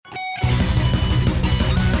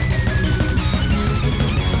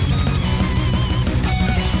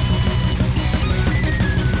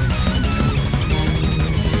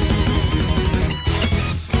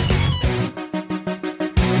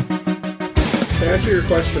To answer your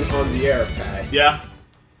question on the air, Pat. Yeah.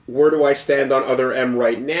 Where do I stand on Other M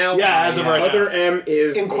right now? Yeah, as of right now. Other M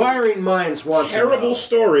is Inquiring minds want a terrible to know.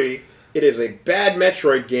 story. It is a bad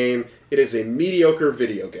Metroid game. It is a mediocre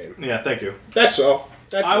video game. Yeah, thank you. That's all.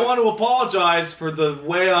 I want to apologize for the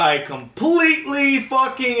way I completely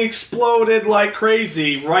fucking exploded like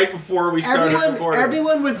crazy right before we started recording.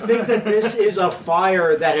 Everyone would think that this is a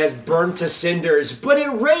fire that has burned to cinders, but it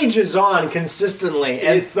rages on consistently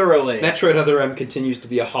and thoroughly. Metroid Other M continues to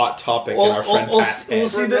be a hot topic in our friend Pat's head.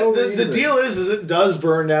 See, the deal is it does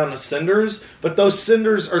burn down to cinders, but those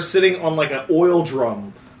cinders are sitting on like an oil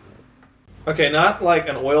drum. Okay, not like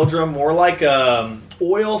an oil drum, more like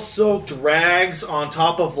oil-soaked rags on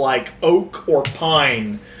top of like oak or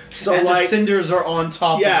pine. So and like the cinders are on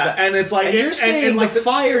top of that. and it's like... And you're saying like the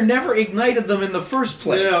fire never ignited them in the first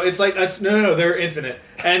place. No, it's like... No, they're infinite.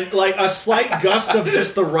 And like a slight gust of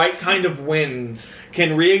just the right kind of wind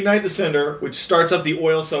can reignite the cinder, which starts up the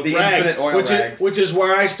oil-soaked rag. Infinite oil rags. Which is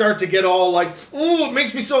where I start to get all like, ooh, it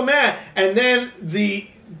makes me so mad. And then the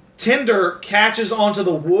tinder catches onto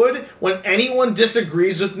the wood when anyone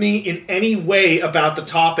disagrees with me in any way about the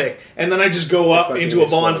topic, and then I just go up into a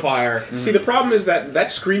bonfire. See, the problem is that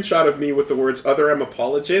screenshot of me with the words "Other M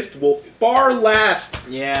apologist" will far outlast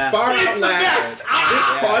this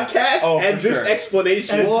podcast and this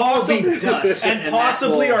explanation. And will all be dust. And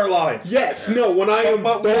possibly our lives. Yes, no, when I am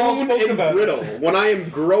bone and brittle, when I am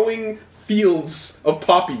growing fields of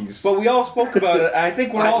poppies. But we all spoke about it. I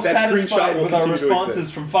think we're all That screenshot satisfied will with our continue to responses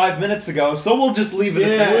exist. from 5 minutes ago, so we'll just leave it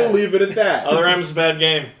at that. We'll leave it at that. Other M's a bad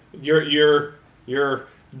game. Your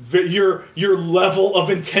level of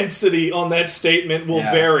intensity on that statement will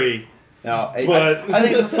vary. No, But- I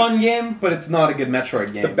think it's a fun game, but it's not a good Metroid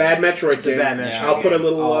game. It's a bad Metroid game. bad Metroid I'll put a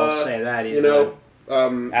little, I'll say that you easily. know,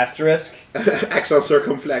 Asterisk. axon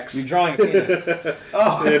circumflex. You're drawing a penis.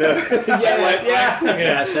 Oh, You know?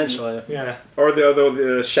 yeah, essentially. Yeah. Or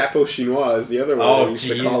the chapeau chinois is the other one Oh, we used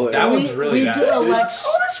to jeez, call it. that one's really we bad. did a let's.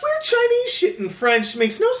 All this weird Chinese shit in French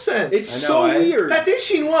makes no sense. It's I know, so eh? weird. Pâté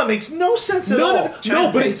chinois makes no sense at all.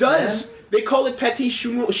 No, but it Chinese, does. They call it pâté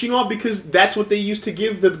chinois because that's what they used to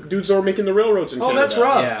give the dudes that were making the railroads in Canada. that's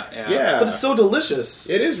rough. Yeah. But it's so delicious.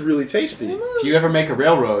 It is really tasty. If you ever make a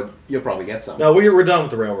railroad, you'll probably get some. No, we're done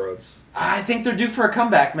with the railroads. I think they're due for a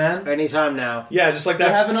comeback, man. Anytime now. Yeah, just like They're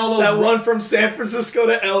that. having all those that one from San Francisco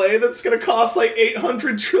to LA that's going to cost like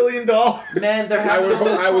 $800 trillion. Man, they're having all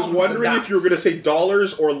those I was wondering if you were going to say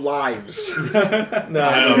dollars or lives.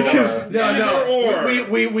 No, Because we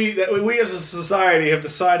as a society have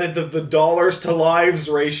decided that the dollars to lives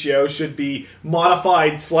ratio should be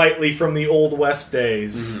modified slightly from the old West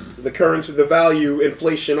days. the currency, the value,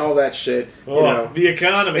 inflation, all that shit. You know, The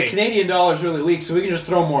economy. The Canadian dollar's really weak, so we can just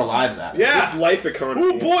throw more lives at it. Yeah. this life economy.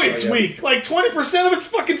 Oh boy, So, it's yeah. weak. Like 20% of its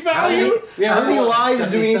fucking value. How many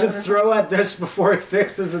lives do we need to 77? throw at this before it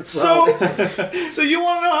fixes itself? So you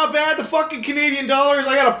want to know how bad the fucking Canadian dollar is?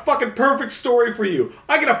 I got a fucking perfect story for you.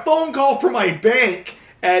 I get a phone call from my bank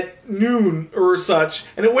at noon or such,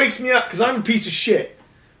 and it wakes me up because I'm a piece of shit.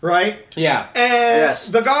 Right? Yeah. And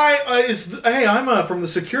the guy is, hey, I'm from the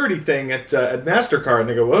security thing at MasterCard. And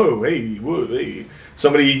they go, whoa, hey.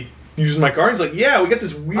 Somebody using my card. He's like, yeah, we got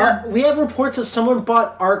this weird... we have reports that someone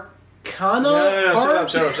bought Arcana. No,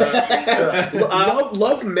 shut up.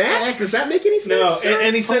 Love Max? Does that make any sense? No,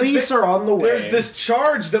 and he says Police are on the way. there's this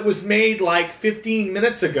charge that was made like 15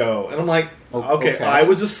 minutes ago. And I'm like, okay, I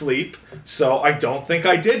was asleep, so I don't think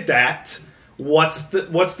I did that. What's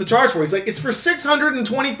the charge for? He's like, it's for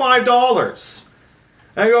 $625.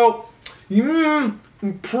 And I go, I'm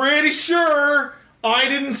pretty sure I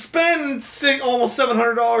didn't spend almost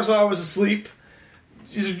 $700 while I was asleep.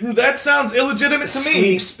 That sounds illegitimate to me.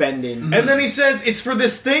 Sleep spending. And then he says it's for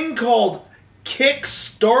this thing called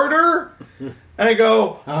Kickstarter. And I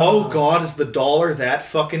go, oh God, is the dollar that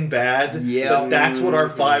fucking bad? Yeah. That that's what our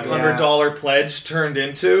 $500 pledge turned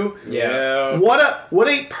into? Yeah. What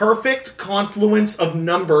a perfect confluence of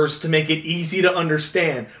numbers to make it easy to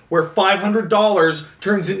understand. Where $500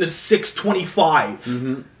 turns into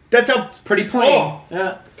 $625. That's how Pretty plain. Oh.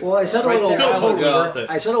 Yeah. Well, I said a Right little there. Still while totally ago. worth it.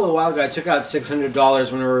 I said a little while ago. I took out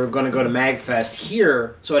 $600 when we were going to go to MagFest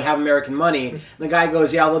here, so I'd have American money. And the guy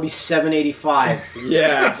goes, "Yeah, there'll be $785."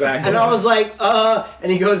 Yeah, exactly. And I was like,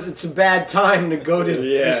 and he goes, "It's a bad time to go to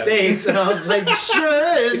the States." And I was like, "Sure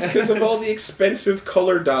It's is." because of all the expensive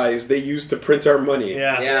color dyes they use to print our money.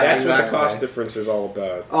 Yeah. That's what the exactly. cost difference is all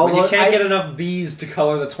about. When you can't get enough B's to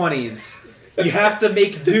color the 20s. You have to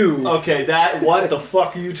make do. Okay, what the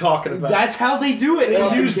fuck are you talking about? That's how they do it.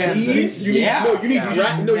 They use bees? You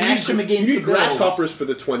need grasshoppers for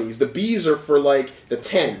the 20s. The bees are for like the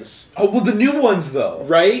 10s. Oh, well, the new ones though.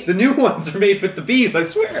 Right? The new ones are made with the bees, I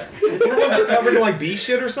swear. The new ones are covered in like bee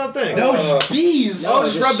shit or something? No, just bees. No,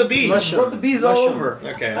 just rub the bees. Just rub the bees all over.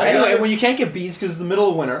 Okay. Anyway, when you can't get bees because it's the middle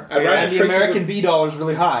of winter, and the American bee dollar is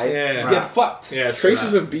really high, you get fucked. Yeah,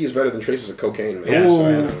 traces of bees better than traces of cocaine, man. Yeah,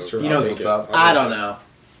 Ooh, that's true. he knows what's up. I don't know.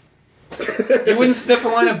 You wouldn't sniff a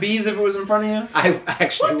line of bees if it was in front of you? I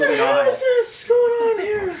actually wouldn't know. this going on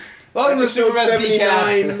here? Welcome to Super Best Bee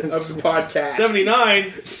Cast of the podcast.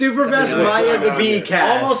 79. Super Best Maya the Bee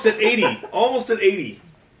Cast. Almost at 80. Almost at 80.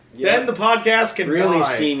 Yeah. Then the podcast can really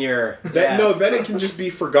die. senior. No, then it can just be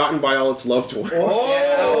forgotten by all its loved ones.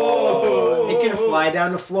 Oh! He can fly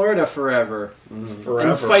down to Florida forever.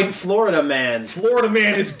 Forever. And fight Florida Man. Florida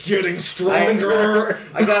Man is getting stronger.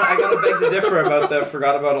 I gotta beg to differ about the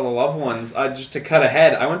forgot about all the loved ones. Just to cut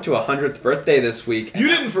ahead, I went to a 100th birthday this week. You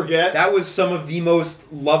didn't forget. That was some of the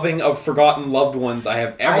most loving of forgotten loved ones I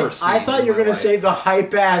have ever seen. I thought you were going to say the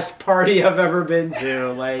hype-ass party I've ever been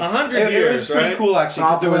to. Like 100 it years, was pretty right? cool, actually,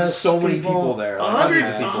 because there was so many people. people there.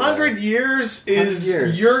 100 years is 100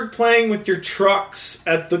 years. you're playing with your trucks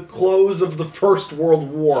at the close of the First World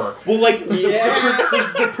War. Well, like,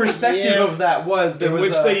 the perspective of that was there in was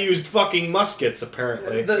which they used fucking muskets,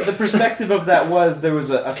 apparently. The perspective of that was there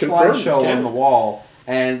was a slideshow on the wall,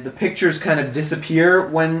 and the pictures kind of disappear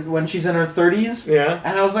when she's in her 30s. Yeah.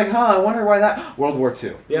 And I was like, I wonder why that... World War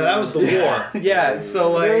II. Yeah, that was the war. Yeah,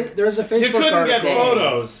 so like... There's a Facebook You couldn't get article.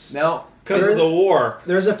 photos. No. Because of the war.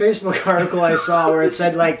 There's a Facebook article I saw where it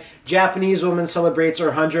said, like, Japanese woman celebrates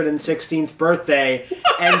her 116th birthday,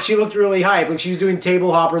 and she looked really hype. Like, she was doing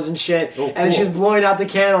table hoppers and shit, and she was blowing out the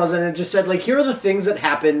candles, and it just said, like, here are the things that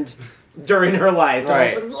happened during her life.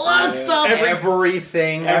 Right. And I was like, a lot of stuff.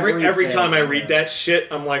 Every time I read that shit,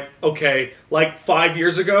 I'm like, okay, like 5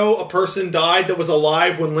 years ago, a person died that was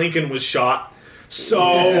alive when Lincoln was shot.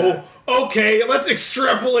 So... Okay, let's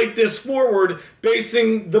extrapolate this forward,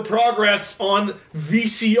 basing the progress on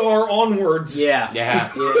VCR onwards. Yeah.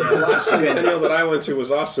 The last centennial that I went to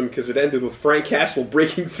was awesome because it ended with Frank Castle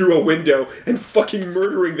breaking through a window and fucking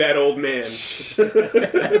murdering that old man.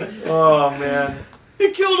 Oh, man. He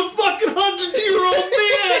killed a fucking 100-year-old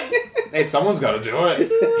man! Hey, someone's got to do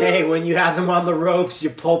it. Hey, when you have them on the ropes, you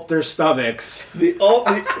pulp their stomachs. That's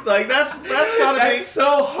gotta be... That's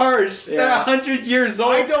so harsh. Yeah. They're 100 years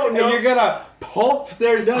old. I don't know. And you're gonna pulp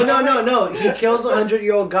their stomachs? No. He kills a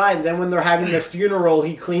 100-year-old guy, and then when they're having the funeral,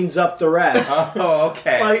 he cleans up the rest. Oh,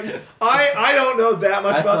 okay. Like, I don't know that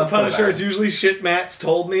much That's about not the so Punisher. bad. It's usually shit Matt's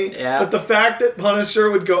told me. Yeah. But the fact that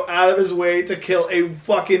Punisher would go out of his way to kill a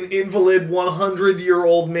fucking invalid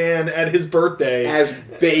 100-year-old man at his birthday As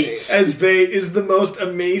bait. is the most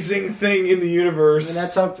amazing thing in the universe.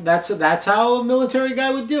 And that's how a military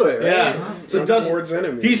guy would do it, right? Yeah. So towards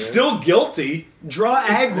enemies, he's man. still guilty. Draw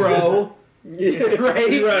aggro. Yeah.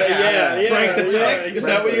 Right? Yeah. Frank the Tank. Is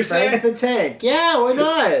that what you're saying? Frank the Tank. Yeah, why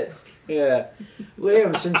not? Yeah.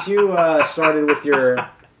 Liam, since you started with your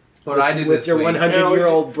What I did with this your week.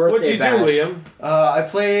 100-year-old birthday What'd you do, bash. Liam? I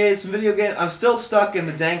play some video game. I'm still stuck in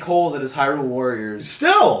the dank hole that is Hyrule Warriors.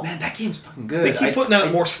 Still. Man, that game's fucking good. They keep putting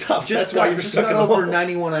out more stuff. That's why you're stuck in the over hole.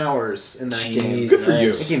 91 hours in that game. Good for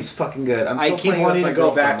you. That game's fucking good. I keep wanting to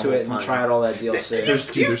go back to it and try out all that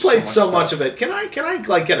DLC. You've played so much of it. Can I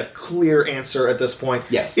like get a clear answer at this point?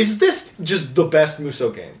 Yes. Is this just the best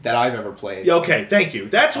Muso game? that I've ever played. Yeah, okay, thank you.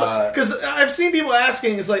 That's what, because I've seen people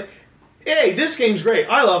asking. It's like, hey, this game's great.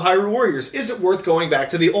 I love Hyrule Warriors. Is it worth going back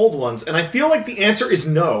to the old ones? And I feel like the answer is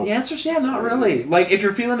no. The answer's not really. Like, if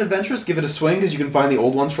you're feeling adventurous, give it a swing because you can find the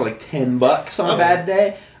old ones for like $10 on a bad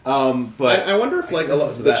day. But I wonder if like a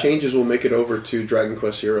lot of the changes will make it over to Dragon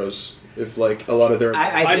Quest Heroes. If like a lot of their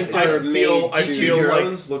I think they're feel made to-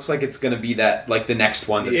 Heroes looks like it's going to be that like the next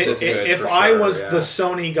one that's this good. If for I sure, was the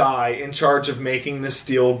Sony guy in charge of making this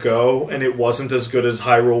deal go, and it wasn't as good as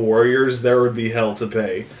Hyrule Warriors, there would be hell to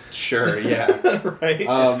pay. sure, yeah. Right?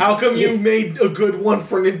 How come you made a good one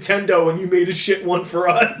for Nintendo and you made a shit one for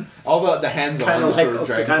us? All the hands-on Kind of for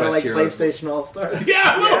Dragon like Quest Heroes. PlayStation All Stars.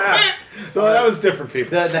 Yeah, a little bit. No, that was different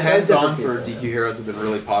people. The hands-on different for people. DQ Heroes have been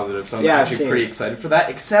really positive, so I'm Yeah, I've actually seen pretty it. excited for that.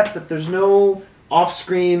 Except that there's no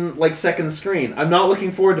off-screen like second screen. I'm not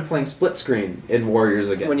looking forward to playing split screen in Warriors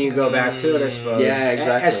again. When you go back to it, I suppose. Yeah,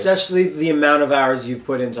 exactly. Especially the amount of hours you've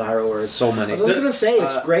put into Hyrule Warriors. so many. I was going to say,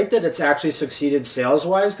 it's great that it's actually succeeded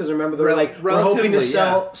sales-wise, because remember, they were like, we're hoping to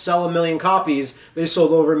relatively, sell 1 million copies. They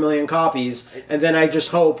sold over 1 million copies, and then I just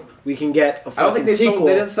hope we can get a I don't think fucking they sequel.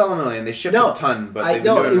 they didn't sell 1 million. They shipped a ton, but they've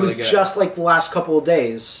been doing it really was good. just like the last couple of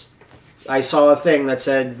days. I saw a thing that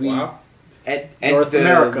said North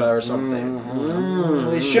America or something.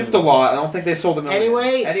 They shipped a lot. I don't think they sold them.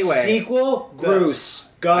 Anyway, sequel, Groose.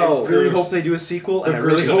 Go. I really hope they do a sequel, and I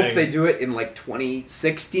really hope they do it in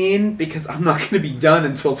 2016 because I'm not going to be done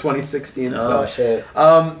until 2016. Oh shit!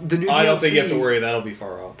 The new DLC, I don't think you have to worry. That'll be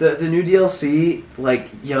far off. The new DLC,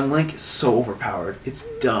 Young Link, is so overpowered. It's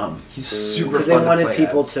dumb. He's super fun because they wanted to play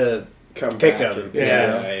people as. to Come pick back him.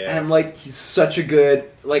 And he's such a good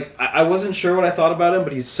I wasn't sure what I thought about him,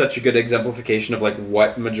 but he's such a good exemplification of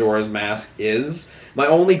what Majora's Mask is. My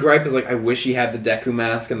only gripe is I wish he had the Deku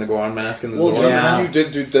mask and the Goron mask and the Zora mask.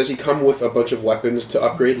 Does he come with a bunch of weapons to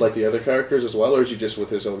upgrade like the other characters as well, or is he just with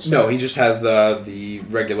his own sword? No, he just has the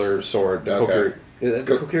regular sword, the Kokiri. The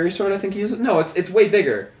Kokiri sword, I think he uses. No, it's way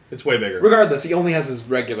bigger. It's way bigger. Regardless, he only has his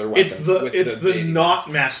regular weapon. It's the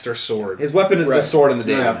not master sword. His weapon is the sword and the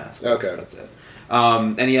Deku mask. Okay, that's it.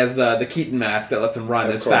 And he has the Keaton mask that lets him run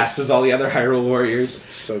as fast as all the other Hyrule Warriors.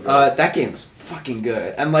 So good. That game's fucking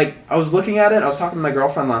good. And I was looking at it, I was talking to my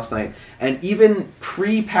girlfriend last night, and even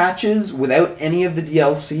pre-patches without any of the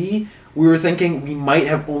DLC, we were thinking we might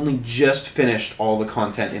have only just finished all the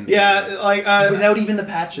content in the game. Without even the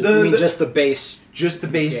patches. Just the base. Just the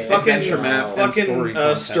base Yeah. adventure map and story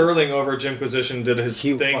content. Sterling over Jimquisition did his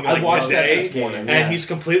thing I watched today, that this morning, and he's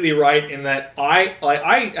completely right in that I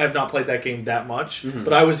have not played that game that much,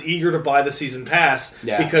 but I was eager to buy the season pass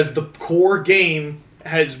because the core game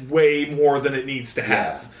has way more than it needs to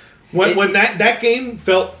have. When that game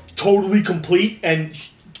felt totally complete and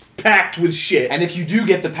packed with shit. And if you do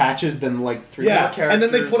get the patches, then 3 more characters. And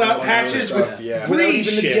then they put out patches with free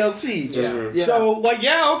shit. The DLC. So,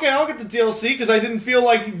 I'll get the DLC because I didn't feel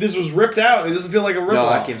like this was ripped out. It doesn't feel like a rip-off. No,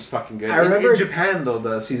 that game's fucking good. I remember in Japan, though,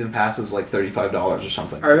 the season pass is $35 or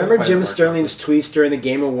something. I remember Jim Sterling's tweets during the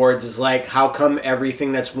Game Awards is how come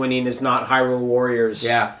everything that's winning is not Hyrule Warriors?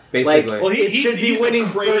 Yeah, basically. It should be winning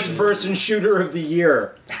first-person shooter of the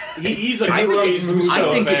year. He's a crazy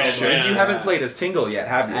I think it fan, should. man. You haven't played as Tingle yet,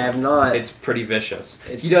 have you? I have not. It's pretty vicious.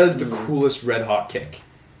 He does the coolest red hot kick.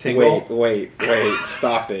 Tingle. Wait,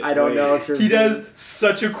 stop it. I don't know if you're... He does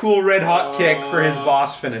such a cool red hot kick for his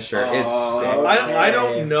boss finisher. It's sick. I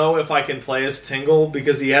don't know if I can play as Tingle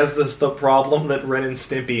because he has the problem that Ren and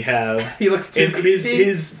Stimpy have. He looks too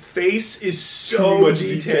his face is so much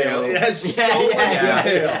detailed. detail. It has so much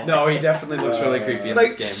detail. No, he definitely looks really creepy in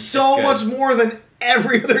this game. So much more than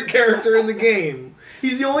every other character in the game.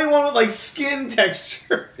 He's the only one with skin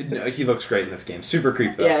texture. No, he looks great in this game. Super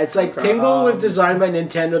creepy though. Yeah, it's Tingle was designed by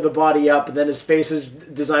Nintendo, the body up, and then his face is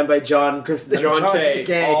designed by John K. For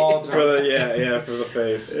the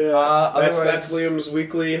face. Yeah. That's Liam's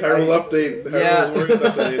weekly Hyrule update. Yeah. Hyrule Warriors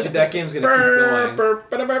update. Dude, that game's gonna keep going.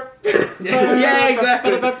 Yeah,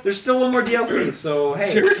 exactly. There's still one more DLC, so hey.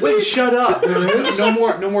 Seriously? Wait, shut up.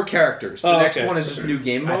 No more characters. The next one is just new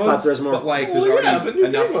game modes. I thought there was more. But there's already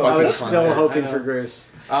enough fucking I was content. still hoping for Groose.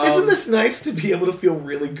 Isn't this nice to be able to feel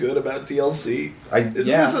really good about DLC? Isn't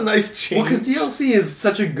this a nice change? Well, because DLC is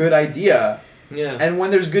such a good idea. Yeah. And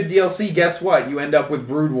when there's good DLC, guess what? You end up with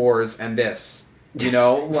Brood Wars and this.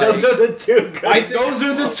 Those are the two. Those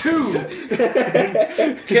are the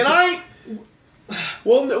two. Can I...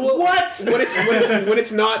 Well, what? When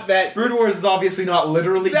it's not that... Brood Wars is obviously not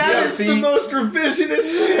literally That DLC. is the most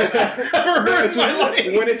revisionist shit I've ever heard in my life.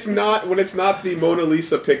 When it's not the Mona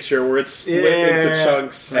Lisa picture where it's split into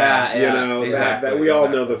chunks. Exactly, that we all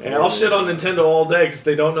know the And I'll shit on Nintendo all day because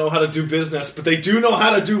they don't know how to do business, but they do know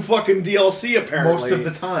how to do fucking DLC apparently. Most of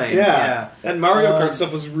the time. Yeah. And Mario Kart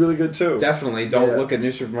stuff was really good too. Definitely. Don't look at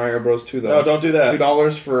New Super Mario Bros. 2 though. No, don't do that.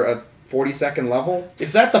 $2 for a 40-second level.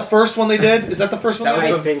 Is that the first one they did? Is that the first one That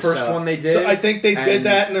they was did? the first one they did. So I think they did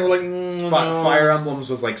that and they were like, Fire Emblems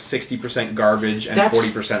was 60% garbage and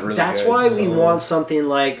 40% really That's good. why we want something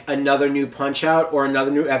like another new Punch-Out or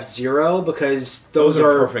another new F-Zero because those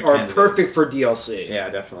are perfect for DLC. Yeah,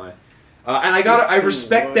 definitely. And I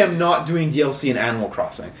respect them not doing DLC in Animal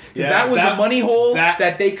Crossing. Because that was a money hole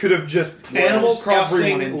that they could have just Animal everyone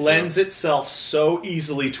Crossing into. lends itself so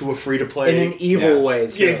easily to a free-to-play in an evil way.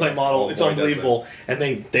 gameplay model. It's unbelievable. And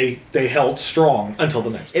they held strong until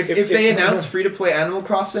the next. If they announce free-to-play Animal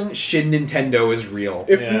Crossing, shit, Nintendo is real.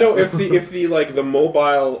 If the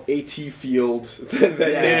mobile AT field that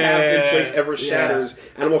they have in place ever shatters,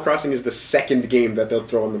 Animal Crossing is the second game that they'll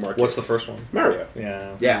throw on the market. What's the first one? Mario.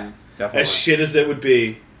 Yeah. Definitely. As shit as it would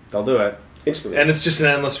be. They'll do it. Instantly. And it's just an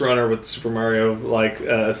endless runner with Super Mario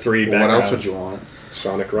 3 backgrounds. What else would you want?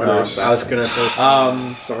 Sonic Runners. I was gonna say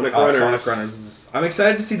Sonic Runners. Sonic Runners. I'm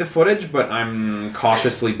excited to see the footage, but I'm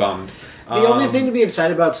cautiously bummed. The only thing to be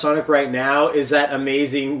excited about Sonic right now is that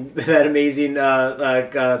amazing 3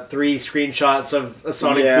 screenshots of a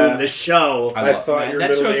Sonic Boom the show. I thought your that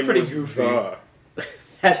middle show's name pretty was goofy.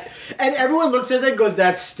 And everyone looks at it and goes,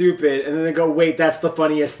 "That's stupid," and then they go, "Wait, that's the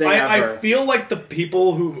funniest thing ever." I feel like the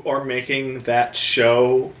people who are making that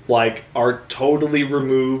show are totally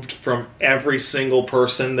removed from every single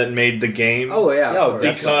person that made the game. Oh yeah, No,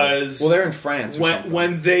 because they're in France.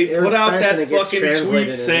 When they They're put in out France that and it gets fucking translated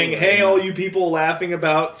tweet saying, in "Hey, English. all you people laughing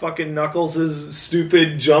about fucking Knuckles'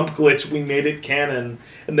 stupid jump glitch, we made it canon,"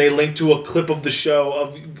 and they linked to a clip of the show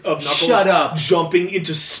of Knuckles Shut up. jumping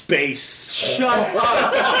into space. Shut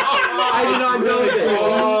up! I did not know this.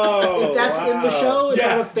 Oh, That's in the show. Is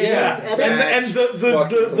that a fan edit? And the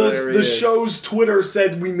hilarious. show's Twitter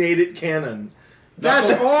said we made it canon.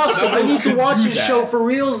 That's awesome. I need to could watch do this that. show for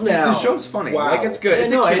reals now. The show's funny. Wow. Like, it's good. Yeah,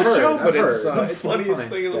 It's no, a I've kid's heard, show, but I've it's heard. The it's funniest funny.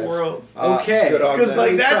 thing in the world. Okay. Good on Because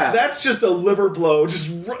them. that's just a liver blow,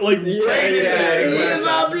 just right in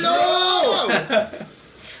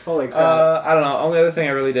Holy crap. I don't know. Only other thing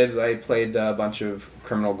I really did was I played a bunch of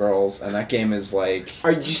Criminal Girls, and that game is like,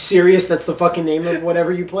 Are you serious? That's the fucking name of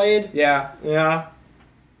whatever you played? yeah, Yeah,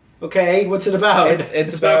 Okay, what's it about?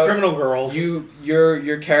 it's about criminal girls.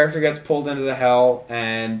 Your character gets pulled into the hell,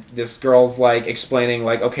 and this girl's like explaining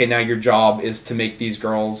like, okay, now your job is to make these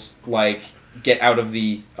girls like get out of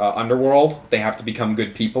the underworld. They have to become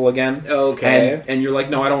good people again. Okay. And you're like,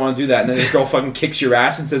 no, I don't want to do that. And then this girl fucking kicks your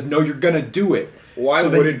ass and says, no, you're gonna do it. Why So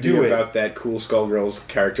would then it you be do it. about that cool Skullgirls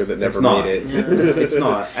character that It's never not. made it? It's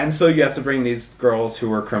not. And so you have to bring these girls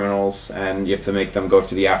who are criminals, and you have to make them go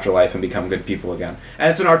through the afterlife and become good people again.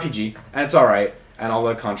 And it's an RPG, and it's alright, and all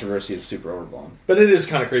the controversy is super overblown. But it is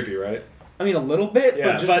kind of creepy, right? I mean, a little bit,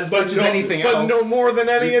 but just as much as anything else. But no more than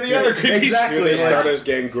any of the other creepy Exactly. Do they stuff. start as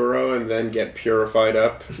Ganguro and then get purified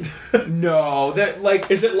up? No, that like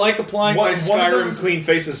Is it like applying One- my one of Skyrim them's- Clean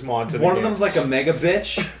Faces mod to the one of game? them's like a mega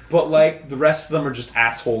bitch, but like the rest of them are just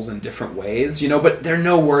assholes in different ways, you know. But they're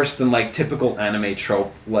no worse than like typical anime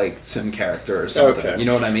trope, like some character or something. Okay. You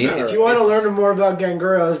know what I mean? Alright. if you want to learn more about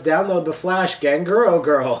Ganguros, download the Flash Ganguro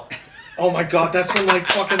Girl. Oh my god, that's from like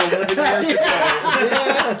fucking 11 years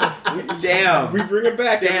ago. Damn. We bring it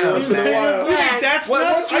back every once in a while. That's What,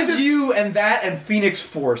 nuts. what's with you and that and Phoenix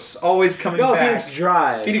Force always coming No, back? Phoenix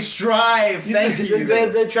Drive. Phoenix Drive. Thank you.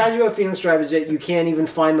 The tragedy about Phoenix Drive is that you can't even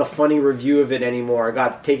find the funny review of it anymore. It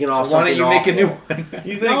got taken off Why don't something you make a new awful. one?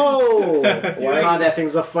 You think? No! Why? God, that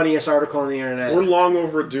thing's the funniest article on the internet. We're long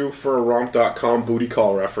overdue for a romp.com booty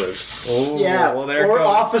call reference. Oh, Yeah, well there or it goes.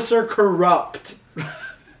 Officer Corrupt.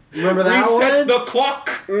 Remember that Reset one? the clock.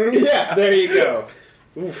 Yeah, there you go.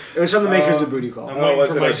 It was from the makers of Booty Call. I'm Oh, waiting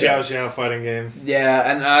was for it? my Okay. Xiao Xiao fighting game.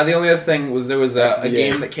 Yeah, and the only other thing was there was a FDA.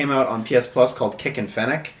 game that came out on PS Plus called Kick and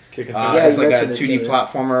Fennec. Kick and Yeah, It's you like a mentioned it 2D to me.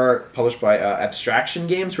 platformer published by Abstraction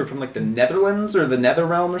Games, who are from like the Netherlands or the Nether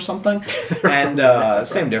Realm or something. And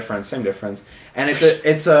same difference. And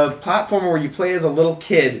it's a platformer where you play as a little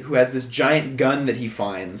kid who has this giant gun that he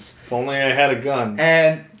finds, If only I had a gun.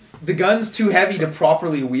 and the gun's too heavy to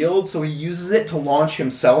properly wield, so he uses it to launch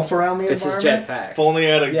himself around the It's his environment. jetpack. If only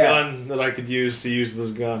I had a Yeah. gun that I could use to use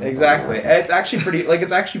this gun. Exactly. It's actually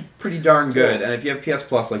pretty darn good. And if you have PS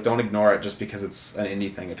Plus, like don't ignore it just because it's an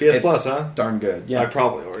indie thing. PS Plus, huh? Darn good. I Yeah.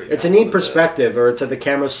 probably already. It's a downloaded neat it. perspective, or it's that the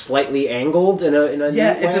camera's slightly angled in a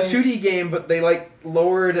Yeah, neat it's a way. 2D game, but they like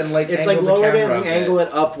lowered and like It's like angled the lowered camera and a bit. angle it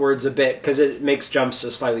upwards a bit because it makes jumps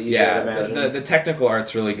just slightly easier to Yeah, imagine. the technical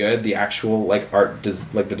art's really good. The actual like art,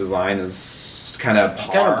 like the design is kind of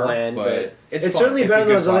Kind of bland, but it's it's fun. certainly It's better a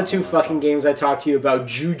than good those other two platformer, fucking so. games I talked to you about.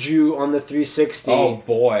 Juju on the 360. Oh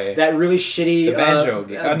boy, That really shitty The Banjo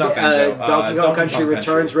game. Not Banjo, Donkey Kong Country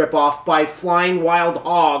Returns ripoff by Flying Wild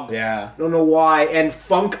Hog. yeah. I don't know why. And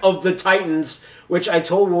Funk of the Titans, which I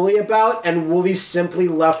told Wooly about, and Wooly simply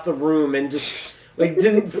left the room and just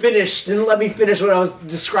didn't let me finish what I was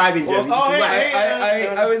describing to him. He just oh, left. hey,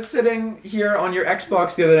 I was sitting here on your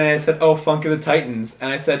Xbox the other day and I said, "Oh, Funk of the Titans,"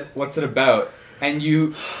 and I said, "What's it about?" And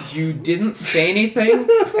you didn't say anything,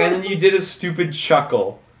 and then you did a stupid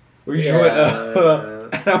chuckle. Where you went,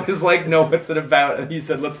 and I was like, "No, what's it about?" And you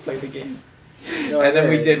said, "Let's play the game." No, And then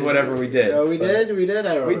we I did whatever we did. No, we but- did. I don't We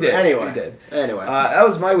remember. did. Anyway. We did. Anyway. That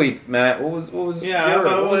was my week, Matt. What was Yeah, your,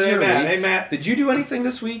 but what was hey, your Matt. week? Hey, Matt. Did you do anything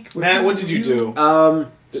this week? Matt, what did you do?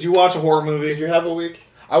 Did you watch a horror movie? Did you have a week?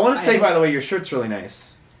 I want to say, by the way, your shirt's really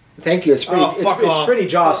nice. Thank you. It's pretty. Oh, fuck it's off. pretty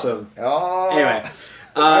jawsome. Oh, Anyway,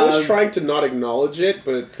 I was trying to not acknowledge it,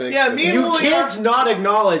 but thanks. Yeah, me and You Wooly can't not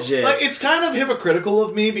acknowledge it. Like, it's kind of hypocritical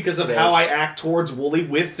of me because of how I act towards Wooly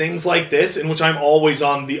with things like this, in which I'm always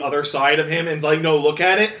on the other side of him and like, no, look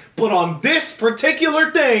at it. But on this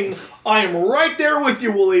particular thing, I am right there with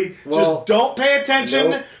you, Wooly. Just don't pay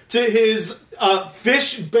attention to his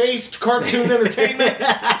fish-based cartoon entertainment.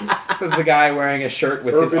 Says the guy wearing a shirt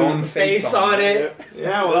with his own face on it.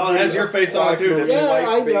 Yeah, well, it has your face on it too. Yeah,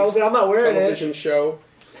 I know, but I'm not wearing television show.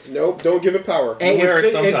 Nope, don't give it power. Hey, Wear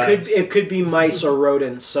it sometimes. it could be mice or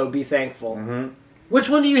rodents, so be thankful. Which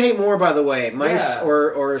one do you hate more, by the way? Mice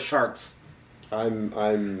or sharks?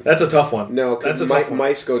 That's a tough one. No, because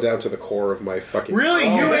mice go down to the core of my fucking... Really?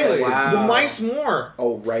 Oh, You hate wow. the mice more?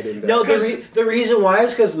 Oh, right in there. No, the reason why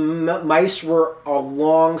is because mice were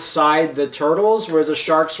alongside the turtles, whereas the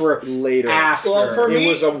sharks were later. after. Well, for me, it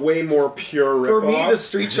was a way more pure rip-off. For me, the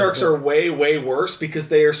street sharks are way, way worse because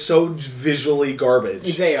they are so visually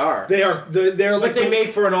garbage. They are. They're like... But they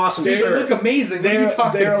made for an awesome They shirt. look amazing. What are you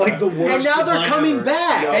talking They're about? like the worst And now they're design coming ever.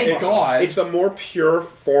 back. No, Thank God. It's a more pure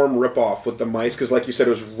form rip-off with the mice, because like you said,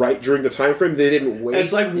 it was right during the time frame. They didn't wait.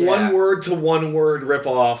 It's like one word to one word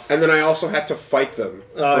rip-off. And then I also had to fight them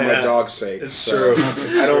for my dog's sake. It's so true.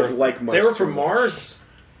 I don't like mice. They were too from much. Mars?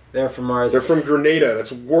 They're from Mars. They're from Grenada.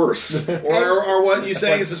 That's worse. Or what you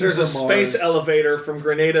saying is that there's a Super space Mars. elevator from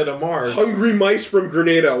Grenada to Mars. Hungry mice from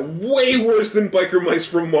Grenada. Way worse than biker mice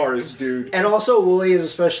from Mars, dude. And also, Wooly is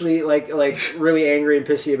especially like really angry and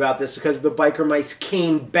pissy about this because the biker mice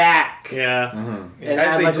came back Yeah. and As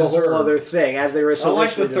had they like a whole deserved. other thing as they were. I So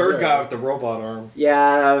like the richly third deserved. guy with the robot arm.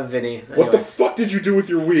 Yeah, Vinny. What the Anyway. fuck did you do with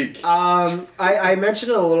your week? I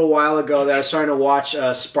mentioned it a little while ago that I was starting to watch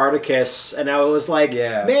Spartacus, and I was like,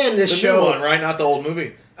 Yeah. man, this The show. new one, right? Not the old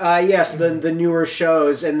movie. Yes, the newer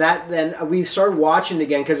shows, and then we started watching it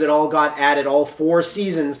again because it all got added, all 4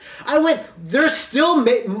 seasons. I went, they're still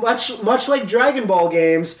much like Dragon Ball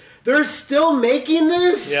games. They're still making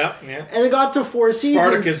this. Yeah. And it got to 4 seasons.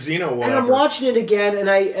 Spartacus Xeno, whatever. And I'm watching it again, and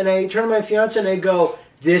I turn to my fiance and I go,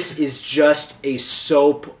 "This is just a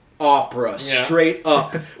soap opera, straight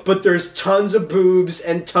up." But there's tons of boobs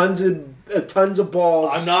and tons of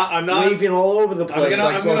balls. I'm not waving all over the place.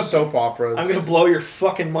 I'm gonna soap operas. I'm gonna blow your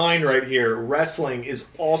fucking mind right here. Wrestling is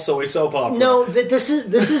also a soap opera. No, this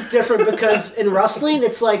is different because in wrestling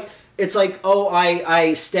it's like, oh,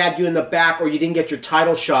 I stabbed you in the back or you didn't get your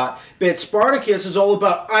title shot. But Spartacus is all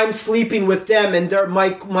about I'm sleeping with them and they're my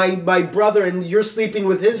brother and you're sleeping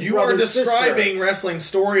with his You are brother's describing sister. wrestling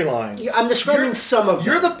storylines. I'm describing some of them.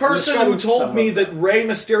 You're the person who told me that Rey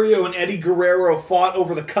Mysterio and Eddie Guerrero fought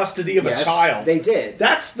over the custody of a child. They did.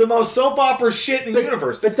 That's the most soap opera shit in the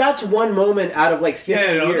universe. But that's one moment out of like 50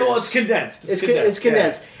 years. No, it's condensed. It's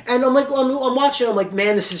condensed. And I'm like, I'm watching. I'm like,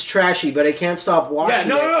 man, this is trashy, but I can't stop watching.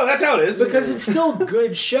 No, that's how it is. Because it's still a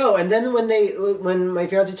good show. And then when my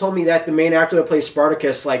fiance told me that the main actor that plays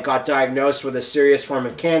Spartacus like got diagnosed with a serious form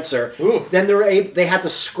of cancer, then they had to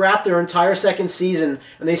scrap their entire second season,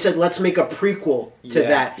 and they said, let's make a prequel to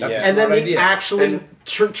that. And then they actually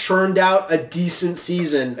churned out a decent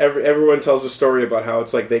season. Everyone tells a story about how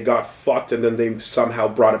it's like they got fucked and then they somehow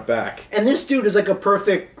brought it back. And this dude is like a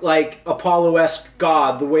perfect like Apollo-esque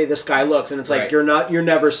god the way this guy looks, and it's like you're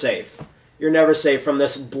never safe. You're never safe from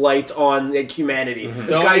this blight on humanity.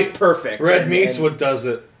 This guy's perfect. Red meat's what does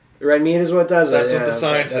it. Red meat is what does it. That's what the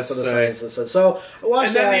scientists say. So watch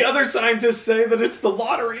and then that. the other scientists say that it's the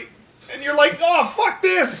lottery. And you're like, oh, fuck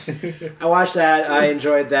this! I watched that. I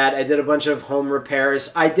enjoyed that. I did a bunch of home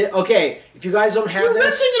repairs. Okay, if you guys don't have You're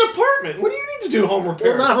this... renting an apartment! What do you need to do home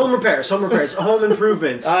repairs? Well, not home repairs. Home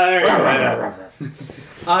improvements. Right.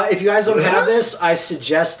 If you guys don't have this, I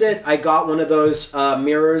suggest it. I got one of those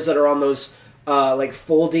mirrors that are on those like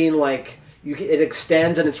folding, like it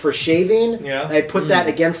extends and it's for shaving. Yeah. And I put that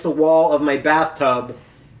against the wall of my bathtub.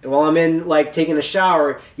 And while I'm in, like, taking a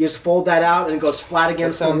shower, you just fold that out and it goes flat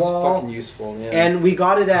against the wall. That sounds fucking useful, yeah. And we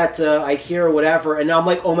got it at IKEA or whatever, and now I'm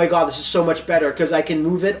like, oh my god, this is so much better, because I can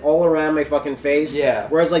move it all around my fucking face. Yeah.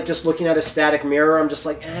 Whereas, like, just looking at a static mirror, I'm just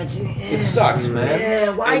like, it sucks,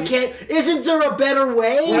 man. why can't... Isn't there a better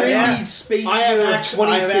way? I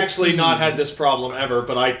have actually not had this problem ever,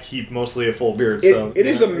 but I keep mostly a full beard, so... It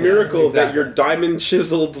is a miracle that your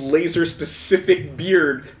diamond-chiseled, laser-specific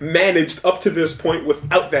beard managed up to this point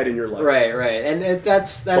without that in your life. Right, and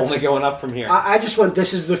that's only going up from here. I just went.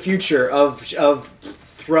 This is the future of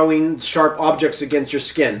throwing sharp objects against your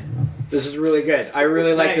skin. This is really good. I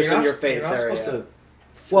really like this in your face You're not area. supposed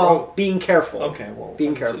to well, being careful. Okay, well,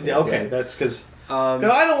 being careful. Okay, that's because I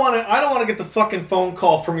don't want to get the fucking phone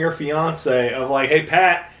call from your fiance of like, hey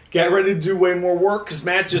Pat, get ready to do way more work because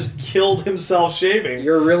Matt just killed himself shaving.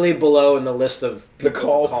 You're really below in the list of the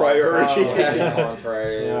call priority. Calling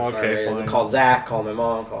priority. Okay, fine. Call Zach. Call my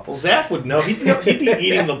mom. Well, Zach would know. He'd be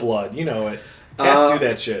eating the blood. You know it. Cats do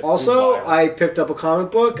that shit. Also, I picked up a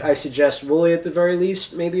comic book. I suggest Wooly, at the very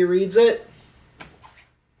least, maybe reads it.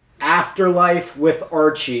 Afterlife with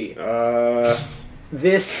Archie.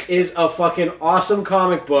 This is a fucking awesome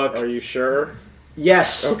comic book. Are you sure?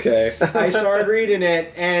 Yes. Okay. I started reading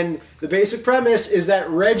it, and the basic premise is that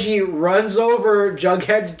Reggie runs over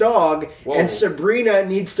Jughead's dog, and Sabrina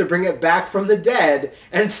needs to bring it back from the dead,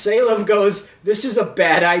 and Salem goes, "This is a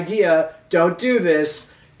bad idea. Don't do this."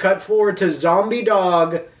 Cut forward to zombie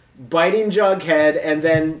dog biting Jughead, and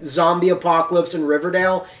then zombie apocalypse in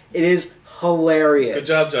Riverdale. It is hilarious. Good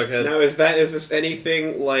job, Jughead. Now, is this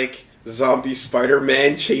anything like zombie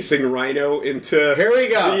Spider-Man chasing Rhino into Here we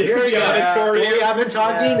go. the auditorium? I've been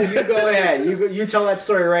talking. You go ahead. You tell that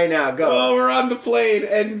story right now. Go. Well, we're on the plane,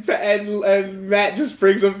 and Matt just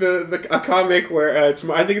brings up a comic where I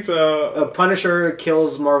think it's a Punisher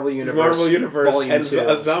kills Marvel Universe. Volume and 2.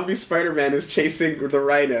 a zombie Spider-Man is chasing the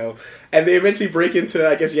Rhino, and they eventually break into,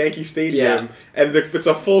 I guess, Yankee Stadium, and it's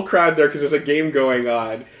a full crowd there because there's a game going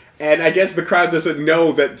on. And I guess the crowd doesn't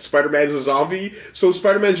know that Spider-Man's a zombie, so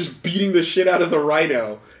Spider-Man's just beating the shit out of the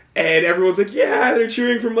Rhino. And everyone's like, yeah, they're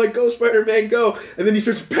cheering for him, like, go Spider-Man, go. And then he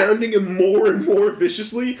starts pounding him more and more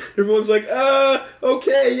viciously. Everyone's like,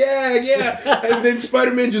 okay, yeah. And then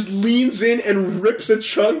Spider-Man just leans in and rips a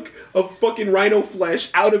chunk of fucking Rhino flesh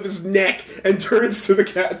out of his neck and turns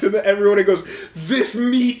to everyone and goes, "This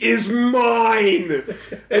meat is mine!"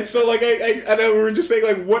 And so, like, we were just saying,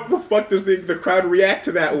 like, what the fuck does the crowd react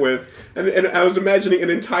to that with? And I was imagining an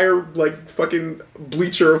entire, like, fucking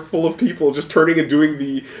bleacher full of people just turning and doing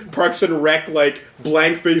the Parks and Rec, like,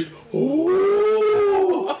 blank-faced,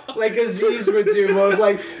 oh! Like Aziz would do. I was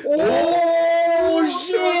like, oh,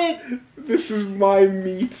 shit! This is my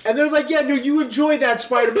meat. And they're like, yeah, no, you enjoy that,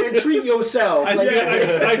 Spider-Man. Treat yourself.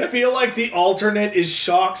 I feel like the alternate is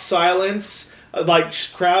shock silence, like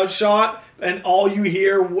crowd shot, and all you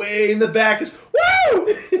hear way in the back is,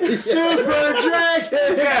 woo! Super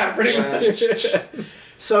Dragon! Yeah, pretty much.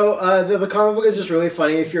 So the comic book is just really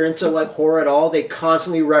funny. If you're into like horror at all, they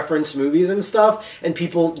constantly reference movies and stuff, and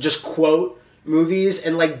people just quote movies,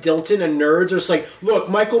 and like Dilton and nerds are just like, look,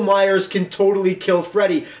 Michael Myers can totally kill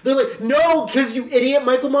Freddy. They're like, no, because you idiot,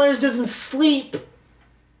 Michael Myers doesn't sleep.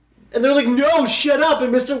 And they're like, no, shut up.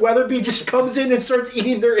 And Mr. Weatherby just comes in and starts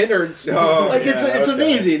eating their innards. Oh, like, it's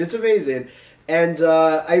amazing. It's amazing. And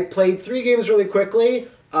I played 3 games really quickly.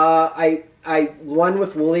 I one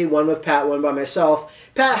with Wooly, one with Pat, one by myself.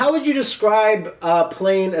 Pat, how would you describe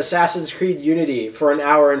playing Assassin's Creed Unity for an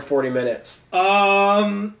hour and 40 minutes?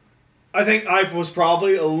 I think I was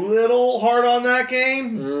probably a little hard on that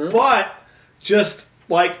game, but just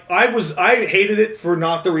like I hated it for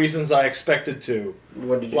not the reasons I expected to.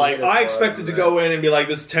 What did you like? hate it I for? expected to go in and be like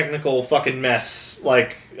this technical fucking mess,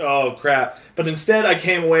 like, oh crap. But instead, I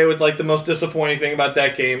came away with like the most disappointing thing about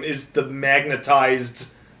that game is the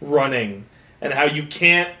magnetized running and how you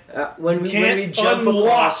can't when we jump unlock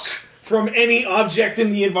across. From any object in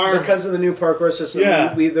the environment. Because of the new parkour system,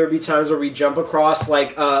 there'd be times where we jump across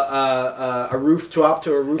like a rooftop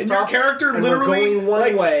to a rooftop. And your character and literally, we're going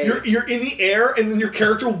one way. You're in the air, and then your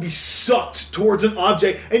character will be sucked towards an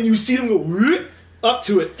object, and you see them go whoop, up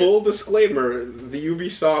to it. Full disclaimer, the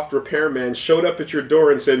Ubisoft repairman showed up at your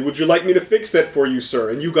door and said, "Would you like me to fix that for you,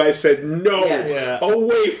 sir?" And you guys said, "No,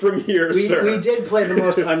 away from here, sir." We did play the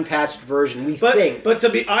most unpatched version, think. But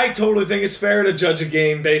I totally think it's fair to judge a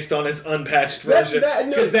game based on its unpatched version.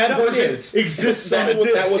 Because that version exists on a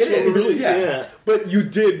disc. That was what released. Yeah. But you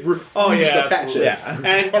did refuse the patches. Yeah.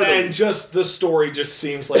 And just the story just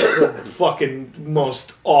seems like the fucking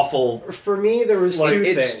most awful. For me, there was two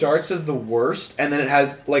it things. starts as the worst, and then it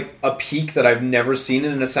has like a peak that I've never seen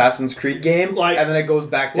in an Assassin's Creed game, and then it goes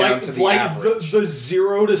back down to the average. The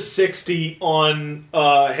 0 to 60 on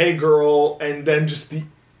Hey Girl, and then just the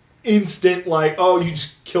instant like, oh, you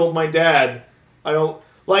just killed my dad. I don't...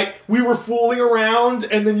 Like, we were fooling around,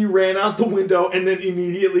 and then you ran out the window, and then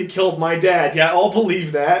immediately killed my dad. Yeah, I'll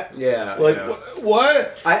believe that. Yeah. Like,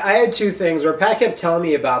 what? I had 2 things where Pat kept telling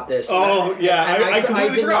me about this. Oh, I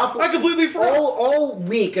completely forgot. I completely forgot. All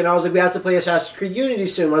week, and I was like, we have to play Assassin's Creed Unity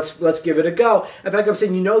soon. Let's give it a go. And Pat kept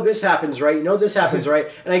saying, you know this happens, right? You know this happens, right?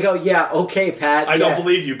 And I go, yeah, okay, Pat. I don't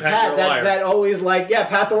believe you, Pat, you're a liar. That always like, yeah,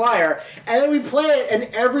 Pat the liar. And then we play it, and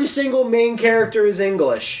every single main character is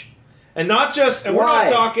English. And not just, and Why?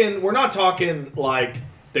 we're not talking like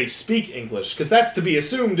they speak English, because that's to be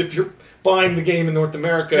assumed if you're buying the game in North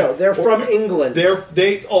America. No, they're from England.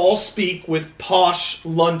 They all speak with posh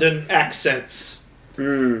London accents.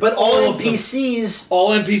 But all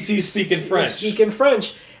NPCs speak in French. Speak in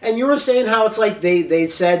French. And you were saying how it's like they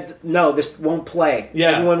said, no, this won't play.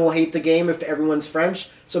 Yeah. Everyone will hate the game if everyone's French,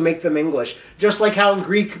 so make them English. Just like how in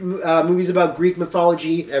Greek movies about Greek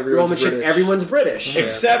mythology, everyone's British.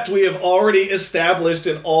 Except we have already established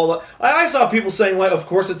in all the... I saw people saying, like, of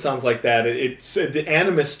course it sounds like that. It's the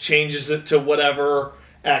Animus changes it to whatever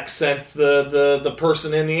accent the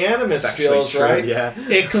person in the Animus feels, true, right? yeah.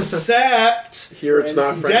 Except... Here it's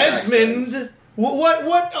not French Desmond... accents.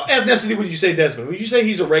 What ethnicity would you say Desmond? Would you say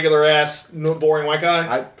he's a regular ass, boring white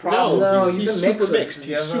guy? He's a mixer. Super mixed.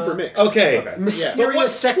 He's super mixed. Okay.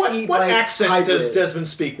 Mysterious, sexy, what like, accent hybrid. does Desmond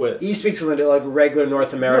speak with? He speaks with like regular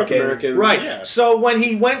North American. Right. Yeah. So when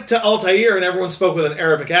he went to Altair and everyone spoke with an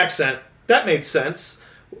Arabic accent, that made sense.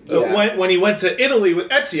 Yeah. When he went to Italy with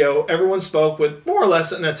Ezio, everyone spoke with more or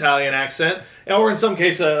less an Italian accent, or in some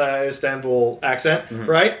cases, Istanbul accent,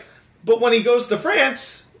 right? But when he goes to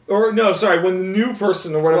France... Or, no, sorry, when the new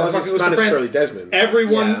person or whatever it's not necessarily Desmond.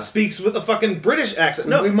 everyone speaks with a fucking British accent.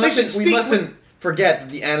 No, we mustn't forget that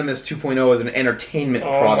the Animus 2.0 is an entertainment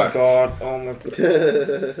product. Oh my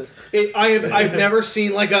god! I've never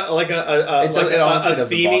seen like a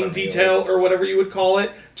theming detail or whatever you would call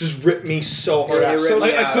it just rip me so hard.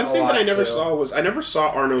 Something that I never saw was I never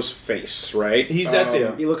saw Arno's face. Right? He's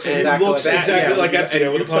Ezio. He looks exactly like Ezio.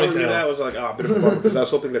 And you telling me that was like a bit of a bummer because I was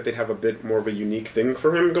hoping that they'd have a bit more of a unique thing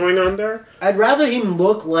for him going on there. I'd rather him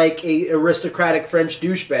look like a aristocratic French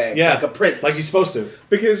douchebage, like a prince, like he's supposed to.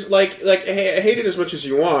 Because hate it as much as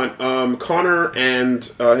you want. Connor and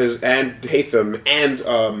Hatham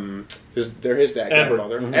and his dad,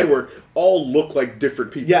 grandfather, Edward, all look like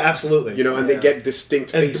different people. Yeah, absolutely. You know, and they get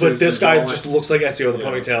distinct faces. But this guy just looks like Ezio with a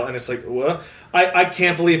ponytail, and it's like, what? I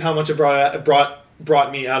can't believe how much it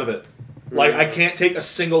brought me out of it. Like, I can't take a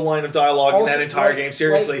single line of dialogue in that entire game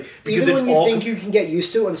seriously because even it's when all. You think you can get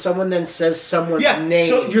used to it, when someone then says someone's name.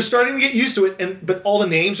 So you're starting to get used to it, but all the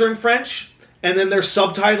names are in French, and then they're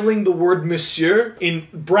subtitling the word "monsieur" in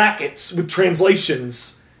brackets with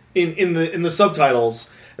translations in the subtitles.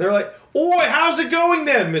 And they're like, "Oi, how's it going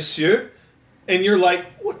then, monsieur?" And you're like,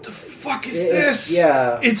 "What the fuck is this?"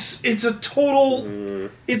 Yeah, it's a total.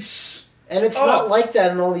 It's. And it's not like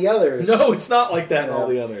that in all the others. No, it's not like that in all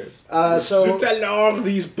the others.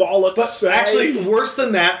 These bollocks. But actually, worse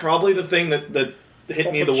than that, probably the thing that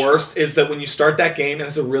hit me the worst is that when you start that game and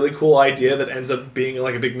it's a really cool idea that ends up being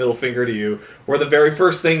like a big middle finger to you, where the very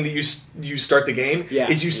first thing that you start the game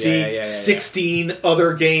is you see 16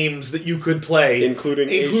 other games that you could play, including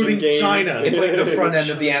China. It's like the front end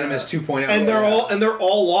of the Animus 2.0, and they're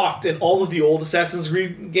all locked, and all of the old Assassin's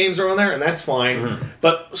Creed games are on there, and that's fine. Mm-hmm.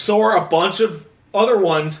 But so are a bunch of other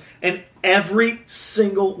ones, and every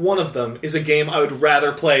single one of them is a game I would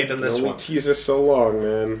rather play than this one. Tease us so long,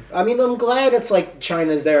 man. I mean, I'm glad it's like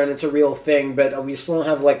China's there and it's a real thing, but we still don't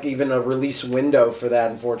have like even a release window for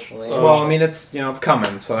that, unfortunately. Well, I mean, it's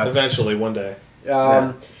coming, so that's... eventually one day.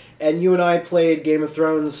 And you and I played Game of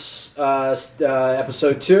Thrones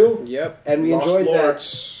episode 2. Yep. And we enjoyed that.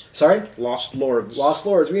 Sorry? Lost Lords. Lost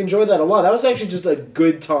Lords. We enjoyed that a lot. That was actually just a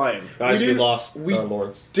good time. Guys, we lost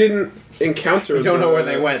Lords. Didn't encounter We don't know where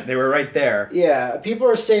they went. They were right there. Yeah. People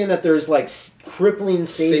are saying that there's like crippling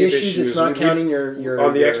save issues. It's not counting your...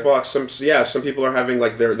 On the Xbox, some people are having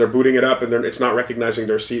like they're booting it up and it's not recognizing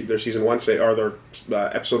their season 1 save or their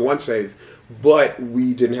episode 1 save. But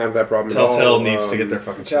we didn't have that problem at all. Telltale needs to get their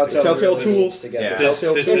fucking Telltale tools to get this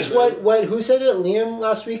it's what who said it, Liam,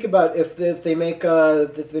 last week about if they make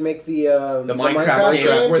the Minecraft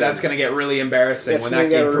game where that's going to get really embarrassing when that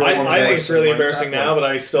game. I think it's really embarrassing now, but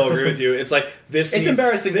I still agree with you. It's like this. It's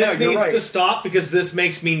embarrassing. This needs to stop because this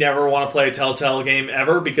makes me never want to play a Telltale game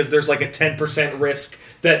ever because there's like a 10% risk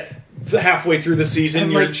that halfway through the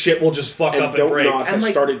season your shit will just fuck up and break. And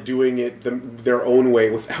started doing it their own way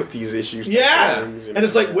without these issues. Yeah, and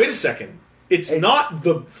it's like, wait a second. It's not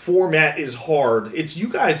the format is hard. It's you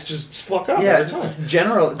guys just fuck up every time.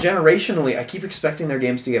 Generationally, I keep expecting their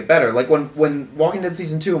games to get better. Like when Walking Dead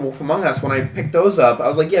Season 2 and Wolf Among Us, when I picked those up, I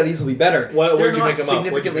was like, yeah, these will be better. Where'd you pick them up?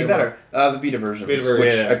 Significantly better. The Vita versions,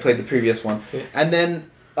 which I played the previous one. Yeah. And then,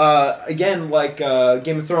 again, like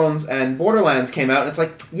Game of Thrones and Borderlands came out, and it's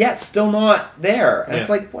like, still not there. And it's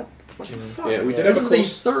like, what the fuck? Yeah, we did have a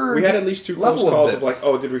close. We had at least 2 close calls of like,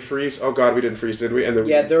 oh, did we freeze? Oh God, we didn't freeze, did we? And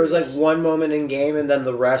then there was like one moment in game, and then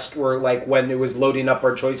the rest were like when it was loading up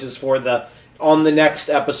our choices for on the next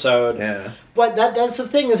episode. Yeah. But that's the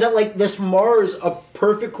thing is that like this mars a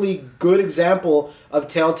perfectly good example of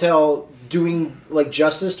Telltale doing like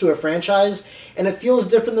justice to a franchise, and it feels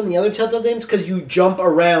different than the other Telltale games because you jump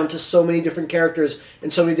around to so many different characters in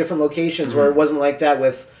so many different locations. Where it wasn't like that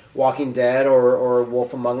with Walking Dead or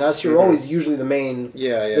Wolf Among Us. You're always usually the main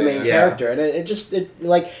character, and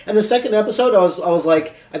and the second episode, I was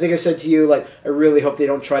like, I think I said to you, like, I really hope they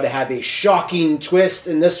don't try to have a shocking twist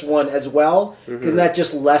in this one as well, because that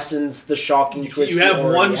just lessens the shocking twist. You have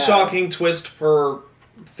one shocking twist per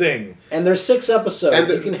thing, and there's 6 episodes. And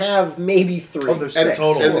you can have maybe 3. Oh, there's 6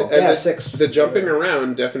 total. And 6. The jumping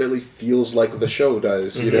around definitely feels like the show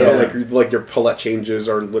does. You know, like your palette changes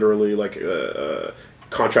are literally like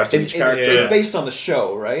contrasting each character. It's based on the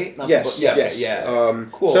show, right? Yes.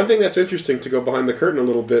 Cool. Something that's interesting to go behind the curtain a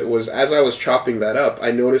little bit was, as I was chopping that up,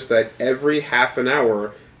 I noticed that every half an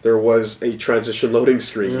hour there was a transition loading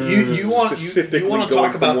screen. You want to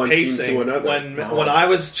talk about pacing to another. When I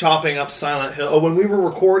was chopping up Silent Hill, when we were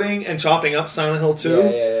recording and chopping up Silent Hill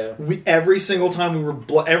 2, we every single time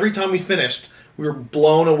every time we finished, we were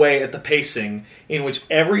blown away at the pacing, in which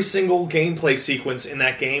every single gameplay sequence in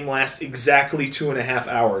that game lasts exactly 2.5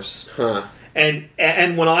 hours. Huh.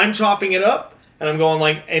 And when I'm chopping it up, and I'm going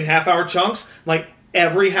like in half-hour chunks, like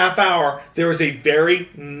every half hour, there is a very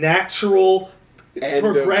natural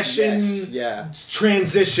progression,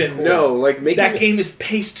 transition. No, like that game is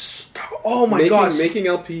paced. Oh my gosh! Making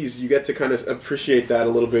LPs, you get to kind of appreciate that a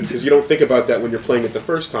little bit because you don't think about that when you're playing it the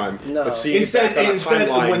first time. No. But seeing instead,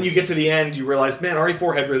 timeline, when you get to the end, you realize, man,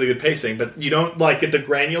 RE4 had really good pacing, but you don't like get the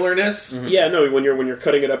granularness. Mm-hmm. Yeah, no. When you're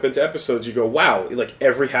cutting it up into episodes, you go, wow! Like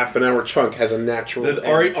every half an hour chunk has a natural. The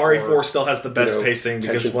RE4 still has the best pacing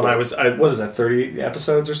because when I was, what is that, 30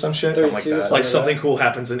 episodes or some shit, something like that. Like something cool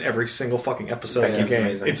happens in every single fucking episode. That game's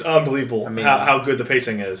amazing. It's unbelievable how good the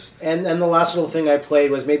pacing is. And the last little thing I played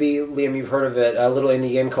was, maybe Liam, you've heard of it, a little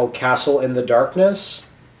indie game called Castle in the Darkness.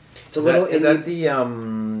 It's a little. Is that the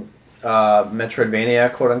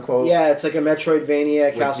Metroidvania, quote unquote? Yeah, it's like a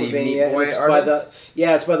Metroidvania, Castlevania, and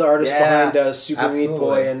it's by the artist behind Super Meat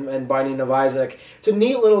Boy and Binding of Isaac. It's a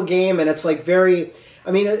neat little game, and it's like very. I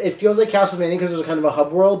mean, it feels like Castlevania because there's kind of a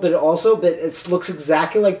hub world, but it looks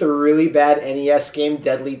exactly like the really bad NES game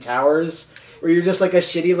Deadly Towers, where you're just like a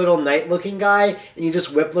shitty little knight-looking guy, and you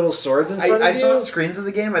just whip little swords in front of you. I saw screens of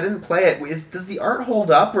the game. I didn't play it. Does the art hold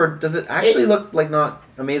up, or does it actually look like not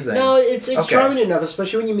amazing? No, it's charming enough,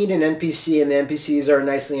 especially when you meet an NPC, and the NPCs are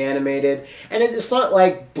nicely animated. And it's not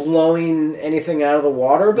like blowing anything out of the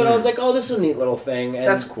water, but I was like, oh, this is a neat little thing. And,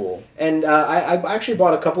 that's cool. And I actually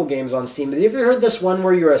bought a couple games on Steam. Have you ever heard this one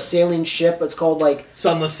where you're a sailing ship? It's called like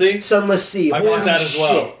Sunless Sea? Sunless Sea. I bought that as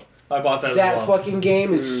well. I bought that as well. That fucking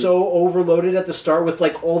game is so overloaded at the start with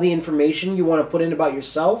like all the information you want to put in about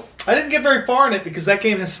yourself. I didn't get very far in it because that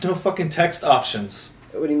game has no fucking text options.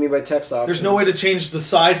 What do you mean by text options? There's no way to change the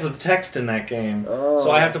size of the text in that game. Oh.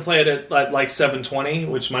 So I have to play it at like 720,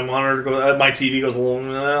 which my my TV goes a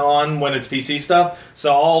little on when it's PC stuff.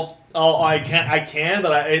 So I can,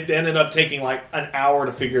 but it ended up taking like an hour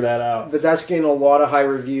to figure that out. But that's getting a lot of high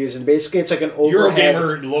reviews, and basically it's like an overhead.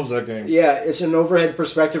 Eurogamer loves that game. Yeah, it's an overhead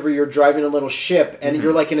perspective where you're driving a little ship, and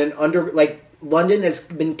you're like in an London has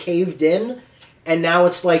been caved in, and now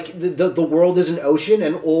it's like the world is an ocean,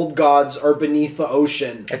 and old gods are beneath the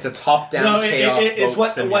ocean. It's a top-down chaos. It's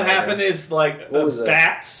what happened is like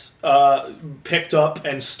bats picked up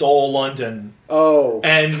and stole London. Oh,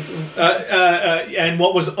 and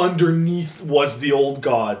what was underneath was the old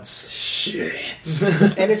gods. Shit.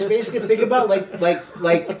 And it's basically, think about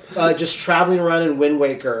like just traveling around in Wind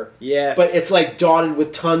Waker. Yes. But it's like dotted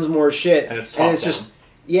with tons more shit, and it's just.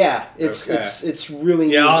 Yeah, it's really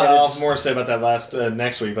neat. Yeah, I'll have more to say about that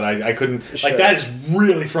next week, but I couldn't. Like, that is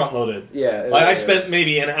really front loaded. Yeah, like I spent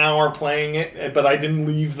maybe an hour playing it, but I didn't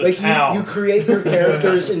leave the town. You create your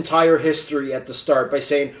character's entire history at the start by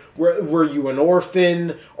saying, "Were you an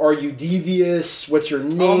orphan? Are you devious? What's your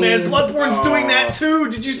name?" Oh man, Bloodborne's doing that too.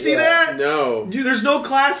 Did you see that? No. There's no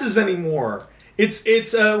classes anymore. It's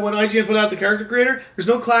when IGN put out the character creator. There's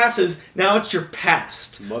no classes now. It's your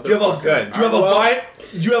past.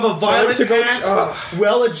 You have a violent past,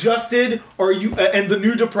 well adjusted. Are you? And the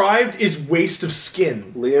new deprived is waste of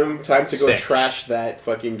skin. Liam, time to go trash that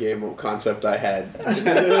fucking game concept I had.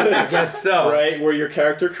 I guess so. Right, where your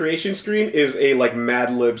character creation screen is a like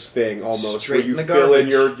Mad Libs thing almost, Straight where you in the fill in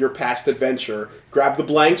garbage. your past adventure, grab the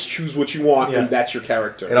blanks, choose what you want, and that's your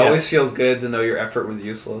character. It always feels good to know your effort was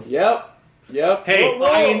useless. Yep.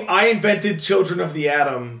 Hey, I invented Children of the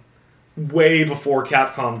Atom way before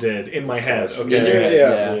Capcom did in my head. Okay.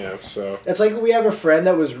 Yeah. So It's like we have a friend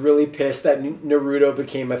that was really pissed that Naruto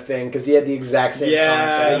became a thing because he had the exact same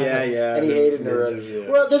concept. And he hated Naruto. Ninjas,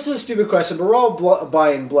 Well, this is a stupid question, but we're all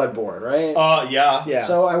buying Bloodborne, right? Yeah.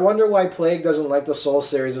 So I wonder why Plague doesn't like the Soul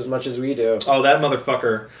series as much as we do. Oh, that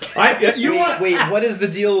motherfucker. Wait, what is the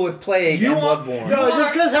deal with Plague and Bloodborne? No,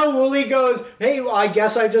 just because how Wooly goes, hey, I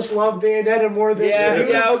guess I just love Bayonetta more than you.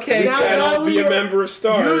 Okay. You cannot be a member of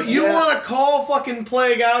Stars. You want to call fucking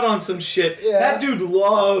Plague out on some shit. Yeah. That dude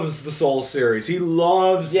loves the Soul series. He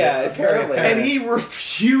loves it. It's very apparent. And he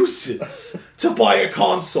refuses to buy a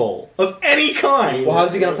console of any kind. Well,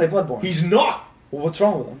 how's he gonna play Bloodborne? He's not. Well, what's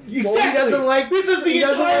wrong with him? Exactly. Well, he doesn't like. This is the he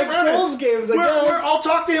doesn't entire like premise. Souls games. I guess. Where I'll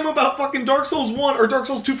talk to him about fucking Dark Souls 1 or Dark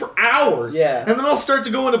Souls 2 for hours. Yeah. And then I'll start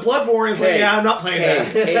to go into Bloodborne and say, I'm not playing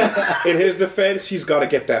that. In his defense, he's got to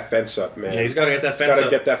get that fence up, man. Yeah, he's got to get that He's fence got to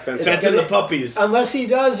up. get that fence up. Fencing the puppies. Unless he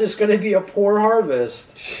does, it's going to be a poor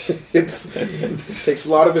harvest. It takes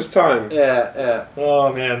a lot of his time. Yeah.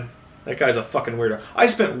 Oh, man. That guy's a fucking weirdo. I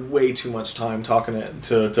spent way too much time talking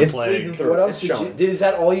to It's Plague. bleeding through. What else It's did you? showing. Is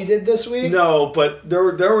that all you did this week? No, but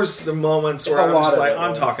there was the moments where A I'm lot just of like, it, I'm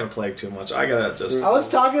yeah. talking to Plague too much. I gotta just... I was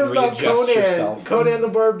talking about Readjust yourself. Conan the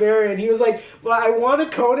Barbarian. He was like, well, I want a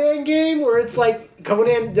Conan game where it's like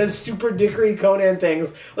Conan does super dickery Conan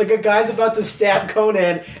things. Like a guy's about to stab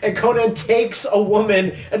Conan, and Conan takes a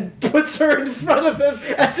woman and puts her in front of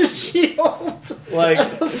him as a shield. Like,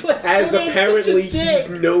 I was like, As Conan's apparently such a dick. he's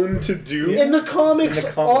known to do. In the comics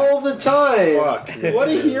all the time. Fuck. What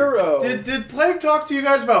a hero. did Plague talk to you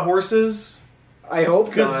guys about horses? I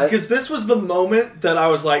hope not. Because this was the moment that I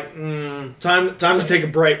was like, time to take a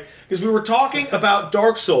break. Because we were talking about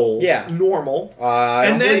Dark Souls, normal,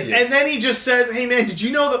 and then he just said, "Hey man, did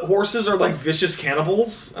you know that horses are like vicious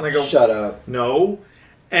cannibals?" And I go, Shut up. No,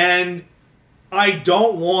 and I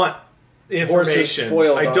don't want information.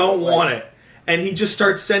 Spoiled I on don't it, want it. And he just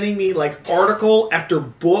starts sending me like article after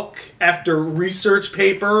book after research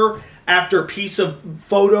paper after piece of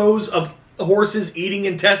photos of horses eating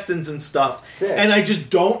intestines and stuff. Sick. And I just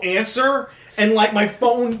don't answer, and like my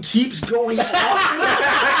phone keeps going off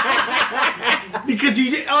because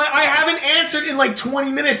I haven't answered in like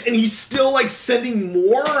 20 minutes, and he's still like sending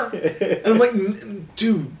more. And I'm like,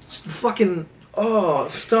 dude, fucking,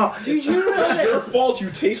 stop. Dude, you It's know your fault you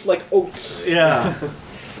taste like oats. Yeah.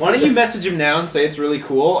 Why don't you message him now and say it's really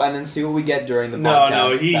cool, and then see what we get during the podcast?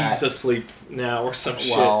 No, he's asleep now or some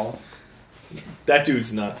shit. That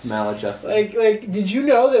dude's nuts. Maladjusted. Like, did you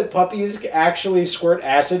know that puppies actually squirt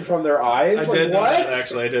acid from their eyes? I like, did know what? that,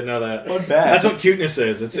 actually. I did know that. What bad? That's what cuteness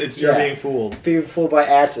is. It's you're being fooled. Being fooled by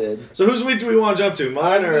acid. So whose week do we want to jump to?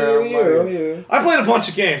 Mine or You. I played a bunch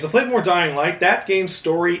of games. I played more Dying Light. That game's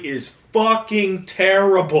story is fucking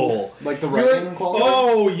terrible. Like the writing quality?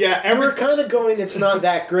 Oh yeah, We're kind of going, it's not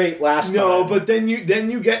that great last time. No, but then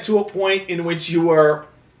you get to a point in which you are...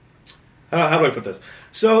 How do I put this?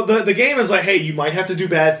 So the game is like, hey, you might have to do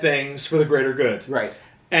bad things for the greater good. Right.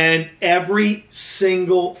 And every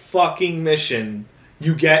single fucking mission,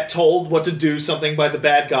 you get told what to do, something by the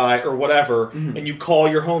bad guy or whatever, and you call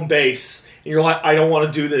your home base, and you're like, I don't want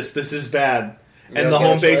to do this. This is bad. And the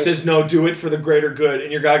home base says, no, do it for the greater good.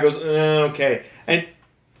 And your guy goes, okay. And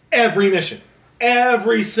every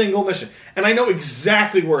single mission. And I know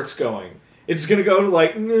exactly where it's going. It's gonna go to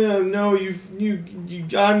like, no,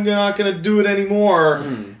 I'm not gonna do it anymore,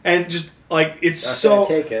 and just like it's Not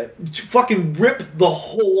gonna take it. fucking rip the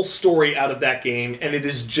whole story out of that game, and it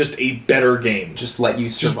is just a better game. Just let you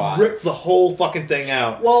survive. Just rip the whole fucking thing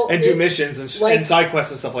out, and do missions and side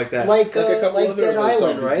quests and stuff like that. Like Like a couple other Dead of those Island,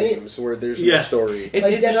 zombie right? games where there's Yeah. no story. It's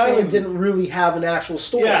Dead a Island shame. didn't really have an actual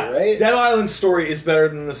story, yeah, right? Dead Island's story is better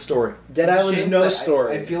than the story. Dead It's a Island's shame no that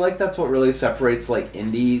story. I feel like that's what really separates like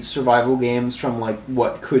indie survival games from like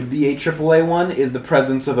what could be a AAA one is the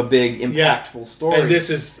presence of a big impactful story. And this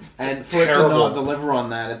is and for terrible. it to not deliver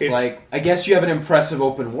on that, it's It's- like I guess you have an impressive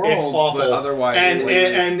open world, It's awful. but otherwise, and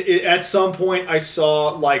like, at some point, I saw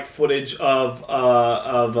like footage of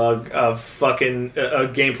fucking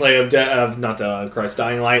gameplay of not Dead Island, Christ,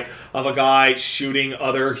 Dying Light, of a guy shooting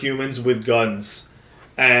other humans with guns,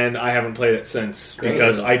 and I haven't played it since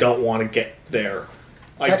because I don't want to get there.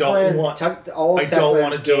 I don't want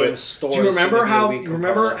to do it. Do you remember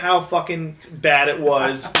how fucking bad it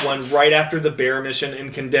was when right after the bear mission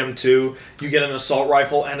in Condemned 2, you get an assault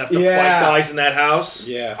rifle and have to fight guys in that house?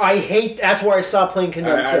 Yeah. That's where I stopped playing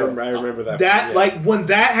Condemned 2. I remember that. That like when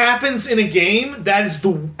that happens in a game, that is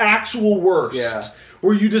the actual worst. Yeah.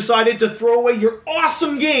 Where you decided to throw away your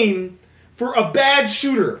awesome game for a bad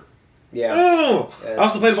shooter. Yeah. Oh! I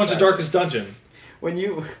also played a bunch of Darkest Dungeon. when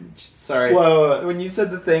you sorry Whoa. when you said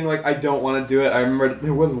the thing like I don't want to do it, I remember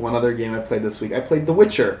there was one other game I played this week. I played The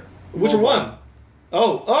Witcher. Which one?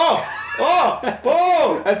 Oh!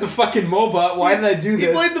 That's a fucking MOBA. Why did I do this?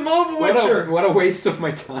 You played the MOBA Witcher. What a waste of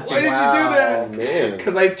my time. Why did you do that? Oh, man.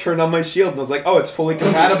 Because I turned on my shield and I was like, oh, it's fully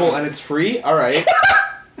compatible and it's free? Alright.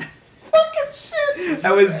 Fucking shit.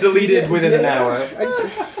 I was deleted within an hour.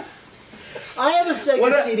 I have a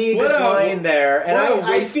Sega CD just lying there, and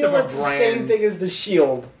I feel it's the same thing as the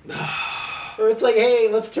Shield. Or it's like, hey,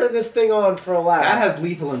 let's turn this thing on for a laugh. That has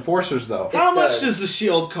lethal enforcers, though. How much does the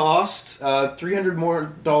shield cost? $300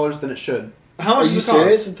 more than it should. How much Are you does it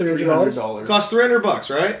serious? cost? $300. Costs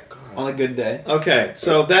 $300, right? On a good day. Okay,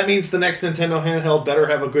 so that means the next Nintendo handheld better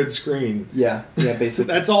have a good screen. Yeah, basically.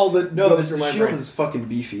 That's all that goes through the my shield brain. is fucking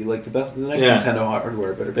beefy. Like, the next Yeah. Nintendo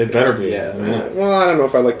hardware better be. It better be. Yeah. Well, I don't know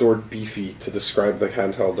if I like the word beefy to describe the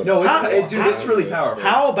handheld. No, How- it's really powerful.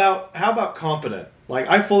 How about competent? Like,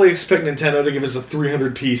 I fully expect Nintendo to give us a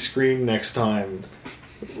 300p screen next time.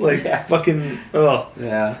 Like, fucking, ugh.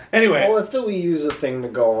 Yeah. Anyway. Well, if the Wii U's a thing to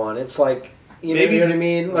go on, it's like, you Maybe know what I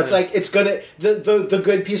mean? It's like, it's gonna, the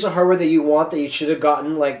good piece of hardware that you want, that you should have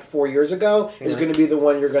gotten like 4 years ago, is gonna be the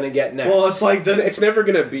one you're gonna get next. Well, it's like It's never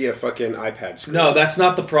gonna be a fucking iPad screen. No, that's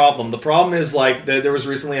not the problem. The problem is like there was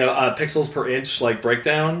recently a pixels per inch like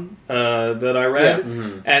breakdown that I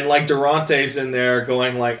read, and like Durante's in there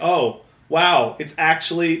going like, oh wow, it's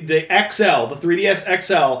actually the XL, the 3DS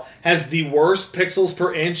XL has the worst pixels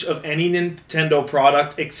per inch of any Nintendo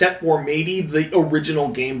product except for maybe the original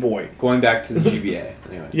Game Boy. Going back to the GBA.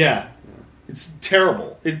 Anyway. Yeah, it's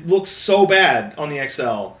terrible. It looks so bad on the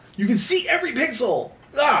XL. You can see every pixel.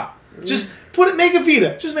 Just make a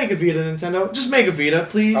Vita. Just make a Vita, Nintendo. Just make a Vita,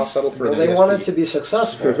 please. I'll settle for well, an they NSP. want it to be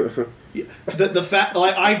successful. The fact,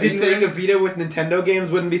 like I Are you didn't. saying a Vita with Nintendo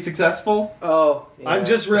games wouldn't be successful? Oh, yeah. I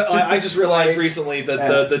just realized recently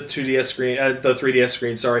that the 2DS screen, the 3DS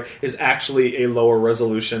screen, sorry, is actually a lower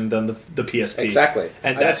resolution than the PSP. Exactly,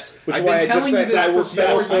 and that's which is I've why been I just telling you said this that I will for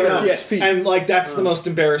settle for a 4 years. PSP. and like that's the most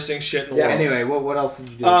embarrassing shit in the world. Anyway, what else did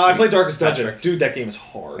you do? I this played week, Darkest Dungeon. Patrick? Dude, that game is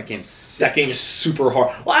hard. That game's sick. That game is super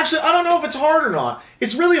hard. Well, actually, I don't know if it's hard or not.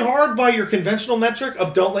 It's really hard by your conventional metric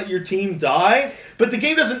of don't let your team die, but the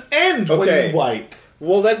game doesn't end when you wipe.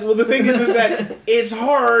 Well, the thing is that it's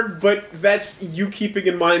hard, but that's you keeping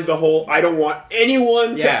in mind the whole I don't want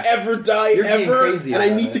anyone to ever die You're being ever, crazy and I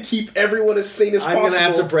about need it. to keep everyone as sane as I'm possible. gonna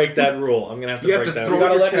have to break that rule. I'm gonna have to You break have to that throw rule.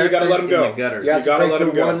 You gotta your let him characters go. in the gutter. You have to gotta break let the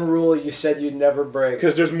him go. one rule you said you'd never break.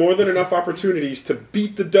 Because there's more than enough opportunities to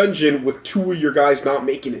beat the dungeon with 2 of your guys not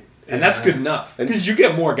making it. And that's good enough. And Because you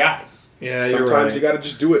get more guys. Yeah, you're sometimes right. you gotta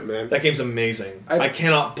just do it, man. That game's amazing. I I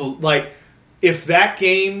cannot like if that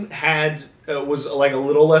game had was like a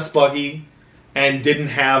little less buggy and didn't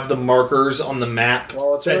have the markers on the map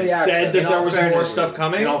Well, it's that early said access. that In there all was more fairness- stuff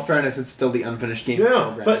coming. In all fairness, it's still the unfinished game. No,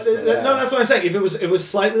 program, but so- no, that's what I'm saying. If it was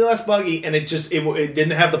slightly less buggy and it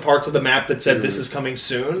didn't have the parts of the map that said this is coming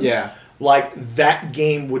soon. Yeah. Like that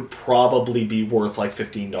game would probably be worth like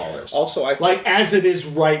 $15. Also, like as it is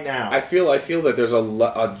right now. I feel that there's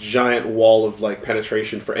a giant wall of like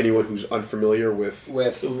penetration for anyone who's unfamiliar with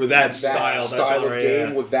that style of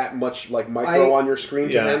game with that much like micro on your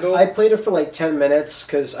screen to handle. I played it for like 10 minutes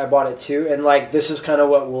because I bought it too, and like this is kind of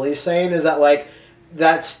what Wooly's saying is that like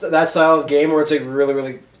that style of game where it's like really,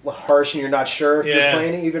 really harsh and you're not sure if you're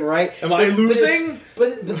playing it even right. Am I losing?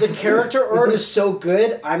 But the character art is so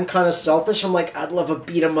good. I'm kind of selfish. I'm like, I'd love a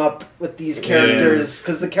beat 'em up with these characters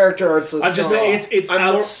because the character art's so strong. I'm just saying it's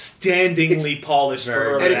outstandingly polished for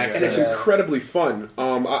early and access. it's incredibly fun.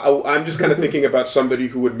 I'm just kind of thinking about somebody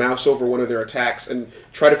who would mouse over one of their attacks and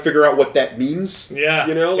try to figure out what that means. Yeah,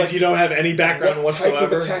 you know, like, if you don't have any background what whatsoever.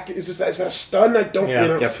 type of attack is this? Is that a stun? I don't. Yeah. You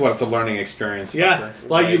know. Guess what? It's a learning experience. Yeah, Fucker.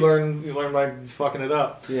 like you learn by fucking it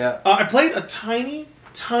up. Yeah. I played a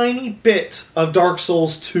tiny bit of Dark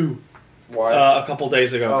Souls 2 a couple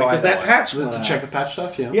days ago because that patch. Was it to check the patch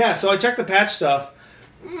stuff? Yeah. Yeah, so I checked the patch stuff.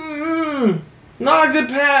 Not a good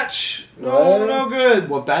patch. No good.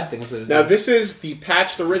 What bad things did it Now do? this is the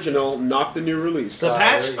patched original, not the new release. The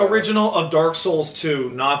patched original of Dark Souls 2,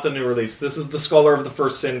 not the new release. This is the Scholar of the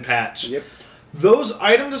First Sin patch. Yep. Those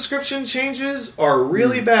item description changes are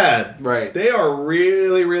really bad. Right. They are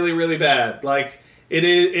really, really, really bad. Like it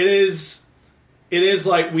is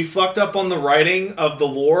like we fucked up on the writing of the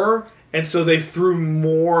lore, and so they threw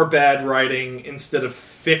more bad writing instead of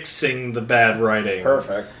fixing the bad writing.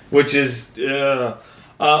 Perfect. Which is, but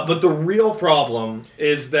the real problem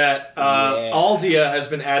is that Aldia has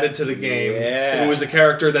been added to the game. Yeah. Who was a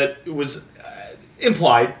character that was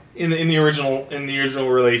implied in the original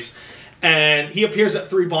release, and he appears at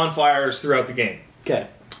 3 bonfires throughout the game. Okay.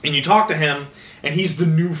 and you talk to him, and he's the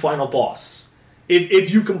new final boss.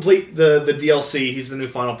 If you complete the DLC, he's the new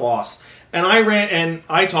final boss. And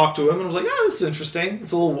I talked to him, and I was like, "Oh, this is interesting.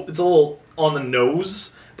 It's a little on the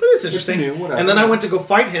nose, but it's interesting." It's new, whatever. And then I went to go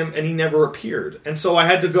fight him, and he never appeared. And so I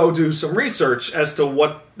had to go do some research as to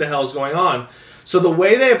what the hell is going on. So the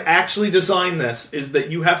way they have actually designed this is that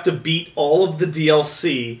you have to beat all of the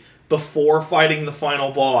DLC before fighting the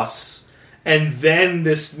final boss, and then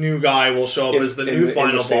this new guy will show up as the new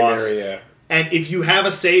final boss. Area. And if you have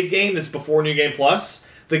a save game that's before New Game Plus,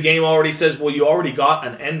 the game already says, well, you already got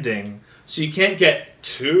an ending, so you can't get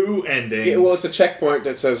two endings. Yeah, well, it's a checkpoint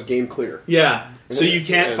that says game clear. Yeah, so you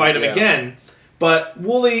can't fight him again. But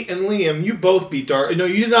Wooly and Liam, you both beat Dark... No,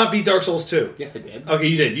 you did not beat Dark Souls 2. Yes, I did. Okay,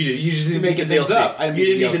 you did. You just didn't beat the DLC. You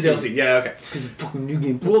didn't beat the DLC. Yeah, okay. Because of fucking New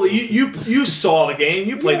Game Plus. Wooly, you saw the game.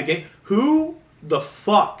 You played the game. Who the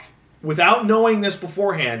fuck, without knowing this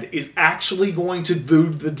beforehand, is actually going to do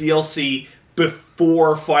the DLC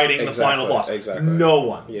before fighting the final boss? Exactly. No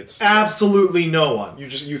one. It's absolutely no one.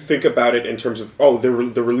 You think about it in terms of the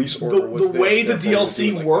release order was the way the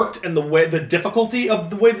DLC worked and the difficulty of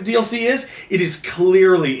the way the DLC is, it is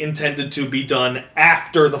clearly intended to be done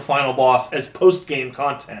after the final boss as post-game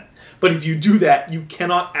content. But if you do that, you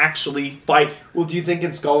cannot actually fight. Well, do you think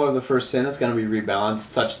in Scholar of the First Sin it's going to be rebalanced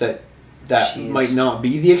such that might not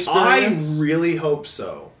be the experience? I really hope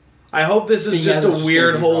so. I hope this is just a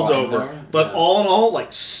weird holdover, but all in all,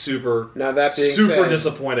 super. Now that being super said,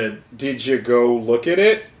 disappointed. Did you go look at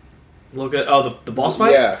it? Look at the boss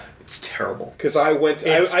fight? Yeah, it's terrible. Because I went.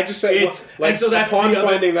 I just said and so that's upon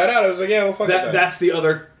finding that out, I was like, yeah, well, fuck that. That's the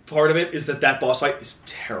other part of it is that boss fight is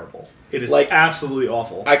terrible. It is absolutely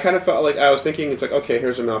awful. I kind of felt like I was thinking it's like, okay,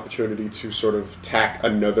 here's an opportunity to sort of tack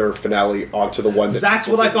another finale onto the one that's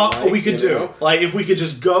what I thought we could do. Like, if we could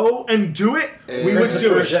just go and do it, we would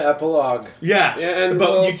do it. Epilogue. Yeah,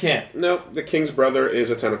 but you can't. No, the king's brother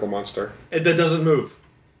is a tentacle monster. That doesn't move.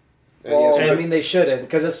 Well, they shouldn't,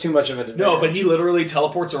 because it's too much of an advantage. No, but he literally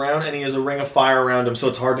teleports around, and he has a ring of fire around him, so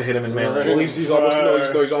it's hard to hit him in melee. Well, he's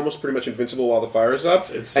almost pretty much invincible while the fire's up,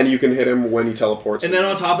 and you can hit him when he teleports. And then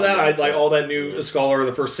on top of that, all that new Scholar of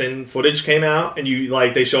the First Sin footage came out, and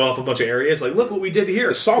they showed off a bunch of areas. Like, look what we did here.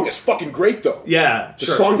 The song is fucking great, though. Yeah, the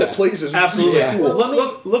song that plays is absolutely really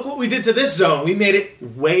cool. Look what we did to this zone. We made it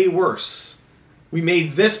way worse. We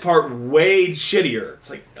made this part way shittier. It's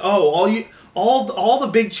like, all the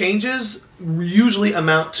big changes usually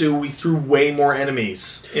amount to we threw way more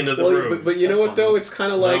enemies into the room. But you know what, though? It's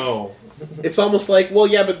kind of like... It's almost like, well,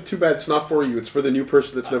 yeah, but too bad it's not for you. It's for the new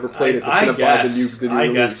person that's never played it that's going to buy the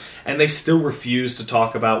new release. And they still refuse to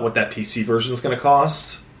talk about what that PC version is going to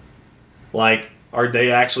cost. Like... Are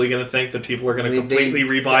they actually going to think that people are going to completely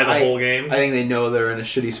rebuy the whole game? I think they know they're in a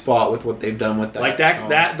shitty spot with what they've done with that. Like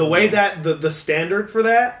the standard for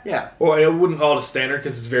that. Yeah. Or I wouldn't call it a standard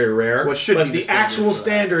because it's very rare. What should but be the actual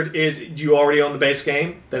standard is: do you already own the base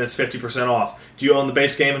game? Then it's 50% off. Do you own the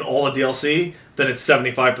base game and all the DLC? Then it's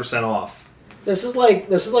 75% off. This is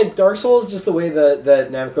like Dark Souls, just the way that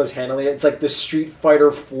Namco's handling it. It's like the Street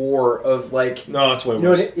Fighter 4 of like... No, it's way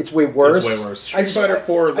worse. It's way worse? It's way worse. Street Fighter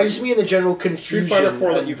 4... I just mean the general confusion. Street Fighter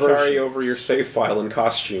 4 let you carry over your save file and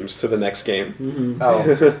costumes to the next game. Mm-hmm.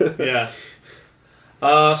 Oh. Yeah.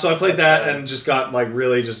 So I played that and just got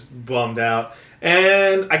really just bummed out.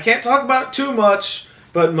 And I can't talk about it too much,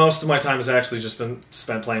 but most of my time has actually just been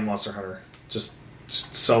spent playing Monster Hunter. Just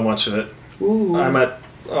so much of it. Ooh. I'm at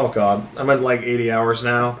 80 hours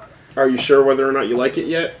now. Are you sure whether or not you like it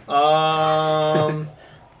yet? Oh,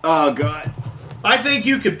 God. I think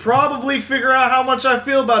you could probably figure out how much I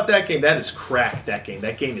feel about that game. That is crack, that game.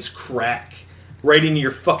 That game is crack. Right into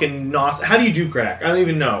your fucking nostrils. How do you do crack? I don't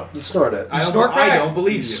even know. You snort it. You snort crack? I don't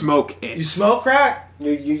believe you. Smoke it. You smoke crack?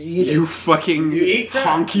 You eat it. You fucking eat crack?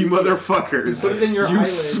 honky motherfuckers. Put it in your You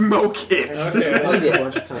eyelids. smoke it. Okay. I did a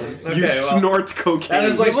bunch of times. You snort cocaine. That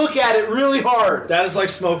is like Look at it really hard. That is like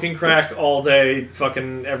smoking crack all day,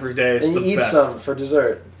 fucking every day. It's and you the eat best. some for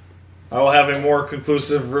dessert. I will have a more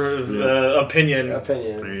conclusive opinion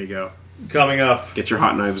There you go. coming up. Get your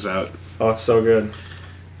hot knives out. Oh, it's so good.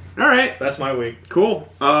 All right. That's my week. Cool.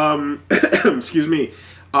 Excuse me.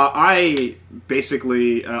 I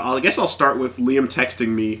basically, I guess I'll start with Liam texting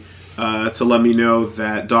me to let me know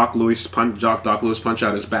that Doc Lewis Punch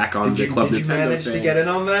Out is back on the Club Nintendo Did you manage thing. to get in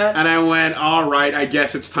on that? And I went, all right, I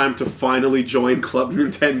guess it's time to finally join Club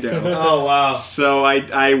Nintendo. Oh, wow. So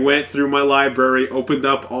I went through my library, opened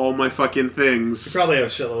up all my fucking things. You probably have a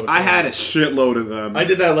shitload of I had a coins. shitload of them. I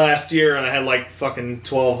did that last year, and I had like fucking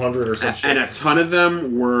 1,200 or some shit. And a ton of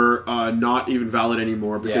them were not even valid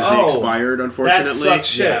anymore because Yeah. they expired, unfortunately. That sucks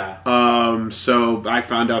shit. Yeah. So I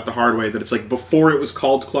found out the hard way that it's like before it was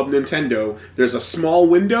called Club Nintendo, there's a small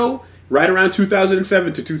window right around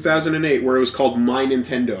 2007 to 2008 where it was called My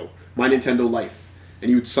Nintendo Life. And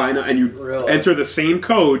you'd sign up and you'd Really? enter the same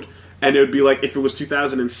code, and it would be like if it was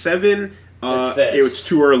 2007, It's this. it was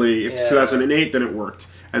too early. If it's Yeah. 2008, then it worked.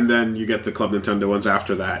 And then you get the Club Nintendo ones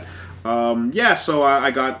after that. So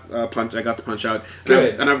I got the Punch Out.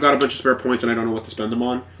 Good. And I've got a bunch of spare points, and I don't know what to spend them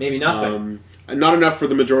on. Maybe nothing. Not enough for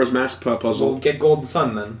the Majora's Mask puzzle. We'll get Golden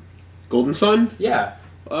Sun then. Golden Sun? Yeah.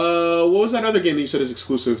 What was that other game that you said is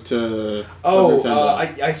exclusive to Oh,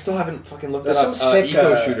 Nintendo? I still haven't fucking looked There's that some up. sick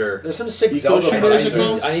Eco Shooter. There's some sick Eco Zelda Shooter, ones. is it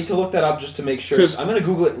called? I need to look that up just to make sure. 'Cause I'm gonna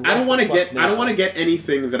Google it. I don't want to right get. now. I don't want to get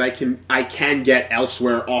anything that I can get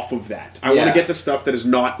elsewhere off of that. I Yeah. want to get the stuff that is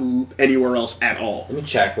not anywhere else at all. Let me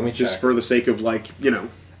check. Just for the sake of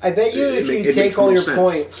I bet you if It you makes take all more your sense.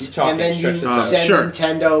 points Keep talking, and then you stretch this out. send Sure.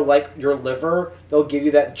 Nintendo like your liver, they'll give you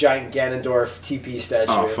that giant Ganondorf TP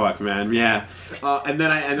statue. Oh fuck, man, yeah. And then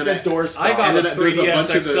I The door I got And a then there's a 3DS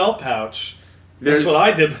bunch of the- XL pouch. That's there's- what I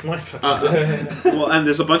did with my fucking... well, and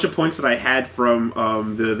there's a bunch of points that I had from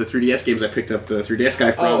the 3DS games I picked up the 3DS guy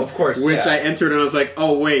from. Oh, of course, Which yeah. I entered and I was like,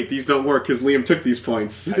 oh wait, these don't work because Liam took these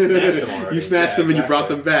points. I snatched them already. You snatched Yeah, them and you exactly. brought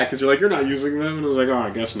them back because you're like, you're not using them. And I was like, oh, I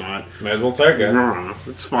guess not. Might as well take it. Nah,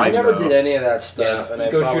 it's fine. I never though. did any of that stuff, Yeah, and I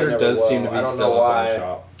Eco probably Shooter never does will. seem to be I don't still know up on why. the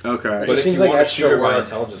shop. Okay. But It if seems you like want extra to shoot it by work.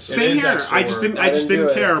 intelligence, Same It is here. extra I just work. didn't. I I just didn't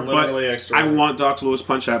didn't do it. care. It's literally But extra I work. want Doc's Lewis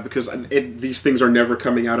Punch Out because these things are never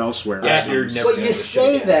coming out elsewhere. Yeah, So- you're never But gonna you do shit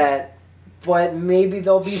say again. that, but maybe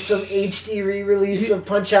there'll be some HD re-release of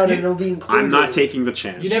Punch Out and it'll be included. I'm not taking the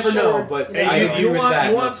chance. You never know, but Hey, I you, agree you with want that.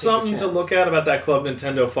 you Let's want take a something to chance. look at about that Club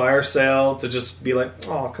Nintendo fire sale to just be like,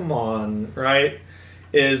 oh come on, right?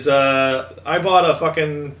 Is I bought a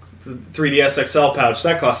fucking 3DS XL pouch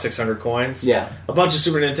that cost 600 coins. Yeah. A bunch of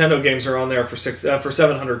Super Nintendo games are on there for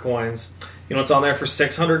 700 coins. You know what's on there for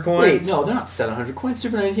 600 Wait, coins? no, they're not 700 coins.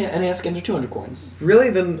 Super NES games are 200 coins. Really?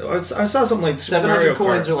 Then I saw something like Super 700 Mario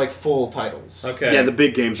coins Kart. are like full titles. Okay. Yeah, the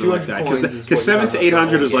big games are like 200 that coins is what because 7 you to got for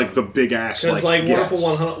 800 the is whole like the big ass. Because like gets.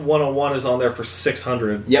 Wonderful 101 is on there for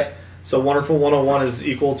 600. Yep. So Wonderful 101 is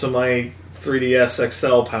equal to my 3DS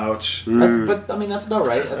XL pouch. But I mean, that's about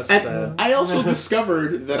right. That's That's And I also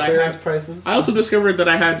discovered that I clearance had. prices. I also discovered that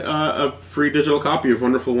I had a free digital copy of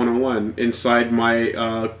Wonderful 101 inside my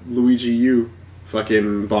Luigi U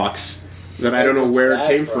fucking box that I don't know What's where it that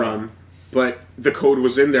came from? from, but the code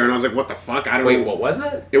was in there, and I was like, "What the fuck?" I don't Wait, know. what was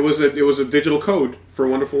it? It was a digital code for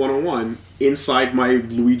Wonderful 101 inside my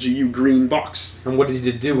Luigi U green box. And what did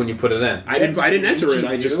you do when you put it in? I didn't enter it.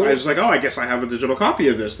 I was like, "Oh, I guess I have a digital copy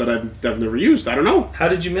of this that I've never used." I don't know. How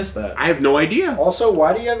did you miss that? I have no idea. Also,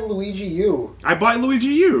 why do you have Luigi U? I buy Luigi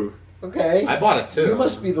U. Okay. I bought it too. You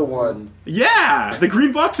must be the one. Yeah, the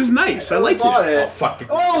green box is nice. I like bought it. it. Oh fuck. The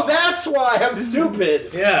Oh, that's why I'm stupid.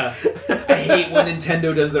 Yeah. I hate when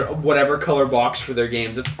Nintendo does their whatever color box for their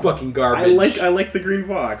games. It's fucking garbage. I like the green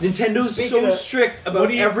box. Nintendo's Speaking so of- strict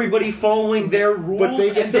about everybody following their rules, But they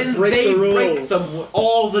get and to then break they the break rules. them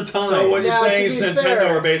all the time. So what you're Now, saying to is be Nintendo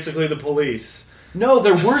fair- are basically the police. No,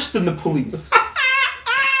 they're worse than the police.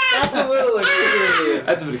 That's a little extreme.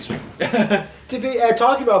 That's a bit extreme. To be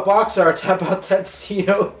talking about box arts, how about that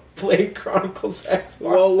Xenoblade Chronicles X?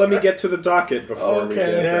 Well, let me get to the docket before we Okay. get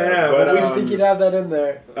there. Yeah, but, I always think you'd have that in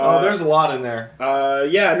there. Oh, there's a lot in there.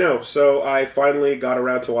 So I finally got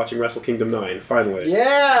around to watching Wrestle Kingdom 9. Finally.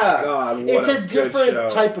 Yeah, God, what it's a good different show.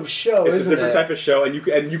 type of show. It's a isn't different it? type of show, and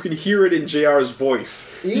you can hear it in JR's voice.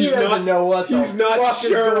 He doesn't know what the He's not fuck is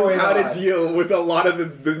sure going how on. to deal with a lot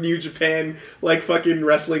of the New Japan like fucking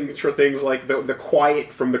wrestling things, like the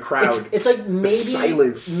quiet from the crowd. It's like maybe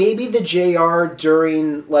silence. maybe the JR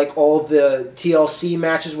during like all the TLC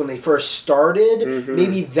matches when they first started, Mm-hmm.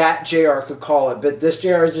 maybe that JR could call it. But this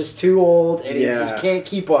JR is just too old and he Yeah. just can't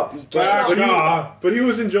keep up. He can't. But he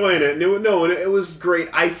was enjoying it. And it was great.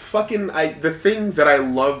 The thing that I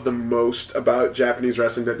love the most about Japanese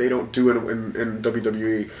wrestling that they don't do in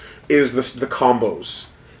WWE is the combos.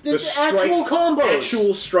 The actual combos.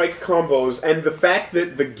 Actual strike combos. And the fact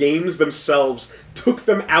that the games themselves took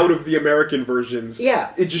them out of the American versions. Yeah.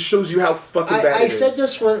 It just shows you how fucking bad I it is. said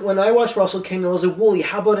this when I watched Wrestle Kingdom. I was like, Wooly,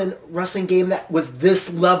 how about a wrestling game that was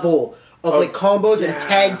this level of like combos yeah. and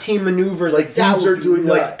tag team maneuvers. Like that dudes would are be doing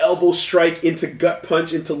like nuts. elbow strike into gut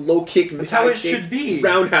punch into low kick. That's how high it kick, should be.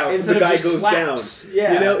 Roundhouse, Instead and the of guy just goes slaps. down.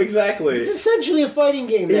 Yeah. You know, exactly. It's essentially a fighting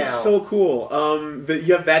game now. It's so cool. That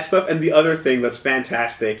you have that stuff, and the other thing that's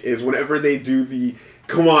fantastic is whenever they do the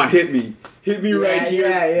 "come on, hit me right here."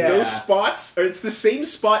 Yeah. Those spots, it's the same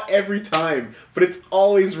spot every time, but it's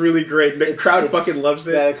always really great. The crowd fucking loves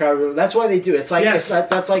it. Yeah, the crowd. That's why they do it. It's like Yes.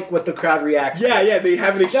 that's like what the crowd reacts. Yeah, to. yeah, they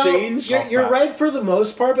have an exchange. No, you're right for the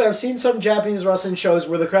most part, but I've seen some Japanese wrestling shows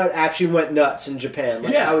where the crowd actually went nuts in Japan.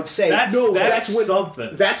 Like, Yeah, I would say That's when, something.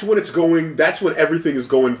 That's when it's going. That's when everything is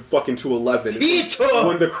going fucking to 11. Hito!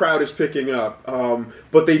 When the crowd is picking up.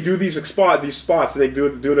 But they do these spots, and they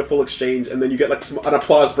do a full exchange, and then you get like an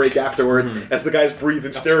applause break afterwards as the guys breathe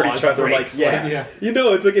and stare at each other break. like, Yeah. You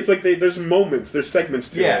know, it's like there's moments, there's segments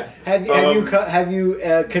to it. Have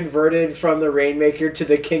you converted from the Rainmaker to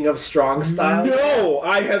the King of Strong style? No,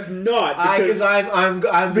 I have not. Because I'm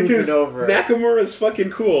moving over. Nakamura's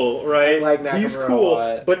fucking cool, right? I like Nakamura He's a cool,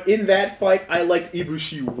 lot. but in that fight, I liked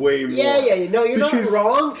Ibushi way more. Yeah. No, you're not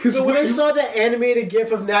wrong. But when I you- saw that animated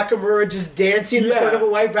GIF of Nakamura just dancing in Yeah. front of a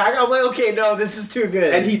white background, I'm like, okay, no, this is too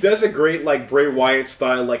good. And he does a great like Bray Wyatt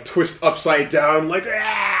style, like twist upside down, like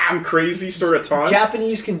I'm crazy sort of taunt.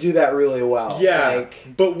 Japanese can do that really well. Yeah, like,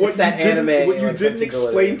 but what it's that you didn't, anime, what you like, didn't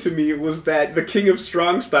explain to me was that the King of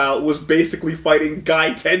Strong style was basically fighting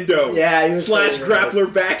Guy Tendo. Yeah, he was slash pretty nice. Grappler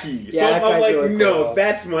Baki. Yeah, So that I'm guy's like, really no, cool.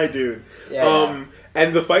 that's my dude. Yeah.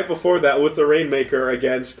 And the fight before that with the Rainmaker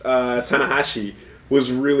against Tanahashi was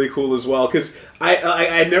really cool as well because I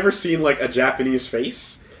had never seen like a Japanese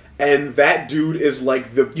face, and that dude is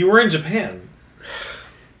like the You were in Japan.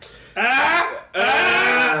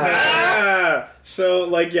 So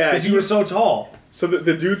like yeah, Because you were so tall. So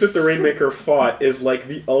the dude that the Rainmaker fought is like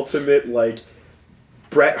the ultimate like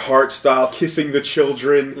Bret Hart style kissing the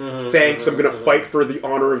children. Thanks, I'm gonna fight for the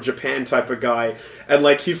honor of Japan type of guy. And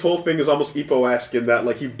like his whole thing is almost Ippo-esque in that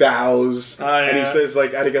like he bows and he says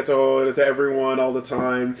like arigato to everyone all the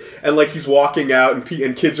time. And like he's walking out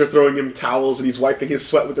and kids are throwing him towels and he's wiping his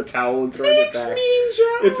sweat with the towel and throwing it back.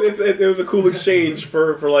 It was a cool exchange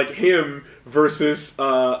for like him versus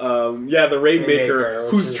the Rainmaker,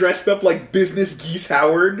 who's dressed up like business Geese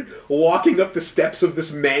Howard, walking up the steps of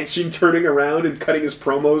this mansion, turning around and cutting his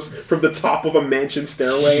promos from the top of a mansion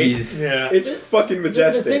stairway. Jeez. Yeah. It's fucking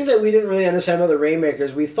majestic. The thing that we didn't really understand about the Rainmaker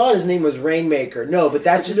is we thought his name was Rainmaker. No, but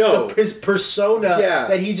that's just his persona. Yeah.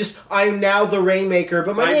 That he just, I am now the Rainmaker,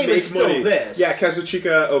 but my name is still this. Yeah,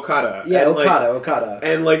 Kazuchika Okada. Yeah, And, Okada.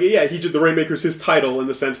 And the Rainmaker's his title in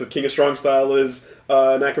the sense that King of Strong Style is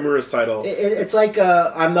Nakamura's title. It's like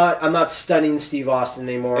I'm not stunning Steve Austin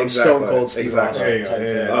anymore. I'm Exactly. Stone Cold Steve Austin. There you go, type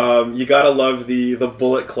yeah. thing. You gotta love the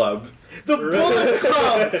Bullet Club. The Bullet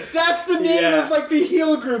Club! That's the name Yeah. of like the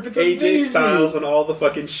heel group. It's AJ amazing. Styles and all the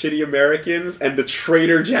fucking shitty Americans and the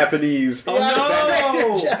traitor Japanese. Oh,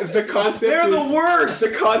 no! The concept They're is, the worst!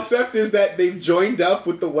 The concept is that they've joined up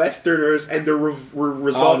with the Westerners and they're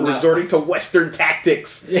resorting to Western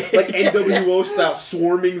tactics, like NWO style,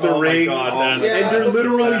 swarming the ring, God, and they're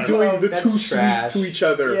literally doing the That's too sweet trash. to each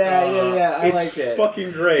other. Yeah. I It's like it.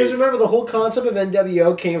 fucking great. Because remember, the whole concept of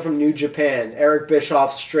NWO came from New Japan. Eric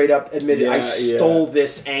Bischoff straight up admitted, I stole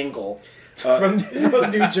this angle from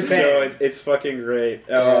New Japan. No, it's fucking great.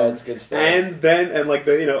 It's good stuff. And like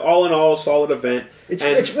all in all, solid event.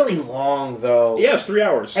 It's really long though. Yeah, it's 3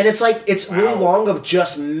 hours. And it's like really long of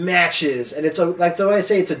just matches, and it's like the way I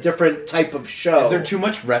say, it's a different type of show. Is there too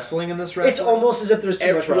much wrestling in this wrestling? It's almost as if there's too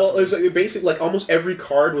much wrestling. Well, it was basically like almost every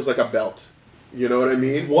card was like a belt. You know what I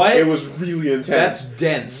mean? What? It was really intense. That's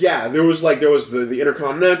dense. Yeah, there was the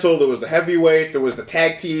Intercontinental, there was the Heavyweight, there was the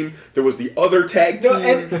Tag Team, there was the other Tag Team. No,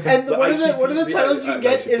 and the one of the titles you can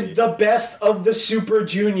get is the best of the Super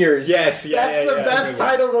Juniors. Yes, that's the best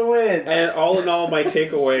title to win. And all in all, my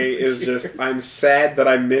takeaway is just I'm sad that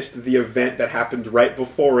I missed the event that happened right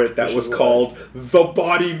before it that was called The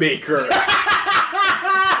Body Maker.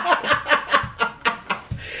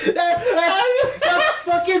 That's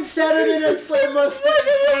fucking Saturday Night Slammaster.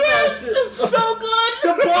 It's so good.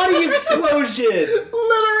 The body explosion.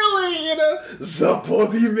 Literally, The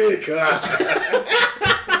Body Maker.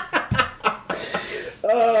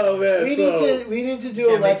 Oh man, We need to do a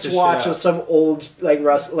Can't make let's this watch shit of up. some old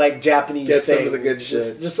like Japanese Get some thing. of the good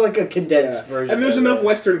shit. Just like a condensed version. And there's of enough it.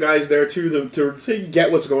 Western guys there too to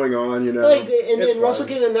get what's going on. Like in It's Wrestle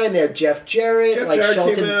fun. Kingdom 9, they have Jeff Jarrett, Jeff like Jarrett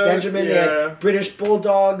Shelton came out, Benjamin. They yeah. had British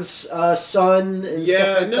Bulldog's son and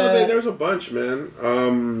stuff like that. There's a bunch, man. I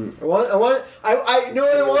want. You know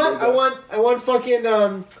what I want? I want fucking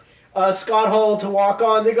Scott Hall to walk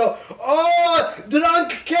on. They go, "Oh,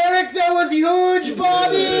 drunk character with huge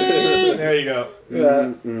body." There you go.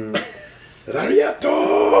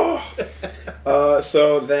 Arigato!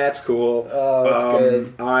 So that's cool. Oh, that's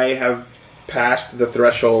good. I have passed the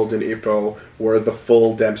threshold in Ippo where the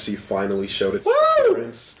full Dempsey finally showed its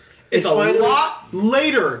appearance. It's a lot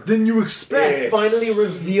later than you expect. It finally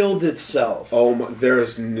revealed itself. Oh my, there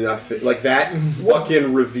is nothing like that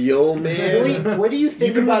fucking reveal, man. What do you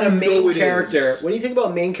think Even about a when you know main it character? is. What do you think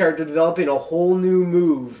about a main character developing a whole new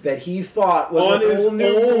move that he thought was On a his whole new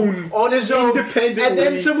own, move on his own, independently. and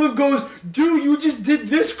then someone goes, "Dude, you just did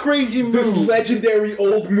this crazy move." This legendary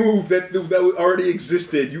old move that already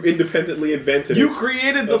existed, you independently invented You it.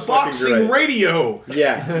 created the That's fucking boxing great. radio.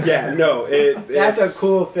 Yeah, no. That's a it's-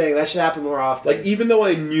 cool thing. That should happen more often. Like, even though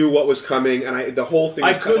I knew what was coming, and the whole thing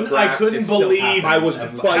was I couldn't telegraphed, it still believe happened. I was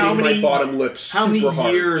biting my bottom lip How many super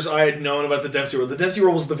hard. years I had known about the Dempsey World. The Dempsey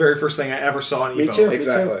World was the very first thing I ever saw in Me Evo. too.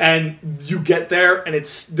 Exactly. And you get there, and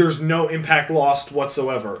there's no impact lost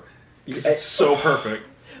whatsoever. Because it's so perfect.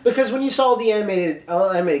 Because when you saw the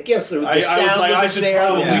animated gifs, the I was sound like, I wasn't should there, the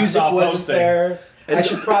probably music stop wasn't posting. there. I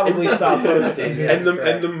should probably stop posting. And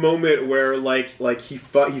the moment where like he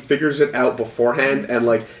figures it out beforehand and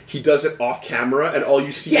like he does it off camera and all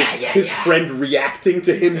you see is his friend reacting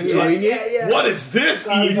to him doing it. What is this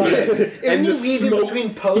even? Isn't And he the weaving smoke,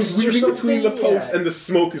 between posts? he's weaving or between the something? posts Yeah. and the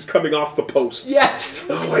smoke is coming off the posts. Yes.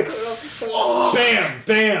 I'm like, fuck. Bam,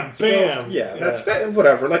 bam, So, bam. that's that,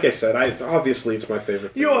 whatever. Like I said, obviously it's my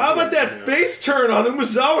favorite. Yo, how about that face turn on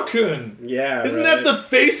Umazawa-kun? Yeah, Isn't right. that the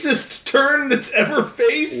facest turn that's ever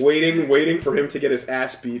faced? Waiting for him to get his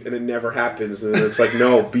ass beat, and it never happens. And it's like,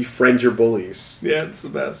 no, befriend your bullies. Yeah, it's the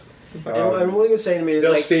best. It's the best. And Willie was saying to me,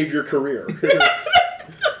 They'll like, save your career.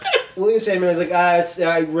 Willie was saying to me, I was like,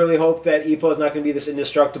 I really hope that Ippo is not going to be this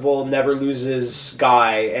indestructible, never loses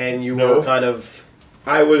guy, and you were kind of...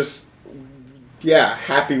 I was,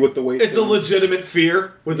 happy with the way It's a things- legitimate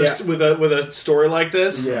fear with a story like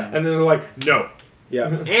this. Yeah. And then they're like, no. Yeah,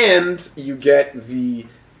 and you get the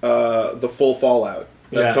full fallout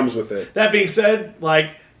that comes with it. That being said,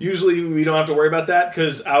 like, usually we don't have to worry about that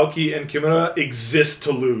because Aoki and Kimura exist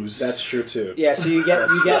to lose. That's true too. Yeah, so you get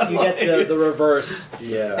the reverse.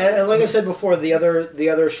 Yeah. And like I said before, the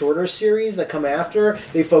other shorter series that come after,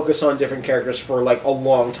 they focus on different characters for like a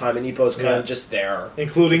long time, and Ippo's kind of just there.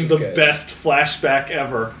 Including the good. best flashback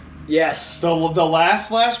ever. Yes. The last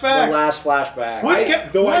flashback? The last flashback.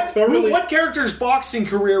 What character's boxing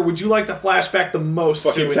career would you like to flashback the most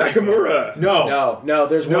Fucking to? Takamura. No.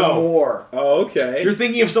 There's one more. Oh, okay. You're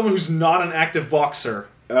thinking of someone who's not an active boxer.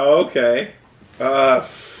 Oh, okay.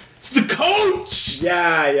 It's the coach!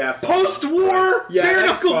 Yeah. Post-war bare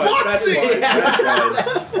that's knuckle fine. boxing! That's fine.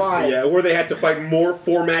 That's fine. Yeah, where they had to fight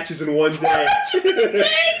 4 matches in one day.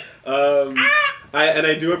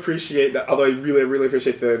 I do appreciate that, although I really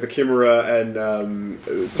appreciate the Kimura and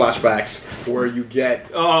flashbacks where you get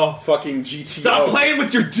fucking GTO. Stop playing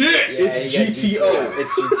with your dick! It's you get GTO.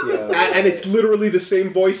 It's GTO. And it's literally the same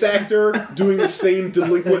voice actor doing the same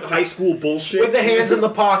delinquent high school bullshit. With the hands in the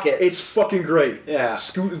pockets. It's fucking great. Yeah.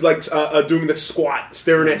 Doing the squat,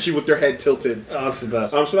 staring at you with their head tilted. Oh, that's the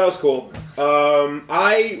best. So that was cool.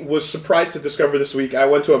 I was surprised to discover this week. I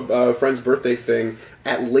went to a friend's birthday thing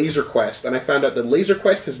at Laser Quest, and I found out that Laser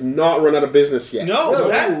Quest has not run out of business yet. No,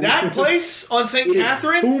 that place on St. It is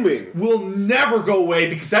Catherine booming. will never go away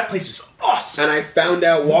because that place is awesome. And I found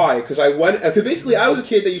out why, because I basically I was a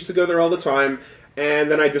kid that used to go there all the time, and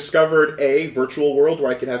then I discovered a virtual world where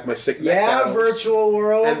I could have my sick neck battles. virtual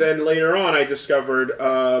world. And then later on, I discovered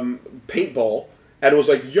paintball. And it was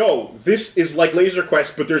like, yo, this is like Laser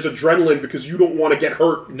Quest, but there's adrenaline because you don't want to get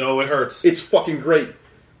hurt. No, it hurts. It's fucking great.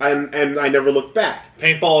 And I never looked back.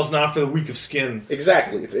 Paintball is not for the weak of skin.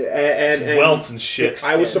 Exactly. It's welts and shit.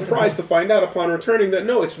 I was surprised to find out upon returning that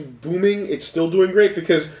no, it's booming. It's still doing great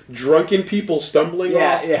because drunken people stumbling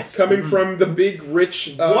off, coming from the big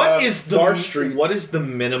rich What is the bar street What is the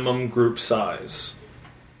minimum group size?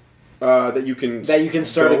 that you can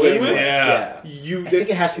start a go in game with. Yeah. I think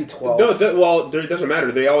it has to be 12. No, it doesn't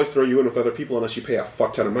matter. They always throw you in with other people unless you pay a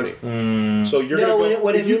fuck ton of money. So you're No, gonna go,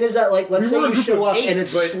 what I mean is that, like, let's we say were a you group show of up 8, and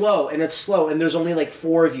it's but slow, and there's only like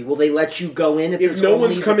 4 of you. Will they let you go in if there's no only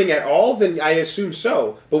one's coming at all, then I assume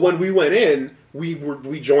so. But when we went in,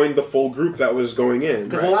 we joined the full group that was going in.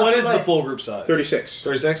 Because Well, what last is time the full group size? 36.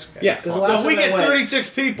 36? Okay. Yeah. Because So last if we time I get went- 36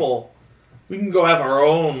 people, We can go have our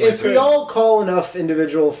own. If we all call enough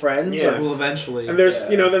individual friends, Yeah. Well, eventually. And there's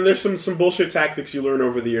then there's some bullshit tactics you learn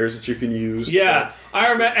over the years that you can use. Yeah,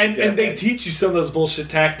 I remember, and they teach you some of those bullshit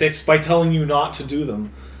tactics by telling you not to do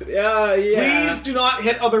them. Yeah. Please do not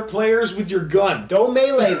hit other players with your gun. don't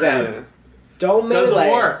melee them. Don't melee.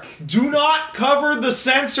 Doesn't work. Do not cover the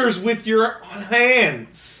sensors with your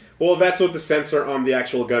hands. Well, that's what the sensor on the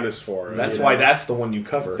actual gun is for. That's you why know? that's the one you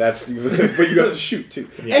cover. That's but you have to shoot too.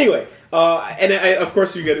 Yeah. Anyway, and of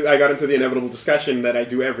course I got into the inevitable discussion that I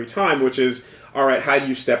do every time, which is, all right, how do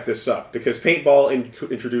you step this up? Because paintball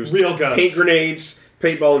introduced Real guns. paint grenades.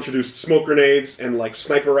 Paintball introduced smoke grenades and like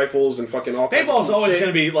sniper rifles and fucking all. Paintball's always going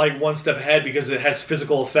to be like one step ahead because it has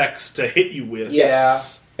physical effects to hit you with.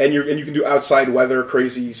 Yes. And you can do outside weather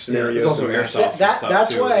crazy scenarios. There's also and airsoft.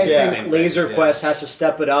 That's too. why I Yeah. think Same Laser things, Quest has to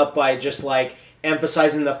step it up by just like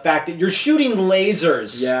emphasizing the fact that you're shooting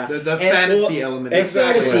lasers. Yeah. The And- fantasy element.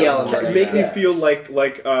 Exactly. fantasy element, Make me yeah. feel like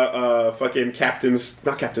fucking not Captain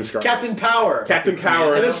Scar. Captain Power. Captain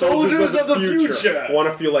Power And the soldiers of the future.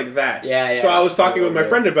 want to feel like that. Yeah, yeah. So I was talking with my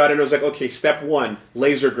friend about it, and I was like, okay, step one,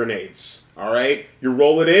 laser grenades. All right, you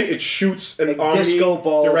roll it in, it shoots an Like army disco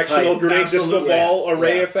ball directional type. grenade, disco Absolutely. ball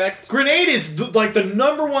array Yeah. effect. Grenade is like the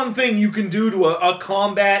number one thing you can do to a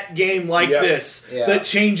combat game like Yep. this Yeah. that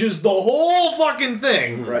changes the whole fucking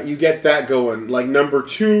thing. Right, you get that going. Like number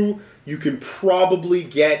two, you can probably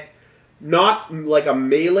get not like a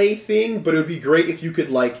melee thing, but it would be great if you could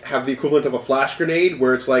like have the equivalent of a flash grenade,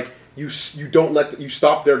 where it's like you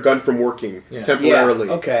stop their gun from working temporarily.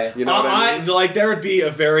 Yeah, okay. You know what I mean? Like there would be a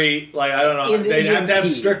very like I don't know they'd have to have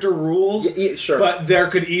EMP. stricter rules. Yeah, sure. But there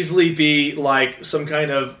could easily be like some kind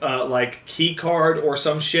of like key card or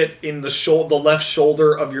some shit in the left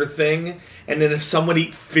shoulder of your thing, and then if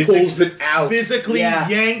somebody Pulls it out. physically Yeah.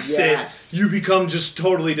 yanks Yes. it, you become just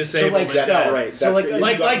totally disabled. like That's stealth. right. So That's like- good.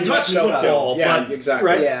 like touch stealth the kill. ball, Yeah, but, exactly.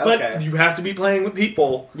 right? Yeah, But okay. you have to be playing with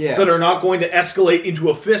people Yeah. that are not going to escalate into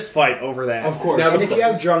a fist fight over that. Of course. Now And the- if you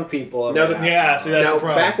have drunk people, Now the- Yeah, see that's Now, the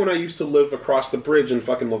problem. back when I used to live across the bridge in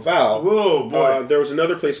fucking Laval, Whoa, boy. there was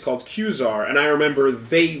another place called Qzar, and I remember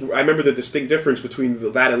the distinct difference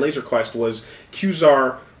between that and Laser Quest was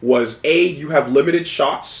Qzar was you have limited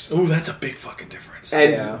shots, Ooh, that's a big fucking difference.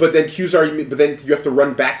 and Yeah. but then you have to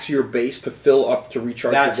run back to your base to fill up to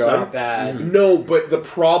recharge that's your gun. not bad. No, but the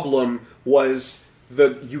problem was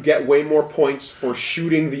you get way more points for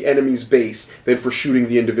shooting the enemy's base than for shooting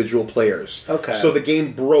the individual players. Okay. So the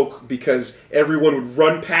game broke because everyone would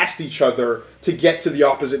run past each other to get to the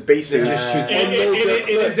opposite bases. Just shoot and load their It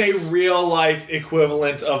is clips. a real life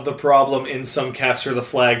equivalent of the problem in some capture the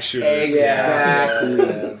flag shooters.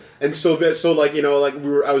 Exactly. And so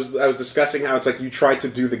I was discussing how it's like you tried to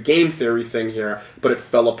do the game theory thing here, but it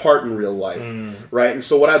fell apart in real life, right? And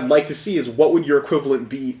so what I'd like to see is what would your equivalent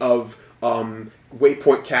be of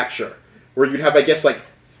waypoint capture, where you'd have, I guess, like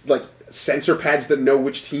sensor pads that know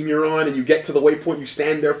which team you're on, and you get to the waypoint, you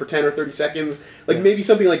stand there for 10 or 30 seconds. Like maybe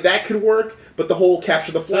something like that could work, but the whole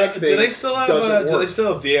capture the flag thing Do they still have doesn't Do they work.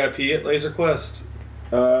 still have VIP at Laser Quest?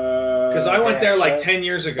 Because Because I went there like actually- 10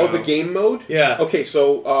 years ago. Oh, the game mode? Yeah. Okay,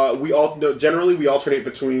 so generally we alternate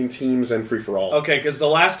between teams and free for all. Okay, because the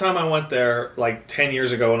last time I went there, like 10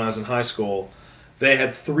 years ago when I was in high school, they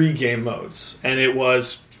had 3 game modes. And it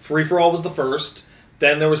was free for all was the first,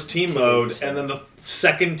 then there was team mode, and then the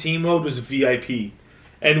second team mode was VIP.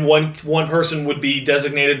 And one person would be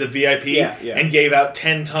designated the VIP Yeah. and gave out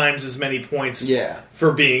 10 times as many points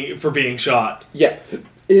for being shot. Yeah.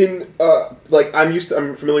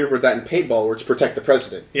 I'm familiar with that in paintball, where it's protect the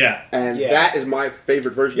president. Yeah. And Yeah. that is my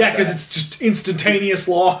favorite version Yeah, of because that. it's just instantaneous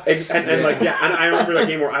loss. And I remember that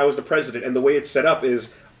game where I was the president, and the way it's set up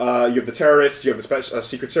is you have the terrorists, you have the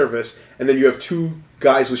Secret Service, and then you have 2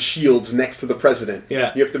 guys with shields next to the president.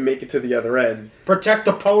 Yeah. You have to make it to the other end. Protect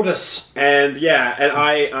the POTUS. And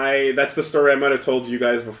I that's the story I might have told you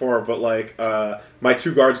guys before, but my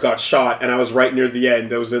 2 guards got shot, and I was right near the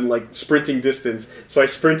end. I was in sprinting distance, so I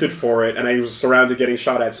sprinted for it, and I was surrounded getting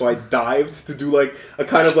shot at, so I dived to do a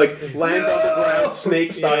kind of land on the ground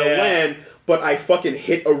snake style land. But I fucking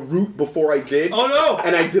hit a root before I did. Oh no!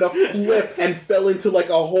 And I did a flip and fell into a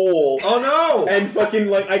hole. Oh no! And fucking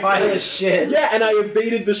Fine as shit. Yeah, and I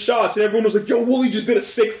evaded the shots, and everyone was like, "Yo, Wooly just did a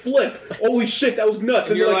sick flip! Holy shit, that was nuts!"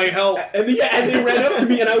 And you're they're like, "Help!" And they ran up to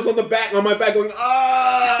me, and I was on my back, going,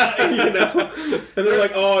 "Ah!" And they're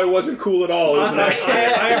like, "Oh, it wasn't cool at all. It was an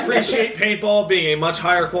accident." I appreciate paintball being a much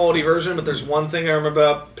higher quality version, but there's one thing I remember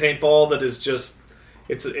about paintball that is just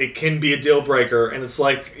it can be a deal breaker, and it's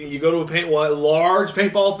like you go to a large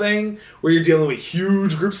paintball thing where you're dealing with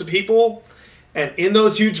huge groups of people, and in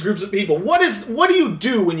those huge groups of people, what do you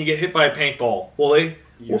do when you get hit by a paintball, Wooly?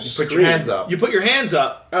 You put your hands up. You put your hands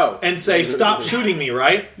up and say, "Stop shooting me!"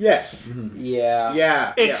 Right? Yes. Yeah.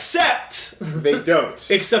 Yeah. Except they don't.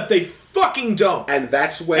 Except they fucking don't. And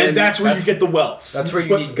that's when. And that's where you get the welts. That's where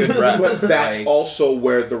you need good refs. But that's also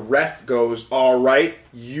where the ref goes, all right,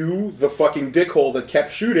 you, the fucking dickhole that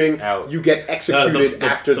kept shooting, out. You get executed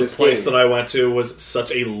after this game. The place that I went to was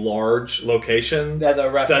such a large location that the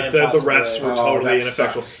refs were totally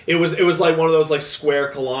ineffectual. Sucks. It was like one of those like square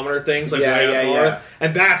kilometer things, like way up north,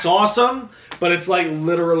 and that's awesome. But it's like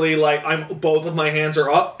literally like both of my hands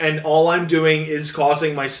are up, and all I'm doing is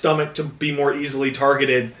causing my stomach to be more easily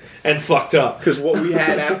targeted and fucked up. Because what we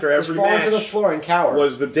had after every match to the floor and cower.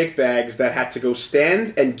 was the dickbags that had to go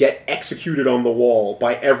stand and get executed on the wall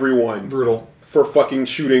by everyone. Brutal. For fucking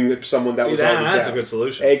shooting someone that was already that's down. a good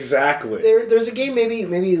solution. Exactly. There's a game, maybe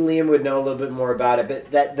Liam would know a little bit more about it,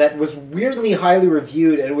 but that was weirdly highly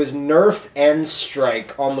reviewed, and it was Nerf End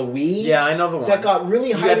Strike on the Wii. Yeah, I know the one. That got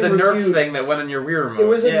really highly reviewed. You had the Nerf thing that went on your Wii remote. It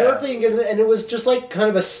was a Nerf thing, and it was just like kind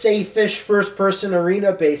of a safe-ish first-person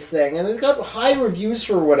arena-based thing, and it got high reviews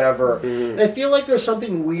for whatever. And I feel like there's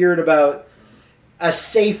something weird about a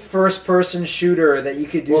safe first-person shooter that you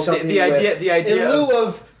could do something the idea in lieu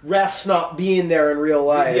of refs not being there in real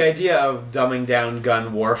life. The idea of dumbing down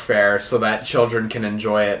gun warfare so that children can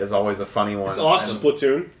enjoy it is always a funny one. It's awesome.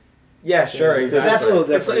 Splatoon. Yeah, sure, exactly. That's a little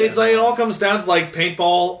different. It's like it all comes down to like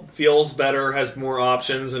paintball feels better, has more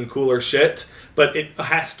options and cooler shit, but it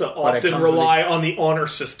has to often rely on the honor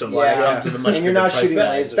system. And you're not shooting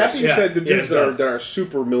lasers. That being said, the dudes that are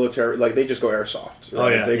super military, like they just go airsoft.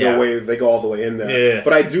 Right? They go all the way in there. Yeah.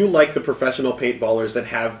 But I do like the professional paintballers that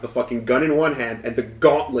have the fucking gun in one hand and the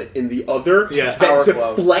gauntlet in the other that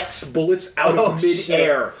deflects bullets out of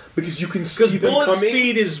midair because you can see them coming. Because bullet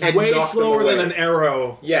speed is way slower than an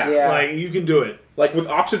arrow. Yeah. Like you can do it. Like with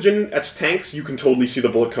oxygen as tanks, you can totally see the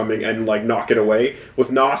bullet coming and like knock it away.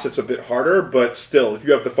 With NOS, it's a bit harder, but still, if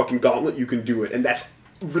you have the fucking gauntlet, you can do it, and that's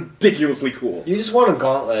ridiculously cool. You just want a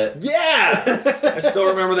gauntlet. Yeah! I still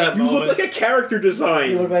remember that You moment. look like a character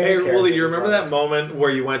design. You look like Hey, Willie, do you remember that moment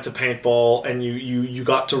where you went to paintball and you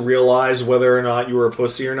got to realize whether or not you were a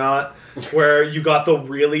pussy or not? Where you got the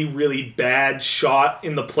really, really bad shot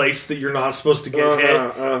in the place that you're not supposed to get hit,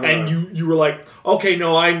 and you were like, okay,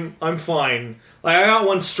 no, I'm fine. Like I got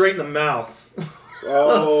one straight in the mouth.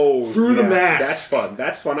 Oh, through the mask.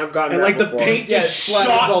 That's fun. I've gotten and that like before. the paint just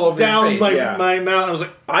shot all over down your face. my mouth. I was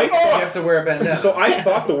like, you have to wear a bandana. So I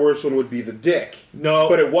thought the worst one would be the dick. No,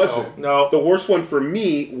 but it wasn't. No. The worst one for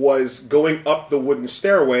me was going up the wooden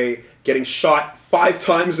stairway, getting shot 5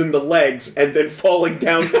 times in the legs, and then falling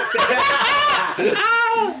down the stairs.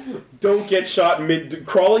 Don't get shot mid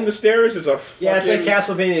crawling the stairs is a fucking... Yeah, it's like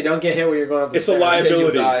Castlevania. Don't get hit when you're going up the stairs. It's a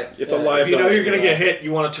liability. It's a liability. If you know you're going to get hit,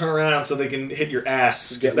 you want to turn around so they can hit your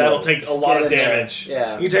ass, because that'll take a lot of damage.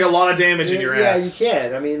 Yeah. You can take a lot of damage in your ass. Yeah, you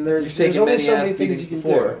can. I mean, there's only so many things you can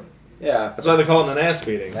do. Yeah. That's why they call it an ass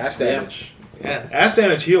beating. Ass damage. Yeah, ass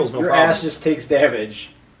damage heals, no your problem. Your ass just takes damage.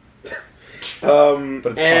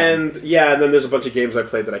 But it's and fun. Yeah, and then there's a bunch of games I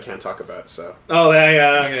played that I can't talk about. So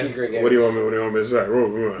okay. Secret games. What do you want me to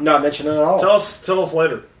say? Not mention it at all. Tell us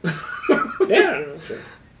later. Yeah. Okay.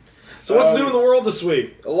 So what's new in the world this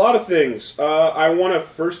week? A lot of things. I want to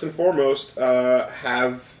first and foremost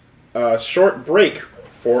have a short break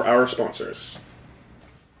for our sponsors.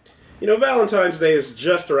 You know, Valentine's Day is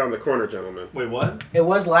just around the corner, gentlemen. Wait, what? It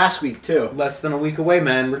was last week too. Less than a week away,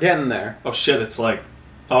 man. We're getting there. Oh shit! It's like,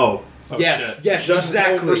 yes, just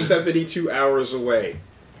exactly. over 72 hours away.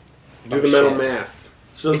 Do the mental math.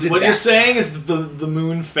 So what you're saying is that the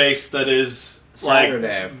moon face that is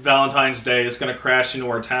Saturday. like Valentine's Day is going to crash into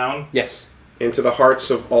our town? Yes. Into the hearts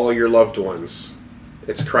of all your loved ones.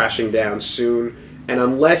 It's crashing down soon. And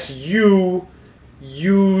unless you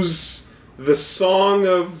use the song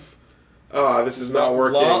of... this is not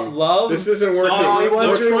working. Love? This isn't working.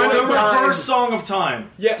 We're trying to reverse Song of Time.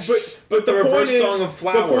 Yeah, but the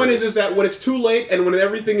point is that when it's too late and when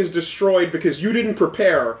everything is destroyed because you didn't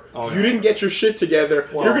prepare, you didn't get your shit together,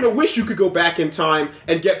 you're going to wish you could go back in time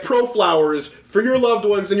and get pro flowers for your loved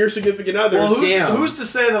ones and your significant others. Well, who's to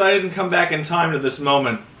say that I didn't come back in time to this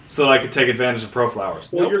moment so that I could take advantage of pro flowers?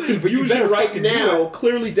 Well, your confusion right now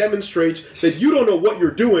clearly demonstrates that you don't know what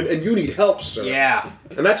you're doing and you need help, sir. Yeah.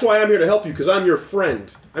 And that's why I'm here to help you, because I'm your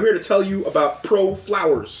friend. I'm here to tell you about pro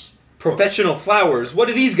flowers. Professional flowers? What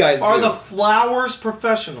do these guys do? Are the flowers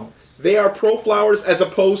professionals? They are pro flowers as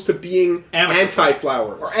opposed to being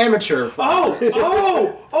anti-flowers. Or amateur flowers.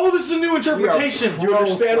 Oh, this is a new interpretation. Do you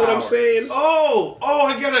understand what I'm saying? Oh,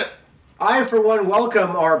 I get it. I, for one,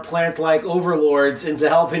 welcome our plant-like overlords into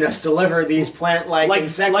helping us deliver these plant-like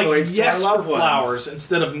insectoids to yes our for loved ones. flowers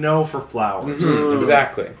instead of no for flowers.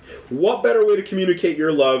 Exactly. What better way to communicate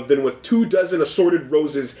your love than with 24 assorted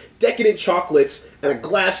roses, decadent chocolates, and a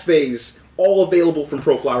glass vase, all available from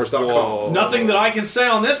proflowers.com. Whoa. Nothing that I can say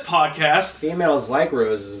on this podcast. Females like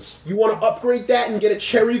roses. You want to upgrade that and get a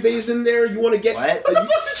cherry vase in there? You want to get... What? What the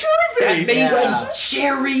fuck's a cherry That vase? vase Yeah. is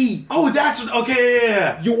cherry. Oh, that's what... Okay,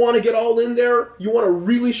 yeah. You want to get all in there? You want to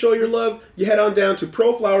really show your love? You head on down to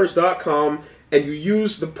proflowers.com and you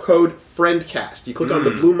use the code FRIENDCAST. You click on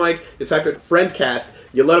the blue mic, you type in FRIENDCAST,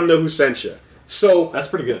 you let them know who sent you. So, That's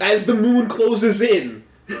pretty good. as the moon closes in,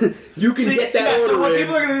 you can get that order so what in.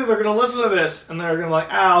 people are going to do, they're going to listen to this, and they're going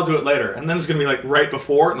to I'll do it later. And then it's going to be right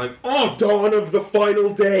before, and oh, Dawn of the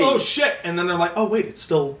final day. oh shit. And then they're like, oh wait, it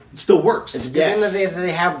still works. It's a good Yes. thing that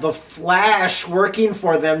they have the Flash working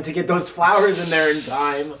for them to get those flowers in there in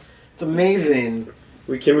time. It's amazing.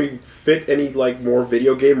 Can we fit any more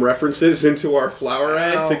video game references into our flower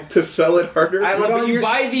ad to sell it harder? I love on it. You your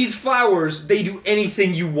buy these flowers, they do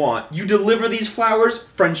anything you want. You deliver these flowers,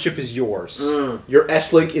 friendship is yours. Your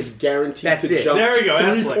S-Link is guaranteed That's to it. jump There you go, 3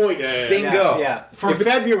 S-Links. points. Yeah, yeah, Bingo. Yeah. For If it-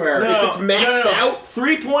 February. if it's maxed out-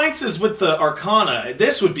 3 points is with the Arcana.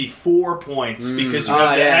 This would be 4 points because you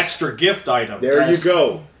have the yes. extra gift item. There Yes. you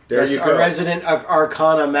go. There Yes, you our go. resident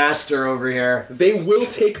Arcana master over here. They will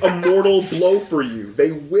take a mortal blow for you.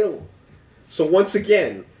 They will. So once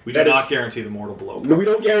again, We do that not is- guarantee the mortal blow. No, we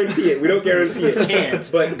don't guarantee it. We don't guarantee it.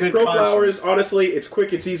 Can't. But Good Pro conscience. Flowers, honestly, it's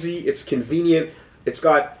quick, it's easy, it's convenient. It's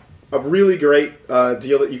got a really great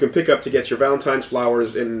deal that you can pick up to get your Valentine's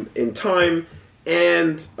flowers in time.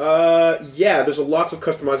 And, there's lots of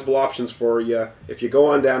customizable options for you. If you go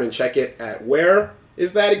on down and check it at where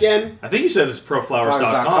is that again? I think you said it's proflowers.com.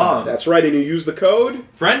 Flowers.com. That's right, and you use the code?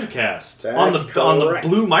 Friendcast That's on the correct.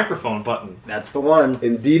 blue microphone button. That's the one.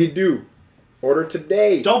 Indeedy do. Order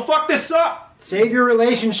today. Don't fuck this up. Save your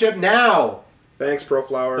relationship now. Thanks, Pro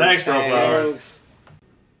Flowers. Thanks, Pro Flowers. Thanks.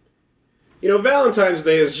 You know, Valentine's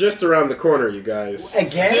Day is just around the corner, you guys. Again?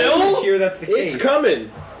 Still? Here, that's the case. It's coming.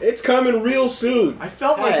 It's coming real soon. I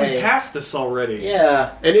felt like we Hey. passed this already.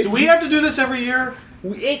 Yeah. And if Do we have to do this every year?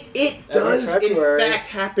 It Every does, in February. fact,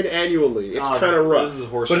 happen annually. It's Oh, kind of rough. This is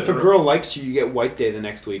horseshit. But if a girl likes you, you get White Day the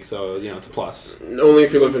next week, so it's a plus. Only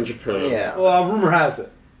if you live in Japan. Yeah. Well, rumor has it.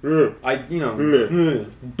 Mm. Mm.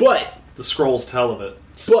 But, the scrolls tell of it.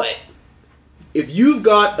 if you've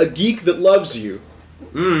got a geek that loves you,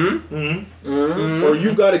 Mm-hmm. or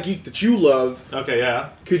you've got a geek that you love, Okay, yeah.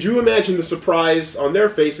 could you imagine the surprise on their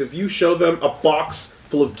face if you show them a box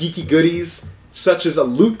full of geeky goodies, such as a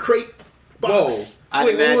loot crate box? I'd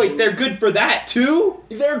Wait, imagine- they're good for that too?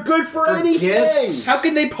 They're good for, For anything. gifts. How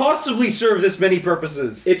can they possibly serve this many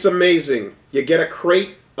purposes? It's amazing. You get a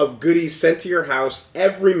crate of goodies sent to your house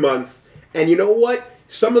every month, and you know what?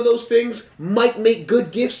 Some of those things might make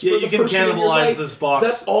good gifts Yeah, for you the can person in your cannibalize life this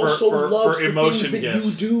box that also for loves emotion the things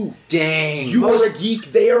gifts. that you do. Dang. You are a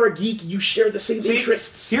geek, they are a geek, you share the same See,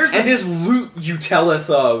 interests. Here's And the this loot you telleth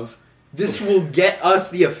of, this will get us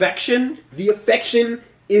the affection? The affection,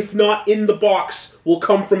 if not in the box, will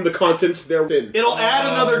come from the contents therein. It'll add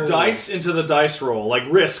another dice into the dice roll, like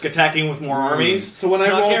Risk attacking with more armies. So when It's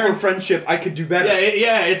I not roll guaran- for friendship, I could do better.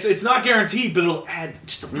 it's not guaranteed, but it'll add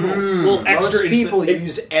just a little extra. Most people It-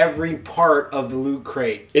 use every part of the loot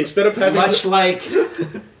crate. Instead of having Much like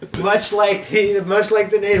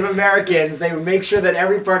the Native Americans, they would make sure that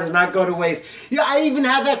every part does not go to waste. Yeah, I even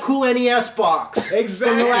have that cool NES box from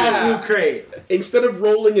Exactly. the last loot crate. instead of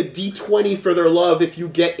rolling a D20 for their love, if you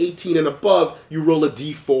get 18 and above, you roll a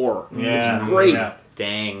D4. Yeah, It's great. yeah.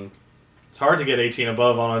 Dang. It's hard to get 18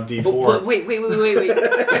 above on a D4. But wait.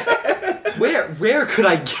 Where could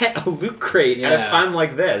I get a loot crate at a Yeah. time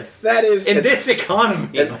like this? That is In this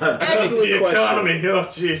economy. an excellent the question. economy, oh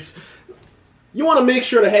jeez. You want to make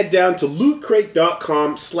sure to head down to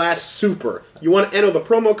lootcrate.com/super. You want to enter the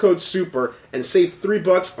promo code SUPER and save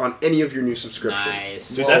 $3 on any of your new subscription. Nice.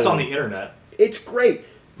 Dude, that's on the internet. It's great.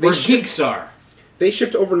 Where geeks are. They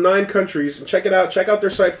ship to over 9 countries. And check it out. Check out their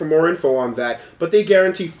site for more info on that. But they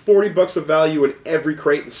guarantee $40 of value in every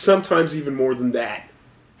crate, and sometimes even more than that.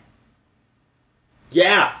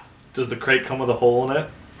 Yeah, Does the crate come with a hole in it?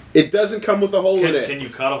 it doesn't come with a hole in it. Can you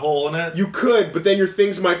cut a hole in it? You could, but then your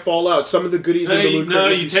things might fall out. Some of the goodies in the loot crate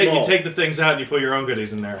would you be take small. you take the things out and you put your own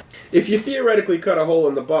goodies in there. If you theoretically cut a hole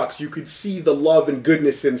in the box, you could see the love and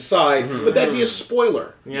goodness inside, but that'd be a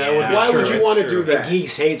spoiler. Yeah, it would be Why would true. you want to do The that?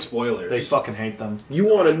 geeks hate spoilers. They fucking hate them. You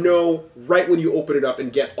want to know right when you open it up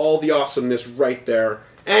and get all the awesomeness right there.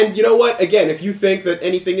 And you know what? Again, if you think that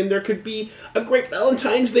anything in there could be a great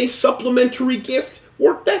Valentine's Day supplementary gift,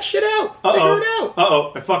 Work that shit out. Figure it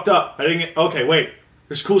out. I fucked up. I didn't get... Okay, wait.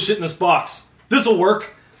 There's cool shit in this box. This'll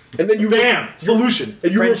work. And then you... Bam! Solution.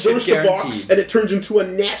 And you Friendship reverse the box, guaranteed. and it turns into a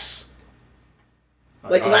NES.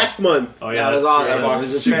 Like last month. Oh, yeah, That was that's awesome. true. It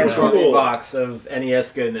was a Super transforming cool. box of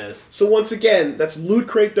NES goodness. So once again, that's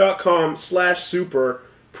lootcrate.com/super.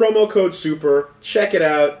 Promo code super. Check it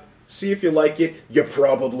out. See if you like it. You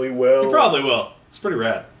probably will. You probably will. It's pretty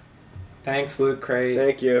rad. Thanks, Loot Crate.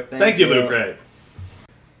 Thank you. Thank you, Luke Gray.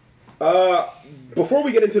 Before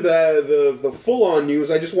we get into the full-on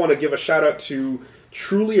news, I just want to give a shout-out to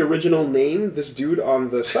Truly Original Name, this dude on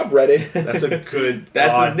the subreddit. That's a good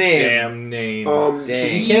That's his name. damn name.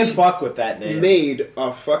 You can't fuck with that name. Made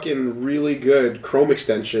a fucking really good Chrome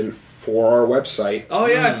extension for our website. Oh,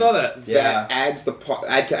 yeah, I saw that. Yeah. That adds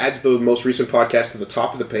the most recent podcast to the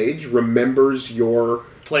top of the page, remembers your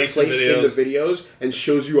Place in the videos. videos, and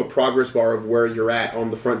shows you a progress bar of where you're at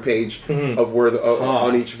on the front page of where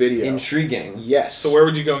on each video. Intriguing. Yes. So where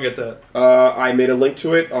would you go and get that? I made a link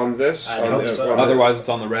to it on this. I on hope the- so. on the- Otherwise, it's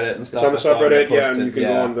on the Reddit and it's stuff. on the I saw it subreddit, yeah, and posted. you can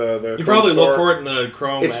go on the You Chrome probably look store. for it in the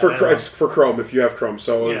Chrome. It's for Chrome if you have Chrome.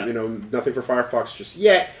 So Yeah. nothing for Firefox just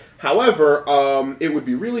yet. However, it would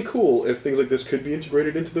be really cool if things like this could be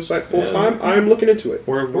integrated into the site full time. I'm looking into it.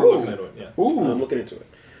 We're looking into it, yeah. I'm looking into it.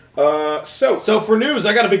 So for news,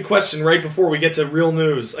 I got a big question right before we get to real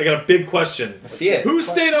news. I got a big question. See it. Who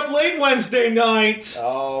stayed up late Wednesday night?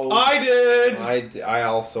 Oh, I did. I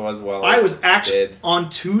also as well. I was actually did.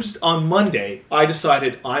 on Monday. I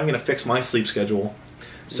decided I'm going to fix my sleep schedule.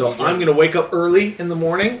 So I'm going to wake up early in the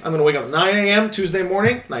morning. I'm going to wake up 9 a.m. Tuesday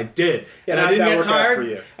morning, and I did. Yeah, And I how'd didn't that get work out tired. for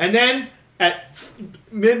you? And then at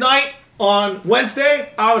midnight on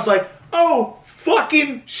Wednesday, I was like, "Oh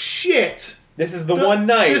fucking shit! This is the one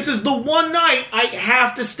night. This is the one night I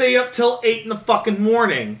have to stay up till 8 in the fucking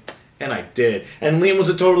morning." And I did. And Liam, was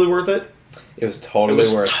it totally worth it? It was totally It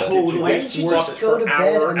was worth totally Why didn't you worth just it. go to bed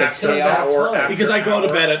hour until after that hour time? after Because I go to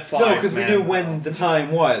hour. bed at 5. it. No, because we man. knew when the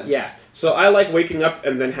time was. Yeah. So I like waking up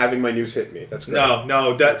and then having my news hit me. That's great.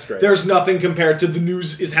 No, That's great. There's nothing compared to the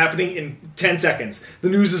news is happening in 10 seconds. The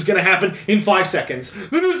news is going to happen in 5 seconds.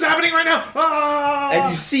 The news is happening right now. Ah!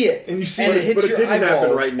 And you see it. And you see and it. it hits But it your didn't happen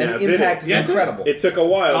eyeballs, right now, and the did it? impact Yeah, it is did. incredible. It took a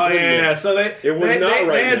while. Oh, didn't yeah. it? So It was they not right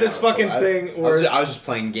They had now, this fucking so thing I where... was just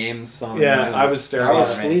playing games on Yeah, I was staring I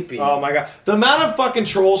was at it. sleepy. Oh my god. The amount of fucking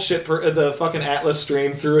troll shit the fucking Atlas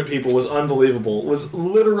stream threw at people was unbelievable. It was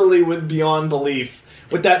literally beyond belief.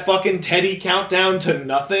 With that fucking Teddy countdown to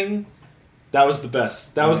nothing. That was the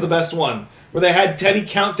best. That was the best one. Where they had Teddy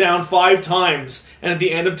count down 5 times, and at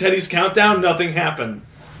the end of Teddy's countdown, nothing happened.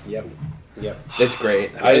 Yep. It's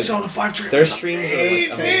great. Persona 5 trailer Their was streams are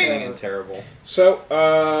amazing and terrible. So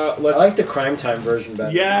I let's. like the crime time version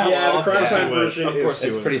better. Yeah, Yeah, the of crime course time you would. version Of course is you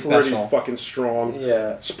it's would. pretty pretty special. fucking strong.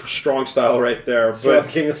 Yeah. Strong style right there. Strong But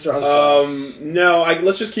King of Strong. no,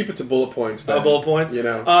 let's just keep it to bullet points. Then. A bullet point. You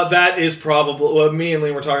know. That is probably what me and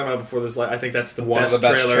Liam were talking about before this. I think that's the One of best the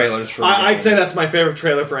best trailer. trailers for the I'd game. say that's my favorite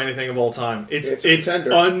trailer for anything of all time. It's It's a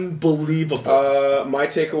contender. unbelievable. My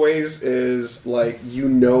takeaways is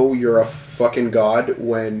you're a fucking god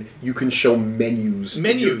when you can show menus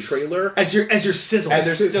in your trailer. as your sizzle. And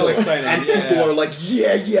they're still excited. And Yeah. people are like,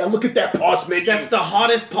 yeah, look at that pause menu. That's the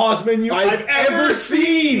hottest pause menu I've ever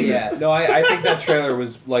seen. Yeah, no, I think that trailer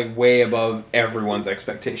was like way above everyone's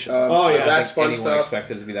expectations. Oh, yeah. I don't That's think fun anyone stuff.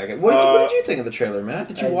 expected it to be that good. What did you think of the trailer, Matt?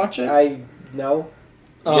 Did you watch it? No.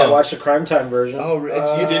 Oh. Yeah, I watched the crime time version. Oh,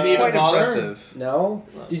 you didn't even quite bother? impressive. No.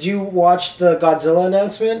 Did you watch the Godzilla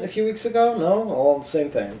announcement a few weeks ago? No. All the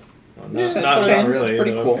same thing. It's Not really. It's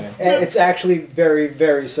pretty but cool. okay. And it's actually very,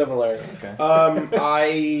 very similar. Okay.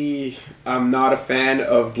 I am not a fan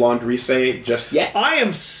of Blonde Rise just yet.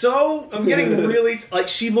 I'm getting really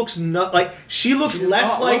she looks she looks She does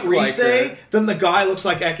less not like look like Rise her. than the guy looks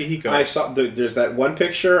like Akihiko. I saw there's that one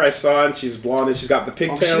picture I saw, and she's blonde, and she's got the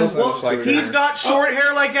pigtails. doesn't I'm look just like doing He's that. got short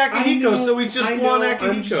hair like Akihiko, so he's just blonde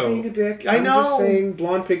Akihiko. I'm just being a dick. I I'm know. just saying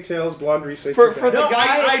blonde pigtails, blonde Rise. For too the bad. No,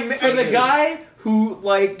 guy, I for the did. guy who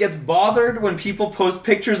like gets bothered when people post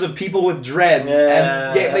pictures of people with dreads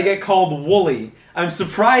Yeah. and they get called woolly. I'm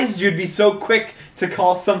surprised you'd be so quick to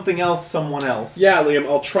call something else someone else. Yeah, Liam,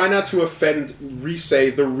 I'll try not to offend Rise,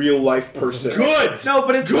 the real life person. Good. No,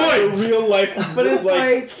 but it's Good. The real life, But it's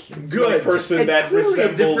like Good. person It's that clearly a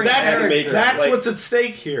resembles different That's character. that's Like, what's at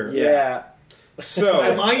stake here. Yeah. So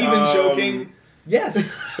Am I even joking?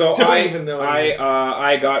 yes. So Don't I even know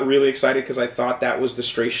I got really excited because I thought that was the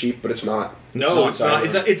Stray Sheep, but it's not. No, it's not.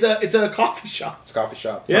 either. It's a coffee shop. It's a coffee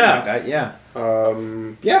shop. Yeah. Like that, yeah.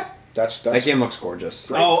 Yeah. That's That game looks gorgeous.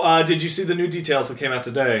 Oh, did you see the new details that came out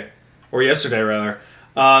today, or yesterday rather?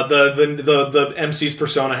 The MC's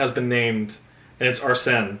persona has been named, and it's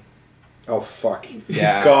Arsene. Oh fuck!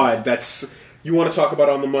 Yeah. God, that's you want to talk about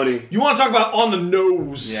on the money. You want to talk about on the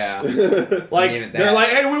nose? Yeah. Like they're like,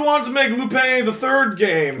 hey, we want to make Lupin the third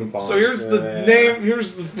game. Lupin. So here's the name.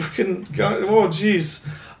 Here's the fucking. God, oh jeez.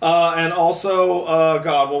 And also,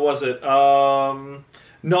 God, what was it?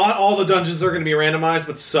 Not all the dungeons are going to be randomized,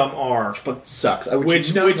 but some are. But sucks.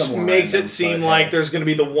 Which makes it seem like there's going to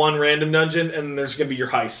be the one random dungeon, and there's going to be your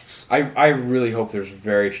heists. I really hope there's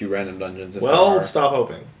very few random dungeons. If Well, there are. stop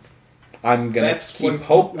hoping. I'm gonna That's keep when-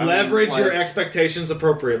 hope. Leverage your expectations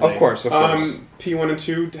appropriately. Of course. P1 and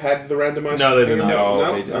 2 had the randomized. No, they did thing? not.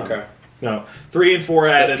 No, They don't. Okay. No. 3 and 4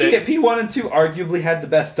 added it. P1 and 2 arguably had the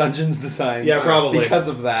best dungeons designs. Yeah, probably. Because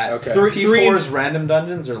of that. Okay. P4's random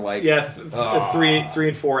dungeons are like... Yeah, 3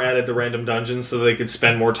 and 4 added the random dungeons so they could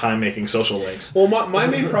spend more time making social links. Well, my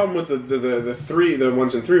main problem with the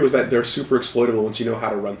ones in 3 was that they're super exploitable once you know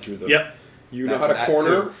how to run through them. Yep. You know how to That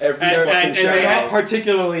corner too. every And- fucking and they shadow. had Not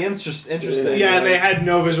particularly interesting. Yeah, and they had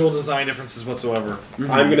no visual design differences whatsoever. I'm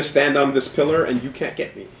going to stand on this pillar and you can't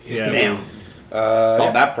get me. Yeah. Damn.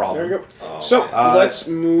 Solve that problem. There you go. So, let's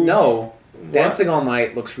move... No. Dancing All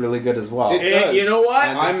Night looks really good as well. It does. You know what?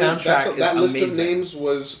 And the soundtrack that is list of amazing. names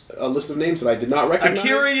was a list of names that I did not recognize.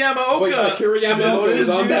 Akira Yamaoka. But Akira Yamaoka is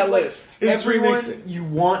on that list. It's Everyone remixing. you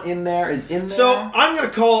want in there is in there. So I'm gonna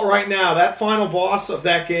call it right now. That final boss of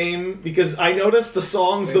that game, because I noticed the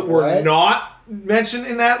songs that were what? not mentioned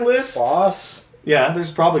in that list. Boss Yeah, there's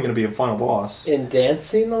probably gonna be a final boss. in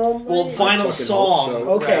Dancing All Night? Well, final fucking song. hope so.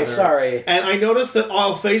 Okay, rather. sorry. And I noticed that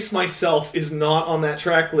I'll Face Myself is not on that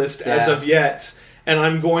track list as Yeah. of yet. And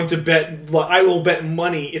I'm going to I will bet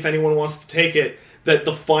money if anyone wants to take it, that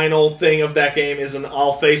the final thing of that game is an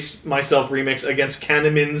I'll Face Myself remix against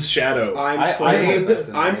Kahneman's Shadow. I'm I praying. hope that's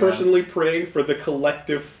in there, I'm yeah. personally praying for the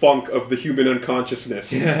collective funk of the human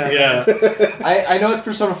unconsciousness. Yeah. I know it's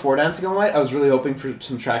Persona 4 Dancing All Night. I was really hoping for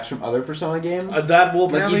some tracks from other Persona games. That will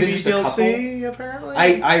Like, apparently even be just a DLC, apparently.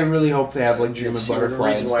 I really hope they have like Dream of It's the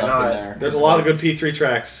Butterfly and reason why stuff in not. there. There's a lot of good P3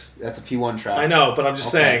 tracks. That's a P1 track. I know, but I'm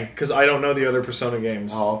just Okay. saying, because I don't know the other Persona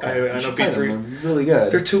games. Oh, okay. I You know should play them. P3. They're really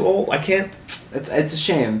good. They're too old. I can't. It's a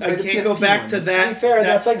shame. I Play the can't go PSP back to ones. that. To be fair, that-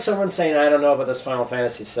 that's like someone saying, I don't know about this Final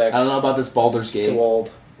Fantasy VI. I don't know about this Baldur's It's Gate. too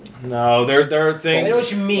old. No, there are I things. know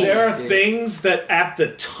what you mean. There are things that at the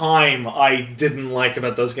time I didn't like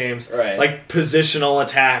about those games, Right. like positional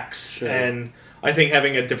attacks, Sure. and I think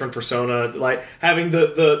having a different persona, like having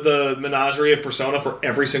the menagerie of persona for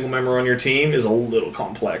every single member on your team, is a little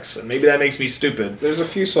complex, and maybe that makes me stupid. There's a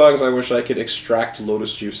few songs I wish I could extract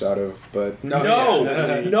Lotus Juice out of, but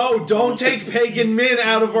No, don't take Pagan Min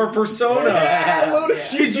out of our persona. Lotus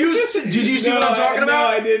Did you see what I'm talking about?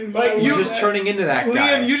 No, I didn't. Like, He's you- just turning into that guy.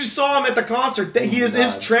 Liam, you just saw him at the concert. That his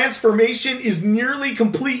God. transformation is nearly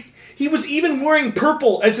complete. He was even wearing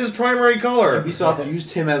purple as his primary color. Ubisoft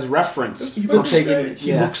used him as reference. He for looks, taking- he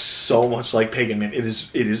yeah. looks so much like Pagan Min. It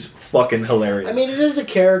is fucking hilarious. I mean, it is a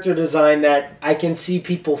character design that I can see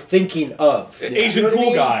people thinking of. Asian You know what I cool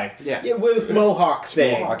mean? guy. Yeah. Yeah, with Mohawk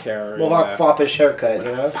thing. Mohawk hair, Mohawk yeah. foppish haircut, you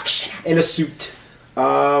know? In a suit.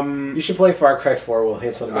 You should play Far Cry 4, we'll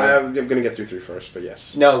hit something. I'm gonna get through 3 first, but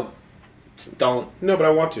yes. No, don't. No, but I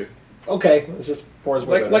want to. Okay, it's just 4's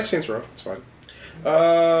way better. Like Saints Row, it's fine.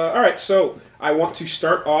 Alright, so I want to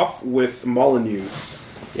start off with Molyneux.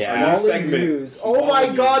 Yeah. Our new Molly segment. News. Oh my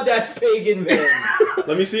Molly god, News. that's Pagan Man.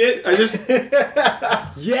 Let me see it. I just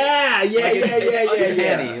Yeah.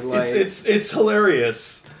 Uncanny, like- it's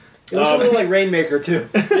hilarious. It looks a little like Rainmaker, too.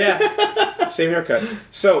 Yeah. Same haircut.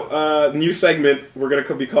 So, new segment. We're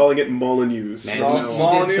gonna be calling it Molyneux. Man,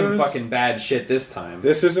 Small he did some news. fucking bad shit this time.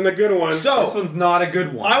 This isn't a good one. So This one's not a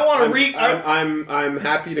good one. I want to read. I'm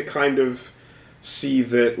happy to kind of see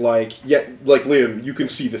that, like Liam, you can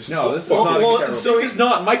see this. No, this is Well, not. well, terrible. so this is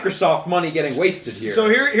not Microsoft money getting wasted here. So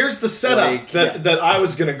here's the setup Like, that I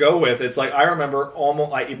was gonna go with. It's like I remember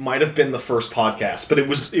almost it might have been the first podcast, but it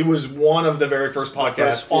was one of the very first podcasts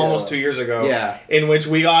first, almost yeah. 2 years ago. Yeah. in which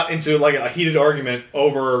we got into like a heated argument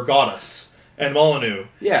over Goddess and Molyneux.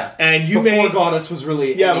 yeah, And you before made Goddess was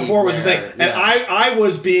really before it was the thing, anywhere, and yeah. I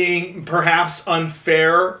was being perhaps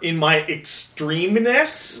unfair in my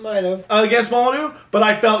extremeness Might have. against Molyneux, but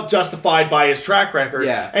I felt justified by his track record.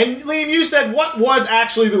 Yeah. And Liam, you said what was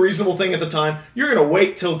actually the reasonable thing at the time? You're going to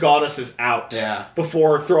wait till Goddess is out Yeah.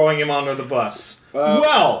 before throwing him under the bus.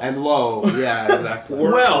 Well, and low. Yeah, exactly.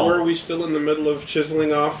 Were we still in the middle of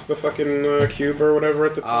chiseling off the fucking cube or whatever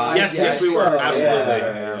at the time? yes, we were. so, Absolutely.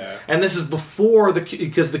 Yeah. And this is before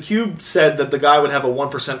because the Cube said that the guy would have a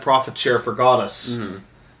 1% profit share for Goddess. I think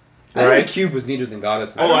Right? the cube was neater than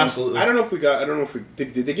Goddess. Oh, absolutely. I don't know if we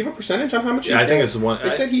did they give a percentage on how much? Yeah, I he'd think get? it's one.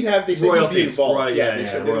 They said he'd have. They said he'd be royalties, involved. right, Yeah, yeah, they yeah,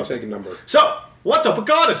 said they didn't royalties. take a number. So What's up with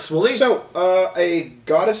Goddess, Willie? So, a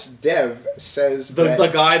Goddess dev says the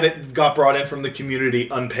guy that got brought in from the community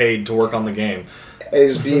unpaid to work on the game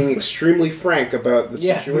is being extremely frank about the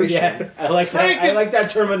situation. Yeah, I like Frank that. is- I like that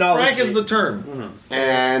terminology. Frank is the term.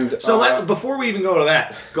 And So before we even go to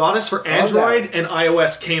that, Goddess for Android and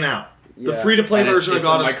iOS came out. The Yeah. free-to-play And version of it's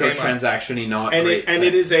Goddess a came out. microtransaction-y, not And great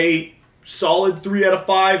it is a solid 3 out of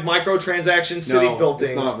 5 microtransaction city building.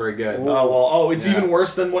 it's not very good. It's even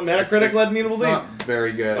worse than what Metacritic led me to It's believe. not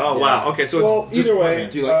very good. Oh, wow. Okay, so Well, it's just either way,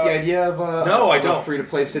 Do you like the idea of No, I of don't. a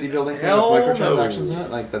free-to-play city building thing Hell with no. microtransactions in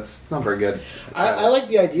it? Like, that's not very good. I like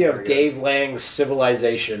the idea of Dave Lang's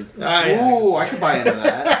Civilization. Ooh, I could buy into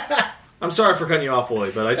that. I'm sorry for cutting you off,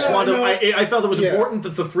 Willie, but I just wanted to. I felt it was important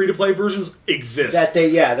that the free-to-play versions exist. That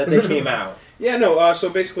they came out. yeah, no. So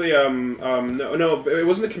basically, no, it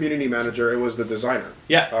wasn't the community manager. It was the designer.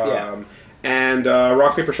 Yeah. And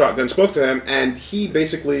Rock Paper Shotgun spoke to him, and he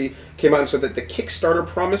basically came out and said that the Kickstarter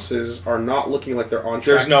promises are not looking like they're on track.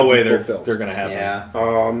 There's no to way be they're fulfilled. going to happen.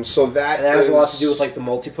 Yeah. So that And it has a lot to is- do with like the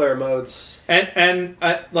multiplayer modes. And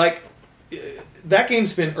that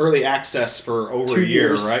game's been early access for over 2 a year,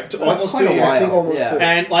 years. right? Quite Almost a 2 years. while. I think almost Yeah. two.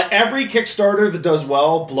 And like every Kickstarter that does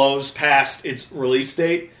well blows past its release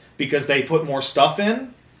date because they put more stuff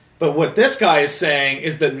in. But what this guy is saying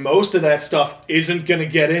is that most of that stuff isn't going to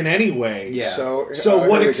get in anyway. Yeah. So What here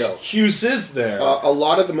we go. excuse is there? A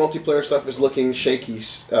lot of the multiplayer stuff is looking shaky,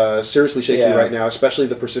 seriously shaky Yeah. right now, especially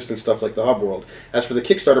the persistent stuff like the hub world. As for the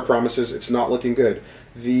Kickstarter promises, it's not looking good.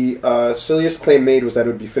 The silliest claim made was that it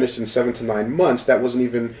would be finished in 7 to 9 months. That wasn't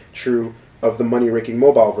even true of the money-raking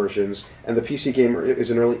mobile versions, and the PC game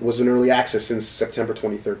was in early access since September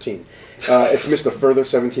 2013. It's missed a further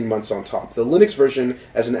 17 months on top. The Linux version,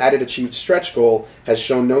 as an added achieved stretch goal, has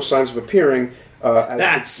shown no signs of appearing. As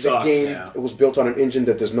That the sucks. game Yeah. was built on an engine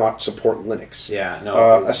that does not support Linux. Yeah,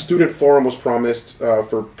 no. A student forum was promised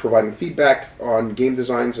for providing feedback on game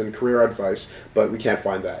designs and career advice, but we can't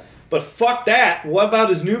find that. But fuck that. What about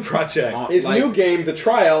his new project? His new game, The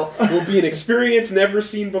Trial, will be an experience never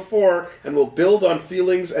seen before and will build on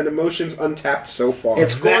feelings and emotions untapped so far.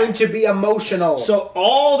 It's going to be emotional. So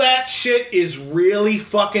all that shit is really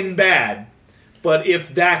fucking bad. But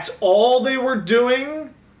if that's all they were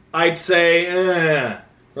doing, I'd say,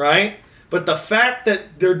 right? But the fact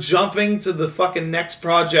that they're jumping to the fucking next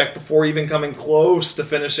project before even coming close to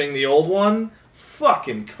finishing the old one,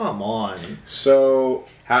 fucking come on. So,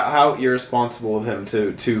 How irresponsible of him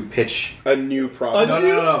to pitch a new product.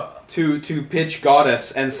 no. To pitch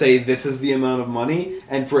Goddess and say this is the amount of money,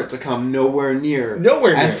 and for it to come nowhere near,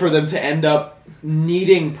 and for them to end up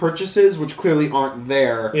needing purchases which clearly aren't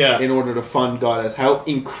there in order to fund Goddess. How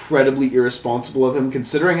incredibly irresponsible of him,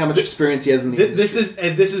 considering how much experience he has in the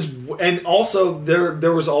industry. And also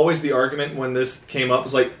there was always the argument when this came up,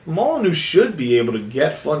 it's like Molyneux should be able to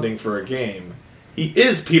get funding for a game. He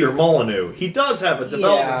is Peter Molyneux. He does have a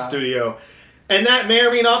development studio, and that may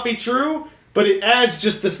or may not be true. But it adds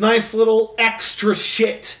just this nice little extra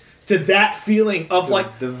shit to that feeling of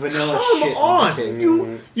the vanilla come shit on,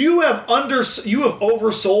 on you have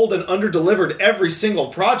oversold and underdelivered every single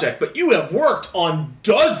project, but you have worked on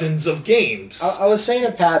dozens of games. I was saying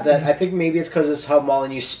to Pat that I think maybe it's because it's how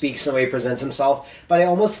Molyneux speaks and the way he presents himself, but I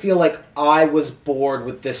almost feel like I was bored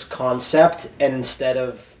with this concept, and instead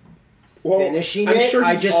of finishing I'm it, sure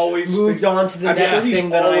I he's just always moved on to the I'm next sure he's thing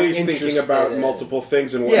that I'm always interested thinking about in. multiple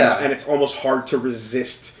things and whatnot, Yeah. and it's almost hard to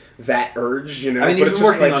resist that urge, you know. I mean, but he's it's been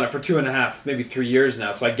just working like, on it for 2.5, maybe 3 years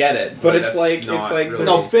now, so I get it. But it's that's like- not it's like really-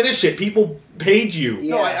 No, finish it. People paid you.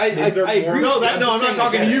 Yeah. No, I Is there agree. more- with No, you. I'm not saying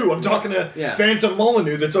talking I to get you. it. I'm talking to Yeah. Phantom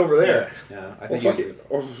Molyneux that's over there. Yeah, I well, think fuck he's- it.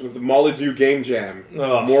 Or the Molyneux Game Jam.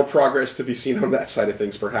 Ugh. More progress to be seen on that side of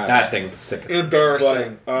things, perhaps. that thing's sick.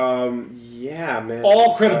 Embarrassing. But, yeah, man.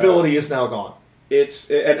 All credibility is now gone. And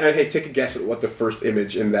hey, take a guess at what the first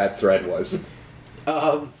image in that thread was.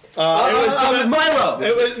 Milo!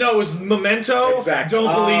 It was Memento. Exactly.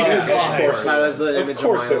 Don't believe his Of lies. course, That was an image of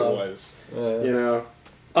course of it Milo. was. You know.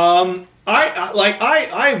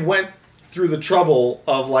 I went through the trouble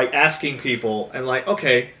of like asking people and like,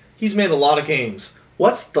 okay, he's made a lot of games.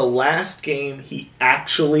 What's the last game he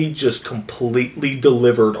actually just completely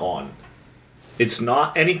delivered on? It's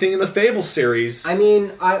not anything in the Fable series. I mean,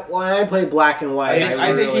 when I played Black and White, I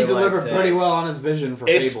really think he delivered liked it. pretty well on his vision for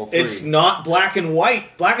Fable 3. It's not Black and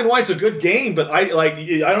White. Black and White's a good game, but I don't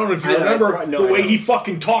know if you remember the way he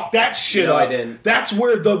fucking talked that shit No, up. I didn't. That's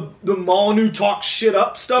where the Molyneux talk shit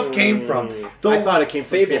up stuff came from. I thought it came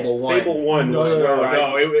from Fable 1. Fable 1 was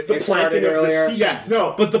the It started planting of the earlier. seed. Yeah,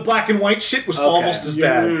 no, but the Black and White shit was almost as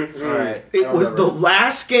bad. Alright. It was the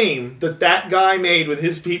last game that guy made with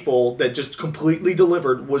his people that just completely completely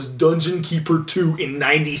delivered was Dungeon Keeper 2 in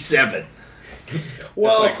 97.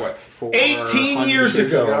 Well, That's like, what, 18 years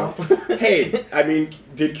ago. hey, I mean,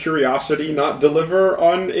 did Curiosity not deliver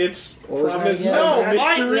on its promise? Yeah, No,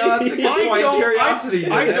 mystery.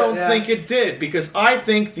 I don't think it did, because I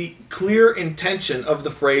think the clear intention of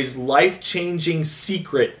the phrase life-changing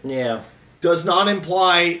secret Yeah. does not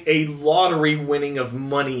imply a lottery winning of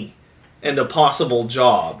money and a possible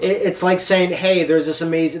job. It's like saying, hey, there's this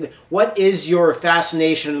amazing... What is your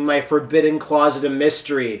fascination in my forbidden closet of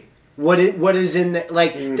mystery? What is in the...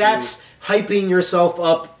 Like, that's hyping yourself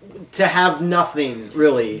up to have nothing,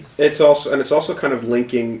 really. It's also kind of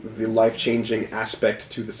linking the life-changing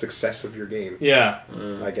aspect to the success of your game. Yeah.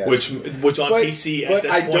 I guess. Which on PC at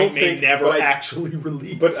this point may never actually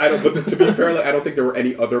release. But to be fair, I don't think there were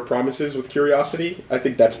any other promises with Curiosity. I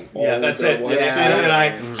think that's all. Yeah, that's there it. was.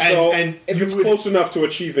 And if it's close enough to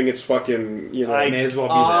achieving its fucking, may as well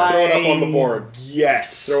be there. Throw it up on the board.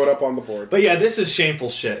 Yes. Throw it up on the board. But yeah, this is shameful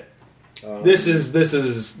shit. This is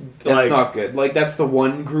That's like, not good. Like, that's the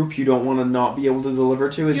one group you don't want to not be able to deliver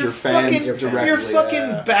to is your fans directly. Your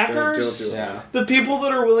fucking backers, Don't do it. Yeah. the people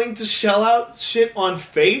that are willing to shell out shit on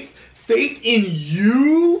faith in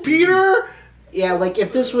you, Peter. Yeah, like,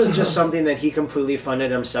 if this was just something that he completely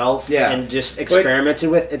funded himself Yeah. and just experimented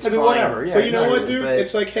with, it's I mean, fine. whatever, yeah. But you know what, exactly, dude? but-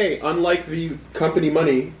 It's like, hey, unlike the company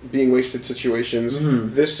money being wasted situations,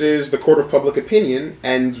 this is the court of public opinion,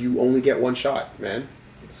 and you only get one shot, man.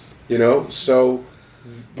 So,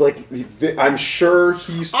 like, I'm sure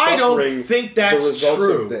he's I don't suffering think the that's results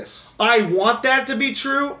true. of this. I want that to be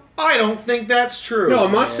true. I don't think that's true. No,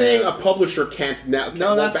 I'm not saying a publisher can't now.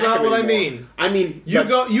 No, that's back not him what I anymore. mean. I mean,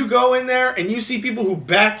 You go in there and you see people who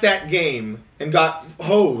backed that game and got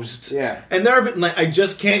hosed. Yeah. And they're like, I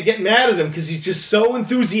just can't get mad at him because he's just so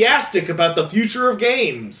enthusiastic about the future of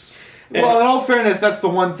games. Well, in all fairness, that's the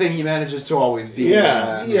one thing he manages to always be.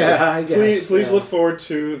 Yeah. Yeah, I guess. Please yeah. look forward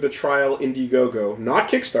to the trial Indiegogo, not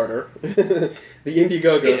Kickstarter. The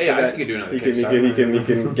Indiegogo, Yeah, so I that think you could do another he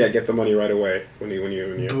Kickstarter. can get the money right away when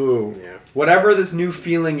you. Boo. Yeah. Whatever this new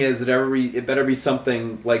feeling is, it better be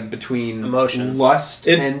something like between Emotions. lust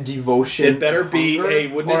and devotion. It better and be, hunger, hey,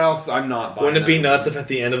 wouldn't or it- else I'm not buying Wouldn't it be that. nuts if at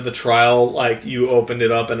the end of the trial, like, you opened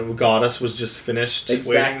it up and Goddess was just finished waiting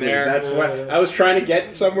Exactly. there? That's what I was trying to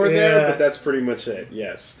get somewhere there, Yeah. but that's pretty much it.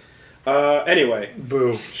 Yes. Anyway,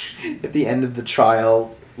 Boo. At the end of the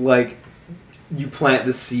trial, like, you plant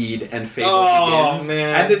the seed and Fable begins.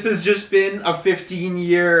 Man. And this has just been a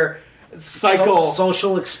 15-year cycle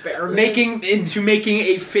Social experiment. making a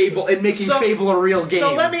Fable and making So- Fable a real game.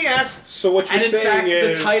 So let me ask... so what you're And in saying fact,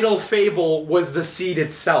 is the title Fable was the seed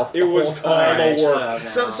itself. it was whole all time. the work.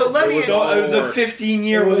 So let It me... was all- It was a work.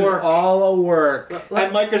 15-year It was work. all a work.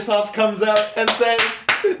 And Microsoft comes out and says,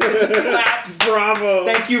 just claps. Bravo!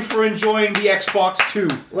 Thank you for enjoying the Xbox 2.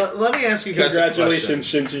 Let me ask you guys a Congratulations,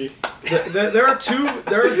 Shinji. question. There are two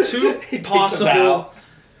takes a possible... bow.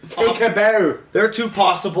 Take a bow. There are two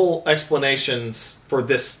possible explanations for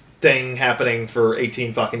this thing happening for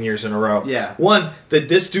 18 fucking years in a row. Yeah. One, that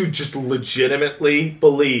this dude just legitimately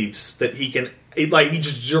believes that he can... Like, he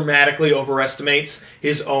just dramatically overestimates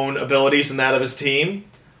his own abilities and that of his team.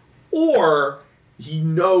 Or he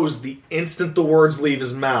knows the instant the words leave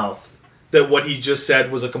his mouth that what he just said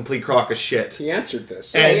was a complete crock of shit. He answered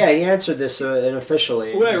this. And- Yeah, he answered this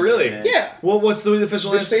officially. Wait, really? Yeah. Well, what's the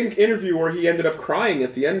official The answer? same interview where he ended up crying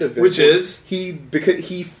at the end of it. Which is? because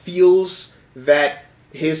he feels that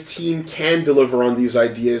his team can deliver on these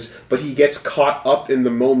ideas, but he gets caught up in the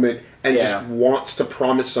moment and Yeah. just wants to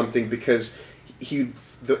promise something because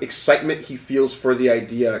the excitement he feels for the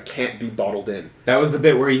idea can't be bottled in. That was the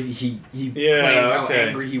bit where he Yeah, claimed how okay.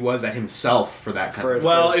 angry he was at himself for that kind For- of.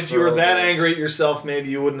 Well, for- if you were for- that angry at yourself, maybe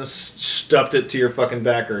you wouldn't have stuffed it to your fucking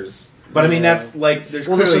backers. But I mean, that's like there's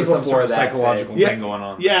Well, this clearly was some before sort of that, psychological Yeah, thing going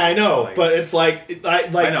on. Yeah, I know, Like, but it's like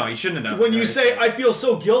I know you shouldn't have done. when it, you right? say I feel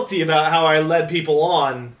so guilty about how I led people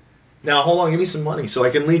on. Now hold on, give me some money so I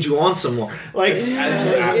can lead you on some more. Like,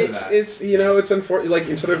 It's unfortunate. Like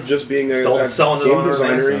instead of just being Still a selling it game on our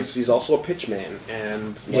designer, license. he's also a pitch man,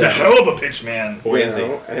 and he's a hell of a pitch man. Boy, you is he.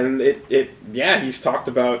 know, and he's talked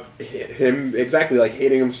about him exactly like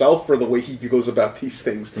hating himself for the way he goes about these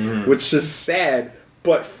things, which is sad.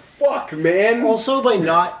 But fuck, man. Also, by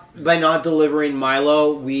not delivering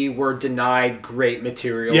Milo, we were denied great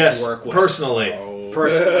material Yes, to work with. personally. On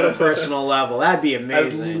a personal level. That'd be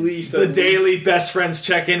amazing. At least The daily best friends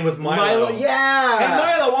check in with Milo. yeah. Hey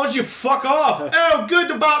Milo, why don't you fuck off? Oh, good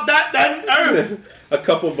about that then. Oh. a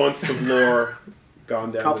couple months of lore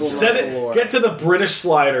gone down. Couple the Set months of it. lore. Get to the British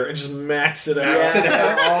slider and just max it out.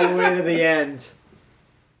 Yeah, all the way to the end.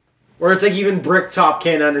 Or it's like even Bricktop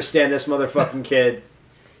can't understand this motherfucking kid.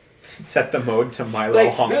 Set the mode to Milo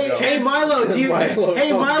Like, Hondo. hey Milo,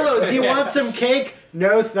 do you want some cake?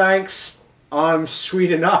 No thanks. I'm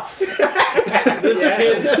sweet enough. This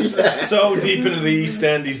kid's so deep into the East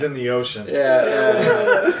End, he's in the ocean.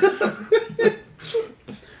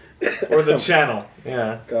 Or the channel.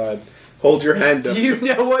 Yeah. God. Hold your hand up. Do you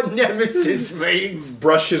know what Nemesis means?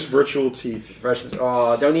 Brush his virtual teeth.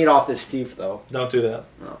 Oh, don't eat off his teeth, though. Don't do that.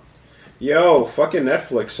 No. Yo, fucking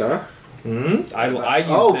Netflix, huh? I use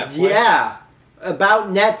Netflix. Yeah. About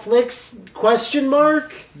Netflix? Question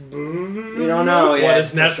mark? We don't know yet. What,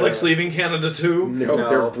 is Netflix leaving Canada too? No,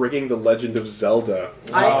 they're bringing The Legend of Zelda.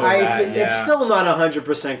 It's still not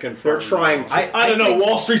 100% confirmed. They're trying to. I don't know.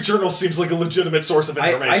 Wall Street Journal seems like a legitimate source of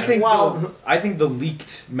information. I think the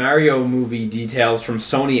leaked Mario movie details from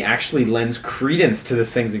Sony actually lends credence to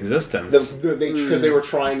this thing's existence. Because they were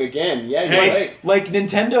trying again. Yeah, you're Hey, right. Like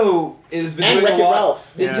Nintendo has been And doing Wreck-It a lot.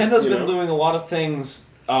 Ralph. Nintendo's Yeah, been doing a lot of things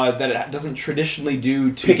that it doesn't traditionally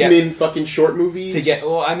do to Pikmin fucking short movies.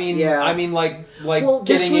 Well, I mean, like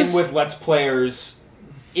getting in with Let's Players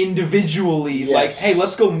individually. Yes. Like, hey,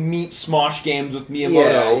 let's go meet Smosh Games with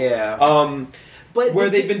Miyamoto. But where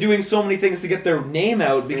they've been doing so many things to get their name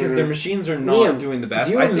out because their machines are not doing the best.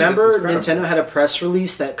 Do you remember Nintendo had a press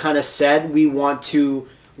release that kind of said we want to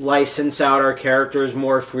license out our characters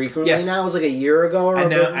more frequently? Yes. Now it was like a year ago or a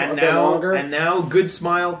bit longer. And now Good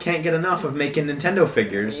Smile can't get enough of making Nintendo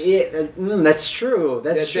figures. Yeah, that's true.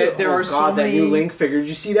 That's true. There are so that many new Link figure. Did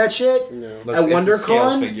you see that shit? No. At WonderCon? It's a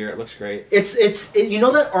scale figure. It looks great. You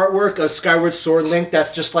know that artwork of Skyward Sword Link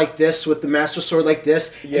that's just like this with the Master Sword like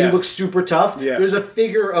this, and he looks super tough? Yeah. There's a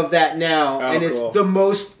figure of that now, and it's the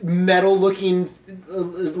most metal-looking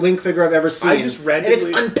Link figure I've ever seen. I just randomly... And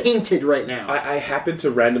it's unpainted right now. I happened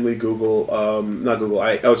to randomly Google, not Google,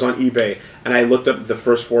 I was on eBay, and I looked up the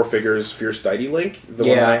first 4 figures Fierce Deity Link, the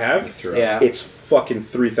one that I have. Yeah. It's fucking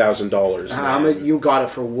 $3,000. How much you got it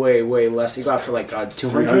for? Way less. You got it for like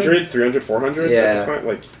 200, 300, 400 Yeah. at the time.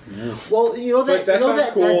 Like, well, you know that that sounds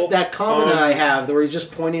cool. that comment I have where he's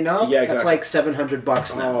just pointing up. Yeah, That's like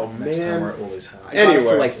 $700 now. oh Next time man. we're always high. I got it Anyway.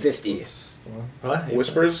 for like 50. What?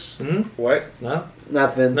 Whispers? Hmm? What? No,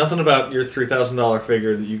 Nothing. nothing about your $3,000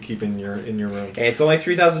 figure that you keep in your room. Hey, it's only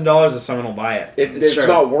 $3,000 if someone will buy it. It's true.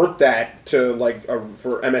 not worth that to like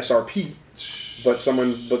for MSRP, but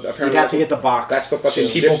apparently You'd have to get the box. that's the fucking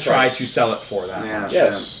People ship try price. to sell it for that. Yeah.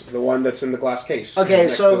 Yes, the one that's in the glass case. Okay,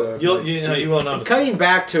 next so to the- You will notice. Cutting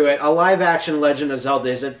back to it, a live-action Legend of Zelda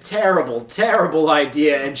is a terrible, terrible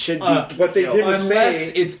idea and should be. But they didn't Unless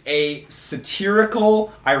say. it's a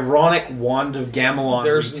satirical, ironic Wand of Gamelon.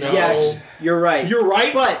 There's retail. no- Yes, you're right. You're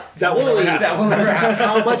right, But that will never Wooly, happen. That will never happen.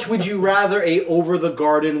 how much would you rather a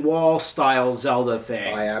over-the-garden wall style Zelda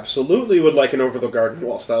thing? I absolutely would like an over the garden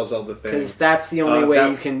wall style Zelda thing Because that's the only way that-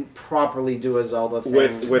 you can properly do a Zelda thing.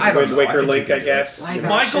 with I don't Wind know. Waker I think Link, you I can do it. guess. Live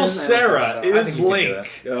Michael action? Cera I don't think so. is I think you can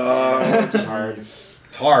Link. do Jeez.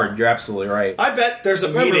 It's hard. You're absolutely right. I bet there's a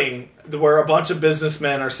meeting where a bunch of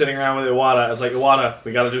businessmen are sitting around with Iwata. It's like, Iwata,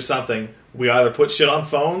 we got to do something. We either put shit on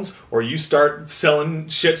phones or you start selling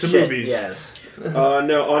shit to movies. Yes.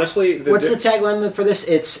 No, honestly, What's the tagline for this?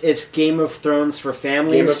 It's Game of Thrones for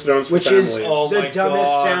families. Game of Thrones for which is families. Oh the my dumbest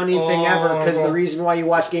God. sounding thing ever. Because the reason why you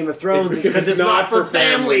watch Game of Thrones is because it's not for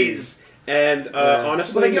families. And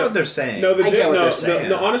honestly, But I get what they're saying. No, I get what they're saying.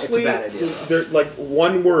 no, honestly, It's a bad idea. there, like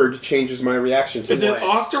one word changes my reaction to Is it it.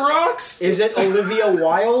 Octorox? Is it Olivia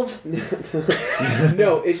Wilde?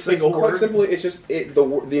 No, it's Single quite word? simply. It's just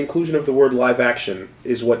the inclusion of the word live action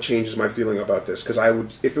is what changes my feeling about this. Because I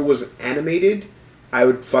would, if it was animated, I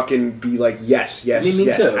would fucking be like, yes, Me too,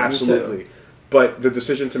 me absolutely. But the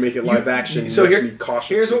decision to make it live action so makes here- me cautious.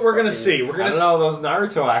 Here's what we're gonna see. We're I gonna don't know. Those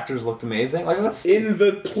Naruto actors looked amazing. Like, let's. in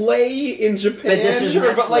the play in Japan. But this is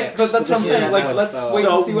Sure, but like, Netflix. but that's what I'm This is saying. Like, Netflix, let's though. wait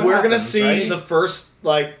so and see what we're happens, gonna see right? the first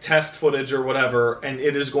like test footage or whatever, and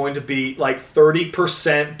it is going to be like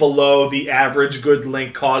 30% below the average good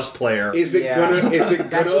Link cosplayer. Is it Yeah. gonna? Is it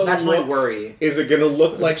gonna? That's my look, worry. Is it gonna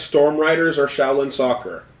look like Storm Riders or Shaolin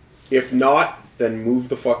Soccer? If not, then move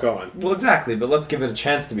the fuck on. Well, exactly. But let's give it a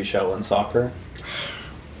chance to be Shaolin Soccer.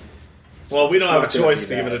 Well, we don't It's have a not gonna choice be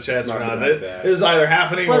to give that. it a chance It's or not not. gonna be It that. is either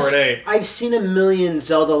happening Plus, or it ain't. I've seen a million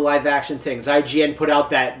Zelda live action things. IGN put out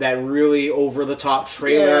that really over the top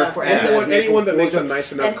trailer for anyone that makes a April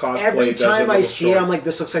nice enough and cosplay. every does a time I little see it, short. I'm like,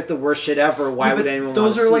 this looks like the worst shit ever. Why Yeah, would but anyone?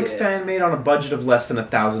 Those wanna are see like it? fan made on a budget of less than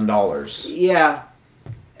 $1,000. Yeah.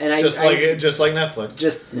 And just like Netflix.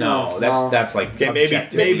 Just No, that's like Okay, maybe-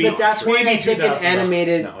 objective. maybe- But that's why maybe I think an 2000.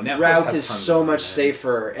 animated No, Netflix route has is tons so of much it.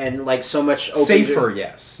 safer and like so much open Safer,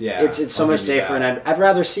 yes, yeah. It's so I'll much give you safer, that. and I'd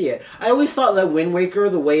rather see it. I always thought that Wind Waker,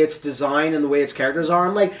 the way it's designed and the way its characters are,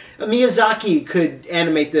 I'm like, Miyazaki could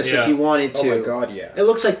animate this Yeah. if he wanted to. Oh my god, yeah. It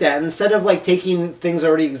looks like that. Instead of like taking things that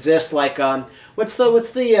already exist, like what's the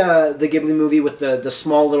Ghibli movie with the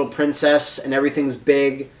small little princess and everything's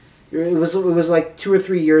big? It was like 2 or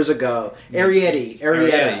 3 years ago. Arrietty.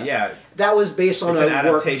 Yeah. That was based on It's a an work.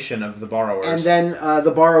 adaptation of The Borrowers. And then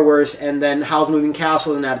The Borrowers, and then Howl's Moving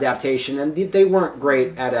Castle is an adaptation, and they weren't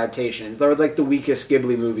great adaptations. They were like the weakest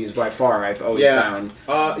Ghibli movies by far, I've always found.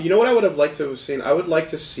 You know what I would have liked to have seen? I would like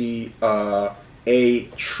to see a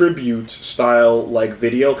tribute style like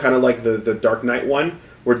video, kind of like the Dark Knight one,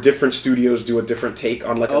 where different studios do a different take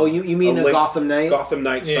on like. Oh, you mean a Gotham Knight? Gotham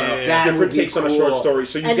Knight style. Yeah. That Different would be takes on a cool. short story.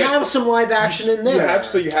 So you and get have some live action in there.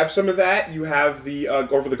 You have some of that. You have the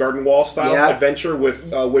Over the Garden Wall style Yeah. adventure with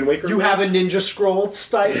Wind Waker. You have a Ninja Scroll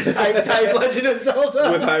type Legend of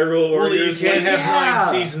Zelda. with Hyrule Well, you Warriors. can't have Yeah. 9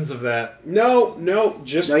 seasons of that. No,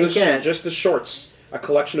 just No, you can't. just the shorts. A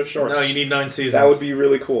collection of shorts. No, you need 9 seasons. That would be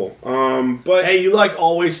really cool. But Hey, you like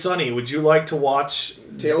Always Sunny? Would you like to watch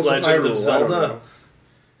Tales Legend of of Hyrule, Zelda?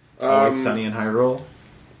 Always Sunny in Hyrule.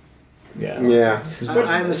 Yeah. Yeah.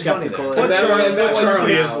 I'm skeptical. Put And then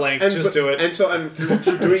Charlie now- is linked. And, Just do it. And so,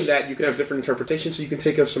 through doing that, you can have different interpretations. So you can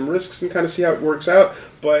take up some risks and kind of see how it works out.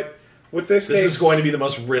 But with this This case, is going to be the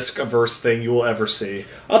most risk-averse thing you will ever see.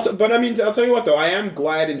 but I mean, I'll tell you what though. I am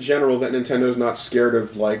glad in general that Nintendo's not scared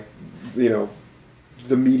of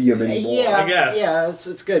the medium anymore. Yeah, I guess. Yeah,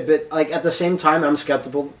 it's good, but like at the same time, I'm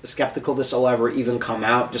skeptical this will ever even come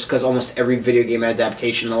out, just because almost every video game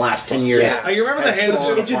adaptation in the last 10 years. Yeah. You remember the Has Halo?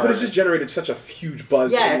 fallen apart. But it's just generated such a huge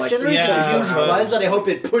buzz. Yeah, and, it's generated yeah, such a huge but- buzz that I hope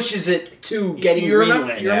it pushes it to getting You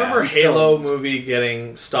remember, greenlit. you remember and Halo filmed. movie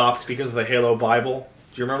getting stopped because of the Halo Bible?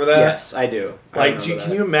 Do you remember that? Yes, I do.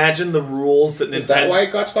 Can you imagine the rules that Nintendo? Is that why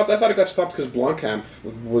it got stopped? I thought it got stopped because Blomkamp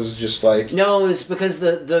was just like. No, it's because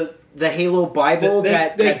the Halo Bible they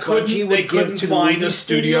that couldn't Bungie would give couldn't to the find movie a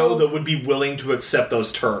studio that would be willing to accept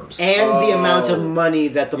those terms. and the Oh. amount of money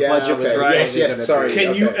that the Yeah, budget was okay. Right. Yes, sorry.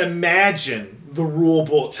 Can you imagine the rule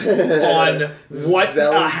book on what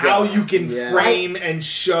Zelda. how you can Yeah. frame and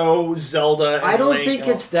show Zelda? And I don't Link think and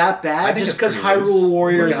all- it's that bad, I think just it's because pretty loose. Hyrule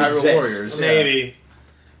Warriors Look at Hyrule exists. Warriors. maybe,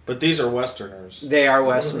 but these are Westerners. They are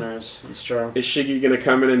Westerners. It's true. Is Shiggy gonna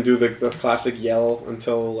come in and do the classic yell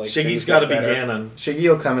until like? Shiggy's things got to get be better? Ganon. Shiggy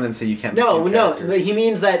will come in and say you can't. No, make no. characters. He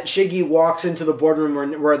means that Shiggy walks into the boardroom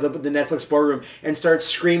where the Netflix boardroom and starts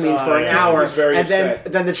screaming for an yeah. hour, He's very and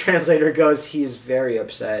upset. then the translator goes, "He's very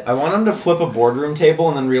upset." I want him to flip a boardroom table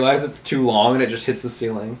and then realize it's too long and it just hits the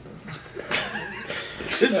ceiling.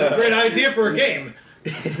 This is a great idea for a game.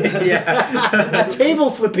 Yeah. A table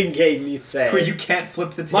flipping game, you say? Where you can't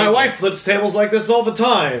flip the table. My wife flips tables like this all the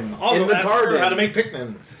time. I'll In go the ask garden. her how to make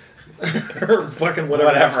Pikmin. Or fucking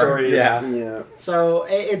whatever that story is. Yeah. Yeah. So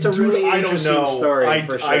it's a Dude, really I don't interesting know. story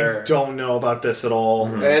for sure. I don't know about this at all.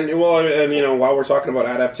 And while we're talking about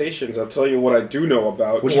adaptations, I'll tell you what I do know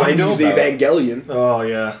about. What do I know Chinese about? Evangelion. Oh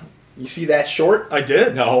yeah, You see that short? I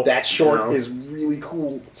did. No. That short No. is really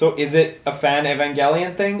cool. So is it a fan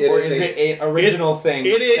Evangelion thing, It or is is a- it an original thing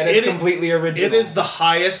it is- that is it is- completely original? It is the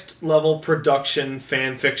highest level production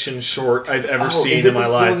fan fiction short I've ever Oh, seen is it in my the,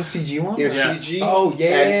 life. There was a CG one. It's Yeah. CG. Oh, yeah,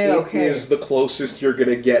 and it okay. is the closest you're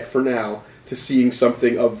gonna get for now to seeing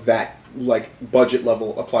something of that like budget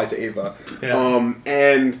level applied to Ava. Yeah.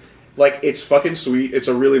 And like it's fucking sweet. It's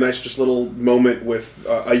a really nice just little moment with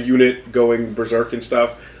a unit going berserk and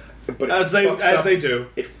stuff. But it as fucks they up- do.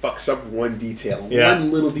 It fucks up one detail, Yeah.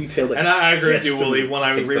 one little detail. That And I agree with gets you, to Willie. me. When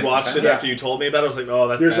I Takes place in rewatched it China. after you told me about it, I was like, "Oh,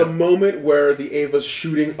 that's There's bad." a moment where the Ava's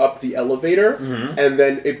shooting up the elevator, and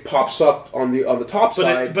then it pops up on the top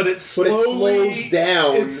side. but it slowly slows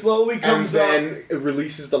down. It slowly comes and up. then it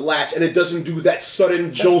releases the latch, and it doesn't do that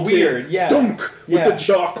sudden jolting weird, yeah. dunk with Yeah. the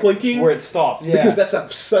jaw clinking. where it stopped. Yeah. Because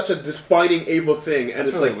that's such a defining Ava thing, and That's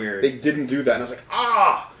it's really like weird. they didn't do that, and I was like,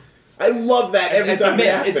 I love that every it's time a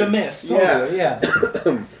miss. it It's a happens. miss. Totally. Yeah.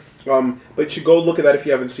 But you should go look at that if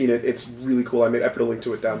you haven't seen it. It's really cool. I put a link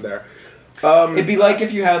to it down there. It'd be like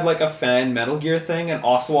if you had like a fan Metal Gear thing, and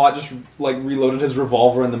Ocelot just like reloaded his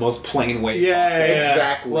revolver in the most plain way. Yeah, possible. yeah.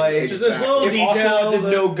 Exactly. Like, just this little If detail Ocelot did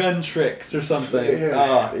that- no gun tricks or something.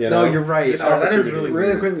 Yeah. You no, know, you're right. it's Oh, that is opportunity. really Really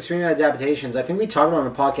weird. quickly, speaking of adaptations, I think we talked about on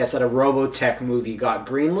the podcast that a Robotech movie got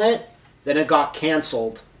greenlit, then it got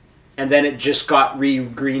canceled, and then it just got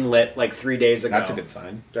greenlit like 3 days ago. That's a good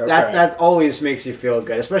sign. Okay. That always makes you feel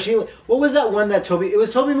good, especially what was that one that Toby? It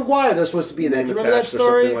was Toby Maguire that was supposed to be in that. Do you remember that Attached or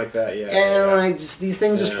story? something like that, yeah. And like just, these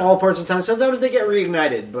things just fall apart sometimes. Sometimes they get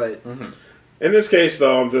reignited, but In this case,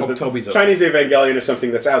 though, the Toby's Chinese Evangelion is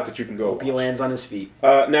something that's out that you can go watch. he lands on his feet.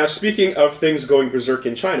 Now, speaking of things going berserk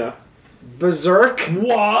in China, Berserk.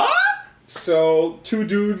 What? so 2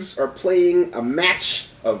 dudes are playing a match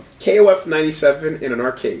of KOF 97 in an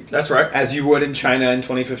arcade. That's right. As you would in China in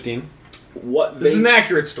 2015. This is an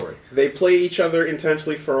accurate story. They play each other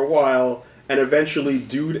intensely for a while, and eventually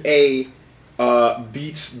Dude A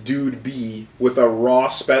beats Dude B with a raw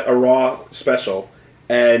special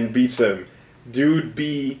and beats him. Dude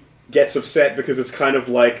B gets upset because it's kind of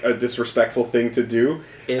like a disrespectful thing to do.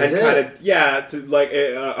 Is it? Kind of, to like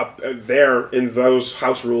there in those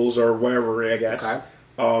house rules or wherever, I guess.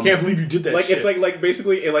 Okay. Can't believe you did that. Like shit. it's like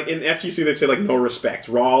basically like in FGC they'd say like no respect,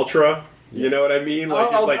 raw ultra. You know what I mean? Like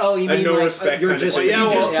it's like you a mean no like, respect you're kind just, of you thing.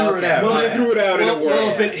 yeah, just well, threw it out. Well, Okay. they threw it out and it worked. Well,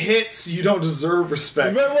 if it hits, you don't deserve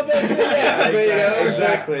respect. Well, that's it. Yeah, but, you know,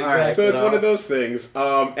 Exactly. All right. So it's one of those things.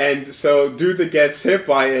 And so dude that gets hit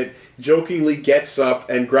by it jokingly gets up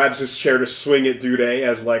and grabs his chair to swing at Dude A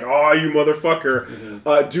as like, "Oh, you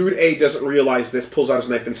motherfucker!" Dude A doesn't realize this, pulls out his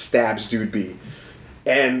knife and stabs Dude B.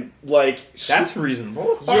 And like That's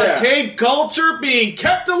reasonable. Yeah. Arcade culture being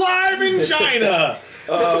kept alive in China.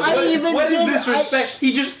 I even What is did, this respect?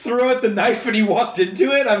 He just threw out the knife and he walked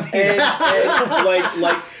into it? I mean, and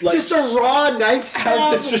like just a raw knife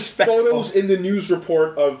stab. disrespectful. photos in the news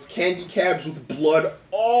report of candy cabs with blood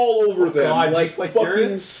all over them, God, like just like fucking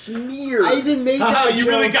yours? smeared. I even made Haha, that you joke.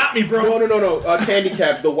 really got me, bro. No. Candy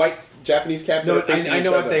cabs, the white Japanese cabs. No, that are facing I each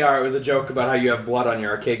know what other. they are. It was a joke about how you have blood on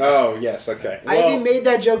your arcade. Oh yes, okay. I even made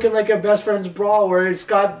that joke in like a best friend's brawl where it's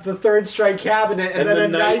got the third strike cabinet and And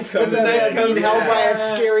then the a knife knife comes and then in. it's being held by a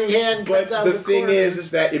scary hand. But comes out the of thing corner.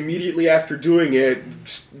 is that immediately after doing it,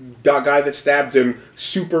 the guy that stabbed him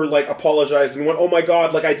super like apologized and went, "Oh my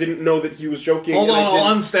god, like I didn't know that he was joking." Hold and on, I didn't-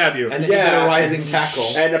 I'll unstab you. And then he did a rising and- tackle.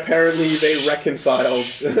 And apparently they reconciled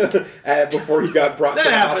before he got brought that to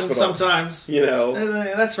the happens hospital. sometimes. You know.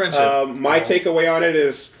 That's friendship. My takeaway on it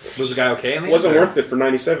is Was the guy okay in the end? wasn't or- worth it for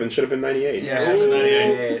 97. Should have been 98. Yeah, should have been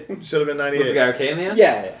 98. Should have been Was the 98. guy okay in the end?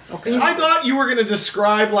 Yeah. Okay. I thought you were going to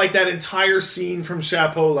describe like that entire scene from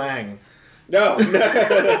Chapeau Lang. No.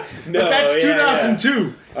 But that's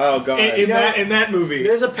 2002 Oh god. in that movie.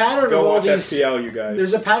 there's a pattern Go of all watch these. SPL, you guys.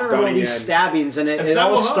 There's a pattern of all Donnie these Yen. stabbings, and it And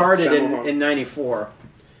all Sammo Hung. started Sammo Hung. in '94.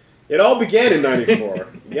 It all began in 94.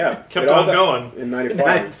 Yeah. Kept It all on going. In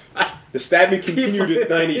 95. The stabbing continued in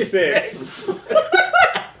 96.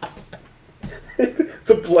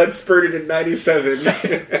 The blood spurted in 97.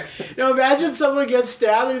 Now imagine someone gets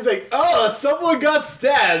stabbed and he's like, "Oh, someone got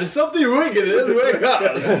stabbed. Something wicked is wake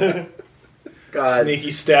up." God.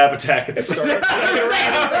 Sneaky stab attack at the start.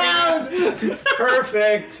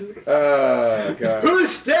 Perfect. Oh, God. Who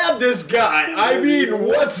stabbed this guy? I mean,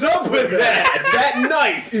 what's up with that? That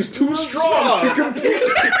knife is too strong to compete.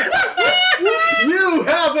 You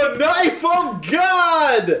have a knife of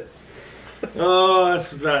God. Oh,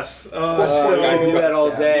 that's the best. Oh, So I do that all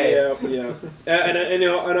day. Yeah. And you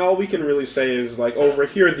know, and all we can really say is like over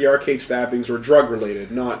here, the arcade stabbings were drug related,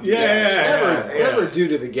 not Never due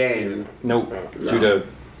to the game. Nope. Due to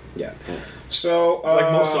Yeah. So it's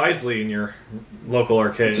like Mos Eisley in your local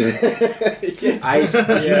arcade. He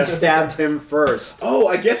stabbed him first. Oh,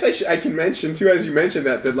 I guess I can mention too, as you mentioned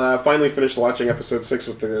that finally finished watching episode 6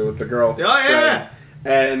 with the girl. Oh, yeah. friend.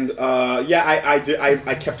 And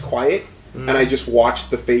I kept quiet. And I just watched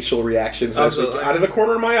the facial reactions out of the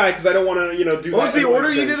corner of my eye because I don't want to, do. What was the order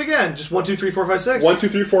you thing. did again? Just 1, 2, 3, 4, 5, 6. 1, 2,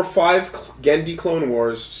 3, 4, 5. Gendy Clone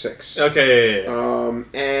Wars 6. Okay.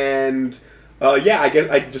 I guess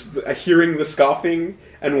I just hearing the scoffing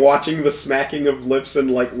and watching the smacking of lips and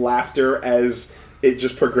like laughter as it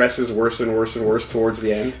just progresses worse and worse and worse towards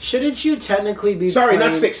the end. Shouldn't you technically be? Sorry,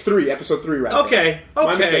 playing... not 6, 3, episode 3, rather. Okay.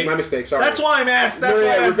 My mistake. Sorry. That's why I'm asked. That's why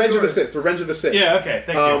I asked. Revenge of the Sith. Revenge of the Sith. Yeah. Okay.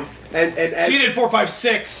 Thank you. And So you did 4, 5,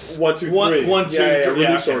 6. 1, 2, 3. 1, 2, 3.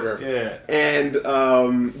 Release okay. order. Yeah. And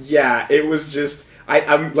it was just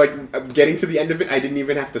I'm like getting to the end of it. I didn't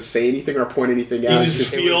even have to say anything or point anything out. You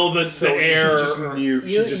just feel the air. She just knew.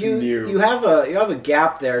 She just knew. You have a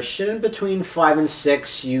gap there. Shouldn't between 5 and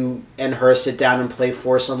 6 you and her sit down and play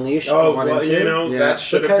Force Unleashed? Oh, 1 and well, 2? that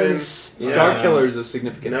should have been. Because Starkiller is a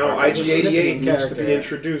significant No, part. IG-88 needs to be character.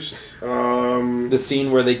 introduced. The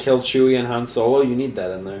scene where they kill Chewie and Han Solo, you need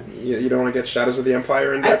that in there. You don't want to get Shadows of the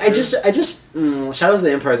Empire in there. I just Shadows of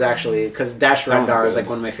the Empire is actually because Dash That one's Rendar is good. like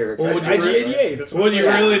one of my favorite Well, characters. would you IG-88. That's so What much you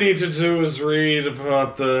fun. really need to do is read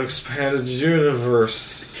about the expanded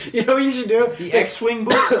universe. You know what you should do? The X-Wing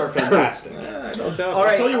books are fantastic. I don't doubt All it.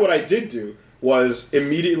 right. I'll tell you what I did do was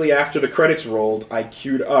immediately after the credits rolled, I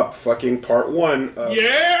queued up fucking part 1 of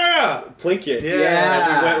Yeah! Plinkett.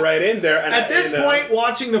 Yeah. And we went right in there. And At this point,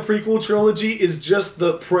 watching the prequel trilogy is just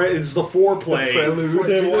the foreplay. prelude.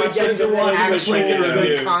 to watching the Actual Plinkett good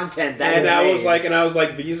reviews. content. That And is I was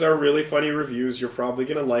like, these are really funny reviews. You're probably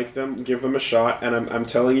gonna like them. Give them a shot. And I'm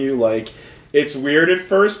telling you, like, it's weird at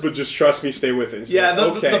first, but just trust me, stay with it. Yeah,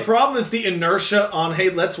 Like, the problem is the inertia on, hey,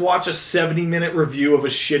 let's watch a 70-minute review of a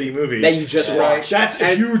shitty movie. that you just watched. That's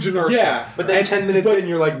a huge inertia. Yeah, But then 10 minutes in,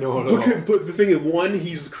 you're like, no. But the thing is, one,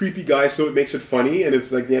 he's a creepy guy, so it makes it funny, and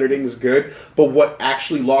it's like the editing is good. But what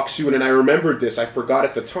actually locks you in, and I remembered this, I forgot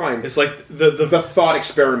at the time. It's like the thought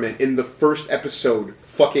experiment in the first episode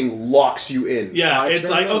fucking locks you in. Yeah, it's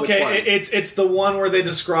like, okay, it's the one where they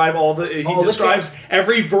describe he describes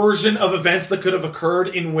every version of events that could have occurred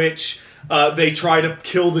in which they try to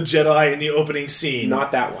kill the Jedi in the opening scene.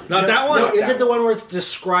 Not that one. Not that one? No, is it the one where it's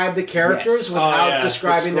describe the characters Yes. without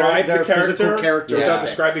describing Describe their the character physical characteristics? without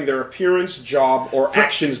describing their appearance, job, or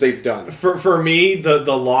actions they've done. For me, the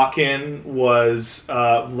lock-in was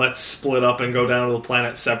let's split up and go down to the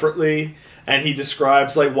planet separately. And he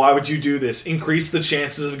describes, like, why would you do this? Increase the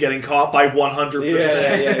chances of getting caught by 100%.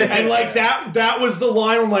 Yeah. And, like, that was the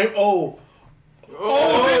line where I'm like, oh,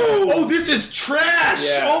 this is trash!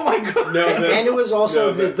 Yeah. Oh my god! No, And it was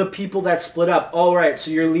also the people that split up. All right,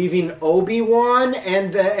 so you're leaving Obi-Wan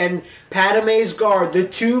and Padme's guard, the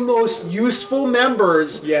two most useful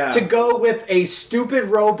members, to go with a stupid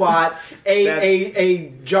robot,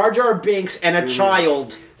 a Jar Jar Binks, and a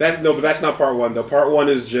child. But that's not part 1 though. Part 1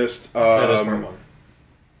 is just That is part 1.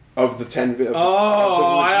 of the 10.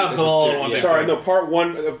 I have the whole one. Sorry, no. Part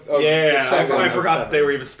 1 of the second. I forgot that they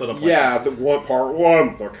were even split up. Like Yeah, part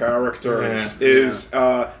 1, the characters is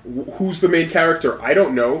who's the main character? I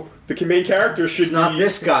don't know. The main character should It's not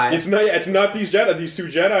this guy. It's not these Jedi, these two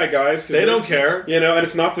Jedi guys. They don't care. You know, and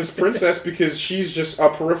it's not this princess because she's just a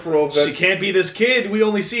peripheral. That She can't be this kid. We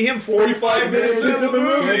only see him 45 minutes into the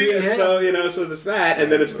movie. Yeah. So so there's that, and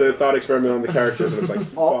then it's the thought experiment on the characters, and it's like,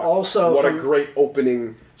 fuck, Also, what a great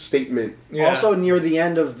opening statement. Yeah. Also, near the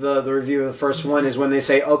end of the review of the first one is when they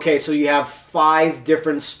say, okay, so you have 5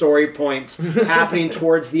 different story points happening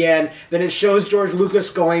towards the end. Then it shows George Lucas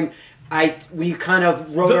going, we kind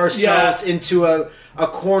of wrote ourselves into a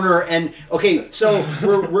corner, and okay, so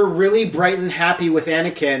we're really bright and happy with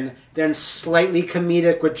Anakin, then slightly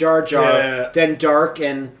comedic with Jar Jar, then dark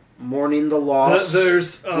and mourning the loss with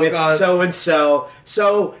so-and-so.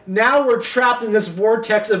 So now we're trapped in this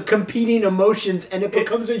vortex of competing emotions, and it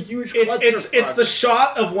becomes a huge clusterfuck. It's the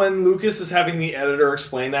shot of when Lucas is having the editor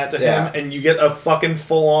explain that to him, and you get a fucking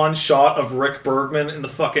full-on shot of Rick Bergman in the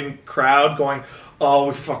fucking crowd going, oh,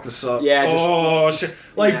 we fucked this up. Yeah, shit.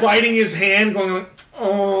 Like biting his hand, going like,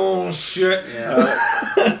 oh, shit.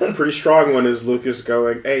 Yeah. Pretty strong one is Lucas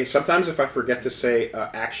going, hey, sometimes if I forget to say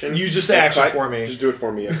action... You just say action for me. Just do it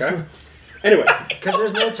for me, okay? Anyway. Because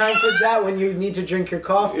there's no time for that when you need to drink your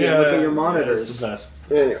coffee and look at your monitors. It's the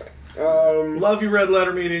best. Anyway. Love you, Red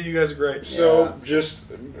Letter Media. You guys are great. So, just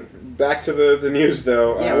back to the news,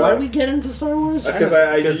 though. Yeah, why did we get into Star Wars?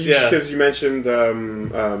 Because you mentioned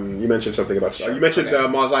something about Star. You mentioned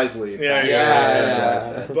Mos Eisley.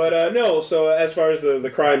 Yeah. But no. So as far as the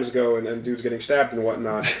crimes go and dudes getting stabbed and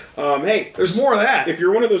whatnot, hey, there's more of that. If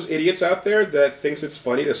you're one of those idiots out there that thinks it's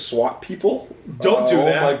funny to swat people, don't do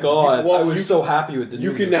that. Oh my god! Well, I was so happy with the news.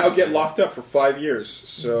 You can now get locked up for 5 years.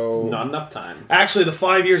 So Not enough time. Actually, the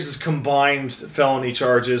 5 years is combined felony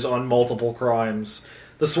charges on multiple crimes.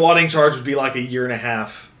 The swatting charge would be like 1.5 years.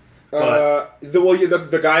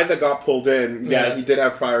 The guy that got pulled in, he did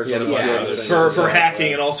have priors on a bunch of other things. For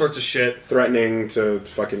hacking and all sorts of shit. Threatening to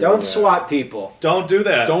fucking... Don't swat people. Don't do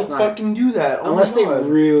that. Don't fucking do that. Oh Unless they my God.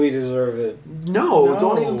 really deserve it. No,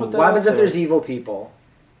 don't even put that What out happens if there. there's evil people?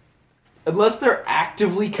 Unless they're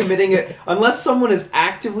actively committing it. Unless someone is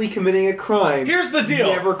actively committing a crime. Here's the deal.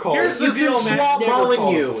 Never call Here's it. the deal, man. Swat Never call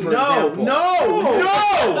Molyneux, it. for No. example.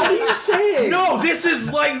 What are you saying? No, this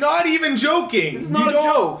is like not even joking. This is not a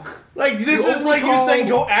joke. Like this You is only like you call- saying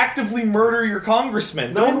go actively murder your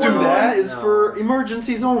congressman. Don't do that. That is for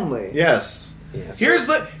emergencies only. Yes. Here's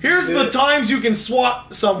the times you can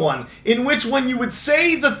swat someone, in which when you would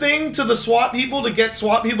say the thing to the SWAT people to get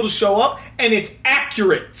SWAT people to show up, and it's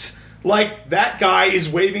accurate. Like, that guy is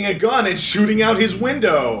waving a gun and shooting out his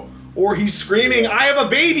window. Or he's screaming, I have a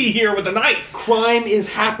baby here with a knife. Crime is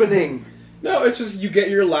happening. No, it's just you get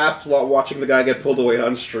your laugh while watching the guy get pulled away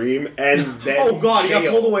on stream, and then Oh god, he got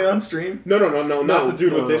jail. pulled away on stream. No, not the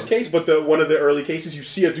dude with this case, but one of the early cases. You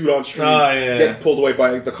see a dude on stream get pulled away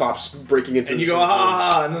by the cops breaking into. And you go ha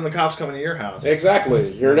ha ha, and then the cops come into your house.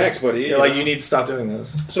 Exactly, you're next, buddy. You're like, you need to stop doing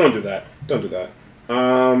this. So don't do that. Don't do that.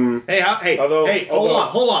 Hold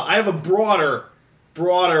on. I have a broader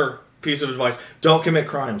piece of advice. Don't commit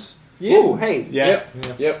crimes. Yeah. Ooh, hey. Yeah.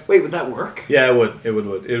 Yep. Wait, would that work? Yeah, it would. It would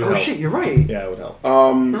Oh help. shit, you're right. Yeah, it would help.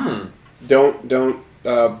 Don't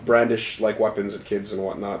brandish like weapons at kids and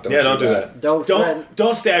whatnot. Don't do that.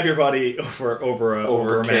 Don't stab your buddy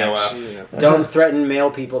over a match. Yeah. Don't threaten male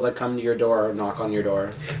people that come to your door or knock on your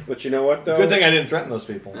door. But you know what though? Good thing I didn't threaten those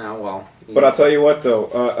people. Oh well. But I'll tell you what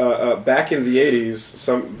though. Back in the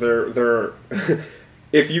 '80s, there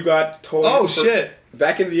if you got toys. Oh shit!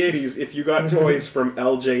 Back in the '80s, if you got toys from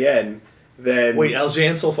LJN, then wait,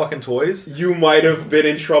 LJN sold fucking toys? You might have been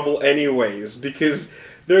in trouble anyways, because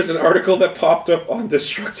there's an article that popped up on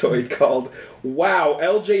Destructoid called "Wow,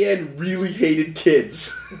 LJN really hated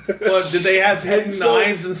kids." Well, did they have hidden so-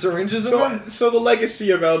 knives and syringes in them? So the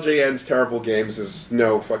legacy of LJN's terrible games is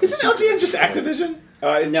no fucking. Isn't LJN just Activision?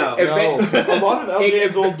 No. A lot of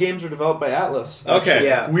LJN's old games are developed by Atlas. Okay,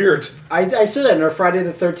 Yeah. weird. I said that in our Friday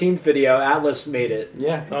the 13th video. Atlas made it.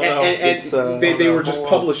 Yeah. Oh, no. And they were just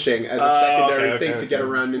publishing as a secondary thing to get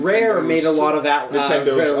around Nintendo's, Rare made a lot of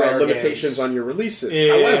Nintendo's Rare limitations games. on your releases.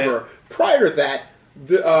 Yeah. However, prior to that,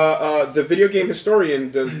 the video game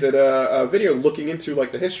historian did a video looking into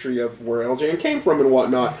like the history of where LJN came from and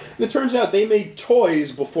whatnot. And it turns out they made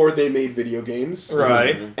toys before they made video games,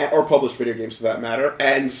 Right. or published video games for that matter.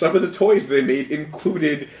 And some of the toys they made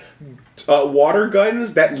included water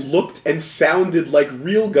guns that looked and sounded like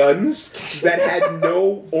real guns that had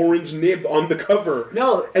no orange nib on the cover.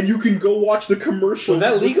 No. And you can go watch the commercials. Was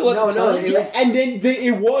that legal at the time? Yeah, and then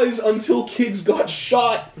it was until kids got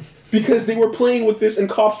shot because they were playing with this and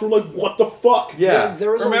cops were like, what the fuck? Yeah. There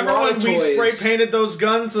was Remember a lot when of we toys. spray painted those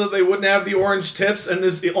guns so that they wouldn't have the orange tips and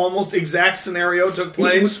this almost exact scenario took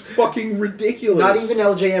It was place? fucking ridiculous. Not even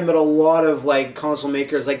LJN, but a lot of like console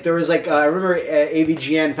makers. Like there was like I remember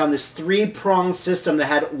AVGN found this 3-pronged system that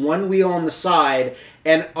had one wheel on the side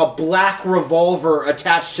and a black revolver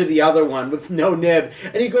attached to the other one with no nib.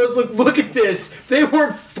 And he goes, "Look at this! They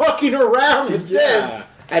weren't fucking around with this."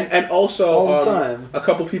 And also, All the time. a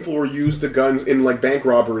couple people were used the guns in like bank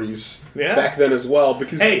robberies Yeah. back then as well.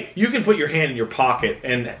 Because Hey, you can put your hand in your pocket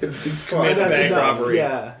and commit a That's bank enough. robbery.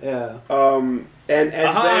 Yeah. and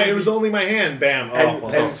Aha, then it was only my hand. Bam.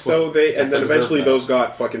 and so they and then eventually those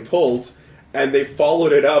got fucking pulled, and they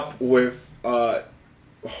followed it up with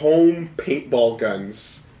home paintball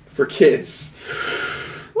guns for kids.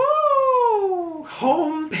 Woo!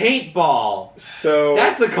 Home paintball. So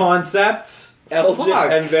That's a concept. LJ,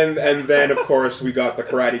 Fuck. and then of course we got the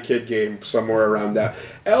Karate Kid game somewhere around that.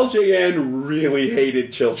 LJN really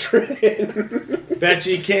hated children. Bet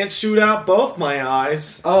you can't shoot out both my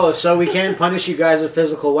eyes. Oh, so we can't punish you guys with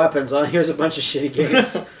physical weapons. Oh, here's a bunch of shitty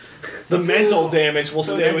games. The mental damage will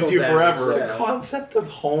stay with mental you damage, forever. yeah. The concept of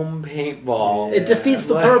home paintball. It defeats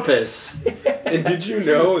the purpose. And did you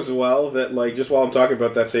know as well that, like, just while I'm talking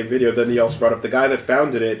about that same video, then he also brought up the guy that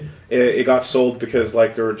founded it. It got sold because,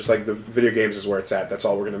 like, they were just like, the video games is where it's at. That's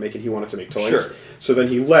all we're going to make. And he wanted to make toys. Sure. So then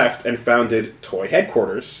he left and founded Toy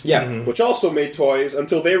Headquarters. Yeah. Which also made toys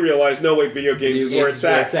until they realized, no, wait, video games is where it's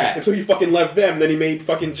at. And so he fucking left them. Then he made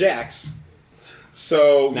fucking Jax.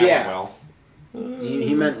 So, That yeah. went well.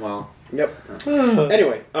 He meant well. Yep.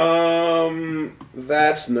 Anyway,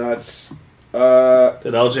 that's nuts.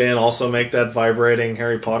 Did LJN also make that vibrating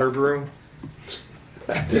Harry Potter broom?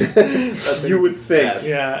 You would think. Yes.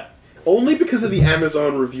 Yeah. Only because of the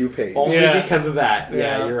Amazon review page. Only Yeah. because of that.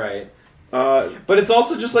 Yeah, Yeah. you're right. Uh, But it's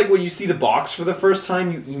also just like when you see the box for the first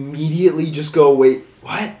time, you immediately just go, wait,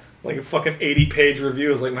 what? Like a fucking 80-page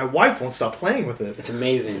review is like, my wife won't stop playing with it. It's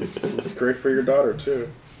amazing. it's great for your daughter, too.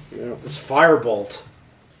 Yeah. It's Firebolt.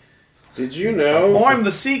 Did you know? Oh, I'm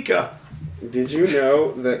the Seeker. Did you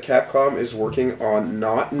know that Capcom is working on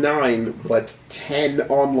not 9 but 10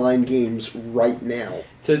 online games right now?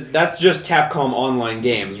 So that's just Capcom Online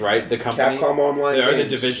Games, right? The company? Capcom Online Or the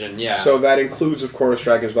games. division, yeah. So that includes, of course,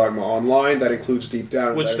 Dragon's Dogma Online. That includes Deep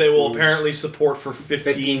Down. Which that they will includes- apparently support for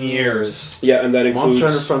 15 years. Yeah, and that includes. Monster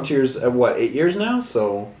Hunter Frontiers, what, 8 years now?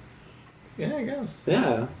 So, Yeah, I guess.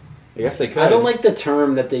 yeah. I guess they could. I don't like the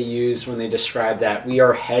term that they use when they describe that. We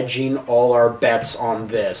are hedging all our bets on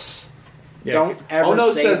this. Yeah. Don't ever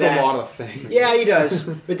Ono say says that. a lot of things. Yeah, he does.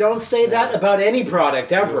 But don't say that about any product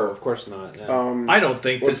No, ever. of course not. Yeah. I don't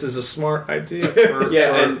think this is a smart idea for,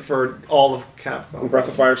 Yeah, for all of Capcom. Breath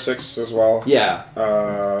of Fire 6 as well. Yeah.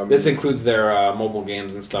 This This includes their mobile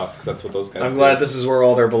games and stuff, because that's what those guys I'm do. glad this is where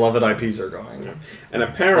all their beloved IPs are going. and Well, I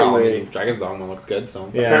apparently, mean, Dragon's Dogma looks good, so...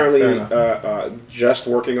 Yeah, apparently, fair just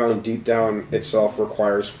working on Deep Down itself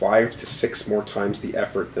requires 5 to 6 more times the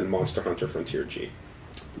effort than Monster Hunter Frontier G.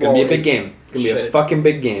 It's gonna be a Well, big game. It's gonna be a should. fucking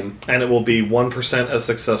big game. And it will be 1% as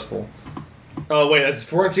successful. Oh, wait, as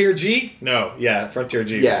Frontier G? No, yeah, Frontier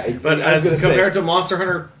G. Yeah, But I was as gonna compared to Monster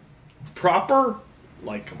Hunter proper?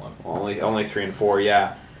 Like, come on. Only 3 and 4,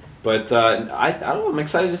 yeah. But I don't know. I'm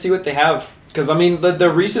excited to see what they have, because I mean the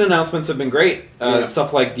recent announcements have been great. Yeah.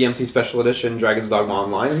 Stuff like DMC Special Edition, Dragon's Dogma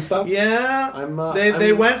Online, and stuff. Yeah, I'm,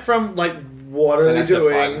 they went from, like, what are And they SF5,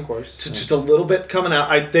 doing, of course. to just a little bit coming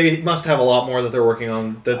out. They must have a lot more that they're working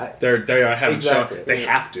on that they haven't Exactly. shown. They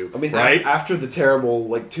have to, I mean, right? after the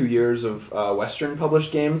terrible 2 years of Western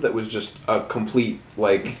published games, that was just a complete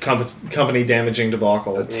Company damaging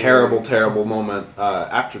debacle. a terrible moment.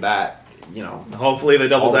 After that, Hopefully they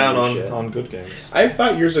double all down new on, shit. on good games. I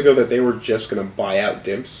thought years ago that they were just going to buy out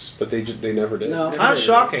Dimps, but they never did. No. Kind of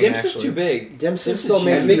shocking, Dimps actually. is too big. Dimps Dimps is still is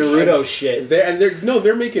making huge. Naruto shit.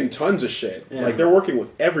 They're making tons of shit. Yeah. Like they're working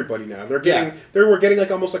with everybody now. We're getting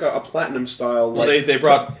like almost like a platinum style. Well, like, they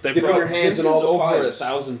brought dip in your hands Dimps in all is the over pies.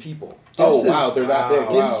 1,000 people. Oh Dimps wow, is- they're that big.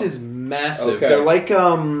 Dimps Wow. is massive. Okay. They're like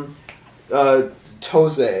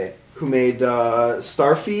Toze, who made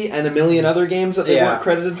Starfy and a million other games that they Yeah. weren't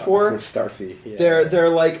credited for. It's Starfy. Yeah. They're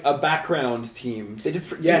like a background team. They did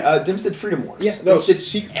Dimps did Freedom Wars. Yeah, no,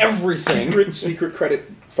 Dimps did everything. secret credit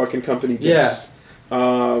fucking company. Dimps. Yeah.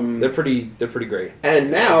 Um, They're pretty great. and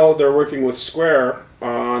now they're working with Square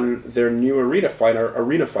on their new arena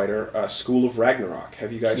fighter, School of Ragnarok.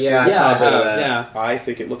 Have you guys Yeah, seen I saw this? that. Yeah. I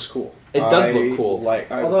think it looks cool. It does look cool.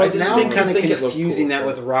 Although I just now think- I'm kind of think it looked confusing cool. that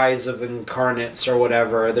with Rise of Incarnates or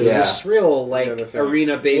whatever. There's Yeah. this real Yeah, the thing.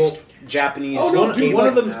 arena-based Japanese. Oh, no, game One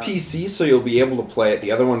of right them's now. PC, so you'll be able to play it.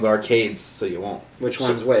 The other one's arcades, so you won't. Which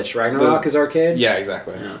one's which? Ragnarok is arcade. Yeah,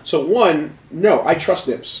 exactly. So no, I trust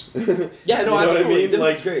Dimps. Yeah, you no, know what I absolutely. mean? Dimps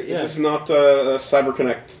Like, is great. Yeah. This is not a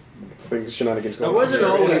CyberConnect thing, shenanigans going It wasn't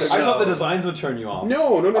on. always I thought the so. designs would turn you off.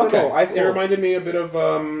 No. Okay, It cool. reminded me a bit of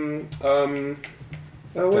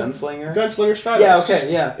Gunslinger. Gunslinger Stylus. Yeah.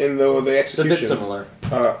 Okay. Yeah. In the It's a execution. bit similar.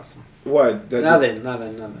 What? Nothing.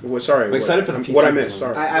 Sorry. I'm excited for the PC What I missed.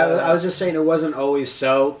 one. Sorry. I was just saying it wasn't always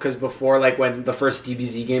so, because before, like, when the first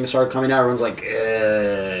DBZ games started coming out, everyone's like,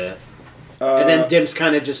 ugh. And then Dimps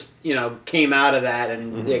kind of just, came out of that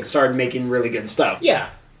and they started making really good stuff. Yeah,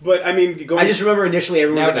 but I mean, I just remember initially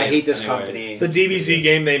everyone was like, I Nowadays, hate this anyway. company. The DBZ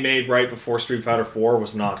game they made right before Street Fighter 4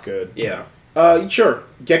 was not good. Yeah. Sure.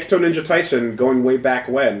 Gekto Ninja Tyson, going way back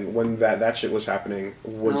when that shit was happening,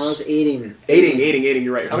 was No, I was aiding. aiding.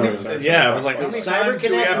 You're right. How many- Sorry. yeah, I was like, Well, how many Cyber times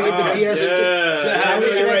do we have to Connect made the PS2. Cyber Cyber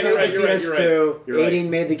Connect Connect made made the the PS2. PS2. You're right. Aiding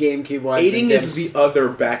made the GameCube one. Aiding is the other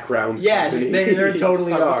background. Yes, company. they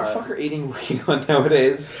totally What the are. fuck are Aiding working on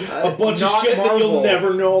nowadays? A bunch of Not shit that you'll Marvel.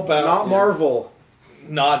 never know about. Not Marvel.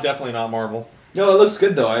 Definitely not Marvel. No, it looks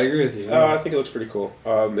good though. I agree with you. I think it looks pretty cool.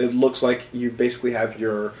 It looks like you basically have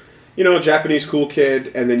your, Japanese cool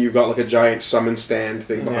kid, and then you've got like a giant summon stand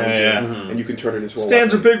thing behind Yeah. you, Mhm. and you can turn it into a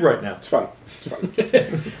Stands are weapon. big right now. It's fun.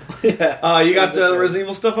 You got the Resident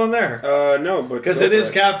Evil stuff on there. No, but Because go it for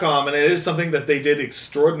is Capcom, and it is something that they did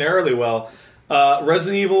extraordinarily well.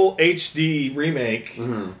 Resident Evil HD Remake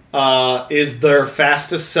is their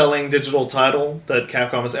fastest selling digital title that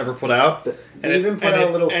Capcom has ever put out. They even put out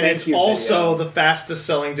a little and thank it's you also video. the fastest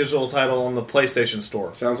selling digital title on the PlayStation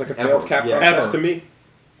Store. Sounds like a Ever. failed Capcom Yeah. test Ever. to me.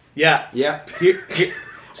 Yeah. Yeah.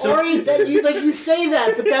 Sorry that you say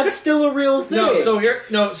that, but that's still a real thing. So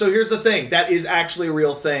here's the thing. That is actually a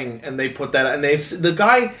real thing, and they put that. And the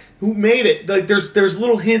guy who made it, like, there's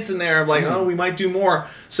little hints in there of like, oh, we might do more.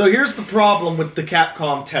 So here's the problem with the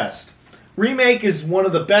Capcom test. Remake is one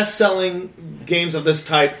of the best-selling games of this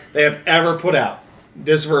type they have ever put out.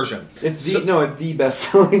 This version. It's the best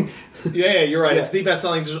selling. Yeah, you're right. Yeah. It's the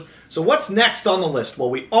best-selling digital. So what's next on the list? Well,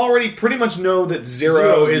 we already pretty much know that Zero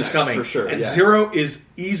Zero is is next, coming. for sure, And yeah. Zero is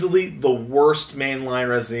easily the worst mainline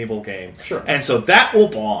Resident Evil game. Sure. And so that will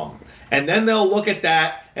bomb. And then they'll look at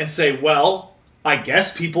that and say, well, I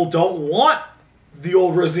guess people don't want the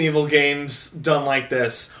old Resident Evil games done like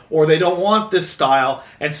this, or they don't want this style,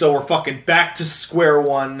 and so we're fucking back to square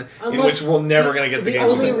one, in which we're never going to get the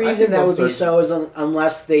games. only we want. reason that would be they'll so is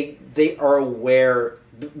unless they are aware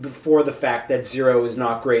before the fact that 0 is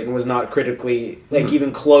not great and was not critically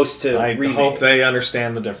even close to. I remake. hope they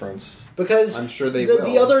understand the difference. Because I'm sure they the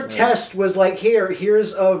will. other test was like,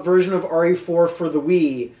 here's a version of RE4 for the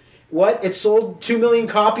Wii. What? It sold 2 million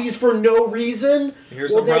copies for no reason?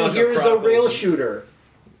 Here's well, a then Relic of here's a Chronicles. rail shooter.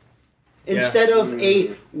 Instead of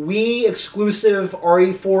a Wii exclusive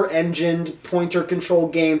RE4 engined pointer control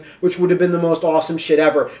game, which would have been the most awesome shit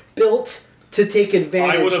ever, built to take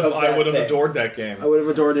advantage I would of that have thing. adored that game. I would have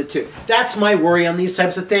adored it too. That's my worry on these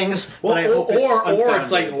types of things. Well, but I hope or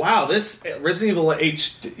it's like, unfounded. wow, this Resident Evil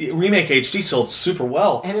HD, Remake HD sold super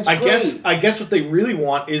well. And it's I great. guess what they really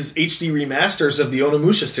want is HD remasters of the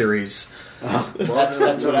Onimusha series. That's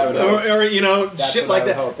what I would hope. Or That's shit what I like would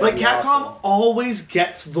that. hope. Like That'd be Capcom awesome. always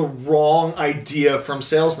gets the wrong idea from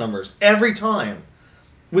sales numbers every time.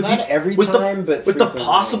 With Not every time, but with the frequently.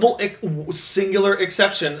 possible singular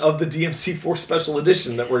exception of the DMC4 Special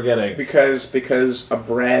Edition that we're getting. Because a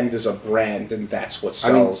brand is a brand, and that's what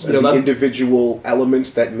I mean, sells. you know, and the that- individual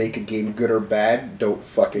elements that make a game good or bad don't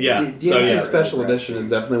fucking. Yeah. DMC So, yeah. Special Edition is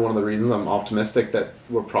definitely one of the reasons I'm optimistic that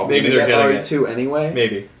we're probably Maybe going to they're get getting RE2 anyway.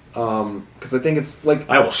 Maybe. Because I think it's like...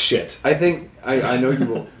 I will shit. I think... I know you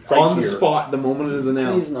will. Right On the here. spot, the moment it is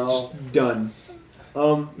announced. Please no. Done.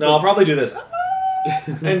 No, I'll probably do this.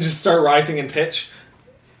 And just start rising in pitch.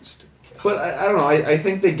 But I don't know. I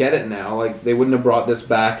think they get it now. Like, they wouldn't have brought this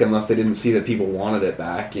back unless they didn't see that people wanted it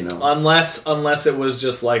back, you know? Unless it was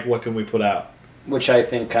just like, what can we put out? Which I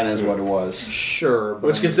think kind of is what it was. Sure. But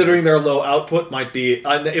Which, I mean, considering their low output, might be,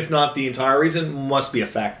 if not the entire reason, must be a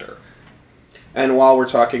factor. And while we're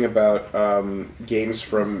talking about games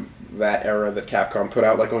from that era that Capcom put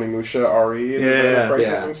out, like Onimusha, RE, and Dino Crisis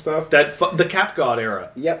yeah. and stuff. The Cap God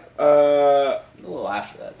era. Yep. A little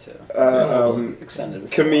after that too. Extended.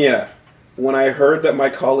 Kamiya. When I heard that my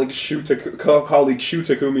colleague Shu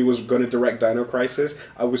Takumi was going to direct Dino Crisis,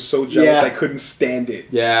 I was so jealous Yeah. I couldn't stand it.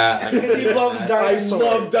 Yeah. Because he loves I dinosaurs.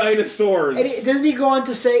 love dinosaurs. And doesn't he go on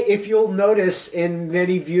to say, if you'll notice in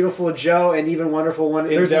Many Beautiful Joe and even Wonderful One,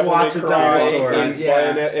 In there's Devil lots May of Cry, dinosaurs.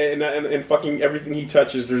 in fucking everything he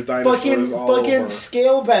touches, there's dinosaurs all Fucking over.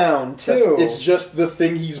 Scalebound too. It's just the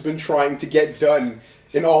thing he's been trying to get done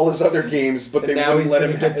in all his other games, but they now wouldn't he's let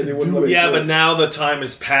gonna him. get to They wouldn't do let him. Yeah, do but it. now the time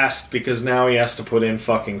is past because now he has to put in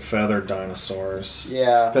fucking feathered dinosaurs.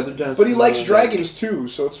 Yeah. Feathered dinosaurs. But he likes dragons too,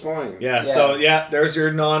 so it's fine. Yeah, Yeah. so there's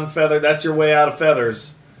your non-feather. That's your way out of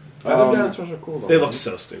feathers. Feathered dinosaurs are cool, though. They look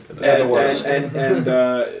so stupid. They're the worst.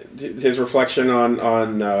 And his reflection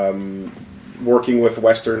on working with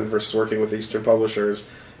Western versus working with Eastern publishers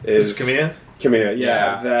is Is Kamiya? Kamiya,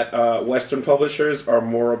 Yeah. that Western publishers are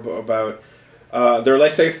more about they're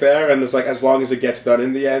laissez-faire, and there's like, as long as it gets done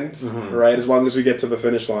in the end, right? As long as we get to the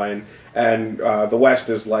finish line, and the West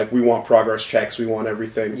is like, we want progress checks, we want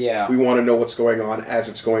everything, Yeah. we want to know what's going on as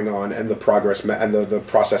it's going on, and the progress and the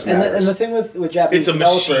process And matters. the thing with Japanese It's a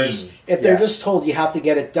developers, machine. if they're Yeah. just told you have to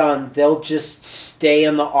get it done, they'll just stay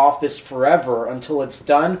in the office forever until it's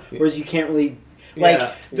done. Whereas you can't really,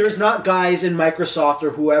 there's not guys in Microsoft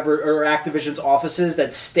or whoever or Activision's offices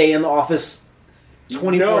that stay in the office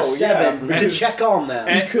 24/7 yeah, to because- check on them.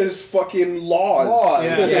 because fucking laws.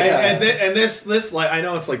 Yeah, Yeah. and this like, I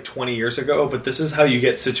know it's like 20 years ago, but this is how you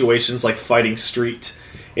get situations like Fighting Street,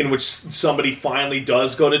 in which somebody finally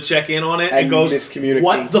does go to check in on it and, And goes, miscommunicates.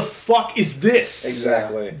 "What the fuck is this?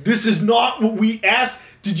 Exactly. This is not what we asked.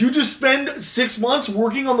 Did you just spend 6 months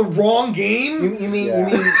working on the wrong game?" You mean Yeah.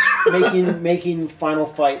 you mean making Final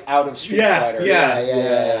Fight out of Street Yeah, Fighter?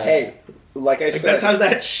 yeah. Hey, like I Like, said, that's how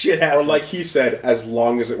that shit or happens. like he said, as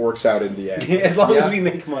long as it works out in the end. As long Yeah. as we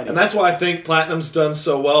make money. And that's why I think Platinum's done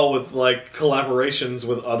so well with like collaborations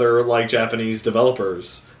with other like Japanese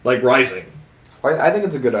developers, like Rising. I think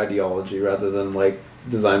it's a good ideology rather than, like,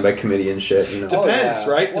 designed by committee and shit, you know? Depends,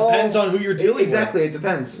 yeah. right? Well, Depends on who you're dealing Exactly, it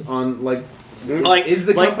depends on, like... Like, Is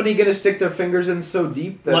the like- company going to stick their fingers in so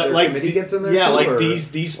deep that their committee gets in there yeah, too, like or-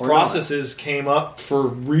 these or processes came up for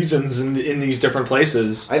reasons in these different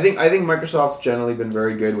places. not? I think Microsoft's generally been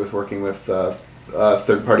very good with working with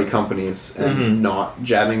third-party companies and not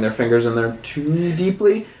jabbing their fingers in there too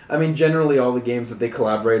deeply. I mean, generally all the games that they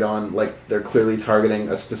collaborate on, like, they're clearly targeting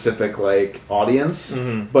a specific, like, audience.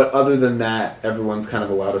 But other than that, everyone's kind of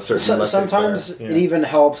allowed a certain laissez-faire. Sometimes it even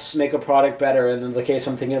helps make a product better, and in the case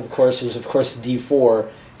I'm thinking of course, is D4.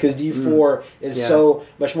 Because D4 is Yeah. so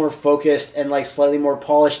much more focused and like slightly more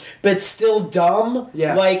polished, but still dumb,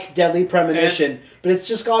 Yeah. like Deadly Premonition. But it's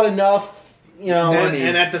just got enough, you know.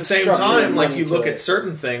 And at the same structure time, and like money you to look it. at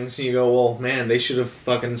certain things and you go, well, man, they should have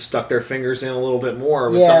fucking stuck their fingers in a little bit more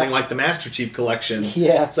with Yeah. something like the Master Chief Collection.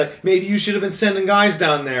 Yeah. It's like, maybe you should have been sending guys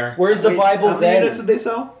down there. Where's the Wait, Bible how many then? units did they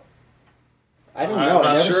sell? I don't I'm know. I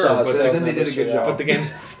not never sure, saw but it. then they did a good job. But the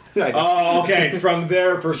game's... I know. Oh, okay. From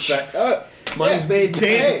their perspective. Money's made.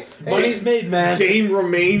 Money's made, man. Game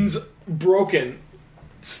remains broken.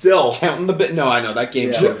 Still. Counting the bit. No, I know that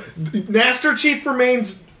game. Yeah. Master Chief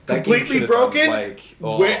remains That game completely should've done, broken, like,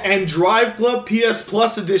 oh. and Drive Club PS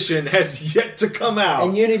Plus Edition has yet to come out.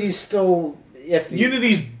 And Unity's still iffy.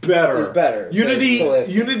 Unity's better. Is better, but Unity, it's still iffy.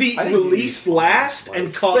 Unity I think released Unity's last fine.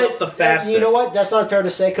 and caught up the fastest. You know what? That's not fair to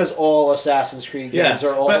say because all Assassin's Creed games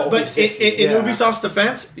are all but always iffy. in Ubisoft's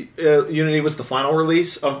defense, Unity was the final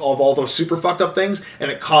release of all those super fucked up things, and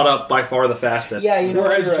it caught up by far the fastest. Yeah, you know,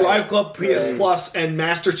 whereas you're Drive right. Club PS Plus and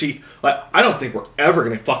Master Chief, like, I don't think we're ever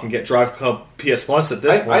going to fucking get Drive Club PS Plus at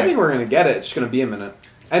this point. I think we're gonna get it. It's just gonna be a minute.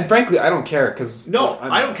 And frankly, I don't care because No,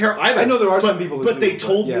 I don't care either. I know there are but, some people that but do, they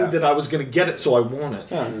told yeah. me that I was going to get it, so I want it.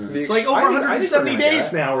 It's like over I think we're 170 gonna get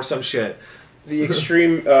days it. now or some shit. The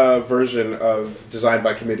extreme version of design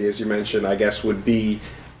by committee, as you mentioned, I guess would be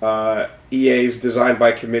EA's design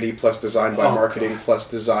by committee plus design by marketing plus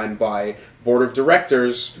design by board of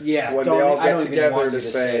directors. Yeah, when don't- they all I get don't even together want to you to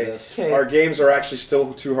say this. Okay. our games are actually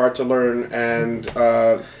still too hard to learn, and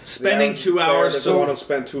Spending the 2 average hours player doesn't to- want to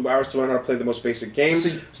spend 2 hours to learn how to play the most basic game.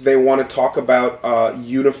 So They want to talk about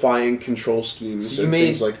unifying control schemes So you and made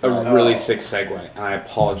things like a that. really sick segue, and I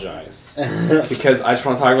apologize because I just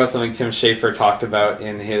want to talk about something Tim Schafer talked about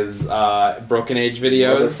in his Broken Age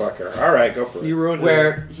videos, Motherfucker. All right, go for it. You ruined it.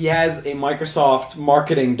 where he has a Microsoft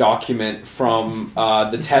marketing document from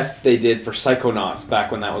the tests they did for Psychonauts back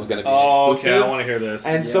when that was going to be Oh, okay, exclusive. I want to hear this.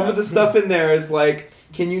 And some of the stuff in there is like,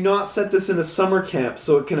 can you not set this in a summer camp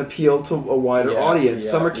so it can appeal to a wider Yeah, audience?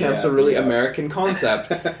 yeah, Summer camp's yeah, a really yeah. American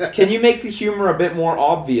concept. Can you make the humor a bit more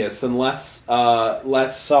obvious and less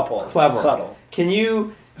Supple. clever? Subtle. Can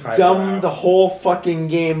you Highbrow. dumb the whole fucking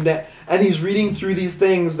game down? And he's reading through these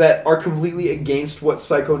things that are completely against what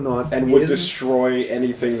Psychonauts and would is. destroy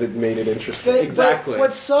anything that made it interesting. But Exactly.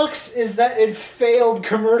 what sucks is that it failed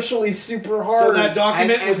commercially super hard. So that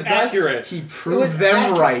document And was thus, accurate. He It proved was them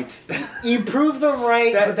accurate. right. You prove them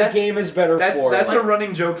right, but the that's- game is better That's for it. a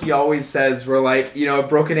running joke he always says. Where like, you know,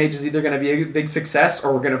 Broken Age is either going to be a big success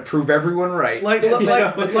or we're going to prove everyone right. Like, But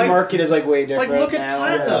like, the like, market is like way different. look at now.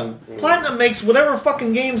 Platinum. Platinum makes whatever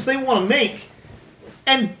fucking games they want to make,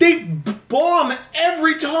 and they bomb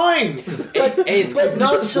every time. Hey, it's But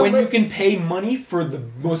not so when much- you can pay money for the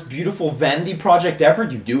most beautiful vanity project ever,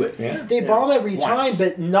 you do it. Yeah. They bomb every time, Once.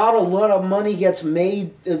 but not a lot of money gets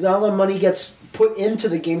made. Not a lot of money gets put into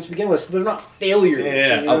the games to begin with, so they're not failures.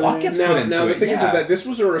 Yeah. you know A what lot I mean? gets put into now the it, thing is yeah. that this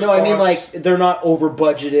was a response. No, I mean like they're not over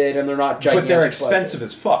budgeted and they're not gigantic. But they're expensive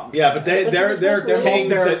as fuck. Yeah, but they're Expensive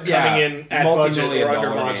games as fuck. that coming in at budget multi-million or under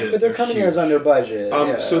dollar budget. games. But they're coming here as under budget.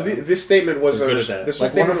 yeah. So this statement was They're a good at that. this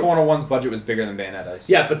Like was Wonderful 101's budget was bigger than Bayonetta's.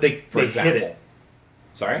 Yeah, but they for hit example. it.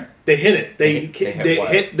 Sorry? They hit it. They hit what?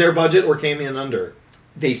 hit their budget or came in under.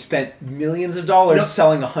 They spent millions of dollars No.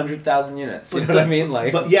 selling 100,000 units. You know what I mean?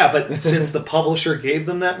 Like, But since the publisher gave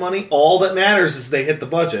them that money, all that matters is they hit the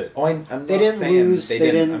budget. oh, I'm not They didn't saying lose, They they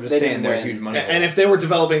didn't. didn't- I'm just they saying didn't they're a win. huge money. And if they were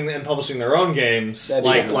developing and publishing their own games, That'd be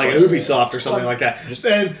like different. Ubisoft or something like that,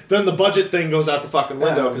 and then the budget thing goes out the fucking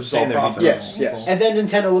window because it's all profit. Yes, yes. And then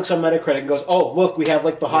Nintendo looks on Metacritic and goes, "Oh, look, we have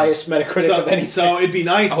like the highest Metacritic of anything." So it'd be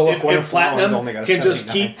nice Oh, look, if Wonderful 101's Platinum only got a can just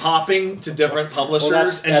 79. keep hopping to different publishers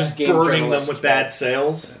that's and just game burning them journalists' with fault. bad sales.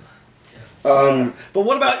 But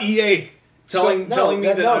what about EA telling me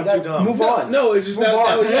that I'm too dumb? Move on. No, it's just Move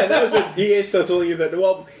on. that was it. EA still telling you that.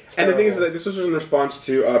 Well, and the thing is that this was in response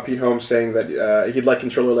to Pete Holmes saying that he'd like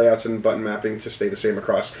controller layouts and button mapping to stay the same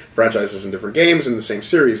across franchises and different games in the same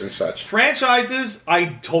series and such. Franchises, I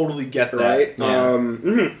totally get that. Right?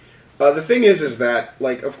 Yeah. The thing is that,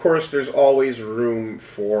 like, of course, there's always room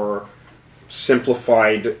for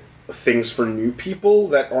simplified things for new people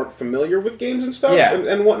that aren't familiar with games and stuff Yeah.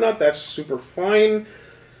 and whatnot. That's super fine.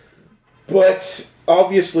 But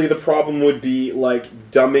obviously the problem would be, like,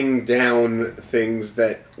 dumbing down things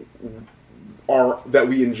that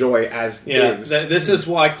we enjoy as Yeah, is. this is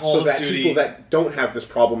why Call so of that Duty. people that don't have this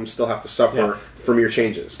problem still have to suffer from your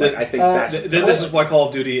changes. Like, I think that's... This is why Call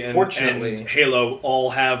of Duty and Fortunately. Halo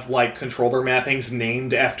all have like controller mappings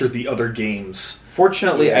named after the other games.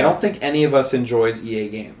 Fortunately, Yeah. I don't think any of us enjoys EA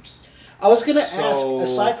games. I was gonna So,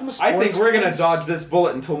 ask, aside from sports I think we're going to games- dodge this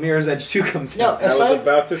bullet until Mirror's Edge 2 comes No, out. I was aside,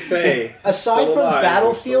 about to say... aside still from alive,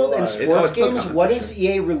 Battlefield and still alive. sports it's still games, coming, what for has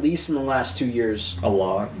EA released in the last 2 years? A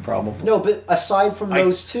lot, probably. No, but aside from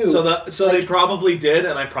those two, So they probably did,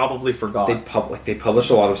 and I probably forgot. They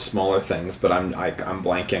publish a lot of smaller things, but I'm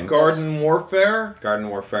blanking. Garden Warfare. Garden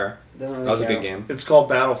Warfare. doesn't really That was a good count. game. It's called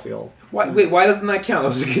Battlefield. Why doesn't that count? That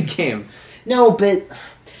was a good game. No, but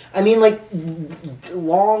I mean, like,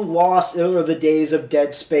 long lost are the days of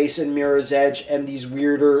Dead Space and Mirror's Edge and these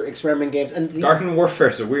weirder experiment games. And Garden Warfare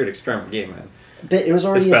is a weird experiment game, man. But it was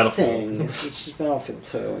already It's a Battlefield. thing. It's just Battlefield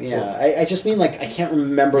 2. Yeah, I just mean, like, I can't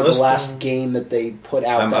remember the last game that they put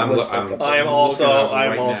out that was like a... I am looking also at it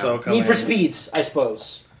right now. coming. Need for Speeds, I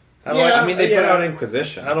suppose. How do I I mean, they put out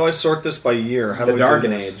Inquisition. How do I sort this by year? How The do I do Dark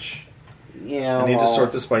this? Age. Yeah, I need to well,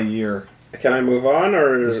 sort this by year. Can I move on,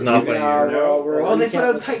 or It's not by Yeah, year. well, we're- Oh, they you put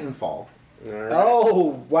out can't- Titanfall. All right.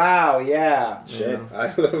 Oh, wow, yeah. Shit,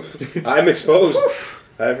 I'm exposed.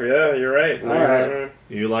 Yeah, you're right. All right.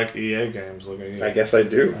 You like EA games? Look at you. I guess I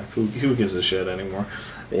do. Who gives a shit anymore?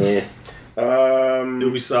 Yeah.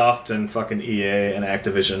 Ubisoft and fucking EA and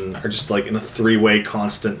Activision are just like in a three-way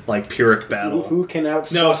constant like Pyrrhic battle. Who can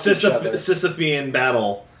outsell No, each other? Sisyphean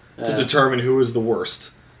battle to determine who is the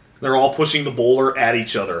worst. They're all pushing the boulder at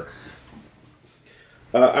each other.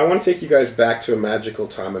 I want to take you guys back to a magical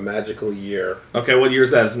time, a magical year. Okay, what year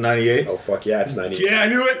is that? Is it 98? Oh, fuck yeah, it's 90. Yeah, I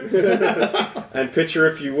knew it! And picture,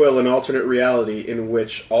 if you will, an alternate reality in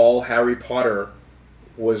which all Harry Potter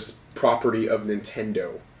was property of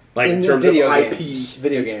Nintendo. Like, in terms video of IP. games.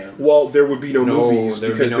 Video games. Well, there would be no No, movies there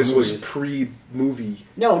would because be no this was movies. pre-movie.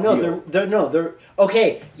 no, deal. they're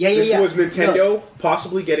okay. Yeah. This was Nintendo No.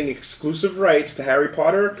 possibly getting exclusive rights to Harry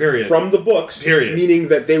Potter Period. from the books, Period. meaning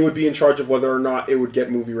that they would be in charge of whether or not it would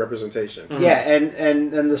get movie representation. Yeah,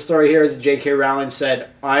 and the story here is J.K. Rowling said,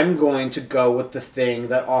 "I'm going to go with the thing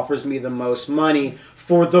that offers me the most money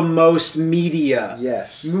for the most media,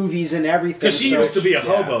 Yes. movies and everything." because she So- used to be a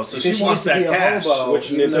hobo, so because she wants used to that be a cash. hobo,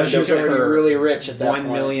 Which even though Nintendo she's took already her really rich at that $1 point.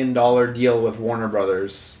 million deal with Warner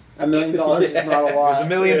Brothers. $1 million is not a It was lot. $1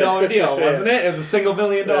 million deal, wasn't it? It was a $1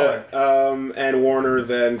 million. And Warner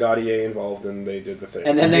then got EA involved, and they did the thing.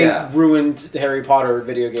 And then they Yeah. ruined the Harry Potter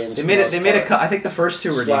video games. They for made the it. They most made a part. cut. I think the first two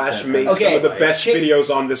were Slash decent. made Okay, some of the best cha-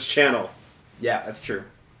 videos on this channel. Yeah, that's true.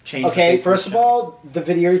 Changed the Okay, face first the of all, the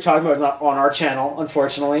video you're talking about is not on our channel,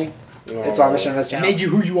 unfortunately. It's on the Showman's channel. channel. Made you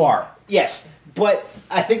who you are. Yes, but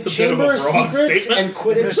I think It's a bit of a Chamber of broad Secrets statement. and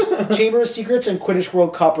Quidditch, Chamber of Secrets and Quidditch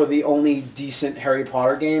World Cup are the only decent Harry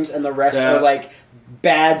Potter games, and the rest Yeah. are like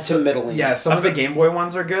bad to middling. Yeah, some of the Game Boy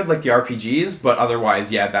ones are good, like the RPGs, but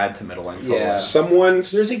otherwise, yeah, bad to middling. Totally. Yeah. Someone's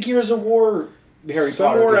There's a Gears of War Harry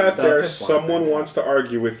somewhere Potter game. out there, The fifth one, I someone think. wants to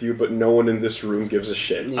argue with you, but no one in this room gives a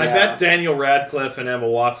shit. Yeah. I bet Daniel Radcliffe and Emma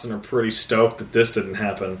Watson are pretty stoked that this didn't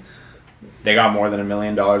happen. They got more than $1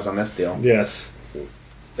 million on this deal. Yes.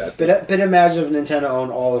 But imagine if Nintendo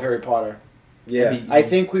owned all of Harry Potter. Yeah. I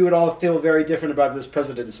think we would all feel very different about this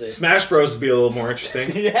presidency. Smash Bros would be a little more interesting.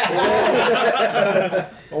 Yeah.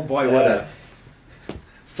 Oh boy, what a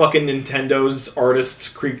Fucking Nintendo's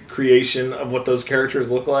artist creation of what those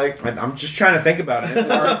characters look like. I'm just trying to think about it. It's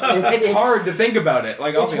hard, it's hard to think about it.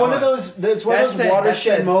 Like, I'll It's be one of honest. those. It's one of That those said-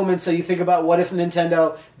 watershed that said- moments that you think about. What if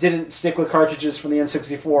Nintendo didn't stick with cartridges from the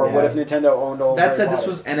N64? Yeah. What if Nintendo owned all? of That Harry said, this Potter?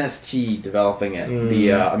 was NST developing it,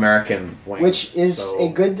 the American wing. which is so- a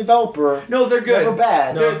good developer. No, they're good. Never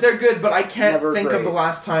bad. They're good, but I can't Never think great. of the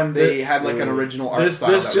last time they had like an original art This style.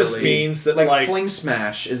 this that just really- means that like, like Fling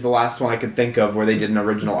Smash is the last one I could think of where they did an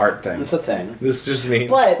original art thing. It's a thing. this just means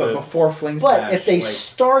But- But that before Fling But Smash, if they like,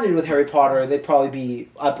 started with Harry Potter, they'd probably be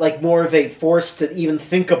like more of a force to even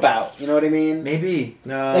think about. You know what I mean? maybe.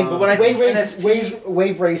 no. Like but when I think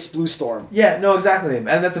Wave Race, Blue Storm. Yeah, no, exactly, and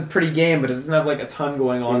that's a pretty game, but it doesn't have like a ton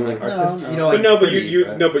going on, like No, artistic. no. You know, like But no, but pretty,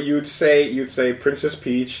 but- but you'd say Princess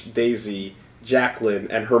Peach, Daisy, Jacqueline,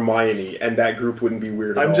 and Hermione, and that group wouldn't be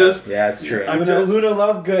weird at I'm all. just Yeah, it's true. I'm Luna, just- Luna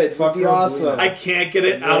Lovegood. Fuck Would be Rosalina. awesome. I can't get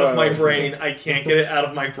it out of my No. brain. I can't get it out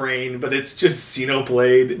of my brain, but it's just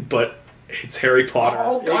Xenoblade, but it's Harry Potter.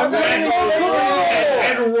 Oh God, Exactly. that's so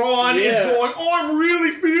good! And Ron is Yeah. going, oh, I'm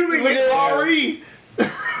really feeling Look it, at Ari.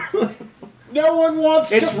 No one wants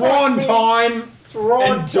to. It's fuck Ron me. time. It's Ron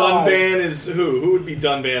And time. Dunban is who? Who would be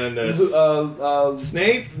Dunban in this?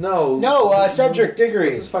 Snape? No. No, Cedric What's his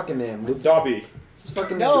Diggory. fucking name? Dobby. What's his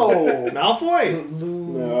fucking No, Malfoy? No, I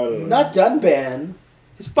don't know. not Dunban.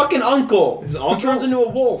 His fucking uncle. His Who uncle? turns into a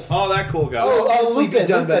wolf. Oh, that cool guy. Oh, Sleepy Lupin,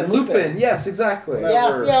 Dunban. Lupin. Lupin. Yes, exactly.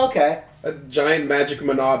 Whatever. Yeah, okay. A giant magic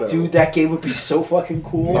Monado. Dude, that game would be so fucking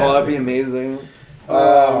cool. Oh, that'd be amazing.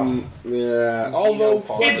 Yeah. Although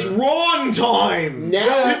It's Ron time!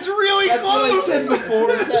 Now- It's really That's what I close! said before.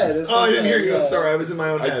 That's what I said. Oh, I didn't hear you. Yeah. I'm sorry. I was in my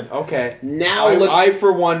own head. Okay. now I,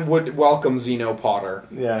 for one, would welcome Xeno Potter.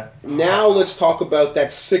 Yeah. Now let's talk about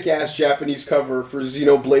that sick ass Japanese cover for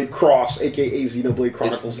Xenoblade Cross, aka Xenoblade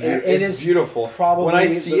Chronicles. It It's is beautiful. Probably When I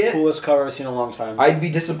see the it, coolest cover I've seen in a long time. I'd be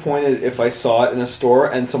disappointed if I saw it in a store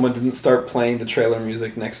and someone didn't start playing the trailer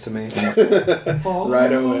music next to me.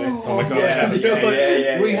 right away. Oh my god, I Yeah, haven't yeah, seen it.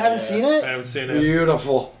 yeah, We haven't seen it? I haven't seen it.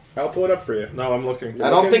 Beautiful. I'll pull it up for you. No, I'm looking. I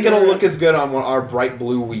don't think it'll look as good on our bright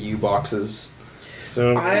blue Wii U boxes.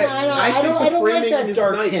 So I think don't the like framing that is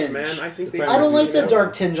dark nice, tinge. man. I think I don't like the that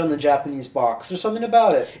dark tinge on the Japanese box. There's something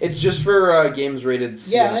about it. It's just for games rated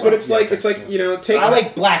C. Yeah, I But it's like take. I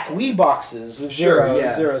like black Wii boxes with Sure,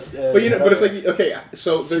 yeah. zero. But but it's like okay,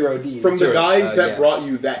 so Zero D. from the guys that yeah. brought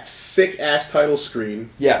you that sick ass title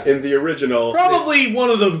screen Yeah. in the original, probably one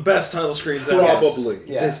of the best title screens ever. probably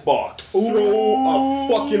Yeah. This box. throw a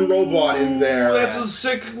fucking robot in there. That's a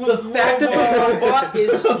sick. The fact that the robot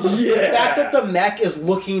is the fact that the mech is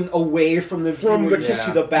looking away from the viewer, you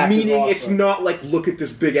see the back. meaning is it's awesome. not like look at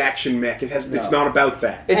this big action mech. It's not about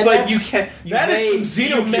that. It's And like you that's- can. You that may, is some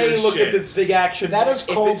you may Xenokid look shit. at this big action. That is if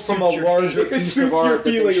it called from a suits your larger taste. If it piece suits of art your that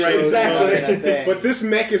they feeling, right? showed Exactly. in that thing. But this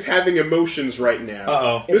mech is having emotions right now.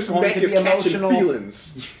 Uh-oh. This It's going mech to is be catching emotional.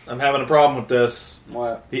 feelings. I'm having a problem with this.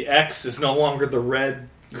 What? The X is no longer the red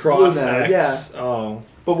cross blue now, X. Oh.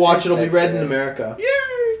 But watch, it'll be That's red it. in America. Yay!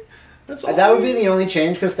 That's all. That would be the only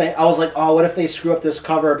change because I was like, oh, what if they screw up this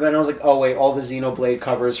cover? But then I was like, oh wait, all the Xenoblade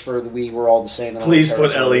covers for the Wii were all the same. in all Please the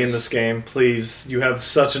put Ellie in territories. this game. Please. You have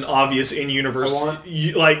such an obvious in-universe I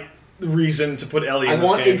want- reason to put Ellie I in this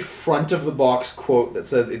want a game. front of the box quote that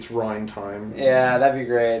says it's Rhine time. Yeah, that'd be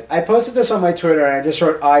great. I posted this on my Twitter and I just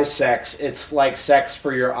wrote eye sex. It's like sex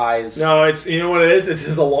for your eyes. No, it's you know what it is? It's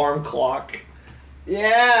his alarm clock.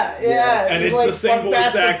 Yeah. And it's like the same voice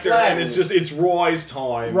Buckmaster actor, Flex. and it's Roy's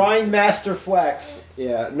time. Rhine Master Flex.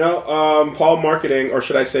 Yeah, no, Paul Marketing, or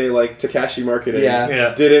should I say, like, Takashi Marketing,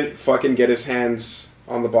 Yeah. didn't fucking get his hands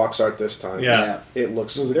on the box art this time. Yeah. It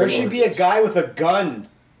looks... There should be a guy with a gun.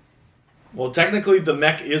 Well, technically, the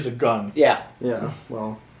mech is a gun. Yeah. Yeah,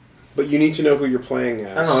 well, But you need to know who you're playing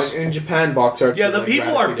as. I don't know. In Japan, box art. Yeah, the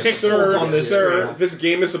people are pixels on this Sir, screen. this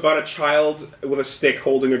game is about a child with a stick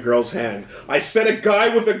holding a girl's hand. I said a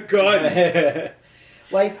guy with a gun!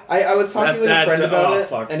 Like, I was talking with a friend about it,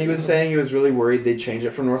 fuck. and he was saying he was really worried they'd change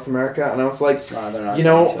it for North America, and I was like, they're not you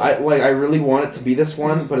know, going to. I really want it to be this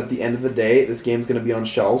one, but at the end of the day, this game's going to be on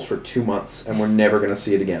shelves for 2 months, and we're never going to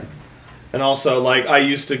see it again. And also, like, I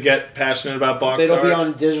used to get passionate about box it'll art. be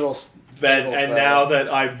on digital. And now that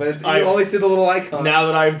I've, But you only see the little icon. now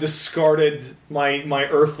that I've discarded my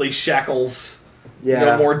earthly shackles, yeah,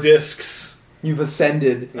 no more discs. you've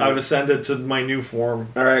ascended. I've ascended to my new form.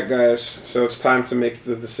 Alright, guys, so it's time to make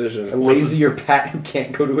the decision. A lazier Pat who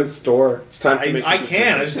can't go to a store. It's time to make the I decision.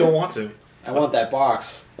 can, I just don't want to. I want that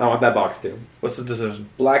box. I want that box too. What's the decision?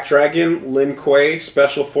 Black Dragon, Lin Kuei,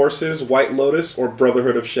 Special Forces, White Lotus, or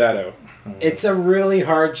Brotherhood of Shadow? It's a really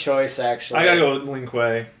hard choice, actually. I gotta go with Lin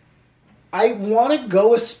Kuei. I want to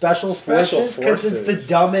go with Special Forces because it's Forces. the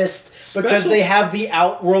dumbest. Because Special- they have the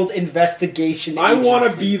Outworld Investigation. I want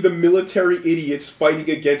to Agency. be the military idiots fighting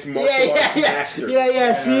against martial arts masters.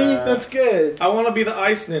 Yeah. See, that's good. I want to be the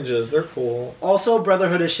Ice Ninjas. They're cool. Also,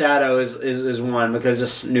 Brotherhood of Shadow is one because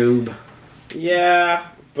just noob. Yeah,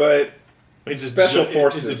 but It's Special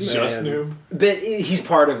Forces, Is it just man. noob? But he's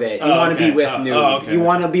part of it. You Oh, want to okay. be with Oh, noob. oh, okay. You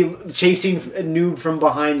want to be chasing a noob from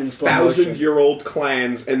behind in slow motion. 1,000-year-old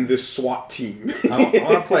clans and this SWAT team. I want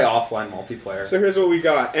to play offline multiplayer. So here's what we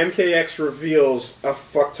got. MKX reveals a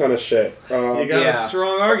fuck ton of shit. You got a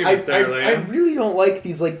strong argument there, I Liam. really don't like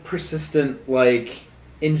these like persistent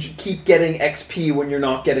keep getting XP when you're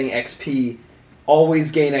not getting XP.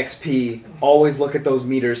 Always gain XP. Always look at those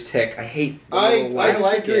meters tick. I hate. the I little, like-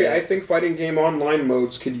 disagree. it. I think fighting game online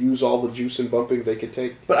modes could use all the juice and bumping they could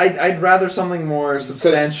take. But I'd rather something more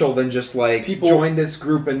substantial than just like people- join this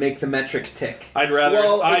group and make the metrics tick. I'd rather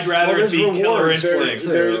it's- it be Killer rewards.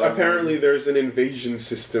 Instinct. Apparently there's an invasion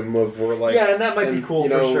system of where like Yeah, and that might be cool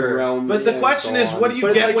for sure. But the question is, what do you But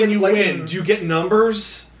it's get like when in- you like win? in- Do you get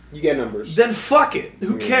numbers? you get numbers. Then fuck it.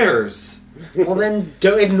 Who cares? Well, then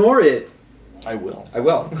don't ignore it. I will. I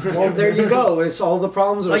will. Well, there you go. It's all the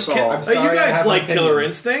problems are Like, solved. you sorry, I guys have like an opinion. Killer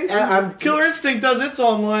Instinct? I'm- Killer Instinct does its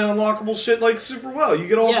online unlockable shit like super well. You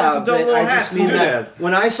get all sorts of but dumb little I hats just and mean that doodads.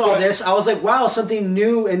 when I saw this, I was like, "Wow, something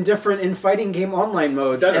new and different in fighting game online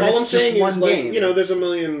modes." That's and all it's I'm saying just is one like game. there's a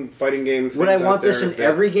million fighting game things Would I out want this there in that-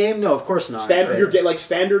 every game? No, of course not. Standard, but- you get like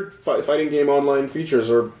standard fighting game online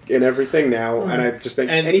features are in everything now, and I just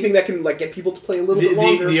think And anything that can like get people to play a little bit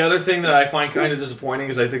longer. The other thing that I find kind of disappointing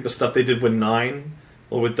is I think the stuff they did with 9,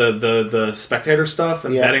 with the spectator stuff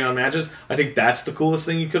and Yeah. betting on matches, I think that's the coolest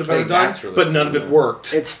thing you could have I ever think done, that's really but none of it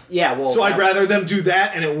worked. It's well. So I'd that's- rather them do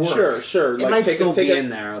that and it work. Sure. It like, might take still take be in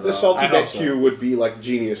there, though. The salty I hope bet so. queue would be like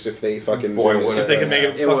genius if they fucking Boy, did it. would If they can make it,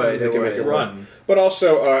 It fucking would, they it can would. make it run. But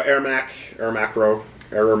also Air Macro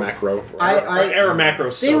Error macro. Error macro.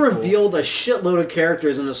 They revealed a shitload of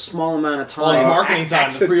characters in a small amount of time. Well, it's marketing time.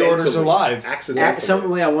 The pre-orders are live.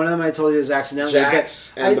 Accidentally. One of them I told you was accidentally.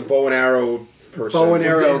 Jax and the bow and arrow person. Bow and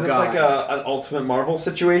arrow Is this guy. like an Ultimate Marvel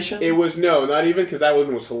situation? It was not even because that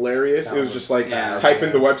one was hilarious. It was just like type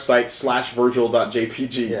in the website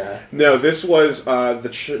 /virgil.jpg. Yeah. No, this was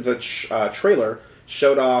the trailer.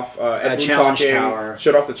 Showed off Ed Boon talking, Tower.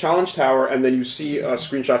 showed off the challenge tower, and then you see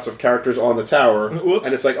screenshots of characters on the tower, Whoops.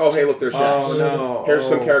 and it's like, oh hey, look, there's Jax. Oh, no. Here's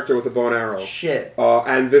some character with a bow and arrow. Shit.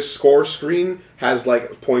 And this score screen has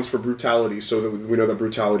like points for brutality, so that we know that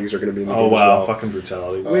brutalities are going to be in the game Oh wow, as well. fucking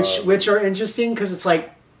brutality. Which are interesting because it's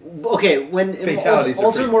like, okay, when in Fatalities are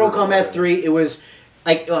Ultimate pretty Mortal brutal, Kombat right? 3, it was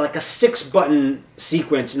like a 6-button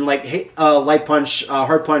sequence and like light punch,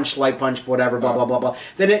 hard punch, light punch, whatever, blah blah blah blah.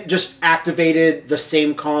 Then it just activated the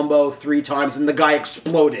same combo 3 times and the guy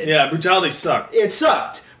exploded. Yeah, brutality sucked. It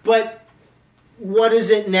sucked, but what is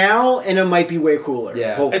it now? And it might be way cooler.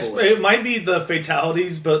 Yeah. Hopefully. It might be the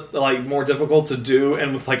fatalities, but like more difficult to do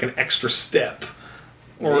and with like an extra step.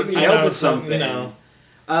 Or Maybe. I hope it's something. You know.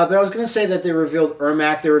 But I was going to say that they revealed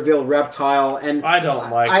Ermac, they revealed Reptile, and I don't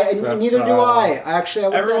like neither do Reptile. I. Actually, I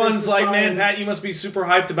looked at it as Everyone's the like, sign. man, Pat, you must be super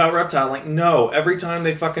hyped about Reptile. Like, no. Every time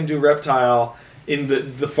they fucking do Reptile, in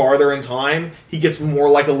the farther in time, he gets more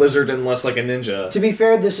like a lizard and less like a ninja. To be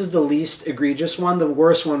fair, this is the least egregious one. The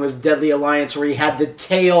worst one was Deadly Alliance, where he had the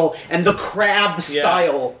tail and the crab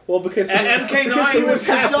style. Well, because And MK9 because he was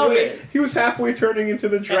he was halfway turning into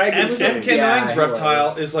the dragon. MK9's Yeah, he Reptile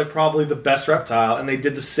was. is like probably the best Reptile, and they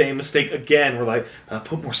did the same mistake again. We're like,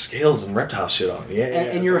 put more scales and Reptile shit on. Yeah,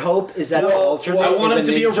 And your hope is that the Well, alternate I want him is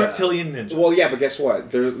to be a ninja. reptilian ninja. Well, yeah, but guess what?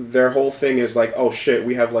 Their whole thing is like, oh shit,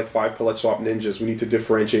 we have like 5 pellet swap ninjas. We need to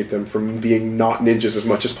differentiate them from being not ninjas as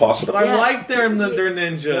much as possible. But Yeah. I like them that they're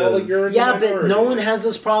ninjas. Well, you're- Yeah, but minority. no one has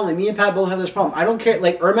this problem. Me and Pat both have this problem. I don't care.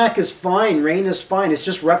 Like, Ermac is fine. Rain is fine. It's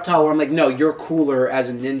just Reptile where I'm like, no, you're cooler as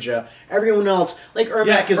a ninja. Everyone else, like,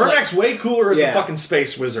 Ermac is Ermac's way cooler as a Yeah. fucking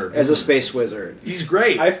space wizard. as a space wizard. He's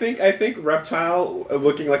great. I think Reptile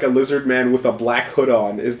looking like a lizard man with a black hood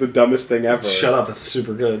on is the dumbest thing ever. Shut up, that's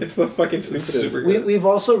super good. It's the fucking stupidest. super We've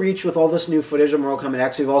also reached, with all this new footage of Mortal Kombat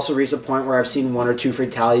X, we've also reached a point where I've seen 1 or 2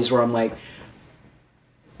 fatalities where I'm like,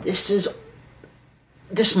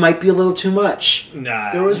 this might be a little too much.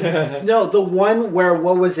 Nah. There was the one where,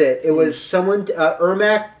 what was it? It was someone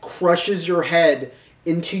Ermac crushes your head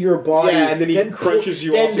into your body. Yeah, and then he crunches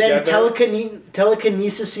you all Then together.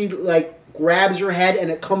 telekinesis like grabs your head and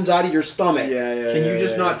it comes out of your stomach. Yeah. Can you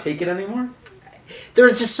just not take it anymore?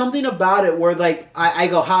 There's just something about it where like I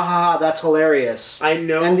go, ha ha ha, that's hilarious. I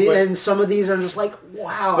know, and some of these are just like,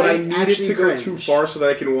 wow. but I need it actually to go cringe. too far so that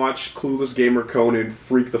I can watch Clueless Gamer Conan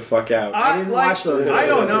freak the fuck out. I didn't watch those. I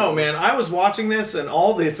don't know, man. I was watching this and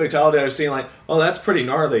all the fatality I was seeing, like, oh, that's pretty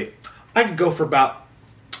gnarly. I could go for about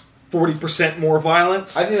 40% more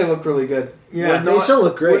violence. I think they look really good. Yeah. They still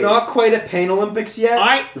look great. We're not quite at Pain Olympics yet.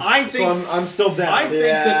 I think So I'm still down. I think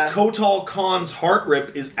Yeah. that Kotal Khan's heart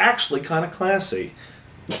rip is actually kind of classy.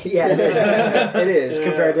 Yeah, it is. It is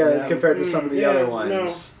compared to some of the other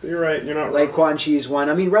ones. No, you're right. You're not Like right. Quan Chi's one.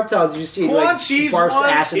 I mean, Reptiles, you see, Quan like, Chi's barfs one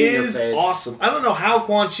acid in your is face. awesome. I don't know how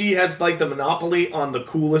Quan Chi has like the monopoly on the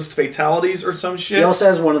coolest fatalities or some shit. He also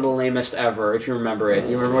has one of the lamest ever, if you remember it.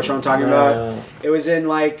 You remember which one I'm talking about? It was in,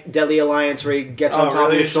 like, Deadly Alliance, where he gets on top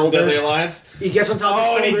of your It's from Deadly shoulders. Alliance? He gets on top of Oh,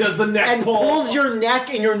 your and he shoulders. does the neck and pull. pulls your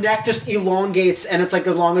neck, and your neck just elongates, and it's, like,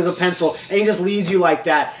 as long as a pencil. And he just leaves you like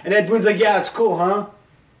that. And Ed Boon's like, yeah, it's cool, huh?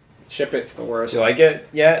 Ship it. It's the worst. You like it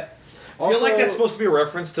yet? I feel like that's supposed to be a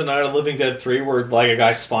reference to Night of the Living Dead 3, where like a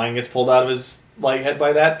guy's spine gets pulled out of his like head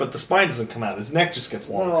by that, but the spine doesn't come out. His neck just gets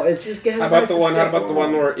long. No, it just gets... How about the one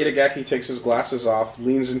where Itagaki takes his glasses off,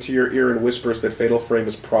 leans into your ear, and whispers that Fatal Frame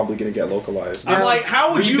is probably going to get localized? I'm like,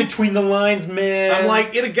 how would Read you? between the lines, man? I'm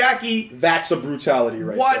like, Itagaki, That's a brutality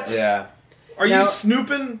right What? there. yeah. are Now- you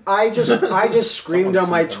snooping? I just screamed on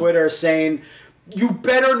my Someone's Twitter saying, "You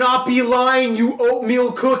better not be lying, you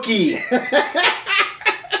oatmeal cookie."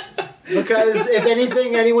 Because if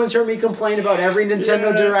anything, anyone's heard me complain about every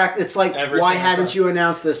Nintendo Direct, it's like, Every why single haven't time. you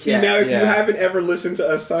announced this See, yet? now if you Yeah. haven't ever listened to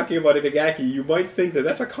us talking about Itagaki, you might think that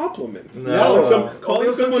that's a compliment. No. Calling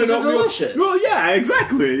Oatmeal someone an cookies are oatmeal... delicious. Well, yeah,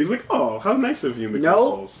 exactly. He's like, oh, how nice of you, No.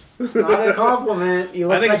 McMuscles. It's not a compliment. He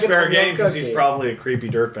looks I think like it's an fair oatmeal game because he's cookie. probably a creepy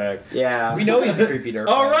dirtbag. Yeah. We know he's a creepy dirt.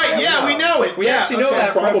 Oh right, yeah, we know it. We actually know okay.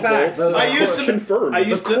 that for a Probable. fact. The- I used to confirmed. I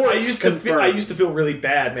used The to. I courts used to. Feel, I confirmed. used to feel really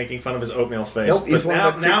bad making fun of his oatmeal face. Nope, he's but one now,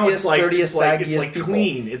 of the now it's creepiest, like, dirtiest it's like people.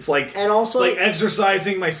 clean. It's like And also- it's like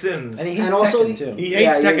exercising my sins. And he hates And also, Tekken too. He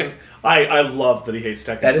hates Yeah, Tekken. he's- I love that he hates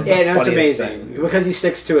Tekken. That is so the Yeah, no, it's funniest amazing thing. because he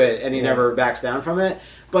sticks to it and he never backs down from it.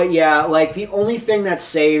 But yeah, like the only thing that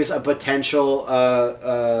saves a potential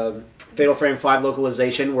Fatal Frame 5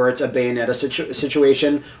 localization where it's a Bayonetta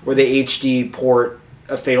situation where they HD port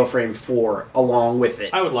a Fatal Frame 4 along with it.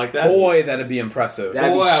 I would like that. Boy, that'd be impressive.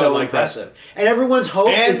 That'd Boy, be I so would like impressive. And everyone's hope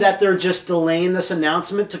And- is that they're just delaying this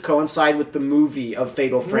announcement to coincide with the movie of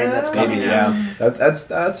Fatal Frame that's coming Maybe, out. yeah.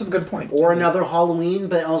 That's a good point. Or another Halloween,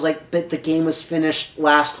 but I was like, but the game was finished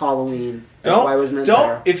last Halloween. Like, why wasn't it Don't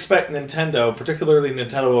there? expect Nintendo, particularly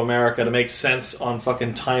Nintendo of America, to make sense on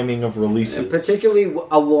fucking timing of releases. And particularly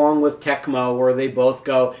along with Tecmo, where they both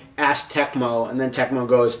go, ask Tecmo, and then Tecmo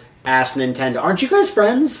goes, ask Nintendo. Aren't you guys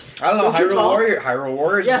friends? I don't know. Don't you talk? Hyrule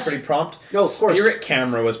Warriors Yes. was pretty prompt. No, of course. Spirit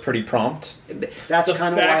Camera was pretty prompt. That's The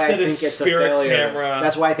kind of fact why I that think it's it's a Spirit failure. Camera,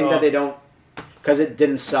 That's why I think that they don't, because it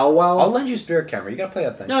didn't sell well. I'll lend you Spirit Camera. You gotta play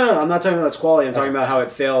that thing. No, I'm not talking about its quality. I'm talking about how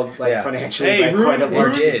it failed, like Yeah. financially Hey, by quite a Rune-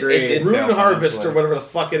 large it did. degree. It did. Rune fail Harvest or financially. whatever the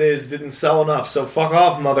fuck it is didn't sell enough, so fuck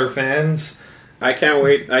off, mother fans. I can't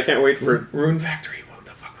wait for. Rune Factory, what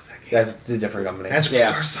the fuck was that game? That's a different company. Magical Yeah.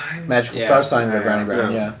 Star Sign? Magical Yeah. Star Signs are Yeah. Brownie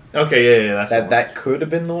Brown. Yeah. Yeah, Okay, yeah, that's the one. that could have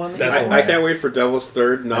been the one. That's the one. I can't wait for Devil's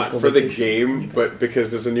Third, not Magical for the Vacation. game, but because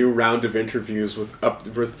there's a new round of interviews with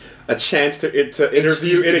a chance to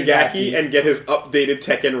interview Itagaki and get his updated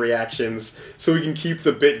Tekken reactions, so we can keep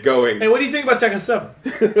the bit going. Hey, what do you think about Tekken 7?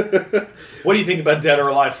 What do you think about Dead or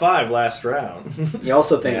Alive 5 last round? He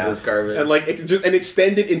also thinks Yeah. it's garbage. And like and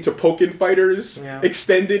extend it into Pokken Fighters, Yeah.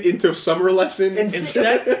 extend it into Summer Lesson.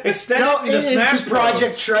 Extend no, it into Smash Bros.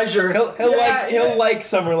 Project Treasure. He'll like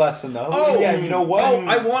Summer Lesson though. Oh yeah, you know what? Oh,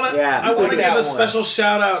 I want to Look at give that a one. special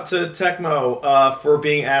shout out to Tecmo for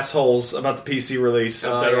being assholes about the PC release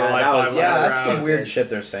of Oh, Dead or yeah, Alive that 5 was- yeah, last that's round. some weird shit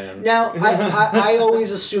they're saying. Now, I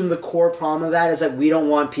always assume the core problem of that is that we don't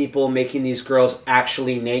want people making these girls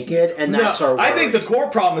actually naked, and that's No, our I think the worry. core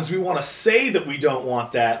problem is we want to say that we don't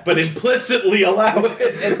want that, but implicitly allow it.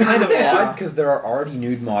 It's kind of Yeah. odd because there are already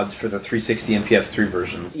nude mods for the 360 and PS3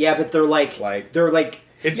 versions. Yeah, but they're like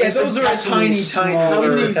It's Yeah, those are tiny, tiny, How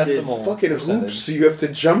little many infinitesimal fucking percentage. hoops do you have to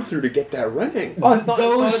jump through to get that running? Oh, it's not,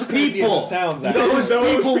 Those it's not as crazy as people. it sounds, actually. those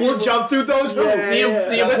people will jump through those hoops.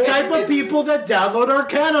 yeah. The type of people that download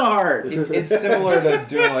Arcana Heart. It's similar to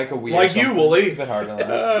doing like a Wii. Like or you, something. Wooly. It's a bit hard on that.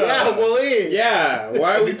 Yeah, Wooly. Yeah,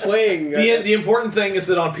 why are we playing? The important thing is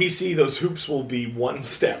that on PC, those hoops will be one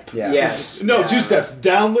step. Yeah. Yes. No, Yeah. 2 steps.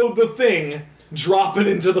 Download the thing, drop it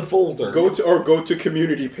into the folder. go to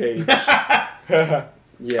community page.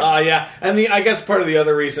 Yeah. Yeah, and I guess part of the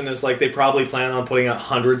other reason is like they probably plan on putting out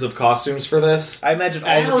hundreds of costumes for this. I imagine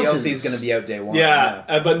all the Thousands. DLC is going to be out day one. Yeah,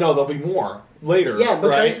 but no, there'll be more later. Yeah,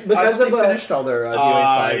 right? because they of finished all their DOA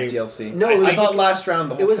 5 DLC. No, it was I thought last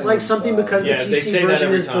round the whole It was thing like something because Yeah, the they say PC that version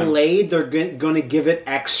every is time. delayed. They're going to give it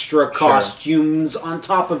extra costumes on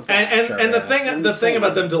top of that. And Sure, and the yeah. thing Insane.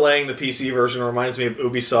 about them delaying the PC version reminds me of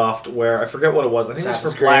Ubisoft, where I forget what it was. I think it was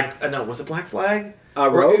Assassin's for Creed. Black. No, was it Black Flag? Or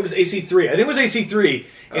Rogue? it was AC3. I think it was AC3,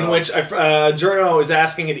 in which Journo is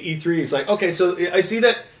asking at E3. He's like, "Okay, so I see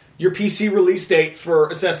that your PC release date for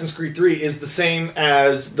Assassin's Creed 3 is the same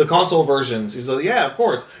as the console versions." He's like, "Yeah, of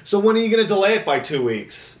course. So when are you going to delay it by 2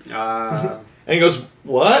 weeks?" And he goes,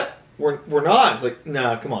 "What? We're not." It's like,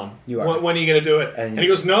 "Nah, come on. You are. When are you going to do it?" And And he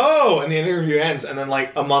goes, "No." And the interview ends, and then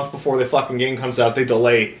like a month before the fucking game comes out, they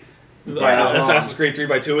delay Yeah. Assassin's Creed 3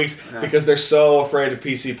 by 2 weeks because they're so afraid of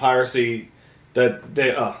PC piracy that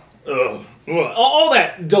they all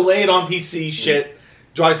that delayed on PC shit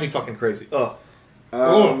drives me fucking crazy.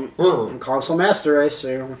 Console Master Race,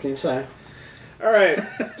 so what can you say? All right,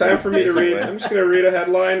 time for me to read. I'm just going to read a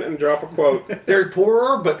headline and drop a quote. They're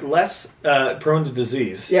poorer but less prone to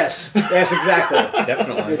disease. Yes, exactly.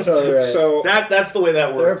 Definitely. You're totally right. So That's the way that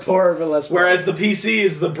they're works. poor but less. Whereas the PC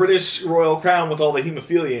is the British Royal Crown with all the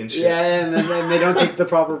haemophilia and shit. yeah, and then they don't take the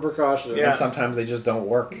proper precautions. Yeah. And sometimes they just don't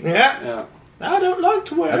work. Yeah. Yeah. I don't like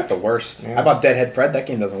to wear. That's the worst. Yes. I bought Deadhead Fred. That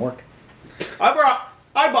game doesn't work.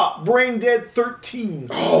 I bought Brain Dead 13.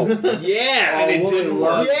 yeah, And it Wooly didn't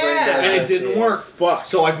loves work. Brain Dead And it didn't 13. work. Fuck.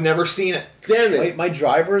 So I've never seen it. Damn it. My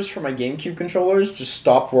drivers for my GameCube controllers just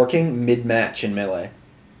stopped working mid-match in Melee.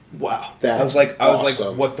 Wow. That's I was like,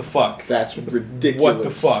 awesome. What the fuck? That's ridiculous. What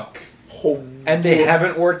the fuck? Holy and they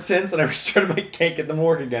haven't worked since. And I restarted my can't get them to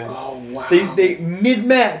work again. Oh wow! They mid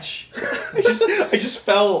match, I just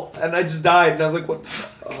fell and I just died, and I was like, what?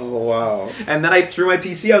 Oh wow! And then I threw my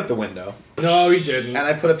PC out the window. No, he didn't. And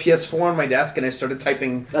I put a PS4 on my desk and I started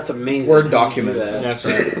typing. That's amazing. Word How you do documents. that. That's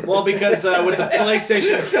right. Well, because with the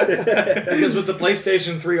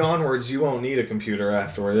PlayStation 3 onwards, you won't need a computer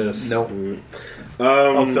after this. Nope.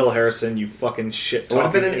 Oh, Phil Harrison, you fucking shit It would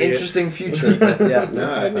have talking been an idiot. interesting future. But yeah.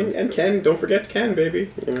 Nah, and Ken, don't forget Ken, baby.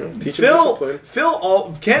 You know, teach him discipline.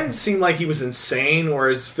 Ken seemed like he was insane,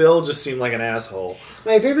 whereas Phil just seemed like an asshole.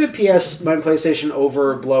 My favorite my PlayStation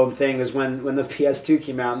overblown thing is when the PS2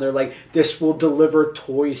 came out and they're like, this will deliver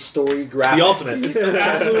Toy Story graphics. It's the ultimate. It's the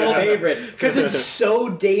absolute favorite because it's so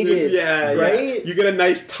dated. Right? Yeah. You get a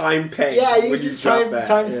nice time peg. Yeah, you when just drop that.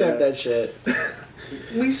 timestamp that shit.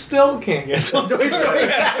 We still can't get Toy Story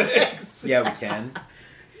graphics. Yeah, we can.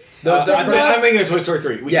 I'm making a Toy Story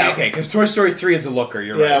 3. We Yeah, can't- okay, because Toy Story 3 is a looker,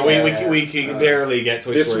 you're Yeah, right. we can barely get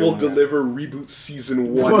Toy This Story. will 1. deliver Reboot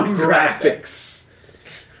Season 1 graphics.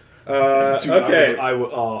 Dude, Okay. I would.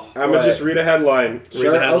 Oh, I'm going to just read a headline.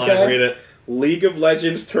 read the headline. okay. Read it. League of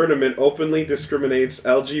Legends tournament openly discriminates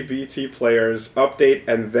LGBT players, update,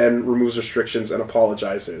 and then removes restrictions and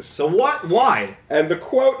apologizes. So what? Why? And the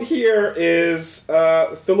quote here is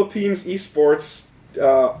Philippines esports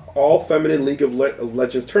all-feminine League of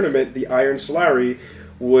Legends tournament, the Iron Solari,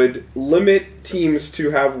 would limit teams to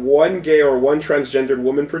have one gay or one transgendered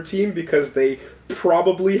woman per team because they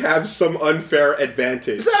probably have some unfair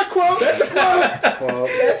advantage. Is that a quote? That's a quote!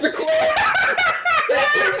 That's a quote!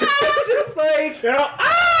 That's just like,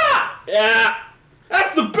 yeah!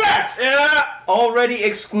 That's the best. Yeah! already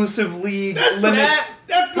exclusive league That's limits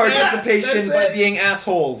That's participation That's by it. being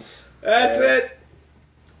assholes. That's it!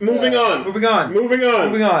 Moving on. Moving on. Moving on.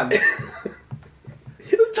 Moving on. The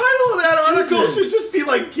title of that article should just be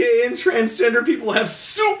like gay and transgender people have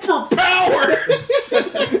superpowers.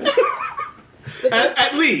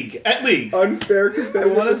 at league. Unfair I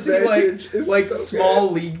competitive want to see advantage is like so small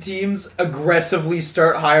good. league teams aggressively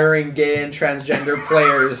start hiring gay and transgender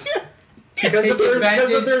players to Because take of their- because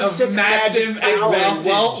advantage of their of six massive magic powers.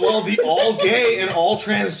 advantage. Well, the all gay and all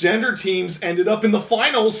transgender teams ended up in the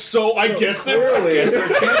finals, so I guess they're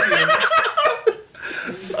champions.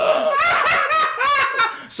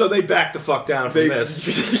 So they backed the fuck down from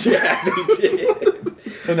this. Yeah, they did.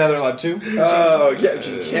 So now they're allowed to. Oh, yeah,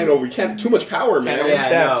 you can't too much power, man. Can't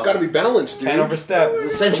overstep. Yeah, It's got to be balanced, dude. Can't overstep.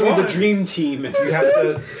 Essentially the dream team. If You have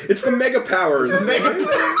to. It's the mega powers.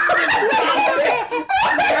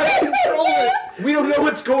 we don't know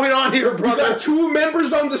what's going on here, We brother. got two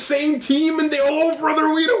members on the same team, and brother,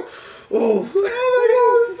 we don't. Oh,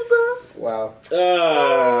 Wow.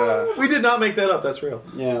 We did not make that up. That's real.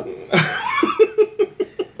 Yeah.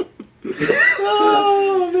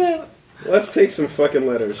 Oh man! let's take some fucking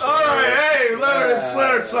letters. All right, hey,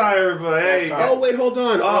 letter sign, everybody. Hey, Oh wait, hold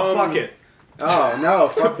on. fuck it. Oh no,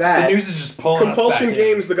 fuck that. The news is just pulling us Compulsion back in.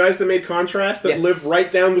 Games, the guys that made Contrast, that Yes. live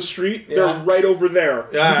right down the street, they're Yeah. right over there.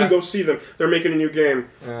 Yeah. You can go see them. They're making a new game,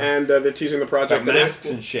 and they're teasing the project. Got that masks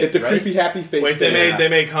is- and shit, It's the right? creepy happy face. Wait, thing. they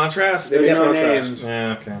made Contrast. They made Different Contrast. names.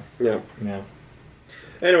 Yeah. Okay. Yeah. Yeah.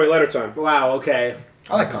 Anyway, letter time. Wow. Okay.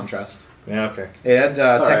 I like Contrast. Yeah. Okay. It had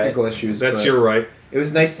all technical issues. That's but your right. It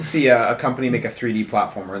was nice to see a company make a 3D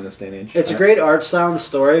platformer in this day and age. It's a great art style and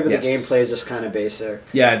story, but Yes. the gameplay is just kind of basic.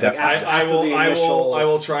 Yeah, definitely. I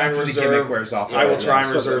will try and After the gimmick reserve. wears off. I will yeah, try and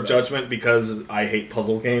so reserve good. judgment because I hate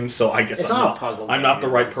puzzle games. So I guess It's I'm not a not puzzle I'm game, not the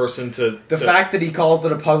you're right right. person to. The fact that he calls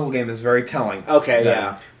it a puzzle game is very telling. Okay.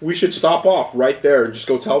 Yeah. We should stop off right there and just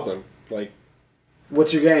go tell them. Like,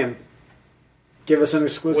 What's your game? Give us an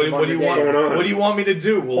exclusive. What do you want? going on? What do you want me to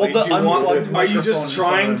do? Hold Do the you want- unplugged Are you microphone just in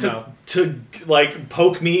trying front of to like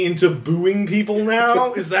poke me into booing people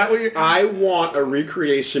now? Is that what you're? I want a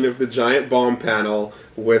recreation of the giant bomb panel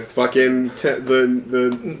with fucking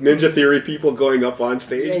the Ninja Theory people going up on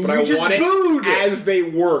stage, Yeah, but you I just want booed. it as they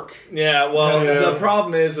work. Yeah. Well, Yeah. the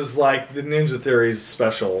problem is like the Ninja Theory is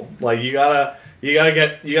special. Like you gotta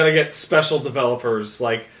get special developers.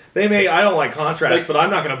 Like they may. I don't like Contrast, Like- but I'm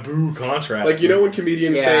not gonna boo Contrast. Like, you know when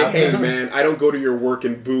comedians Yeah. say, "Hey man, I don't go to your work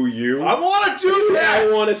and boo you." I want to do that.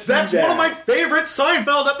 I want to see That's that. one of my favorite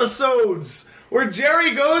Seinfeld episodes, where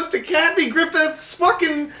Jerry goes to Kathy Griffith's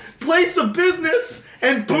fucking place of business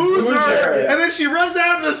and boos her, her, yeah. and then she runs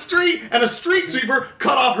out in the street, and a street sweeper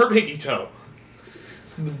cut off her pinky toe.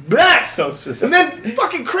 It's the best. So specific. And then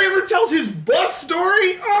fucking Kramer tells his bus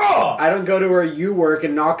story. Oh, I don't go to where you work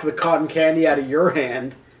and knock the cotton candy out of your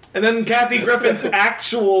hand. And then Kathy Griffin's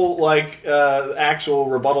actual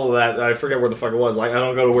rebuttal to that, I forget where the fuck it was. Like, I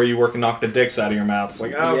don't go to where you work and knock the dicks out of your mouth. It's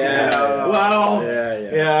like, okay, well,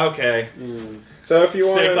 yeah, okay. So if you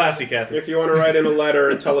want Stay classy, Kathy. If you want to write in a letter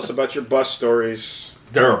and tell us about your bus stories,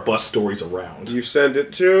 there are bus stories around. you send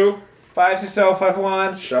it to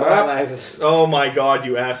 56051. Shut up. Oh my god,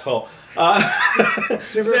 you asshole.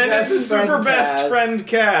 Send it to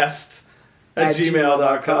superbestfriendcast at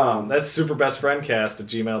gmail.com. That's superbestfriendcast at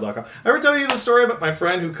gmail.com. I ever tell you the story about my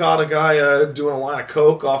friend who caught a guy doing a line of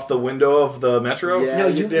coke off the window of the metro? Yeah, No,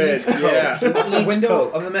 you did. Yeah. Off the window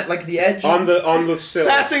of the like the edge. on the sill.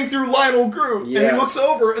 Passing through Lionel Groove, and he looks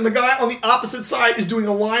over, and the guy on the opposite side is doing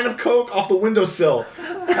a line of coke off the windowsill.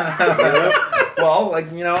 Well,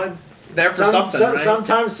 like, you know, it's there for something, right?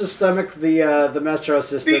 Sometimes to stomach the metro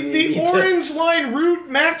system, The orange line route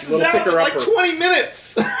maxes Little out in like picker-upper. 20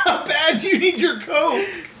 minutes. How bad you need your coke?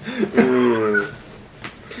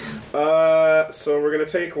 So we're gonna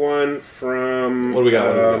take one from. What do we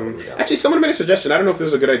got? Actually, someone made a suggestion. I don't know if this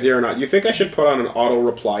is a good idea or not. You think I should put on an auto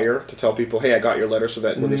replier to tell people, "Hey, I got your letter," so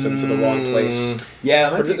that when they send it to the wrong place. Yeah,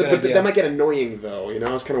 that might be a good But idea. that might get annoying, though. You know,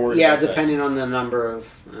 I was kind of worried. Yeah, about depending on the number of.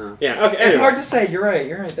 Yeah. Okay. It's Anyway. hard to say. You're right.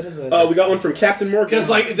 That is a. We got one from Captain Morgan. Because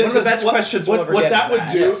like One of the best questions we'll ever what get that is would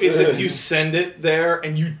that. do Yes. is if you send it there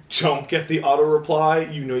and you don't get the auto reply,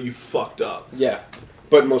 you know you fucked up. Yeah,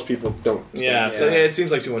 but most people don't. Yeah, so it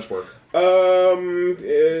seems like too much work.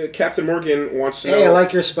 Captain Morgan wants to know. Hey, I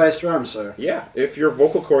like your spiced rum, sir. Yeah, if your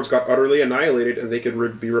vocal cords got utterly annihilated and they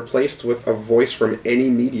could be replaced with a voice from any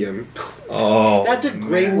medium. Oh, That's a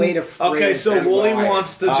great way to phrase okay, so this. Wooly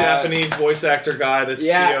wants the Japanese voice actor guy that's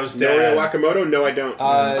Chio's Norio dad. Wakamoto? No, I don't.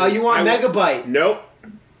 You want Megabyte? Nope.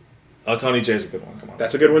 Oh, Tony J's a good one. Come on.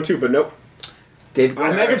 That's a good one too, but nope. David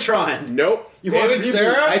I'm Sarah. Megatron. Nope. You David want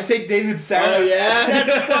Sarah? I'd take David Sarah. Oh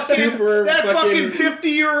yeah, super That fucking fucking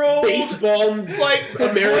 50-year-old baseball like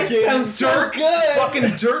American sounds so good. fucking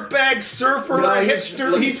dirtbag surfer No,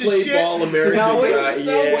 hipster let's piece of play shit. ball American. No, guy. it's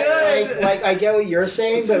so yeah. good. Like I get what you're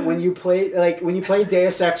saying, but when you play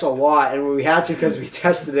Deus Ex a lot, and when we had to because we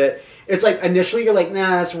tested it, it's like initially you're like,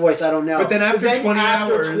 nah, that's voice, I don't know. But then after 20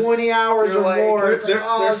 hours, 20 hours you're or like, more, it's like, There's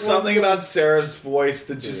oh, something about Sarah's voice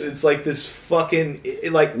that just it's like this fucking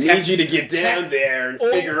Need you to get down there and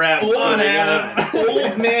figure out what's going on.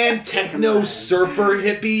 old man techno surfer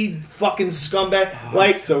hippie fucking scumbag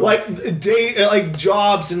like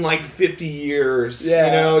jobs in like 50 years. Yeah.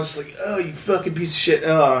 You know, just like, oh, you fucking piece of shit.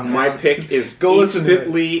 Oh, My pick is Go listen to it.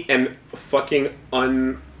 instantly and fucking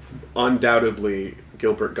undoubtedly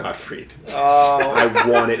Gilbert Gottfried. Oh. I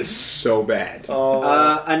want it so bad.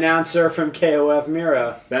 announcer from KOF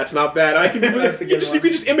Mira. That's not bad. I can. You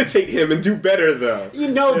can just imitate him and do better though. You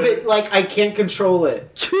know, but like I can't control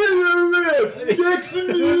it. KOF,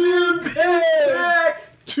 Maximilian back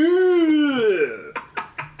to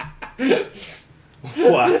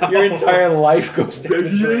Wow. Your entire life goes down the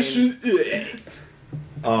drain. aviation.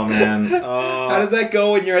 Oh man. How does that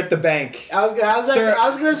go when you're at the bank? I was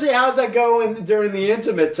gonna say, how's that going during the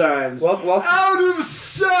intimate times? Well, Out of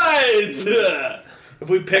sight. If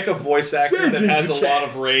we pick a voice actor that has a lot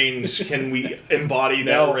of range, can we embody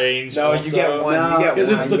that range? No, also? you get one. No, You get Because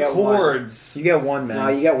one. it's You the get one. chords. You get one, man. No,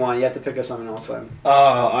 you get one. You have to pick up something else then.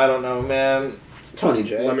 Oh, I don't know, man. It's Tony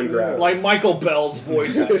J. Lemon grab. Like Michael Bell's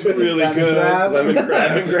voice is really Lemon good. grab. Lemon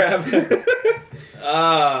Lemon grab. grab.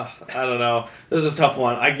 I don't know. This is a tough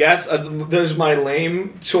one. I guess there's my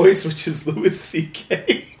lame choice, which is Louis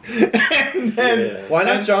C.K. And then Why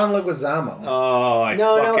not John Leguizamo?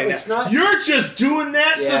 No, it's not. You're just doing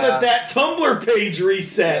that so Yeah. that Tumblr page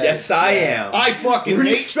resets. Yes, I am. I fucking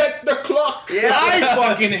Reset the clock. I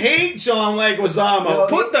fucking hate John Leguizamo. No,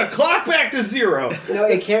 Put the clock back to 0. No,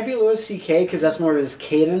 it can't be Louis C.K. because that's more of his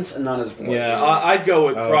cadence and not his voice. Yeah, I'd go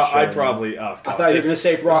with. Oh, sure. I'd probably. Oh, God, I thought you were going to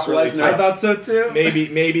say Brock Lesnar. tough. I thought so too.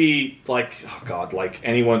 Maybe like like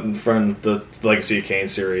anyone from the Legacy of Kain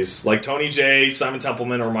series, like Tony J, Simon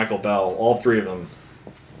Templeman, or Michael Bell. All 3 of them.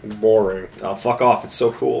 Boring. Oh, fuck off! It's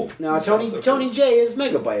so cool. No, It sounds so Tony cool. J is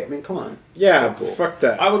Megabyte. I mean, come on. Yeah, So cool. fuck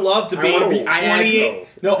that. I would love to I be, wanna be 28. Iago.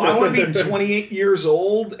 No, I want to be 28 years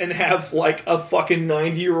old and have like a fucking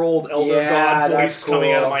 90-year-old Elder Yeah, God that's voice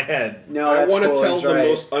coming out of cool. my head. No, I that's want to cool, tell he's the right.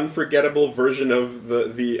 most unforgettable version of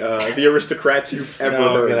the aristocrats you've ever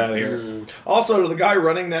No, heard. get out of here. Also, to the guy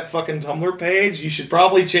running that fucking Tumblr page, you should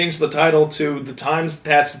probably change the title to "The Times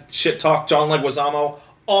Pat's Shit Talk John Leguizamo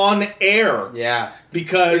on Air." Yeah. It is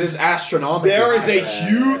Because astronomical. there is a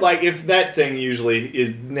huge, like, if that thing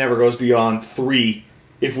usually never goes beyond 3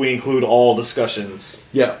 if we include all discussions.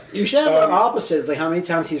 Yeah. You should have the opposite. It's like how many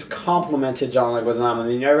times he's complimented John Leguizamo,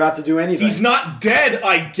 and you never have to do anything. He's not dead,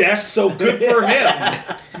 I guess, so good for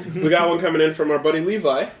him. We got one coming in from our buddy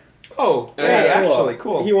Levi. Oh, Yeah, hey, cool. actually,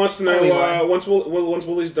 cool. He wants to Levi. know once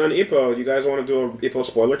Willie's done EPO, you guys want to do a EPO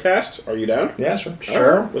spoiler cast? Are you down? Yeah, sure.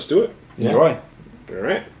 Sure. All right, let's do it. Enjoy. All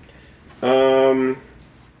right. I'm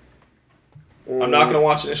not going to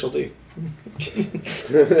watch Initial D.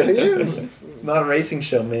 It's not a racing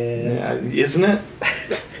show, man. Yeah, isn't it?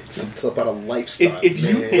 It's about a lifestyle.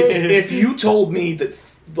 If you told me that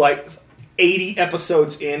like 80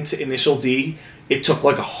 episodes into Initial D, it took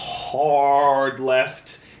like a hard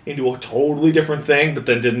left into a totally different thing, but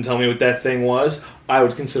then didn't tell me what that thing was, I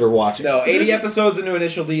would consider watching. No, 80 episodes into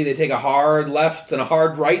Initial D, they take a hard left and a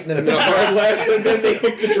hard right, and then it's a hard left, and then they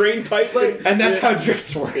hook the drain pipe. And that's how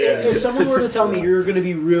drifts work. If someone were to tell me you're going to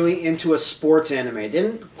be really into a sports anime, it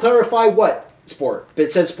didn't clarify what sport, but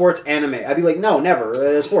it said sports anime, I'd be like, no,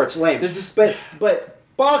 never. Sports, lame. There's this- but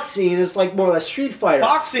boxing is like more or less Street Fighter.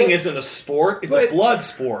 Boxing isn't a sport; it's a blood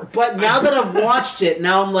sport. But now that I've watched it,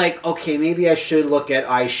 now I'm like, okay, maybe I should look at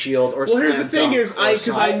Ice Shield or. Well, here's the Slam thing: Dunk is or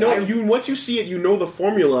because I know something. you. Once you see it, you know the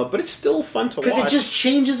formula, but it's still fun to watch. Because it just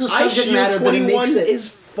changes the Ice subject Shield matter, but it 21 makes it. is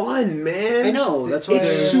fun, man. I know, that's why it's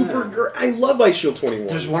I- super great. I love Ice Shield 21.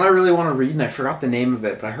 There's one I really want to read, and I forgot the name of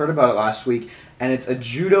it, but I heard about it last week, and it's a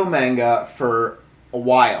judo manga for a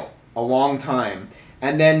while, a long time.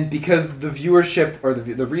 And then, because the viewership, or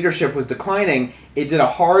the readership was declining, it did a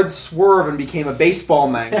hard swerve and became a baseball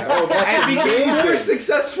manga. Oh, that's and became amazing. more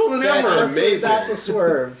successful than That's ever. amazing. That's a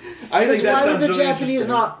swerve. I think that Why would sounds the really Japanese interesting.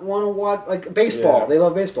 not want to watch like baseball? Yeah. They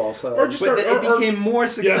love baseball, so Or just But or, it became more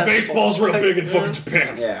successful. Yeah, baseball's real big in fucking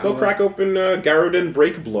Japan. yeah. go crack open Garudin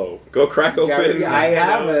Break Blow. Go crack open. I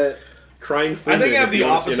have it. Crying I Freeman. think I have if the you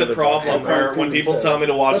wanna see opposite another problem boxing. where when Freeman people too. tell me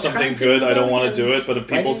to watch What's something Crime good, Freeman I don't about want to again? do it. But if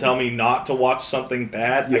people Fighting? tell me not to watch something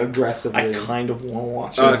bad, You I aggressively. kind of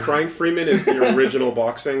want to watch it. Crying Freeman is the original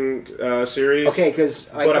boxing series. Okay, because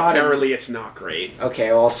but apparently it's not great.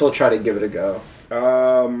 Okay, well, I'll still try to give it a go.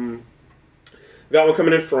 Got one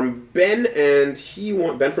coming in from Ben, and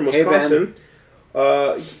Ben from Hey, Ben. Wisconsin.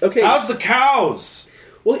 Okay, How's the cows?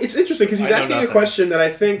 well, it's interesting because he's I know asking a nothing. question that I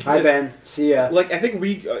think. Hi, Ben. See ya. Like I think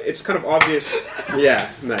it's kind of obvious. Yeah,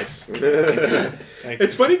 nice.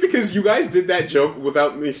 It's funny because you guys did that joke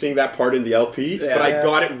without me seeing that part in the LP, Yeah. but I Yeah.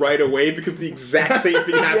 got it right away because the exact same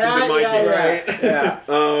thing happened in my game. right.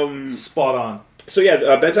 Yeah. Spot on. So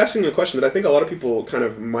yeah, Ben's asking a question that I think a lot of people kind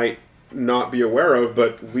of might not be aware of,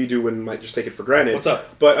 but we do and might just take it for granted. What's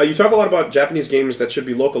up? But you talk a lot about Japanese games that should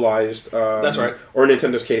be localized. That's right. Or in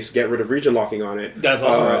Nintendo's case, get rid of region locking on it. That's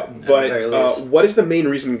also right. At the very But least. what is the main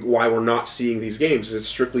reason why we're not seeing these games? Is it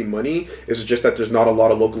strictly money? Is it just that there's not a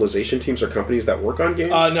lot of localization teams or companies that work on games?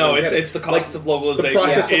 No, I don't it's get it. it's the cost of localization. The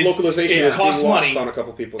process of is- localization it is costs being lost money, on a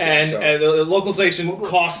couple people. and so. the localization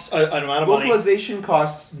costs an amount of money. Localization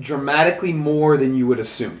costs dramatically more than you would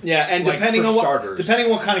assume. Yeah, and Like, depending for on what starters. depending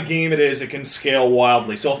on what kind of game it is, it can scale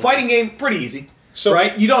wildly. So a fighting game, pretty easy. So-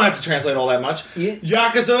 right? You don't have to translate all that much.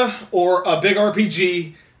 Yakuza or a big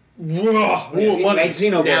RPG, money. Like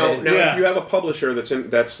Xenoblade. Now, Yeah. if you have a publisher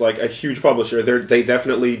that's like a huge publisher, they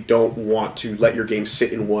definitely don't want to let your game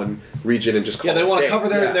sit in one region and just call Yeah, they it want a to day. cover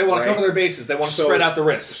their Right? cover their bases. They want to So- spread out the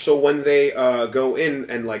risk. So when they go in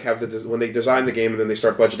and like have when they design the game and then they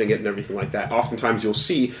start budgeting it and everything like that, oftentimes you'll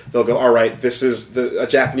see they'll go, all right, this is a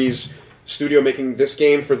Japanese studio making this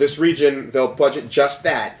game for this region. They'll budget just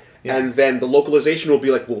that. Yeah. And then the localization will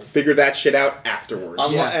be like, we'll figure that shit out afterwards.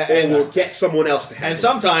 And- Or we'll get someone else to handle And it.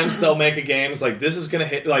 sometimes they'll make a game it's like this is going to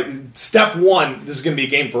hit like step one. This is going to be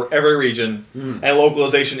a game for every region, and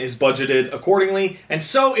localization is budgeted accordingly. And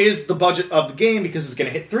so is the budget of the game because it's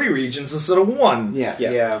going to hit 3 regions instead of 1. Yeah.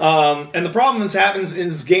 Yeah. And the problem that happens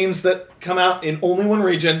is games that come out in only one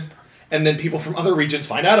region, and then people from other regions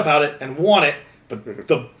find out about it and want it, but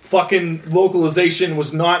the fucking localization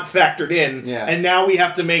was not factored in, Yeah. and now we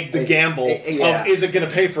have to make the gamble yeah. of is it going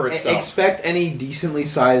to pay for itself? Expect any decently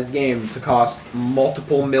sized game to cost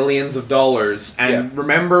multiple millions of dollars. And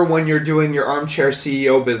remember when you're doing your armchair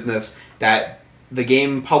CEO business that the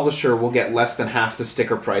game publisher will get less than half the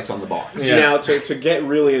sticker price on the box. Yeah. Now, to get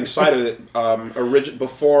really inside of it,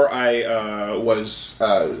 before I was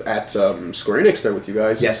at Square Enix there with you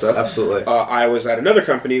guys, Yes, and stuff, absolutely. I was at another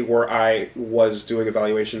company where I was doing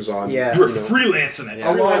evaluations on. Yeah. you were you know, freelancing it.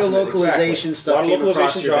 A lot of freelancing, localization stuff A lot of came across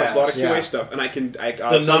localization your jobs, a lot of desk. QA Yeah. stuff, and I'll The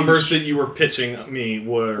tell you numbers that you were pitching me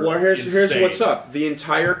were Well, here's insane. what's up. The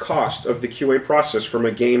entire cost of the QA process from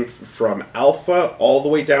a game from alpha all the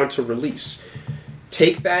way down to release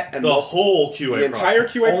take that and The whole QA the entire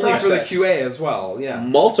process. QA Only process. for the QA as well. Yeah.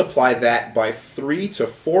 Multiply that by 3 to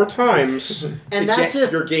 4 times And to that's get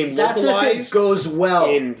if your game that's if it localized goes well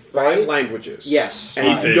in 5 right? languages. Yes.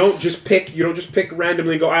 And you don't just pick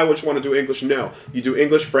randomly and go, I just want to do English. No. You do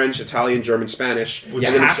English, French, Italian, German, Spanish. Which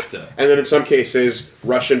and you then have to. And then in some cases,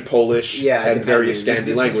 Russian, Polish, Yeah, and various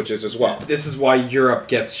depending. Scandi languages as well. This is why Europe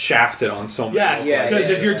gets shafted on so many. Yeah, because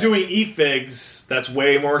yeah, if you're yeah. doing eFigs, that's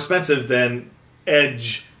way more expensive than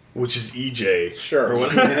Edge, which is EJ. Sure. Or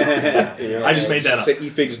what- You know, I just made that up. Say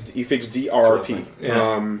eFigs DRP.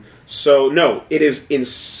 Yeah. So no, it is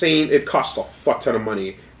insane. It costs a fuck ton of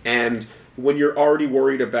money, and when you're already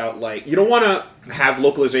worried about you don't want to have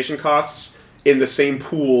localization costs in the same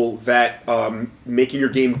pool that making your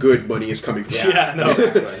game good money is coming from. Yeah,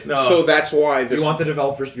 no. So that's why this. You want the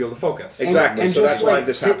developers to be able to focus. Exactly. So just that's why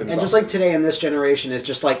this happens. And just like today in this generation, it's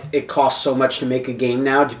just like it costs so much to make a game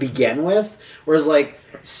now to begin with. Whereas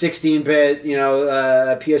 16-bit,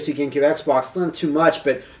 PS2, GameCube, Xbox, it's not too much,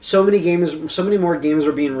 but so many more games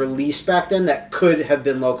were being released back then that could have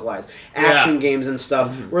been localized. Action games and stuff.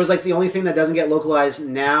 Mm-hmm. Whereas the only thing that doesn't get localized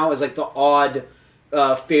now is the odd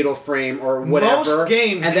Fatal Frame or whatever. Most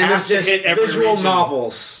games and then have there's to just hit every visual region.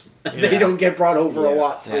 novels. They Yeah. don't get brought over a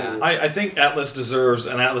lot too. Yeah. I think Atlas deserves,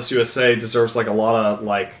 and Atlas USA deserves a lot of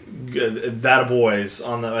that boys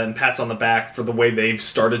and pats on the back for the way they've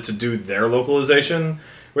started to do their localization,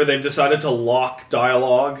 where they've decided to lock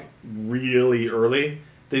dialogue really early.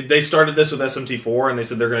 They started this with SMT4, and they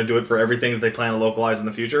said they're going to do it for everything that they plan to localize in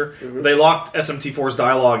the future. Mm-hmm. They locked SMT4's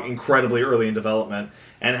dialogue incredibly early in development,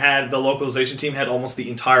 and had the localization team had almost the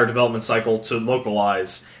entire development cycle to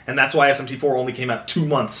localize, and that's why SMT4 only came out 2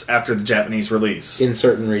 months after the Japanese release. In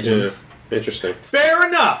certain regions. Interesting. Fair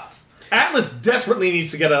enough! Atlas desperately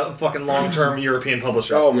needs to get a fucking long-term European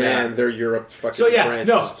publisher. Oh man, they're Europe fucking. So yeah, branch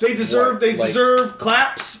no, is they deserve what, deserve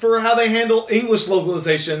claps for how they handle English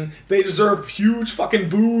localization. They deserve huge fucking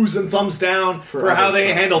boos and thumbs down for how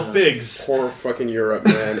they handle figs. Poor fucking Europe,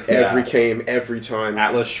 man. Every game, every time.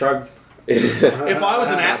 Atlas shrugged. If I was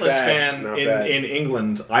an Not Atlas bad, fan not bad. in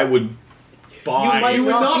England, I would buy. You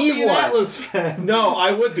would not be an one. Atlas fan. No,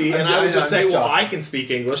 I would be, and I would just say, I'm just well, joking. I can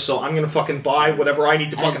speak English, so I'm going to fucking buy whatever I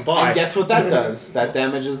need to fucking buy. And guess what that does? That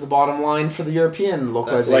damages the bottom line for the European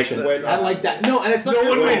localization. That's and that. No, and it's not No your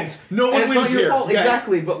one fault. wins. No And one it's wins not your here. fault, Yeah.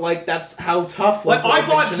 exactly. But that's how tough. I thought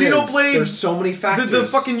localization is. Xenoblade. There's so many factors. The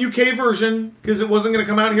fucking UK version, because it wasn't going to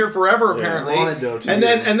come out here forever, apparently. wanted to, and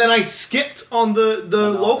then I skipped on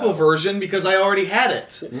the local version because I already had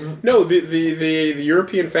it. No, the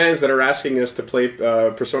European fans that are asking us to play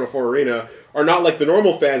Persona 4 Arena are not like the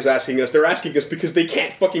normal fans asking us. They're asking us because they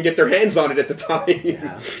can't fucking get their hands on it at the time. You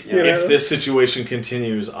know? If this situation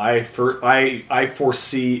continues, I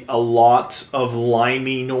foresee a lot of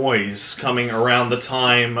limey noise coming around the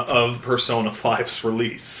time of Persona 5's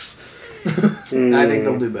release. I think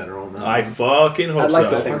they'll do better on that. I fucking hope I'd like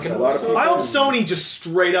so. to think so. A lot of people- I hope Sony just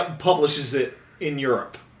straight up publishes it in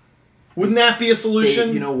Europe. Wouldn't that be a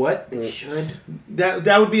solution? You know what? They should.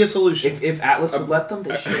 That would be a solution. If Atlas would let them,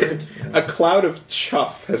 they should. A cloud of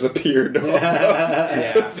chuff has appeared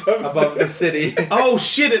above Above the city. Oh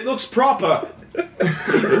shit! It looks proper.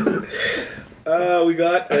 we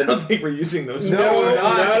got. I don't think we're using those. No, words.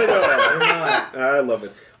 not at all. I love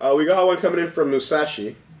it. We got one coming in from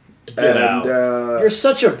Musashi. Get out. You're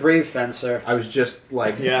such a brave fencer. I was just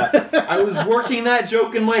Yeah, I was working that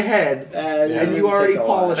joke in my head, and you already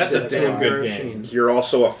polished That's it. a damn to good your game. machine. You're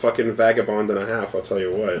also a fucking vagabond and a half. I'll tell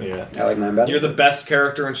you what. yeah. I like mine better. You're the best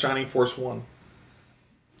character in Shining Force 1.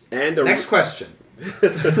 And a Next question.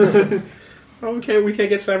 Oh, we can't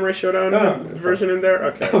get Samurai Showdown version in there.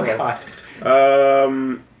 Okay. Oh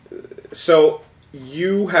God. So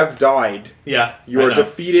you have died. Yeah, You I are know.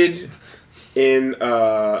 defeated in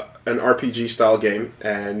an RPG style game,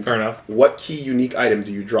 and Fair enough. what key unique item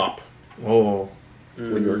do you drop Oh,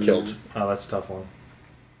 when you are killed? that's a tough one.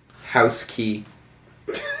 House key.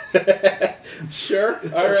 Sure.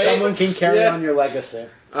 All right. Someone can carry Yeah. on your legacy.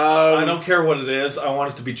 I don't care what it is. I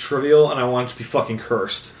want it to be trivial, and I want it to be fucking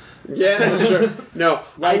cursed. Yeah, sure. No,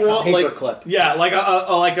 Like I want a like paperclip. Yeah, like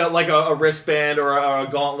a wristband or a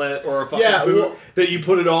gauntlet or a fucking Yeah, boot well- that you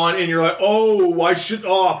put it on, and you're like,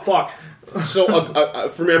 oh fuck. so.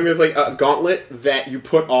 For me, I'm gonna like a gauntlet that you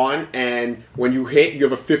put on, and when you hit, you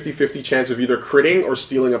have a 50-50 chance of either critting or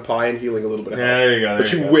stealing a pie and healing a little bit of health. Yeah, there you go.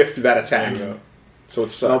 But you whiffed that attack, so it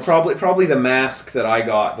Well, sucks. probably the mask that I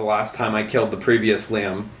got the last time I killed the previous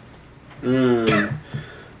Liam.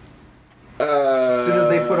 As soon as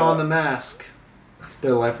they put on the mask,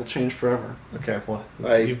 their life will change forever. Okay, well,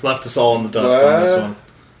 Like, you've left us all in the dust on this what? one.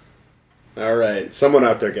 All right. Someone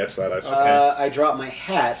out there gets that, I suppose. I drop my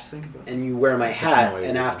hat, Think about and you wear my hat, no idea.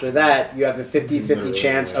 and after that, you have a 50-50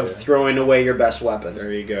 chance of throwing away your best weapon.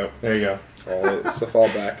 There you go. There you go. It's the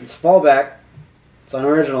fallback. It's fallback. It's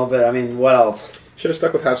unoriginal, but I mean, what else? Should have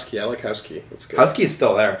stuck with Husky. I like Husky. That's good. Husky's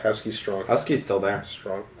still there. Husky's strong. Husky's still there.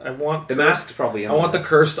 Strong. I want The mask's probably in I want the there.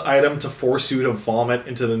 cursed item to force you to vomit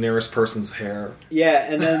into the nearest person's hair. Yeah,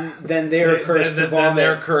 and then they're cursed to Then vomit.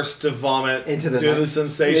 they're cursed to vomit Into the due to the next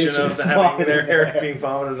sensation of nation. having their hair being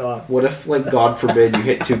vomited on. What if, like, God forbid, you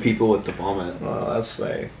hit two people with the vomit? Well, that's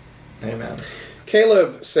hey man,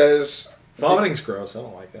 Caleb says, vomiting's gross. I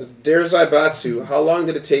don't like it. Dear Zaibatsu, how long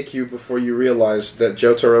did it take you before you realized that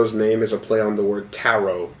Jotaro's name is a play on the word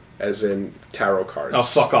tarot, as in tarot cards? Oh,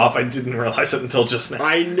 fuck off! I didn't realize it until just now.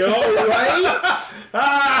 I know, right?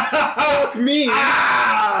 Fuck me. Oh,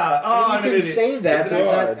 I'm you an can idiot. say that, Is but is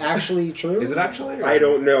it that hard? actually true? Is it actually? or- I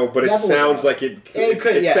don't know, but it Definitely sounds not. like it.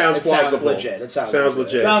 It sounds plausible. legit. It sounds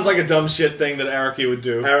legit. Sounds like a dumb shit thing that Araki would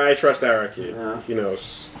do. I trust Araki. Yeah. He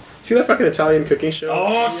knows. See that fucking Italian cooking show?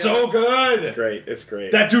 Oh, it's so good! It's great. It's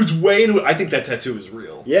great. That dude's way into it. I think that tattoo is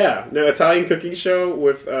real. Yeah, no, Italian cooking show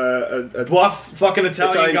with a Buff fucking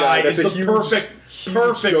Italian guy that's is a the huge perfect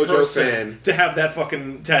JoJo person fan. to have that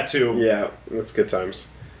fucking tattoo. Yeah, that's good times.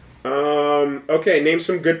 Okay, name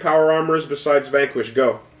some good power armors besides Vanquish.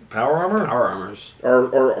 Go. Power armor? Power armors.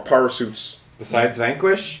 Or power suits. Besides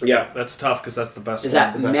Vanquish? Yeah. That's tough because that's the best Is one.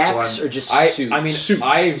 that the best mechs one. or just I suits? mean, Suits.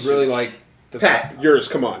 I really like the Pat, yours,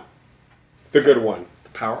 come on. The good one. the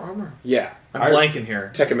power armor? Yeah. I'm I- blanking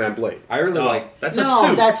here. Tekkaman Blade. I really No, like. that's a no,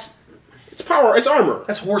 suit. that's It's power, it's armor.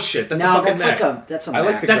 That's horse shit. That's no, a fucking that's mech. that's a I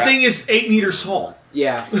like mech. the That thing is 8 meters tall.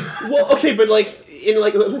 Yeah. Well, okay, but like in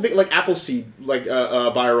like Appleseed, like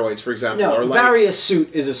Bioroids, for example, No, or like various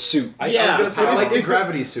suit is a suit. I Yeah, was gonna say, but I is- like the is the-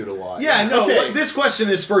 gravity suit a lot. Yeah, no. Okay. What, this question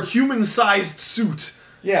is for human-sized suit.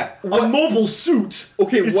 Yeah. A mobile suit.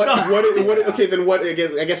 okay, It's what, not- what okay, then what I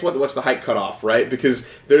guess what's the height cutoff, right? Because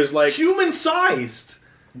there's like Human-sized.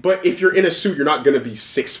 but if you're in a suit, you're not going to be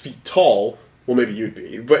 6 feet tall. Well, maybe you'd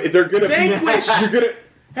be, but they're going to be. Vanquish You're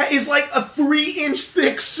gonna. is like a 3-inch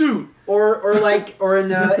thick suit. Or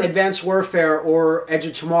in Advanced Warfare or Edge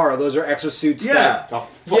of Tomorrow. Those are exosuits. Yeah. Oh,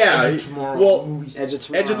 fuck Yeah, Edge of Tomorrow. well, movies. Edge of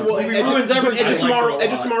Tomorrow. Edge of, well, Movie Edge, ruins but everything. Edge of I liked Tomorrow, it a Edge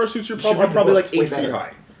of lot. Tomorrow suits are should probably, read the probably book. like Way 8 feet better.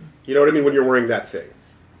 high. You know what I mean? When you're wearing that thing,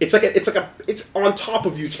 it's on top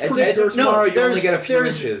of you. It's pretty Edge of dirty. Tomorrow, you only there's- get a few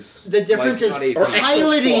there's- inches. The difference Like, is not 8 Or feet. extra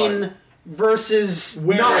piloting versus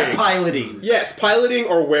Wearing. not piloting. Yes, piloting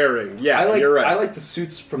or wearing. Yeah, I like. you're right. I like the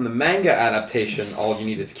suits from the manga adaptation. All you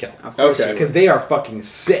need is kill. Of course Okay. you Because they are fucking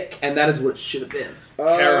sick, and that is what it should have been.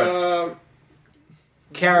 Karis. would.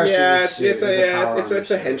 Karis Yeah, is a suit. it's a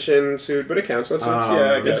power henshin suit, but it counts. So it's,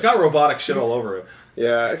 yeah, I guess. It's got robotic shit all over it.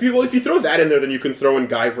 Yeah, if you throw that in there, then you can throw in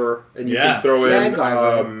Guyver, and you Yeah. can throw Yeah, in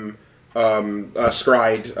Guyver.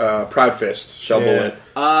 Scryed, Proud Fist, Shell Bullet,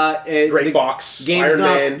 Grey the Fox, game's Iron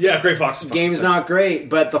not- Man. Yeah, Grey Fox. Is fucking Game's sick. not great,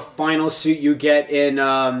 but the final suit you get in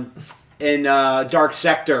Dark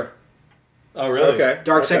Sector. Oh, really? Okay,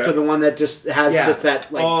 Dark okay. Sector, the one that just has Yeah. just that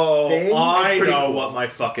like Oh, thing. I pretty know cool. what my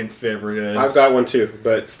fucking favorite is. I've got one too,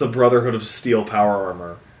 but It's the Brotherhood of Steel power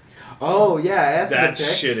armor. Oh yeah, that's a That good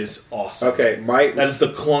pick. shit is awesome. okay, That is the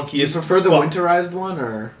Do you clunkiest. prefer the fuck- winterized one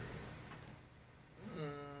or?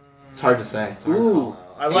 It's hard to say. It's hard to Ooh. call.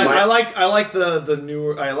 I like the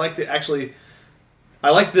newer. I like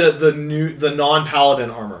the non-paladin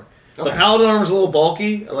armor. The Okay. paladin armor's a little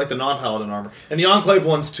bulky. I like the non-paladin armor, and the enclave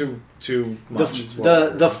one's too much.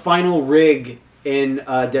 The final rig in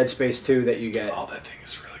Dead Space 2 that you get. Oh, that thing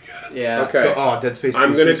is really good. Yeah. okay. Oh, Dead Space 2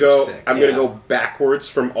 I'm gonna suits are go. sick. I'm Yeah. gonna go backwards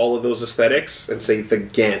from all of those aesthetics and say the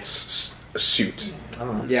Gantz suit.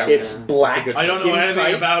 Yeah, It's yeah. black. I don't know skin anything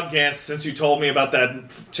tight. about Gantz since you told me about that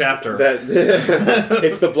chapter. That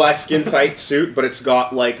it's the black skin tight suit, but it's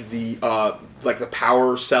got like the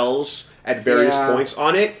power cells at various Yeah. points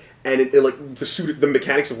on it, and it like the suit, the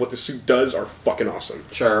mechanics of what the suit does are fucking awesome.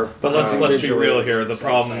 Sure. But let's be visually, real here. The it's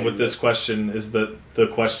problem exciting, with this question is that the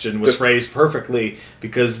question was phrased perfectly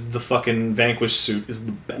because the fucking Vanquish suit is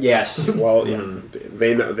the best. Yes. Well, yeah,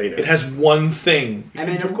 they know. It has one thing. I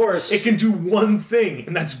mean, of course. It can do one thing,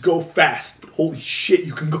 and that's go fast. But holy shit,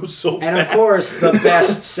 you can go so fast. And of course, the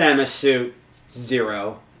best Samus suit,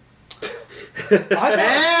 Zero.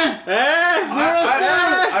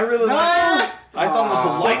 I really like. I thought it was the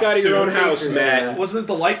light Fuck out of your own suit. house, Matt. Wasn't it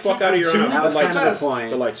the light suit Fuck out of your from own 2? That was the light kind of the suit. point.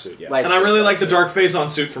 The light suit, yeah. Light And I suit, really light like the suit. dark phase-on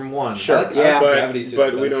suit from 1. Sure. I like Yeah. Gravity suit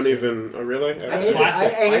But for we those don't two. even... Oh, really? That's hate- classic.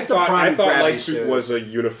 I hate the I prime thought gravity light suit suit. was a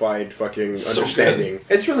unified fucking So understanding.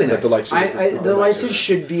 It's really nice. That the light suit is The light suit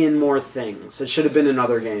should be in more things. It should have been in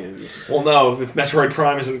other games. Well, no, if Metroid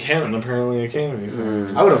Prime isn't canon, apparently it can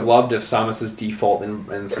be. I would have loved if Samus's default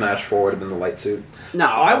in Smash 4 would have been the light suit. No,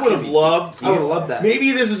 I would have loved... I would have loved that.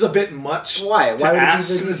 Maybe this is a bit much Why? to Why would it be ask.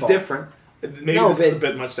 this It's default? different. Maybe No, this is a but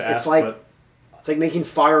bit much to ask, it's like- but... It's like making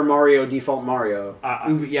Fire Mario default Mario.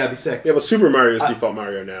 Yeah, it'd be sick. Yeah, but Super Mario is default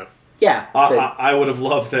Mario now. Yeah, but I would have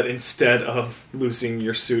loved that instead of losing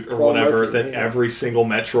your suit or Well, whatever, okay, that yeah. every single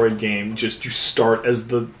Metroid game, just you start as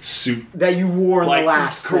the suit. that you wore in Like the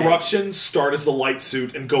last thing. Corruption, start as the light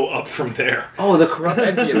suit and go up from there. Oh, the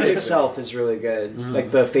corruption suit itself is really good. Like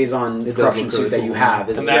the phase-on It does corruption look suit really that cool. you have.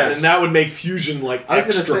 Is And Yes. that would make Fusion like I was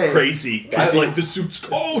gonna extra say, crazy. Because I- like the suit's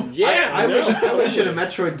Yeah, I wish in a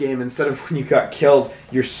Metroid game, instead of when you got killed,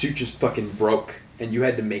 your suit just fucking broke and you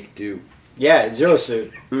had to make do. yeah, Zero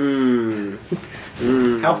Suit.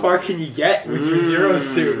 How far can you get with your Zero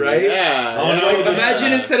suit, right? Yeah. Oh, no, Like, this-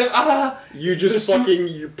 imagine instead of You just fucking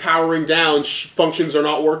you're powering down. Functions are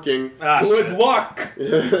not working. good luck.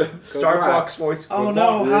 Star luck. Fox voice. Oh good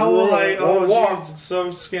no, luck. how will I? Oh Good luck. jeez, it's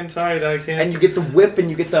so skin tight, I can't. And you get the whip, and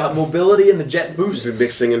you get the mobility and the jet boost. Just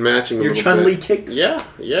mixing and matching. A Your little Chun-Li bit. kicks. Yeah.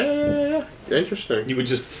 Interesting. You would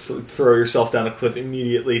just throw yourself down a cliff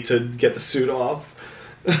immediately to get the suit off.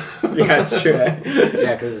 Yeah, that's true.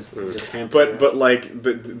 Yeah, because it's just hampered. But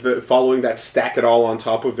the following that stack it all on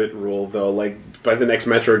top of it rule though, like by the next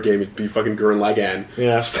Metroid game it'd be fucking Gurren Lagann.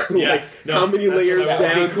 Yeah. So, Yeah. like No, how many that's layers what I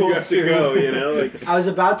would down be do you have to go? You know, like I was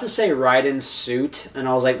about to say Raiden's suit, and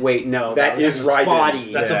I was like, wait, no. That was is his Raiden.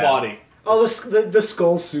 body. That's a Yeah. body. Oh, the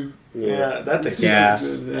skull suit. Yeah, that thing's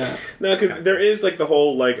Yes. Yeah. no, because there is like the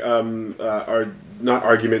whole like our not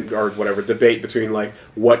argument or whatever debate between like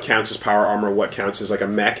what counts as power armor, what counts as like a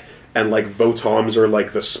mech. And like Votoms are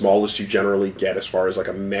like the smallest you generally get as far as like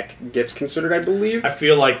a mech gets considered, I believe. I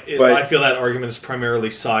feel like But- I feel that argument is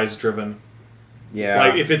primarily size driven. Yeah.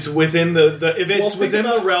 Like if it's within the if it's Well, think within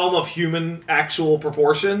the about- realm of human actual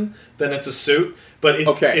proportion, then it's a suit. But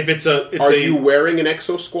if it's Are you wearing an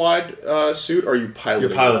Exo Squad suit? Or are you piloting?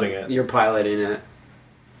 you're piloting it. You're piloting it.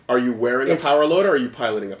 Are you wearing a It's- power loader? Or are you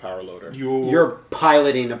piloting a power loader? You're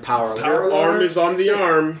piloting a power Power Your arm is on the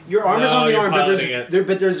arm. Your arm is No, on the you're arm, but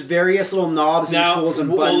piloting there's various little knobs and Now, tools and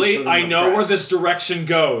buttons. Wooly, for them I to know where press. this direction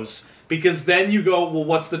goes. Because then you go, well,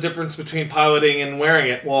 what's the difference between piloting and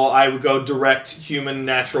wearing it? Well, I would go direct human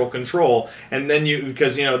natural control. And then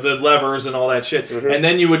because, the levers and all that shit. And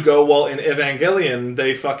then you would go, well, in Evangelion,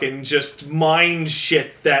 they fucking just mind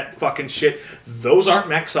shit that fucking shit. Those aren't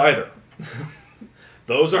mechs either.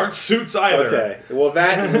 Those aren't suits either. Okay. Well,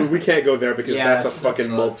 that we can't go there because Yeah, that's a fucking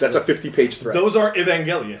that's a 50-page thread. Those are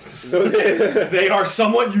Evangelions. So, They are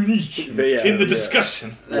somewhat unique They in the are,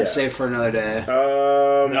 discussion. That's Yeah. safe for another day.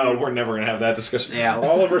 No, we're never going to have that discussion. Yeah.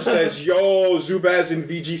 Oliver says, "Yo, Zubaz in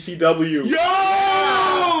VGCW."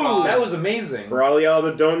 Yo! that was amazing. For all y'all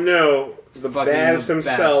that don't know, the Fucking Baz the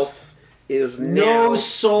himself is No now the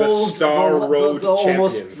sold Star Road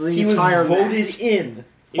almost champion. the He was entire voted match. in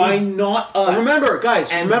by not us. Remember, guys,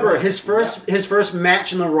 And his first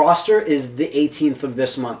match in the roster is the 18th of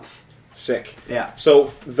this month. Sick. Yeah. So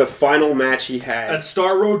the final match he had At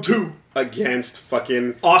Star Road 2. against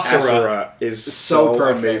fucking Asura. is So so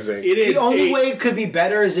perfect. amazing. It is The only a- way it could be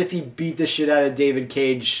better is if he beat the shit out of David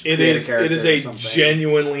Cage. It creative is character a or something.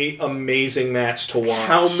 genuinely amazing match to watch.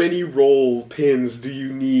 How many roll pins do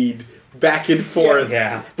you need back and forth?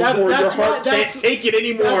 Yeah. Before That's your why- heart can't that's- take it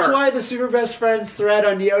anymore. That's why the Super Best Friends thread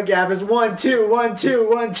on NeoGAF is 1 2 1 2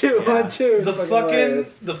 1 2 1 2. The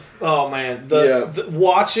hilarious.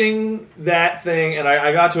 watching that thing, and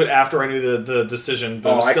I got to it after I knew the decision, but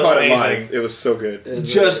it Oh, was I still caught amazing. it live. It was so good.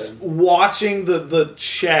 It's Just really good. watching the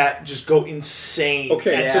chat just go insane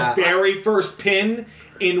Okay. at Yeah. the very first pin,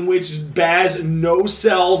 in which Baz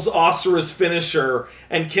no-sells Asura's finisher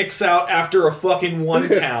and kicks out after a fucking one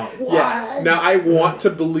count. Yeah. Now I want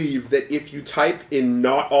to believe that if you type in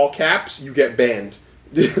not all caps, you get banned.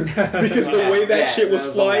 Because the way that shit was that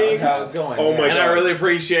was flying. how it was going. Oh my And god. I really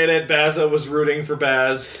appreciate it. Baza was rooting for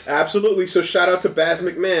Baz. Absolutely. So shout out to Baz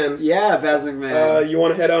McMahon. Yeah, Baz McMahon. You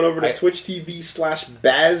want to head on over to I- Twitch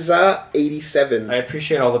TV/Baza87. I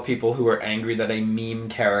appreciate all the people who were angry that a meme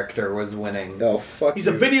character was winning. Oh, fuck He's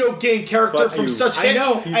a you. video game character Fuck from you. such I hits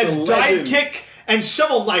know, he's as a Dive legend. Kick and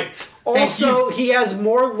Shovel Knight. Also, he has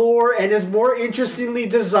more lore and is more interestingly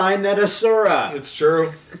designed than Asura. It's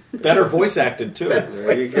true. Better voice acted, too.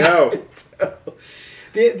 There you go.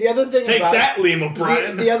 The other thing Take about that, Liam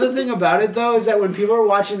O'Brien. The other thing about it, though, is that when people are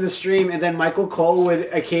watching the stream and then Michael Cole would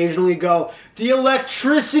occasionally go, the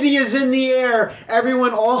electricity is in the air,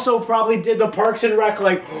 everyone also probably did the Parks and Rec,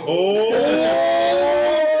 like,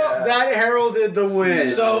 that heralded the win.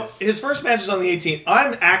 So his first match is on the 18th.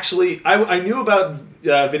 I knew about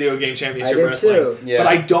Video Game Championship Wrestling, too. Yeah. but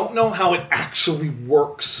I don't know how it actually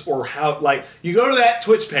works or how, like, you go to that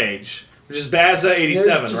Twitch page, which is Baza87,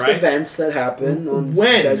 There's just right? events that happen on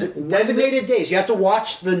When? designated days. You have to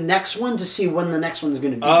watch the next one to see when the next one's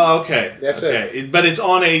going to be. Oh, okay. That's it. But it's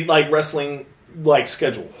on a, like, wrestling, like,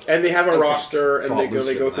 schedule. And they have a roster, and they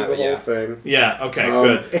Probably go through the yeah. whole thing. Yeah, okay,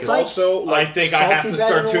 good. It's like Also, I like, think I have salty to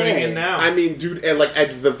start bet in a tuning way. in now. I mean, dude, and like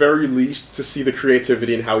at the very least, to see the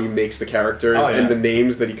creativity and how he makes the characters Oh, yeah. and the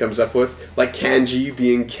names that he comes up with, like Kanji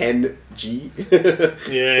being Ken G,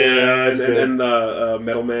 that's and good. the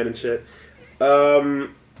Metal Man and shit.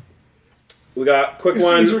 We got quick This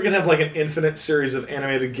one. means we're gonna have like an infinite series of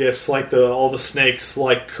animated gifs, like all the snakes,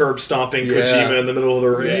 like curb stomping Yeah. Kojima in the middle of the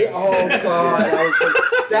ring. Yeah, oh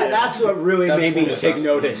god, that's what really made me take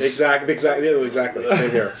notice. Exactly. Same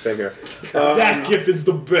here. That gif is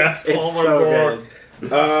the best. It's Oh my so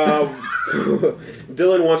god!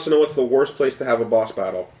 Dylan wants to know what's the worst place to have a boss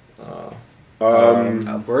battle.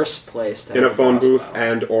 A worse place to In a have phone boss booth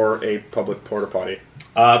battle. and or a public porta potty.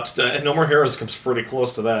 No More Heroes comes pretty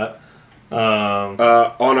close to that.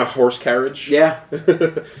 On a horse carriage. Yeah.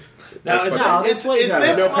 Now is No, this No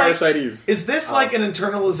like, Parasite Eve. is this like an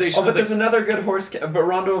internalization Oh, but of there's the? another good horse. But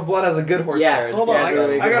Rondo of Blood has a good horse Yeah. carriage. Hold on, Yeah, I it's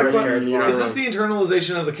really got good a horse question. carriage. Is this the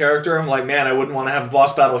internalization of the character? I'm like, man, I wouldn't want to have a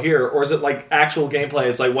boss battle here, or is it like actual gameplay?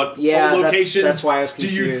 It's like what Yeah, locations that's why I was do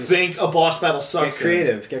you confused. think a boss battle Get sucks? in?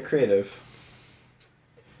 creative. Get creative.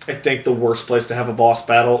 I think the worst place to have a boss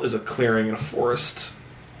battle is a clearing in a forest.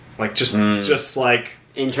 Like just like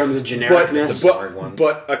In terms of genericness.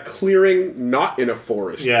 But a clearing not in a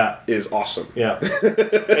forest Yeah. is awesome. yeah.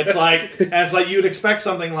 it's like you'd expect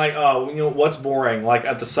something like, oh, you know, what's boring? Like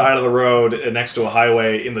at the side of the road next to a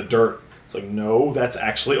highway in the dirt. It's like, no, that's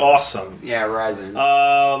actually awesome. Yeah,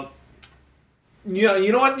 Ryzen.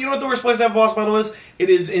 You know what the worst place to have a boss battle is? It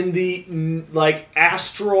is in the like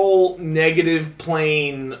astral negative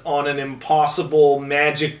plane on an impossible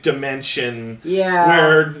magic dimension. Yeah.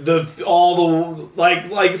 Where all the like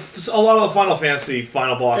a lot of the Final Fantasy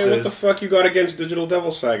final bosses. Hey, what the fuck you got against Digital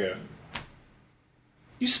Devil Saga?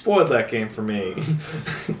 You spoiled that game for me.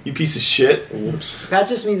 You piece of shit. Whoops. That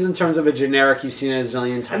just means in terms of a generic you've seen it a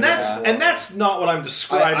zillion times. And that's not what I'm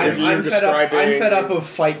describing. I'm fed up of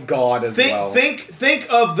Fight God as well. Think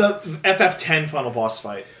of the FF10 final boss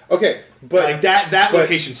fight. Okay, but Like that but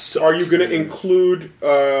location sucks. are you going to include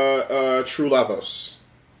True Lavos?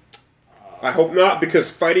 I hope not, because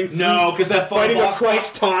fighting through, No, because that final fighting boss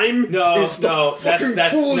across time is the fucking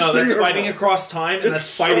coolest thing that's ever. fighting across time, and It's that's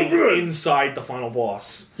so fighting good. inside the final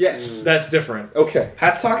boss. Yes. That's different. Okay.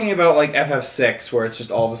 Pat's talking about like FF6, where it's just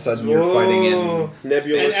all of a sudden you're fighting in.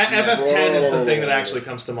 Nebulous. And FF10 is the thing that actually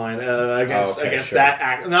comes to mind against Okay, against sure. that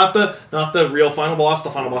act. Not the real final boss, the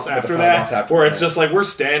final boss after final that, boss after where that. it's just like we're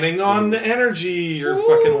standing on energy or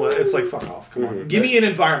fucking what. It's like fuck off. Come on, give me an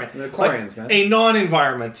environment. The Clarions, man. A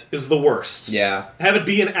non-environment is the worst. Yeah. Have it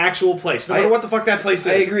be an actual place, no matter what the fuck that place is.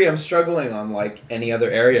 I agree. I'm struggling on like any other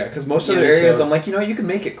area because most Yeah, other me areas too. I'm like, you know, you can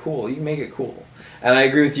make it cool. You can make it cool. And I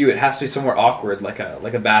agree with you. It has to be somewhere awkward, like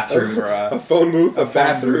a bathroom or a a. phone booth, a phone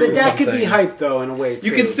bathroom. booth. But that could be something. hyped though in a way. You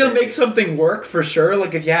too. can still make something work for sure.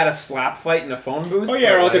 Like if you had a slap fight in a phone booth. Oh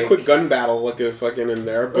yeah, but, or like a quick gun battle, like a fucking in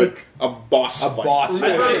there, but Like- a boss a fight. boss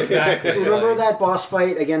fight. Exactly. Remember like- that boss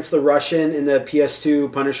fight against the Russian in the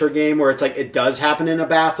PS2 Punisher game where it's like it does happen in a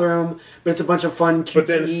bathroom, but it's a bunch of fun QTEs But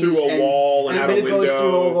then through a wall and out but a it goes window.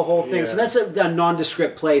 through all the whole thing. Yeah. So that's a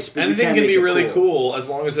nondescript place. But you Anything can can make be it really cool as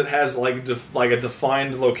long as it has like a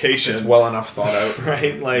defined location. It's well enough thought out.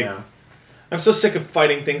 right? Like Yeah. I'm so sick of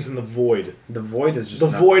fighting things in the void. The void is just The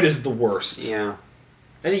not- void is the worst. Yeah.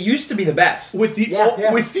 and it used to be the best. With the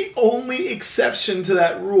Yeah. with the only exception to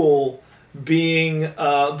that rule being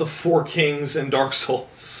the Four Kings and Dark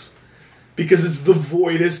Souls, because it's the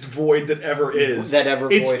voidest void that ever is. That ever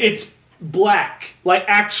It's voided. it's black, like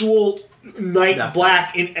actual night Nothing.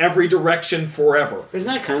 black in every direction forever. Isn't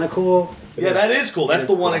that kind of cool? Yeah, that is cool. That's is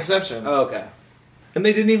the one cool. exception. Oh, okay. And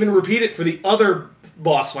they didn't even repeat it for the other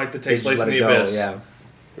boss fight that They takes just place in let the it go,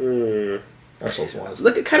 Abyss. Yeah. Dark Souls 1 is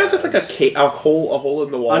Look, kind of just like a hole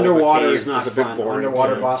in the wall. Underwater of a is not a bit fun. boring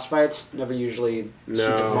Underwater too. boss fights never usually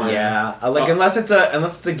super fun. Yeah, unless it's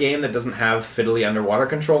a game that doesn't have fiddly underwater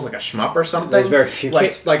controls, like a shmup or something. There's very few.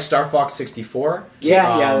 like Star Fox 64.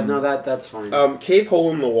 That's fine. Cave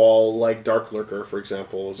hole in the wall, like Dark Lurker, for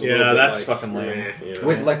example. Is a little bit that's like, fucking lame. you know.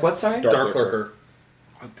 Wait, like what? Sorry. Dark Lurker.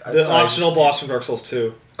 The optional boss from Dark Souls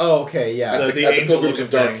 2. Oh, okay, yeah. At the angel Pilgrims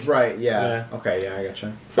of looking Dark. thing. Right, yeah. Okay, yeah, I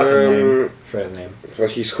gotcha. Fucking lame. Forget his name. Well,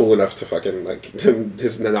 he's cool enough to fucking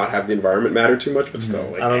to not have the environment matter too much, but still.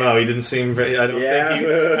 Like, I don't know. He didn't seem very. I don't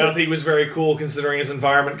think he was very cool considering his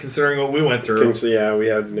environment, considering what we went through. Yeah, we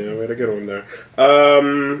had a good one there.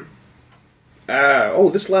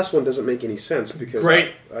 This last one doesn't make any sense because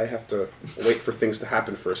I have to wait for things to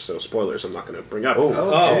happen first. So spoilers, I'm not going to bring up.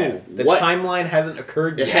 Okay. The What? timeline hasn't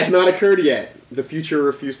occurred yet. It has not occurred yet. The future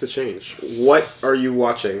refused to change. What are you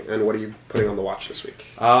watching, and what are you putting on the watch this week?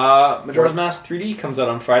 Majora's Mask 3D comes out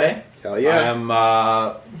on Friday. Hell yeah! I'm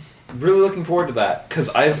really looking forward to that because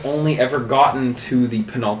I've only ever gotten to the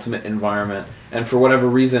penultimate environment, and for whatever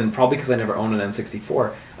reason, probably because I never owned an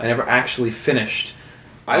N64, I never actually finished.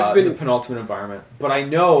 I've been the penultimate environment, but I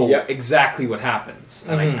know exactly what happens,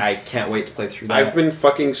 and I can't wait to play through that. I've been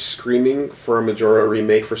fucking screaming for a Majora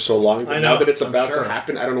remake for so long, but now that it's about to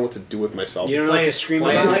happen, I don't know what to do with myself. You don't know what to scream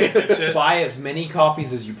about? Buy as many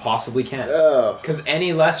copies as you possibly can, because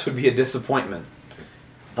any less would be a disappointment.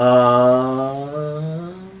 I'm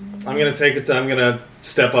gonna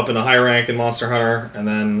step up in a high rank in Monster Hunter, and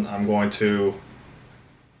then I'm going to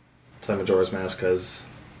play Majora's Mask because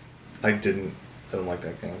I didn't like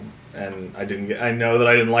that game, and I know that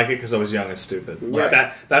I didn't like it because I was young and stupid.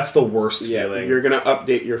 Yeah. That's the worst feeling. You're gonna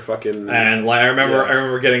update your fucking. And like I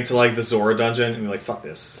remember getting to like the Zora dungeon and be like, "Fuck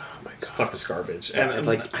this! Oh my god! Fuck this garbage!" And I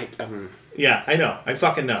know. I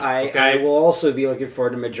fucking know. I will also be looking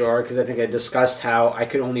forward to Majora because I think I discussed how I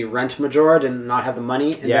could only rent Majora and not have the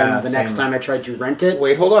money, and then the next time I tried to rent it.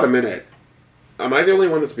 Wait, hold on a minute. Am I the only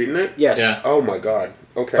one that's beaten it? Yes. Yeah. Oh my god.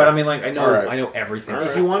 Okay. But I mean, like I know everything.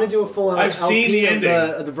 If you want to do a full I've seen the ending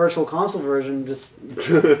of the Virtual Console version, just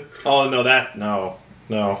oh no,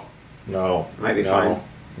 might be fine.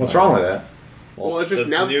 What's wrong with it? Well, it's just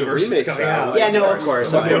now the new the version's remake's coming out. out. Yeah, no, of course.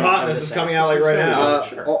 Fucking Hotness is coming out like right now.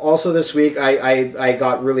 Sure. Also this week, I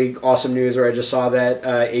got really awesome news where I just saw that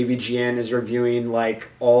AVGN is reviewing like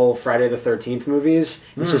all Friday the 13th movies,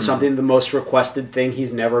 which is something the most requested thing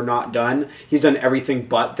he's never not done. He's done everything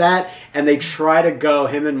but that, and they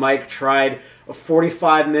him and Mike tried a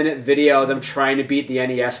 45-minute video of them trying to beat the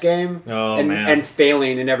NES game and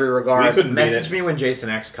failing in every regard. Message me when Jason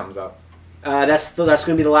X comes up. That's going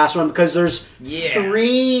to be the last one because there's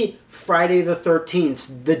 3 Friday the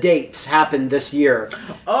 13th. The dates happen this year.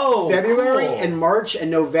 Oh, February cool. and March and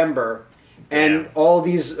November, and all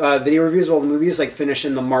these video reviews of all the movies finish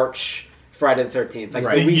in the March Friday the 13th. Like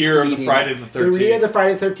the year of the Friday the 13th. The year of the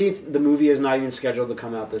Friday the 13th. The movie is not even scheduled to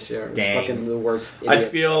come out this year. It's Dang. fucking the worst. I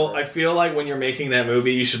feel like when you're making that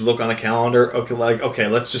movie, you should look on a calendar. Okay,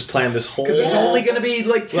 let's just plan this whole. Because there's only going to be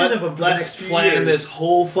like 10 of them. Let's plan this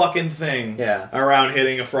whole fucking thing. Around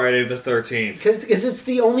hitting a Friday the 13th. Because it's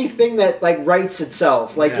the only thing that writes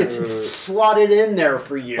itself. It's slotted in there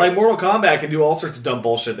for you. Like Mortal Kombat can do all sorts of dumb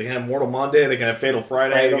bullshit. They can have Mortal Monday. They can have Fatal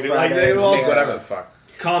Friday. They can do whatever the fuck.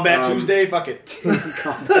 Combat Tuesday, fuck it.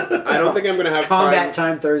 I don't think I'm going to have Combat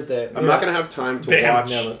Time Thursday. I'm not going to have time to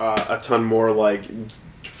watch a ton more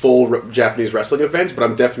full Japanese wrestling events, but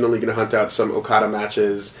I'm definitely going to hunt out some Okada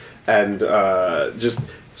matches and just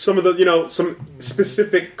some of the some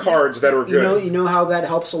specific cards that are good. You know how that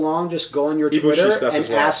helps along? Just go on your Ibushi Twitter stuff and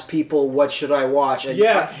ask people what should I watch. And they'll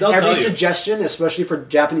every tell you. suggestion, especially for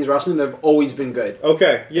Japanese wrestling, they've always been good.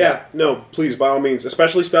 Okay, no, please, by all means,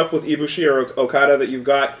 especially stuff with Ibushi or Okada that you've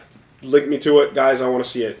got. Link me to it, guys. I want to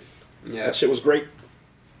see it. Yeah. That shit was great.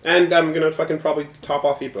 And I'm gonna fucking probably top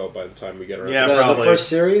off Ippo by the time we get around. Yeah, to The probably. first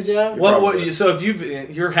series, yeah. So if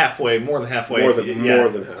you're halfway, more than halfway. more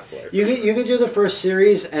than halfway. You could do the first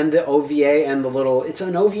series and the OVA and the little. It's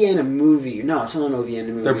an OVA and a movie. No, it's not an OVA and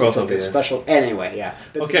a movie. They're both it's like a OVAs. special. Anyway, yeah.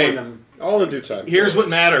 But Okay. one of them- All in due time. Here's what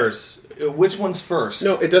matters. Which one's first?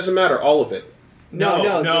 No, it doesn't matter. All of it.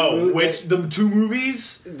 No. the The two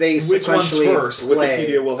movies? They Which one's sequentially first? play.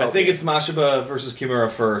 Wikipedia will help. I think you. it's Mashiba versus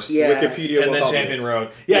Kimura first. Yeah. Wikipedia And will then help Champion you. Road.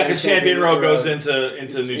 Yeah, because Champion Road goes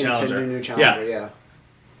into New Challenger. New Challenger, yeah.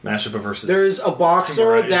 Mashiba versus. There's a boxer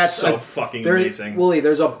Kimura is that's so fucking amazing. Wooly,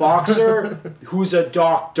 there's a boxer who's a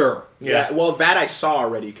doctor. Yeah. Well, that I saw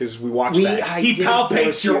already because we watched that. He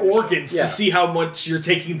palpates your organs Yeah. to see how much you're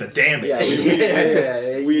taking the damage.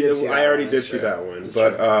 Yeah, I already did see that one,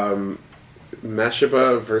 but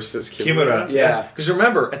Mashiba versus Kimura. Kimura. Yeah. Because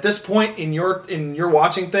remember, at this point in your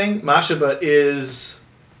watching thing, Mashiba is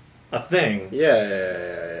a thing.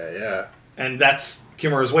 Yeah. And that's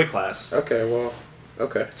Kimura's weight class. Okay, well,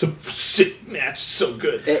 okay. It's a sick match. So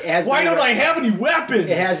good. Why don't I have any weapons?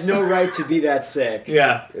 It has no right to be that sick.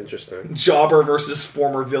 Yeah. Interesting. Jobber versus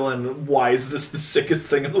former villain. Why is this the sickest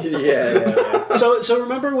thing in the world? Yeah. So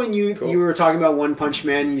remember when you were talking about One Punch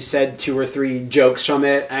Man, you said 2 or 3 jokes from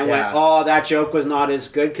it, and I went, oh, that joke was not as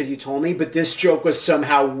good because you told me, but this joke was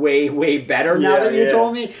somehow way, way better now that you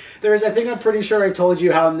told me. I'm pretty sure I told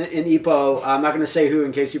you how in Ippo, I'm not going to say who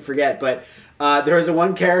in case you forget, but there was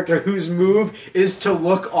one character whose move is to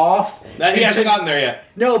look off. He hasn't gotten there yet.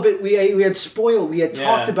 No, but we had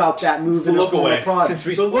talked about that move in the look away. Since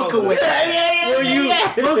we look away. Where you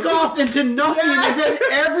look off into nothing, and then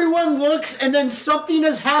everyone looks, and then something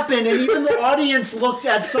has happened, and even the audience looked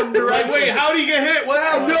at some direction. Wait, how did he get hit? What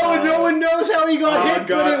happened? No one knows how he got hit,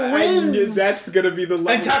 but it wins. That's gonna be the level.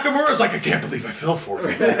 And Takamura's like, I can't believe I fell for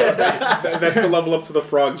it. That's the level up to the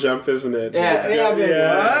frog jump, isn't it?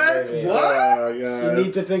 What? Oh, You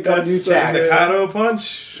need to think on a new The tack. Kado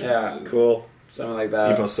punch? Yeah, Cool. something like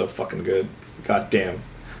that. Ippo's so fucking good. God damn.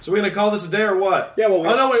 So we're gonna call this a day or what? Yeah, well,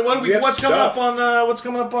 what's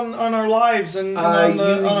coming up on our lives and on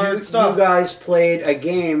our stuff? You guys played a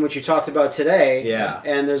game which you talked about today. Yeah.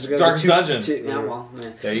 And there's gonna Darkest be Dungeon.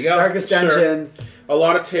 There you go. Darkest Sure. Dungeon. A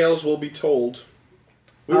lot of tales will be told.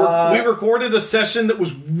 We recorded a session that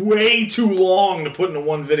was way too long to put into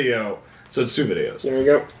one video. So it's 2 videos. There we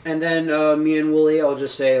go. And then me and Wooly, I'll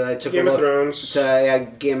just say that I took Game a of look Thrones. to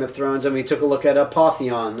Game of Thrones, and we took a look at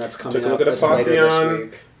Apotheon that's coming Took a up look at later this Apotheon.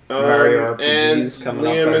 week. Mario and RPGs coming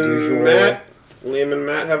up Liam as and usual. Liam and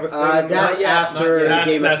Matt have a thing. That's after Not yet.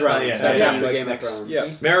 Game of That's not Thrones. yet. That's Yeah, after like Game of next- Thrones. Yeah.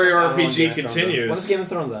 Mario When RPG Game of Thrones continues. ends. When is Game of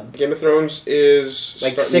Thrones then? Game of Thrones is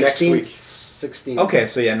Like next 16th. week. 16th. Okay,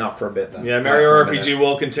 so yeah, not for a bit then. Yeah, Not Mario for a RPG minute.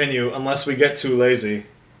 will continue unless we get too lazy.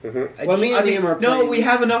 Well, me and Liam are No, playing- we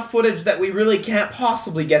have enough footage that we really can't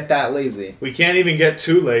possibly get that lazy. We can't even get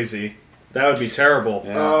too lazy. That would be terrible.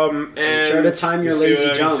 Yeah. And Sure to time your You see lazy what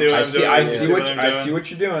I- you jumps. see what I I'm see. doing? I You see see what what I'm I doing? see what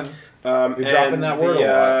you're doing. You're dropping that word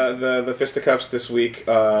a lot. The fisticuffs this week,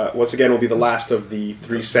 once again, will be the last of the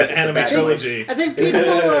 3 set The anime back- trilogy. I think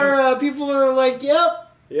people are like, yep,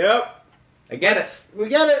 Yep. I get it. we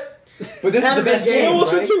get it. But this is Had the a big best game. game. It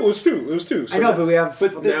was right? two. It was two. So I know, but we have.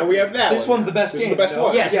 now we have that. This one. one's the best This game. is the best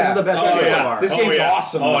one. Yes, this is the best Oh, game so yeah. far. This game's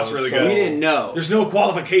awesome. Oh, it's though, really so- good. We didn't know. There's no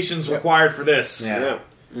qualifications required for this. Yeah. Yeah.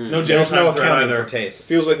 No jail There's time no threat accounting either. for taste.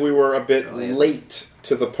 Feels like we were a bit Really? late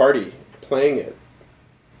to the party playing it.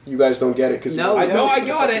 You guys don't get it because No, I know I the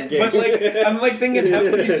got fucking it, game. but like I'm like thinking, how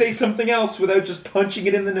can you say something else without just punching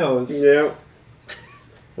it in the nose? Yeah.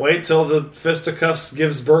 Wait till the fisticuffs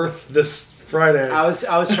gives birth this Friday. I was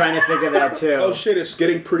trying to think of that too. Oh shit! It's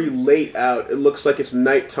getting pretty late out. It looks like it's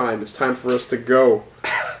nighttime. It's time for us to go.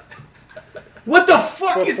 What the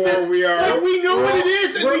fuck is Before this? we are- Like, we know what it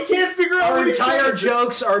is, and we can't figure out Our what it entire is.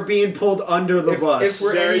 jokes are being pulled under the bus. if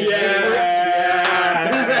we're- There, There you go.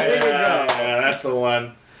 Yeah, that's the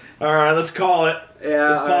one. All right, let's call it. Yeah,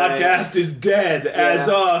 This all right. podcast is dead as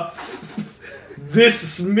of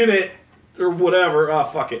this minute or whatever. Oh,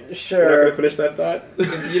 fuck it. We're not Sure. gonna finish that thought.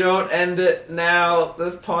 If you don't end it now,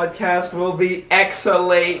 this podcast will be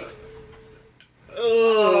excellent.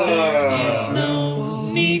 There's no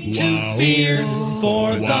need to fear,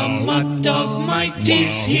 for the mutt of might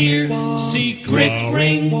is here. Secret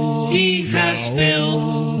ring he has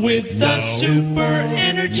filled with the super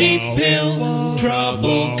energy pill.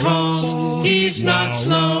 Trouble cause he's not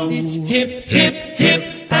slow. It's hip, hip, hip,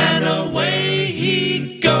 and away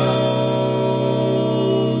he goes.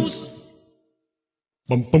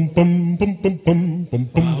 Bum bum bum bum bum bum bum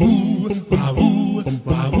bum boo, bum boo, bum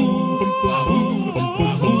boo.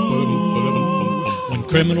 When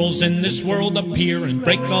criminals in this world appear and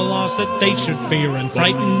break the laws that they should fear and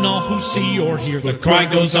frighten all who see or hear, the cry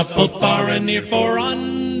goes up both far and near for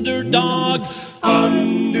underdog,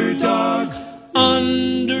 underdog,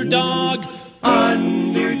 underdog,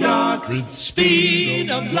 underdog. With speed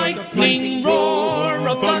of lightning, roar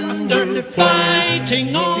of thunder,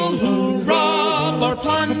 fighting all who rob or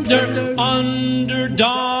plunder. Underdog,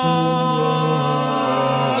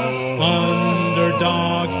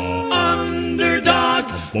 underdog, underdog.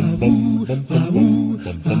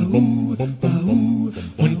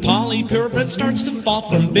 When Polly Purebred starts to fall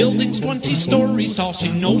from buildings 20 stories tall,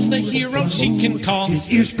 she knows the hero she can call.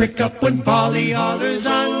 His ears prick up when Polly hollers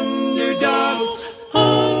underdog,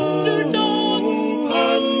 underdog,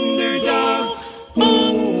 underdog,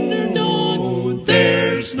 underdog.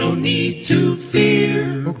 There's no need to fear.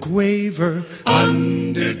 cheer or quaver.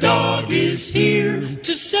 Underdog is here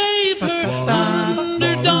to save her.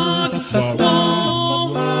 Underdog,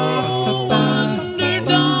 whoa,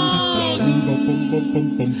 underdog.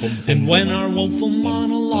 And when our woeful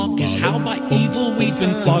monologue is how by evil we've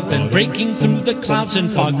been flogged, and breaking through the clouds and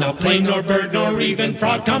fog, now plane nor bird nor even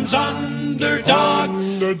frog comes underdog,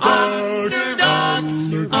 underdog,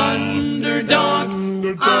 underdog,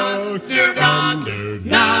 underdog.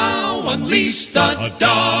 Now unleash the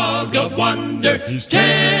dog of wonder,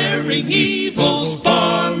 tearing evil's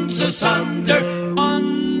bonds asunder.